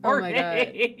doing 4 Oh my God.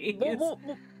 days? We'll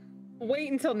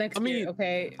wait until next year,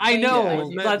 okay? I Wait know.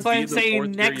 until next That's why I'm Be the saying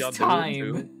fourth year y'all next do it, time.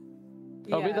 too.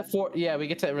 Oh, be the 4. Yeah, we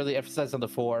get to really emphasize on the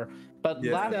 4. But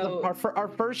Yeah.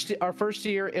 our first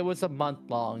year, it was a month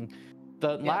long.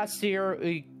 The last year,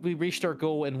 we reached our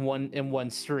goal in one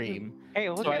stream. Hey,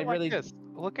 look So at I it like really- this.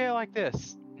 Look at it like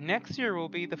this. Next year will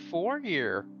be the 4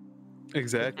 year.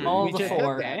 Exactly. All We the just-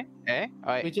 4. Okay. Eh?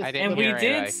 I We just- didn't And we hear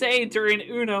did anyway. say during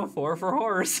Uno 4 for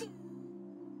horse.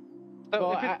 So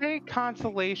Well, if it's a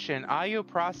consolation, IO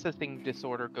processing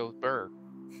disorder goes burr.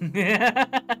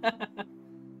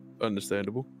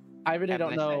 Understandable. I really Have don't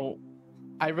they know.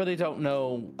 I really don't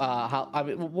know how. I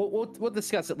mean, we'll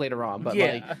discuss it later on. But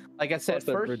Yeah. like I said, Cross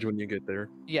that first bridge when you get there.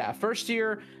 first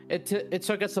year it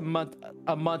took us a month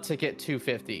to get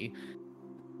 250,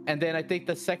 and then I think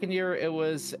the second year it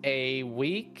was a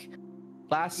week.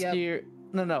 Last Yep. year,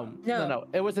 no,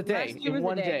 it was a day. Last year In was a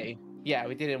one day. day. Yeah,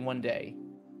 we did it in one day.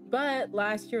 But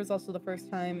last year was also the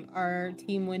first time our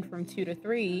team went from 2 to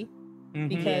 3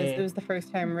 because Yeah. it was the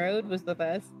first time Road was with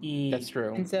us. That's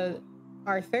true. And so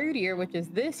our third year, which is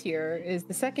this year, is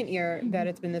the second year that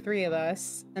it's been the 3 of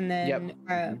us. And then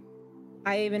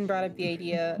I even brought up the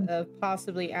idea of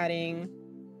possibly adding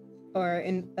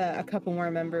a couple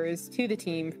more members to the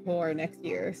team for next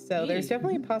year. So there's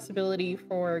definitely a possibility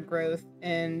for growth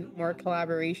and more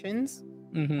collaborations.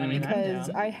 Mhm. I mean, I'm Because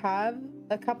down. I have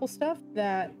a couple stuff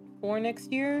that for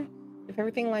next year, if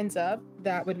everything lines up,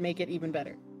 that would make it even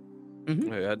better. Hey,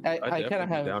 I I'd kinda definitely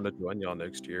be have- down to join y'all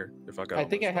next year if I got I all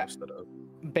think my I stuff have- set up.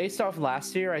 Based off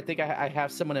last year, I think I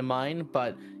have someone in mind,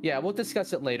 but yeah, we'll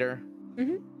discuss it later.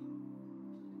 Mhm.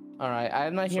 All right,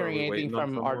 I'm not So hearing are we anything waiting on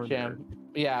from someone, Archam.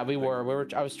 Yeah, we were.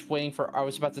 I was waiting for. I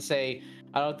was about to say.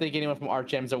 I don't think anyone from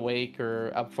Archam's awake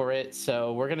or up for it,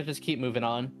 so we're gonna just keep moving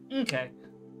on. Okay.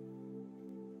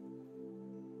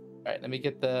 All right,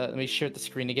 let me share the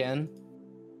screen again.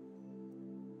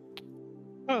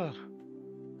 Ugh.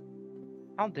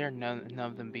 How dare none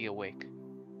of them be awake?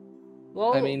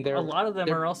 Well, I mean, a lot of them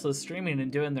they're- are also streaming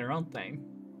and doing their own thing.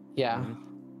 Yeah,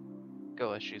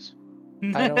 Go issues.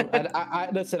 I don't. I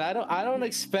listen. I don't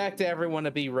expect everyone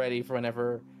to be ready for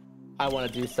whenever I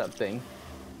want to do something.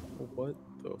 What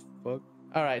the fuck?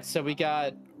 All right, so we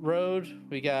got Road.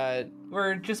 We got.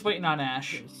 We're just waiting on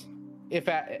Ash. If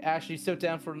Ash, you sit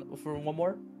down for one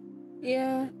more.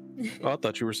 Yeah. Oh, I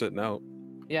thought you were sitting out.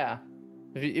 Yeah.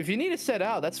 If you need to set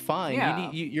out, that's fine.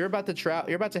 Yeah. You're about to travel.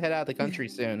 You're about to head out of the country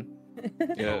soon.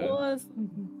 Yeah. Well,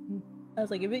 I was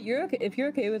like, if you're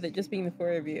okay with it just being the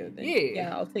 4 of you, then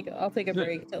Yeah. I'll take a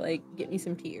break to like get me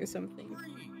some tea or something.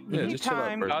 Yeah, just chill out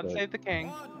Time, first. God bud. save the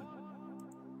king.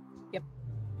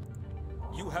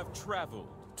 You have traveled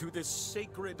to this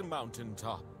sacred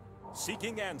mountaintop,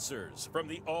 seeking answers from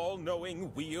the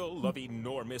all-knowing wheel of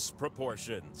enormous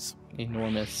proportions.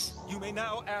 Enormous. You may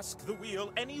now ask the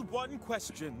wheel any one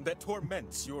question that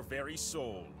torments your very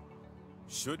soul.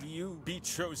 Should you be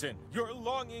chosen, your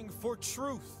longing for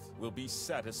truth will be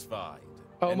satisfied.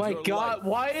 Oh and my your God! life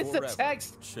Why is the forever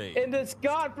text changed. in this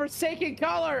godforsaken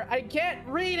color? I can't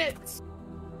read it.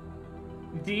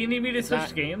 Do you need me to switch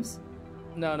Not- games?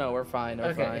 No, we're fine. We're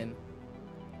Okay. fine.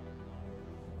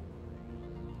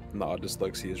 Nah,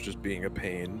 dyslexia is just being a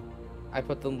pain. I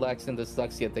put the Lex in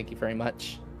dyslexia. Thank you very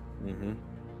much. Mm-hmm.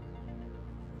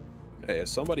 Hey,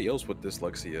 as somebody else with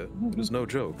dyslexia, it is no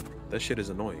joke. That shit is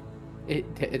annoying.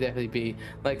 It definitely be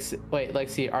Lex. Wait,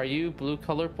 Lexi, are you blue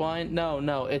colorblind?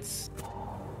 No, it's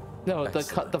no.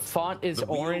 The font is The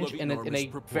wheel orange of and in a enormous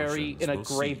very proportions will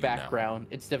see gray you now. background.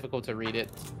 It's difficult to read it.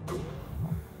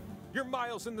 You're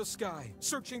miles in the sky,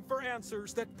 searching for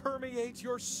answers that permeate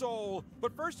your soul.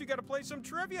 But first, you gotta play some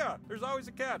trivia. There's always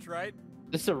a catch, right?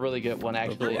 This is a really good one,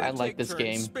 actually. I like this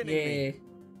game. Spinning me.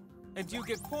 And you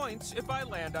get points if I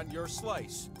land on your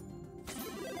slice.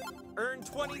 Earn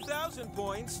 20,000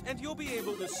 points, and you'll be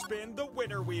able to spin the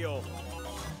winner wheel.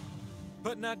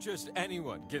 But not just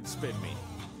anyone can spin me.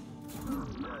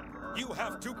 You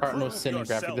have to Cardinal prove Sin in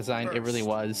graphic yourself design. It really first.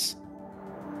 was.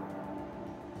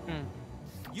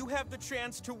 You have the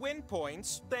chance to win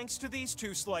points thanks to these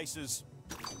 2 slices.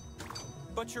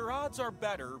 But your odds are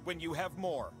better when you have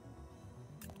more.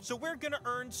 So we're gonna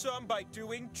earn some by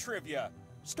doing trivia,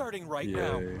 starting right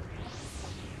now. Yay.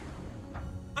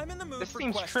 I'm in the mood This for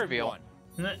seems question trivial.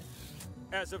 1.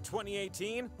 As of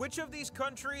 2018, which of these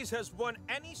countries has won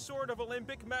any sort of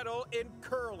Olympic medal in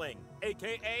curling,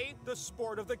 aka the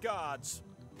sport of the gods?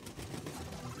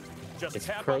 Just Is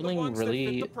tap on the curling ones that fit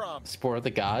really the prompt. sport of the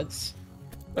gods?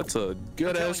 That's a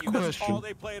good ass I'm telling you, that's all question.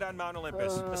 they played on Mount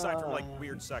Olympus, aside from like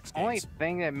weird sex Only games.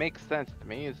 thing that makes sense to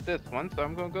me is this one, so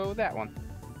I'm gonna go with that one.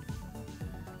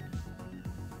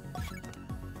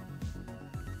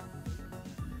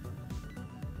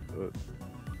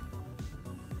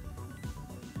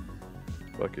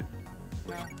 Fuck it.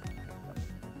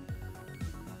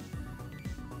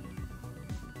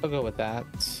 I'll go with that.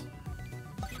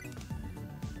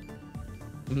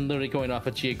 I'm literally going off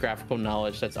of geographical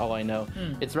knowledge. That's all I know.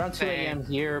 It's around 2 a.m.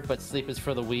 here, but sleep is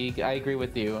for the weak. I agree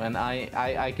with you, and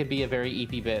I could be a very EP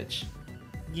bitch.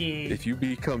 Yeah. If you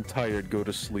become tired, go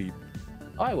to sleep.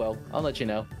 Oh, I will. I'll let you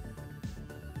know.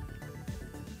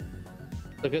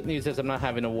 The good news is I'm not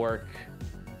having to work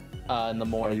in the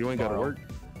morning. Oh, you ain't gotta tomorrow. work?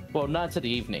 Well, not to the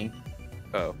evening.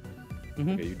 Oh.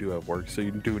 Okay, you do have work, so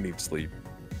you do need sleep.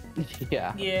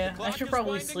 Yeah. Yeah, The I clock should is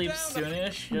probably winding sleep down.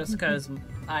 soonish, just because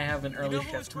I have an You early know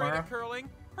who was shift great tomorrow. at curling?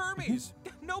 Hermes.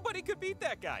 Nobody could beat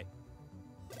that guy.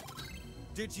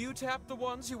 Did you tap the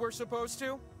ones you were supposed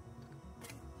to?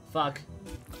 Fuck.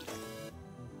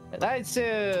 Nice.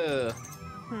 Hey,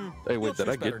 You'll wait, did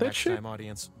I choose better get that next shit? time,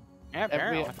 audience. Yeah,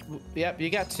 apparently. Yep, you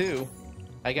got 2.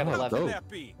 I got Oh, How 11. can dope. that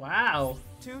be? Wow.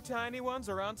 2 tiny ones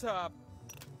are on top.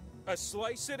 A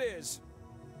slice it is.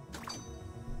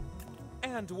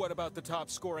 And what about the top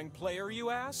scoring player, you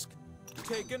ask?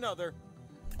 Take another.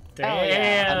 Damn. Oh,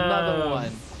 yeah. Another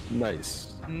one.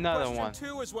 Nice. Another Question one.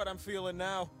 2 is what I'm feeling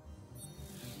now.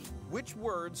 Which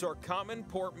words are common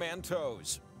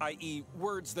portmanteaus, i.e.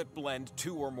 words that blend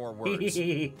 2 or more words?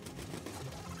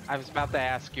 I was about to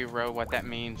ask you, Ro, what that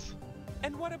means.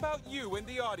 And what about you in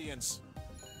the audience?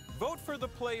 Vote for the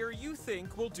player you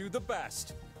think will do the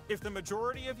best. If the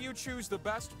majority of you choose the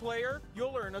best player,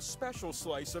 you'll earn a special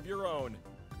slice of your own.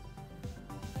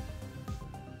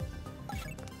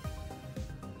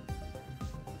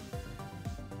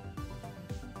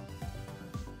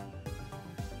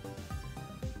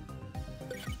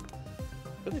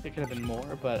 I feel like there could have been more,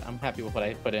 but I'm happy with what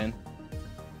I put in.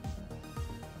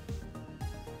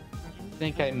 I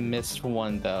think I missed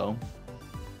one, though.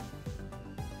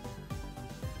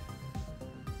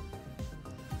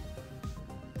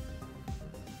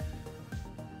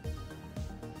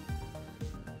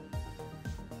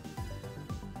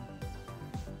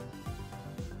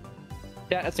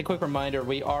 Yeah, as a quick reminder,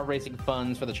 we are raising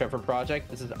funds for the Trevor Project.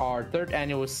 This is our 3rd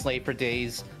annual Slave for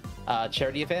Days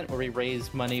charity event where we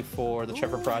raise money for the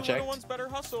Trevor Project. Little ones better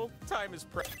hustle. Time is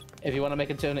If you want to make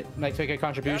a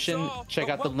contribution, all. check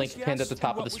But out the what link was pinned at yes the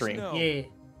top and of the what was stream. no? Yeah.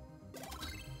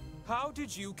 How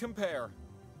did you compare?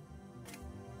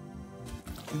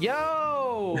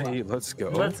 Yo! Hey, let's go.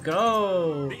 Let's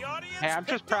go. The audience Hey, I'm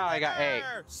just picked a proud I got A.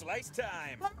 winner! Slice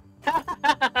time.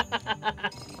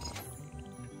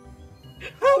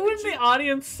 When the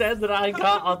audience said that I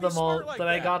got could you be them all, smart like that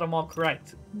I that? got them all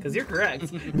correct, because you're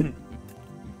correct.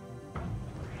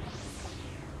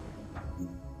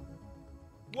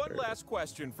 One last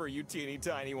question for you teeny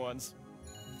tiny ones.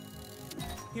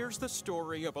 Here's the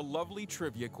story of a lovely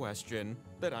trivia question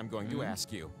that I'm going to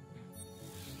ask you.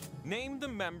 Name the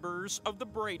members of the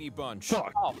Brady Bunch.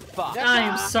 Fuck. Oh, fuck.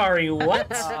 I'm sorry, what?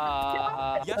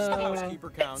 Yes, the housekeeper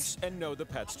counts, and no, the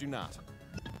pets do not.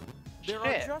 There are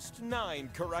Shit. just 9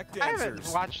 correct I haven't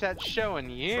answers. watched that show in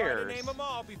Try to years. name them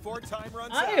all before time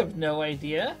runs I out. have no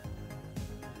idea.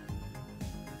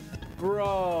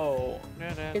 Bro.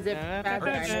 Is it Bad Are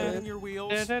you Guys? spinning your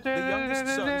wheels? The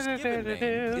youngest son's given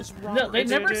name is No, Robert. they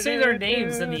never say their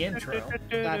names in the intro.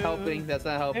 Not helping. That's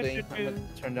not helping. I'm gonna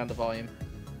turn down the volume.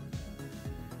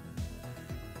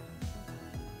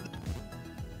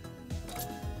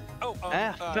 Oh,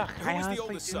 Fuck, who I is the honestly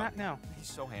oldest do son? not know. He's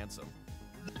so handsome.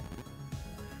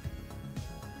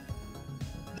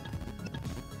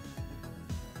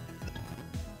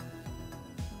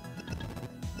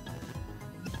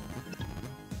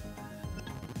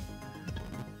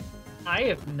 I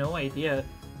have no idea.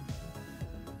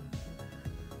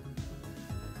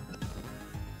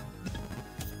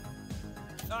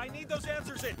 I need those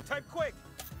answers in. Type quick.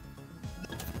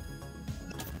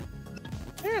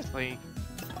 Seriously.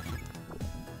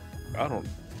 I don't.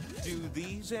 Do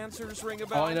these answers ring a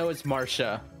bell? All I know is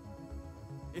Marsha.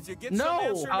 If you get No! some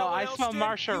answer Oh, no one I else spelled did,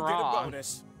 Marsha you get a wrong.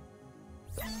 bonus.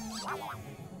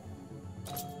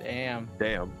 Damn.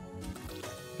 Damn.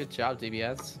 Good job,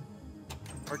 DBS.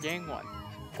 We're getting 1.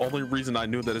 Only reason I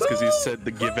knew that is because he said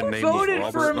the given name was Voted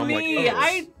Robert. for and I'm me. like, oh.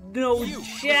 I know You, the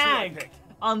Jack. pick.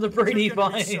 on the Brady You're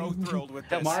gonna Bunch. be so thrilled with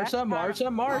this.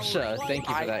 Marsha. Thank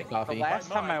you for that coffee. The last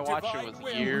time I watched it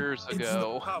was years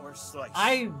ago.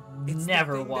 I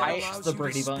never watched the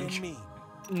Brady Bunch.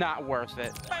 Not worth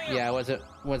it. Yeah, it wasn't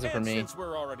for And me. since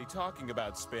we're already talking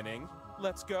about spinning,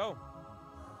 let's go.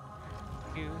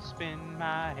 You spin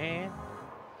my head.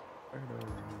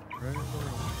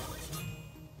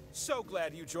 So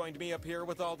glad you joined me up here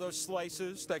with all those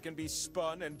slices that can be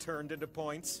spun and turned into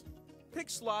points. Pick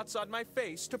slots on my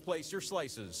face to place your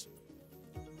slices.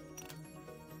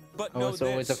 But I know was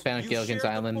always a this, fan of you Gilligan's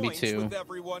share the Island, me points too. with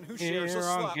everyone who shares a Here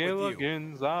on slot with you.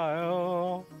 Gilligan's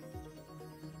Isle.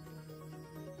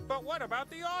 But what about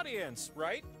the audience,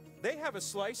 right? They have a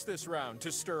slice this round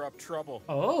to stir up trouble.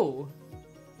 Oh.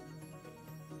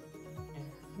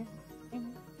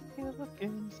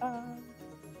 Gilligan's Isle.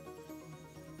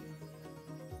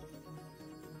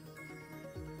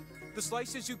 The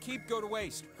slices you keep go to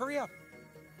waste. Hurry up.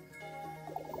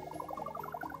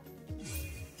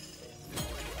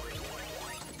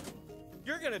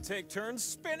 You're gonna take turns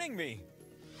spinning me.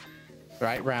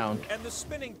 Right round. And the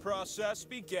spinning process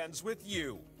begins with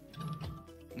you.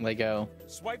 Lego.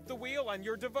 Swipe the wheel on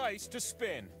your device to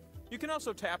spin. You can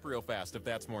also tap real fast if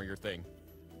that's more your thing.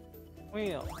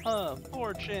 Wheel of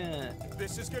Fortune.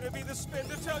 This is gonna be the spin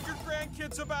to tell your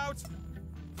grandkids about.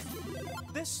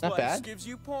 This Not slice bad. gives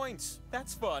you points.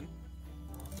 That's fun.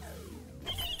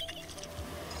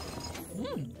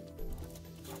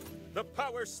 The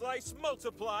power slice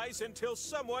multiplies until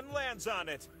someone lands on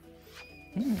it.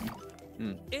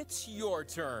 It's your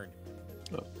turn.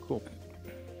 Oh, cool.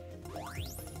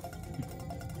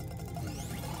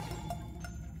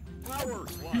 Power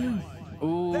slice.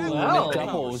 Ooh, That Wow. was a power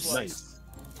doubles. slice.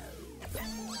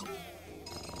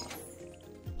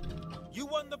 You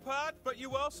won the pot, but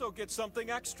you also get something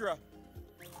extra.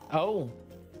 Oh.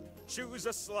 Choose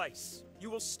a slice. You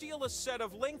will steal a set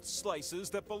of linked slices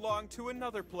that belong to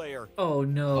another player. Oh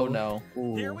no. Oh no.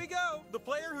 Here we go. The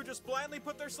player who just blindly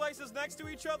put their slices next to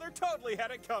each other totally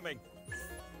had it coming.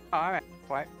 All right.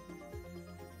 What?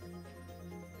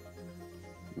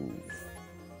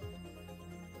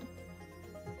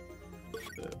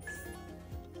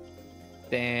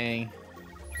 Dang.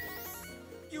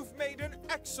 You've made an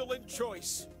excellent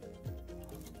choice.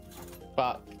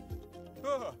 Fuck.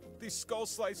 Ugh, these skull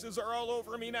slices are all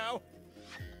over me now.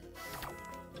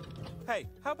 Hey,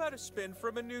 how about a spin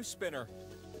from a new spinner?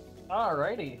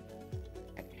 Alrighty.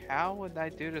 How would I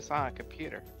do this on a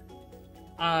computer?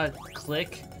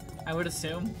 Click, I would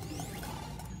assume.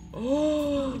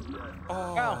 Oh,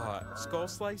 skull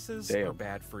slices Damn. are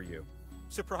bad for you.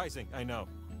 Surprising, I know.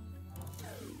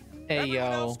 Hey Everyone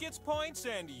yo. else gets points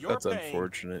and you're That's paying.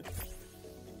 unfortunate.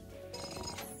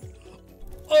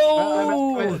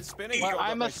 Oh! Spinning Well, filled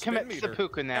I up my must spin commit meter.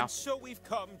 seppuku now. And so we've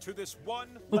come to this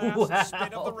one last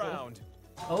spin of the Wow. round.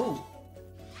 Oh.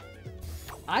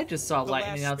 I just saw The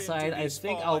lightning last spin outside. to I be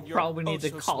think small I'll on your probably need to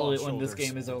oh-so call small it when this shoulders.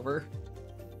 game is over.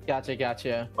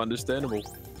 Gotcha. Understandable.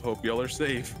 Hope y'all are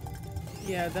safe.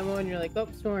 Yeah, then when you're like, oh,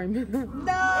 storm.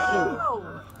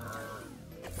 No!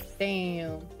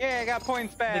 Damn. Yeah, I got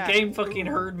points The back. game fucking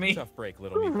heard me. Tough break,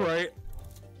 little Meepo. Right.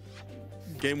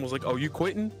 Game was like, oh, you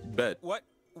quitting? Bet.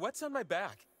 What's on my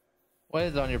back? What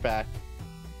is on your back?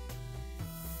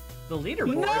 The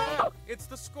leaderboard. It's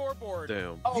the scoreboard.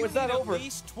 Damn. Oh, you is that need over? At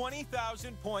least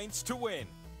 20,000 points to win.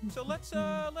 So let's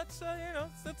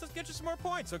get you some more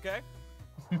points, okay?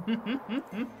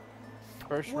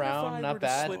 First What if I round, were not to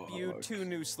bad. slip you 2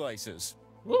 new slices?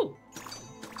 Woo!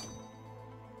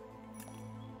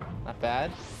 Not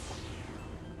bad.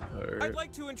 I'd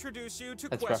like to introduce you to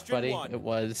That's rough, question buddy. 1. It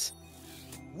was.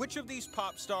 Which of these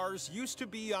pop stars used to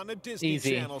be on a Disney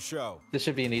Easy. Channel show? This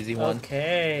should be an easy one.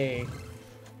 Okay.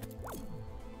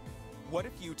 What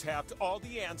if you tapped all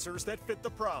the answers that fit the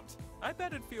prompt? I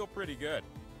bet it'd feel pretty good.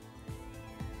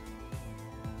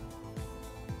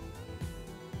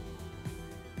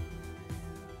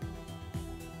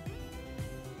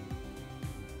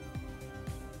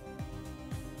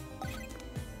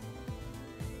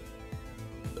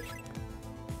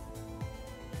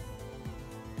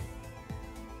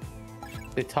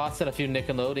 They tossed in a few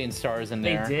Nickelodeon stars in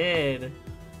They there. did.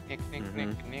 Nick,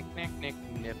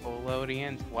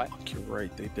 Nickelodeons. What? Fuck, you're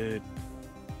right, they did.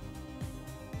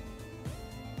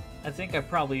 I think I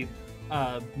probably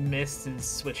missed and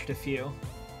switched a few.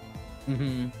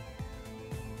 Mm-hmm.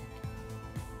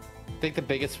 I think the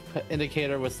biggest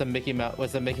indicator was the Mickey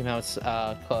Mouse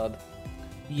Club.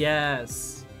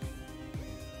 Yes.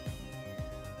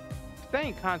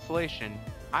 Staying consolation.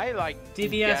 I like to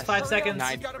DVS, guess 5 seconds. 90%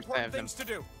 We've got of important them. things to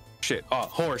do. Shit.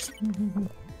 Horse.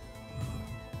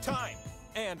 Time.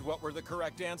 And what were the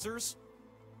correct answers?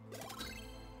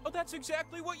 Oh, that's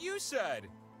exactly what you said,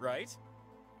 right?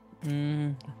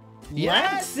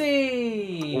 Yes.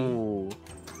 Lexi! Ooh.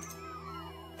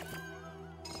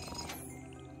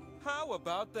 How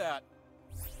about that?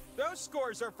 Those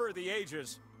scores are for the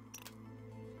ages.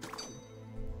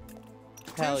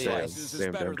 Hell Two yes. slices is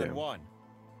better than one.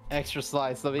 Extra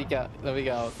slice. Let me go. Let me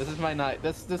go. This is my night.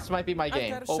 This might be my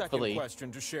game. I've got a Hopefully. second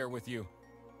question to share with you.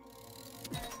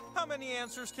 How many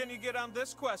answers can you get on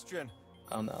this question?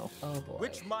 Oh no. Oh boy.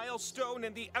 Which milestone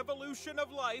in the evolution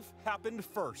of life happened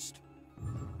first?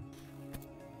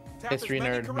 Tap History as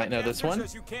many nerd correct might know this answers one.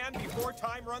 as you can before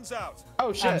time runs out.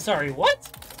 Oh shit. I'm sorry, what?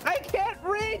 I can't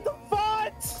read the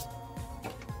font.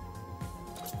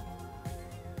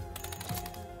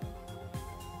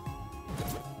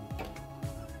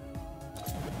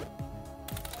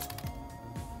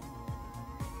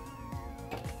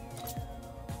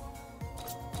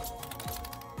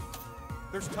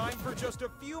 There's time for just a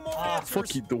few more Ah, answers.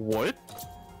 fuck you, the what?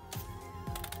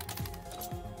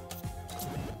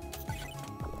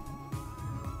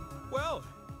 Well,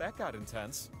 that got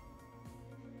intense.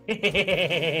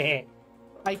 I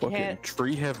Fucking can't.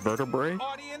 tree have vertebrae?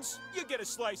 Audience, you get a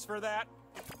slice for that.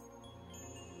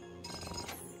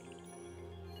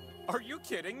 Are you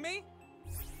kidding me?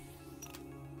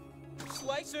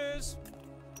 Slices!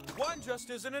 One just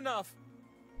isn't enough.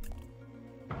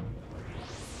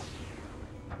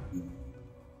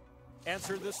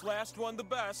 Answer this last one the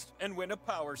best and win a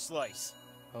power slice.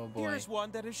 Oh boy. Here's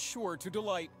one that is sure to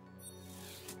delight.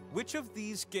 Which of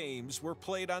these games were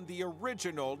played on the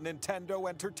original Nintendo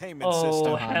Entertainment Oh,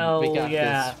 System? hell We got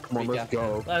yeah. this. Come on, We let's got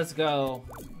go. Let's go.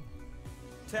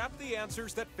 Tap the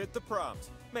answers that fit the prompt.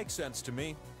 Makes sense to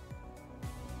me.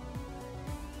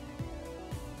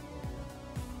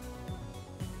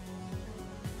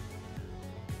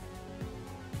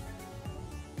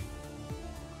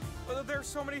 There's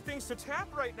so many things to tap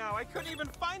right now. I couldn't even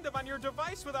find them on your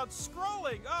device without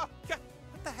scrolling. Oh, God.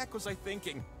 What the heck was I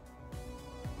thinking?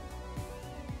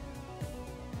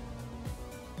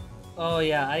 Oh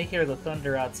yeah, I hear the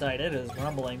thunder outside. It is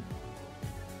rumbling.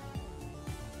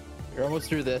 You're almost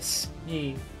through this.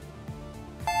 Yee.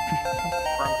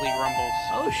 Rumbly rumbles.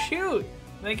 Oh shoot!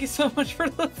 Thank you so much for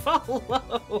the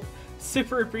follow.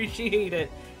 Super appreciate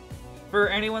it. For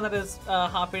anyone that is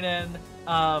hopping in,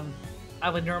 I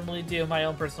would normally do my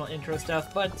own personal intro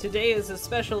stuff, but today is a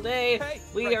special day. Hey,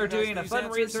 We are doing a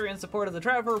recognize these fundraiser in support of the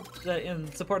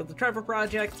Trevor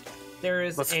Project. There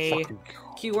is Let's a fucking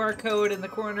QR code in the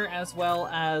corner as well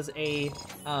as a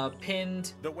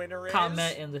pinned The winner is...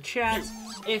 comment in the chat.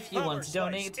 If you Power want to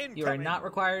donate, slice you are incoming. not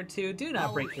required to. Do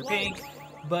not break your bank.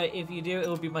 But if you do, it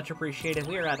would be much appreciated.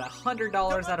 We are at $100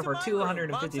 out of our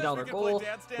 $250 goal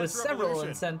with several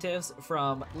incentives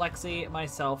from Lexi,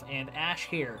 myself, and Ash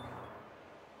here.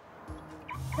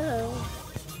 Hello.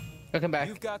 Welcome back.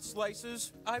 You've got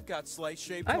slices, I've got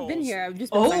slice-shaped I've holes. been here. I've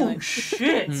just been Oh silent.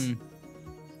 shit!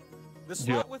 The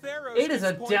slot with arrows It is a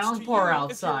gives points to downpour you if you're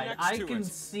outside. next I to can it.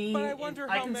 see But I wonder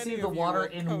I how can many see of the you water will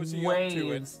in cozy up to it.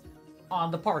 waves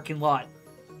on the parking lot.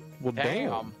 Well,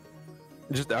 damn.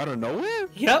 Just out of nowhere?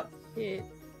 Yep. It,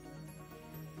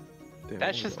 Damn,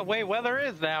 That's just the way weather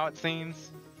is now, it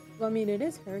seems. well, I mean, it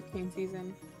is hurricane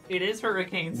season. It is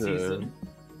hurricane Yeah. season.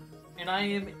 And I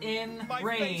am in My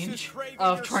face is range craving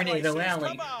of your Tornado slices.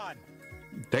 Alley. Come on.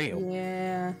 Damn.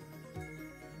 Yeah.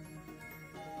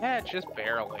 Yeah, just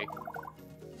barely.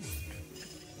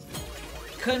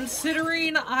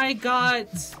 Considering I got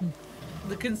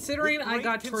With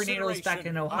tornadoes great back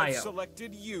in consideration, I've Ohio.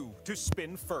 selected you to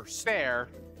spin first. Fair.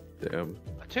 Damn.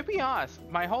 To be honest,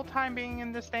 my whole time being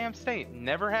in this damn state,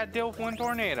 never had to deal with one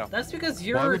tornado. That's because Why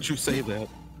you're. would you say that?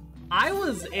 I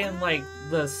was in like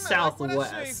the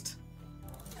southwest.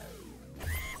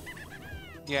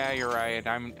 Yeah, you're right.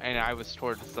 I was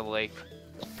towards the lake.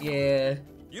 Yeah.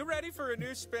 You ready for a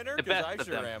new spinner? The Because best I of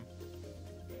sure them. am.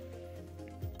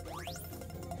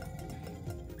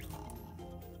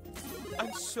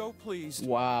 I'm so pleased.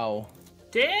 Wow.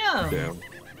 Damn. Damn.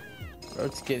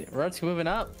 Road's moving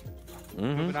up. Mm-hmm.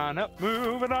 Moving on up,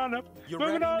 moving on up. You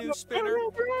moving ready, on new up, spinner?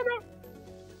 moving on up.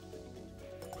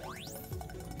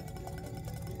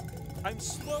 I'm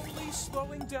slowly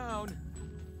slowing down.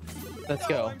 Let's Oh,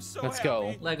 go. I'm so Let's go.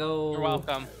 happy. Lego. You're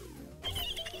welcome.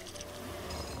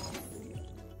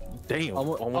 Damn.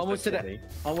 Almost at at 20.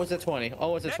 Almost at 20.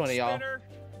 Almost at Next 20, y'all. spinner.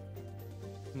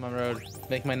 Come on, Road.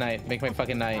 Make my night. Make my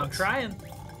fucking night. I'm trying.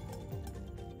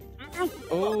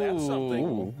 Oh, that's something.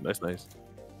 Ooh, that's nice.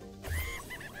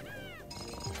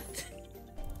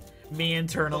 Me The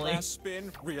internally. last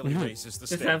spin really raises the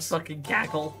Just have stakes. fucking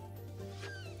cackle.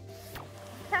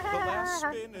 The last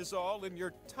spin is all in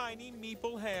your tiny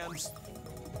meeple hands.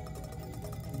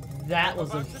 That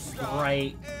was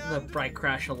a bright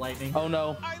crash of lightning. Oh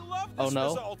no. I love Oh this no.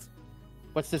 result.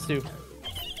 What's this do?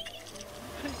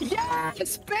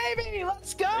 Yes, baby!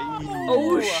 Let's go!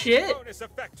 Oh shit! Bonus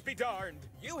effect be darned.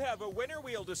 You have a winner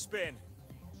wheel to spin.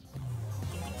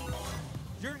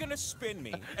 You're gonna spin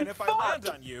me, and if I land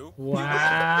on you, wow. If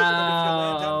you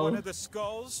land on one of the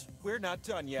skulls, we're not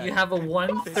done yet. You have a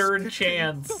 1/3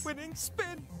 chance. The winning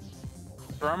spin.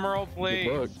 Drumroll,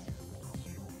 please.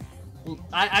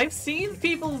 I've seen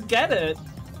people get it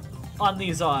on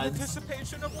these odds.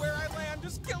 Anticipation of where I land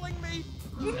is killing me.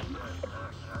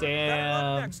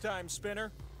 Damn. Next time,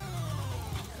 spinner.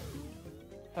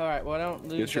 All right, well, I don't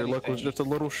lose. Guess your luck was just a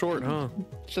little short, huh?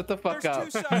 Shut the fuck There's up.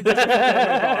 2 sides to the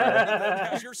bar.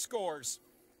 Here's your scores.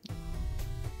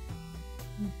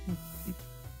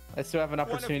 I still have an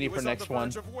opportunity for next one.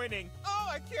 Of winning. Oh,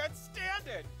 I can't stand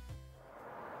it.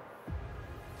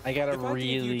 I gotta if I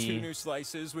gave you 2 really, new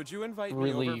slices, would you invite me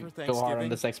really over for go hard on Thanksgiving?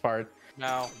 this next part.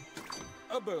 No.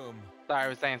 A boom. Sorry, I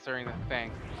was answering the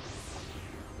thing.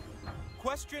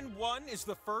 Question 1 is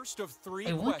the first of 3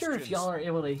 I wonder questions. if y'all are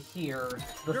able to hear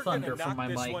the You're thunder gonna from my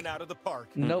knock this mic. one out of the park.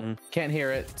 Nope, can't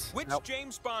hear it. Which Nope.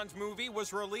 James Bond movie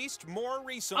was released more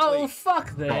recently? Oh,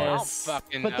 fuck I don't this.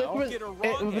 fucking But this know. was, Get a wrong but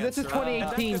this is answer, and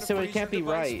that's 2018, gonna so it freeze can't be your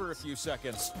device right. for a few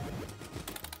seconds.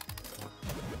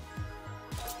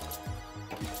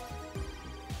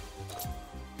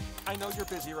 I know you're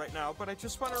busy right now, but I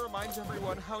just want to remind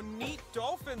everyone how neat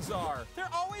dolphins are. They're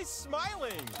always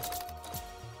smiling.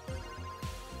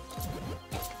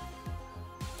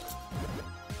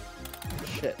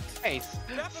 Shit. Hey,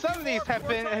 some of these have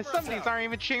been, some of these aren't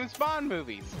even James Bond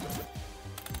movies.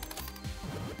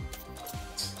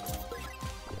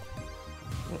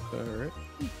 Alright.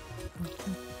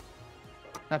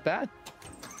 Not bad.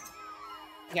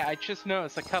 Yeah, I just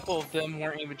noticed a couple of them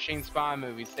weren't even James Bond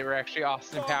movies. They were actually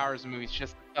Austin Powers movies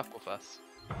just to fuck with us.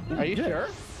 Are you sure?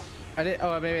 I didn't.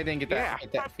 Oh, maybe I didn't get that.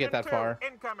 Yeah. Get that far.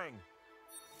 Incoming.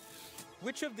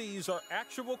 Which of these are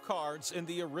actual cards in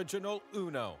the original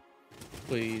Uno?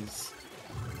 Please.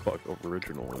 Fuck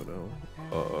original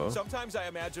Uno. Sometimes I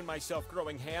imagine myself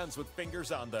growing hands with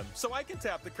fingers on them, so I can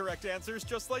tap the correct answers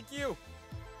just like you.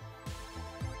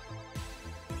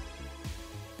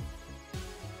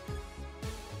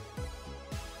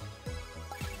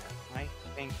 I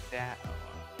think that.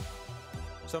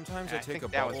 Sometimes I I take a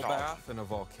think that was bubble all. bath in a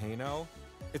volcano.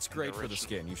 It's great for the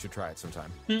skin. You should try it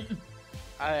sometime.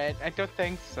 I don't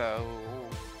think so.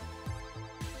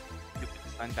 Stupid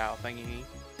sundial thingy.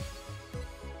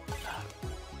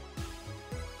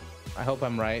 I hope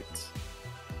I'm right.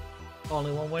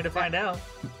 Only one way to find out.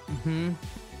 Hmm.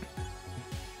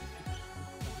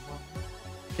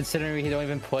 Considering we don't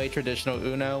even play traditional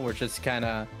Uno, we're just kind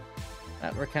of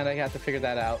have to figure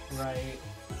that out. Right.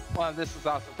 Well, this is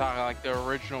also talking like the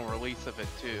original release of it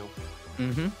too.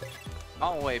 Mm-hmm.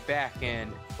 All the way back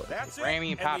in That's it.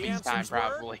 Grammy and the Poppy's time, answers were?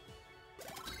 probably.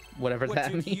 Whatever What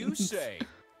that did means. you say?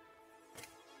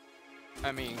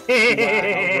 I mean,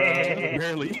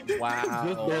 Barely. Wow.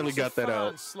 Just barely got that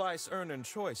out. Slice earning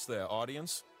choice there,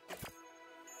 audience.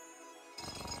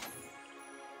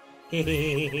 Nice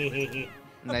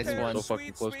A pair one. of So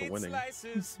fucking close to sweet winning.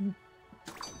 Slices.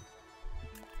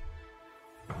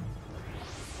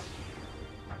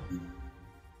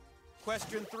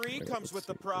 Question 3 comes with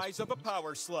the prize of a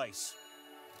power slice.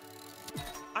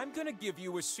 I'm gonna give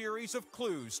you a series of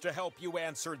clues to help you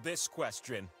answer this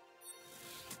question.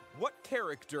 What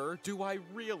character do I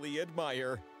really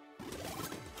admire?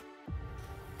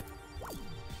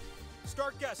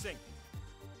 Start guessing.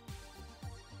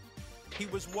 He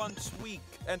was once weak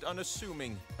and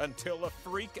unassuming until a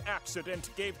freak accident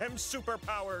gave him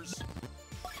superpowers.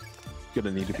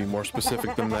 Gonna need to be more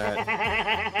specific than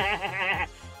that.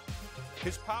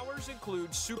 His powers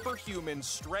include superhuman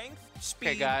strength,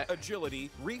 speed, got it. agility,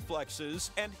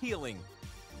 reflexes, and healing.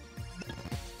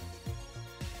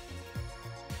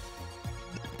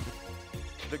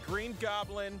 The Green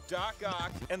Goblin, Doc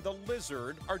Ock, and the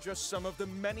Lizard are just some of the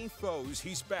many foes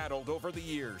he's battled over the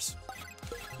years.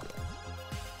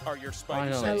 Are your spidey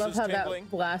Finally. I senses love how tingling?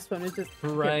 that last one is just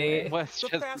Right. let's The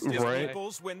just fastest Right.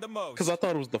 vehicles win the most. Because I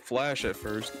thought it was the Flash at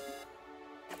first.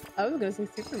 I was gonna say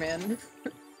Superman.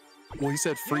 Well, he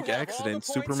said freak You have all the accident. points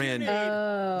you Superman. need.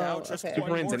 Oh, Now just okay. one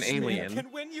Superman's more an spin alien.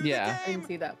 can win you Yeah. the I game. didn't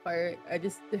see that part. I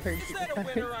just heard Is you. that a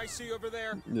winner I see over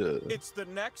there? Yeah. It's the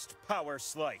next power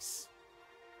slice.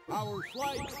 Power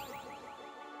slice.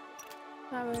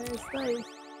 Power slice.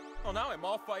 Well, now I'm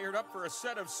all fired up for a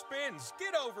set of spins.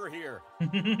 Get over here.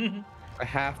 I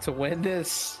have to win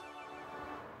this.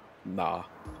 Nah.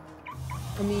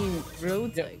 I mean,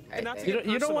 roads like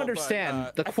You don't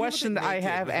understand. The I feel a question bit that I naked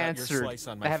have without your answered, slice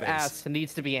on my I have face. asked,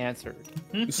 needs to be answered.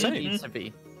 It needs to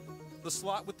be. The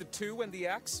slot with the 2 and the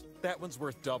X, that one's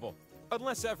worth double.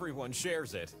 Unless everyone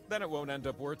shares it, then it won't end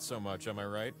up worth so much, am I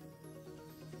right?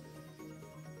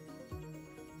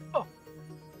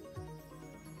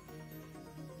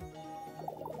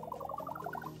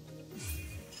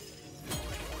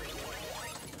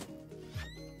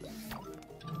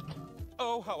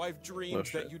 Oh, how I've dreamed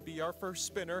that you'd be our first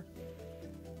spinner.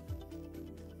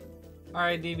 All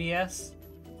right, DBS.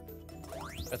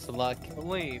 Best of luck.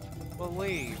 Believe.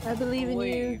 I believe in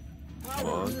you. The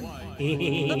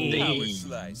power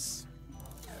slice.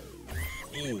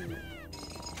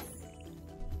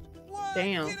 What?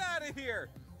 Damn. Get out of here!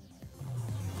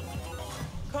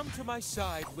 Come to my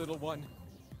side, little one.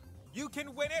 You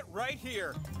can win it right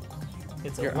here.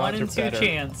 It's a Your 1 in odds 2 are better.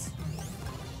 chance.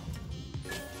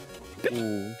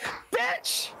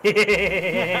 Bitch!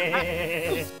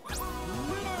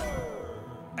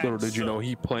 Little did you know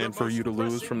he planned for you to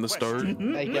lose from the start.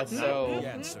 I guess so.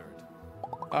 Answered.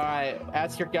 Alright,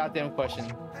 ask your goddamn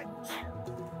question.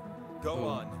 Go Ooh,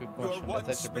 on. good You're question. one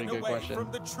That's actually a pretty spin good away question.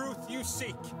 from the truth you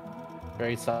seek.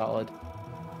 Very solid.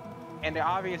 And the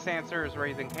obvious answer is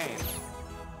Raising Cane.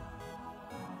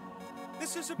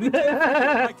 This is a big deal for you,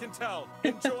 I can tell.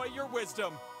 Enjoy your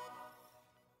wisdom.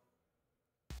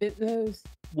 Bit those.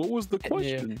 What was the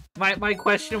question? My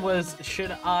question was,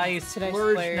 should I Should I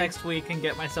splurge splurge? next week and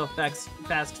get myself fast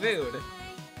food?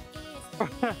 Too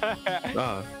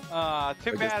I guess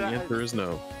the bad. answer is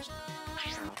no.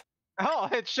 Oh,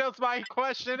 it shows my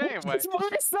question anyway. Why is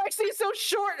Lexi so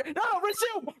short? No,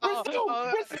 resume!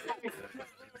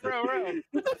 Real.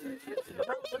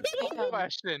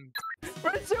 Question.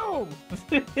 Resume!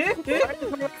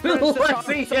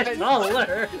 Lexi gets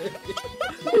taller.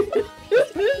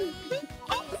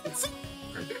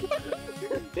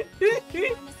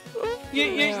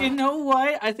 You know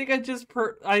what? I think I just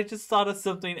thought of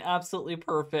something absolutely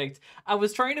perfect. I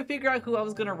was trying to figure out who I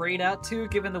was gonna raid out to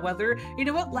given the weather. You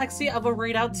know what, Lexi? I will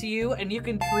raid out to you, and you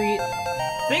can treat.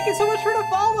 Thank you so much for the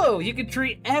follow. You can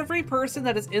treat every person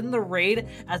that is in the raid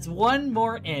as 1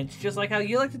 more inch, just like how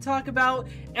you like to talk about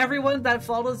everyone that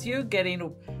follows you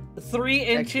getting 3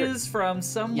 inches from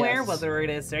somewhere, Yes. whether it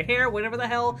is their hair, whatever the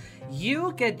hell.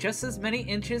 You get just as many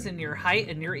inches in your height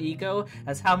and your ego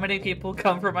as how many people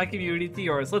come from my community to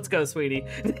yours. Let's go, sweetie.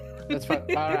 That's fine.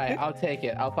 Alright, I'll take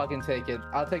it. I'll fucking take it.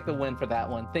 I'll take the win for that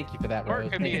one. Thank you for that, Or Rose.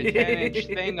 it could be a 10-inch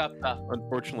thing up the.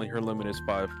 Unfortunately, her limit is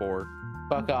 5'4".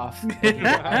 Fuck off.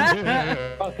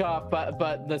 Fuck off.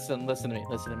 But listen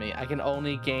to me. I can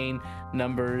only gain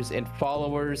numbers in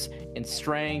followers, in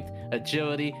strength,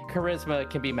 agility, charisma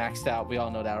can be maxed out. We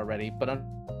all know that already. But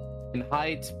in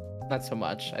height, not so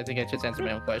much. I think I just answered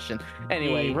my own question.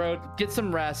 Anyway, Road, get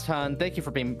some rest, hon. Thank you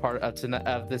for being part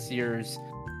of this year's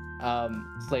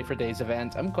Slay for Days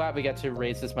event. I'm glad we got to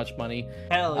raise this much money.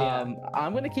 Hell yeah.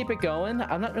 I'm gonna keep it going.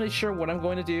 I'm not really sure what I'm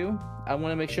going to do. I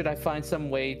want to make sure that I find some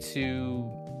way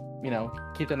to,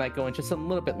 keep the night going just a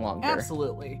little bit longer.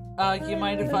 Absolutely. You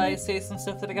mind if I say some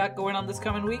stuff that I got going on this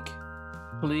coming week?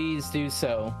 Please do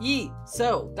so. Yee.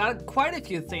 So, got quite a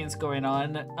few things going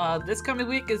on. This coming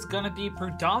week is going to be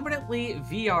predominantly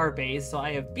VR based. So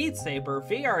I have Beat Saber,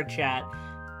 VR chat,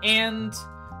 and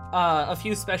a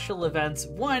few special events.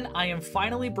 One, I am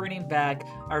finally bringing back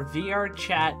our VR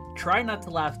chat Try Not to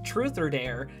Laugh Truth or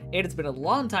Dare. It has been a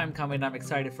long time coming. I'm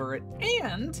excited for it.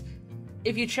 And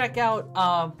if you check out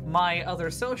my other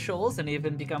socials and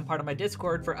even become part of my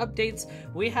Discord for updates,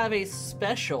 we have a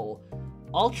special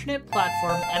alternate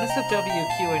platform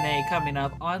NSFW Q&A coming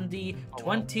up on the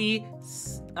 20,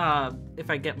 if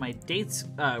I get my dates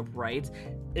right,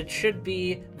 it should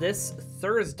be this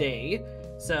Thursday.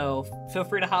 So feel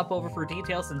free to hop over for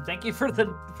details, and thank you for the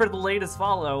latest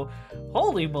follow.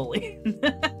 Holy moly!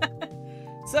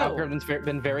 So Algorithm's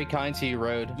been very kind to you,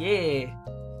 Road. yeah.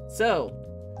 So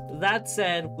that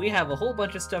said, we have a whole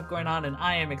bunch of stuff going on, and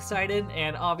I am excited.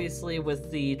 And obviously,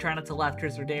 with the Try Not to Laugh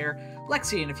Truth or Dare,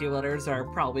 Lexi and a few others are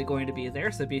probably going to be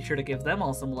there, so be sure to give them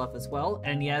all some love as well.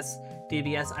 And yes,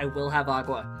 DBS, I will have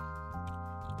Agua.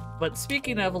 But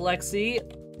speaking of Lexi,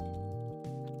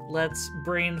 let's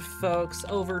bring folks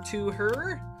over to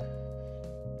her.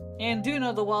 And do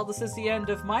know that while this is the end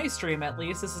of my stream, at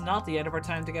least, this is not the end of our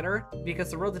time together,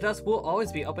 because the Road to Dusk will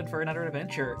always be open for another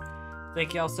adventure.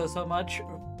 Thank y'all so much.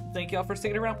 Thank y'all for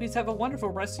sticking around. Please have a wonderful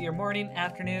rest of your morning,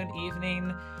 afternoon, evening,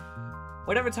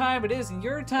 whatever time it is in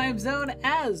your time zone,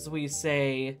 as we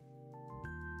say.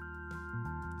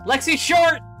 Lexi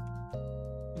Short!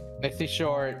 Lexi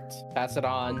Short, pass it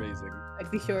on. Amazing.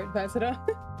 Lexi Short, pass it on.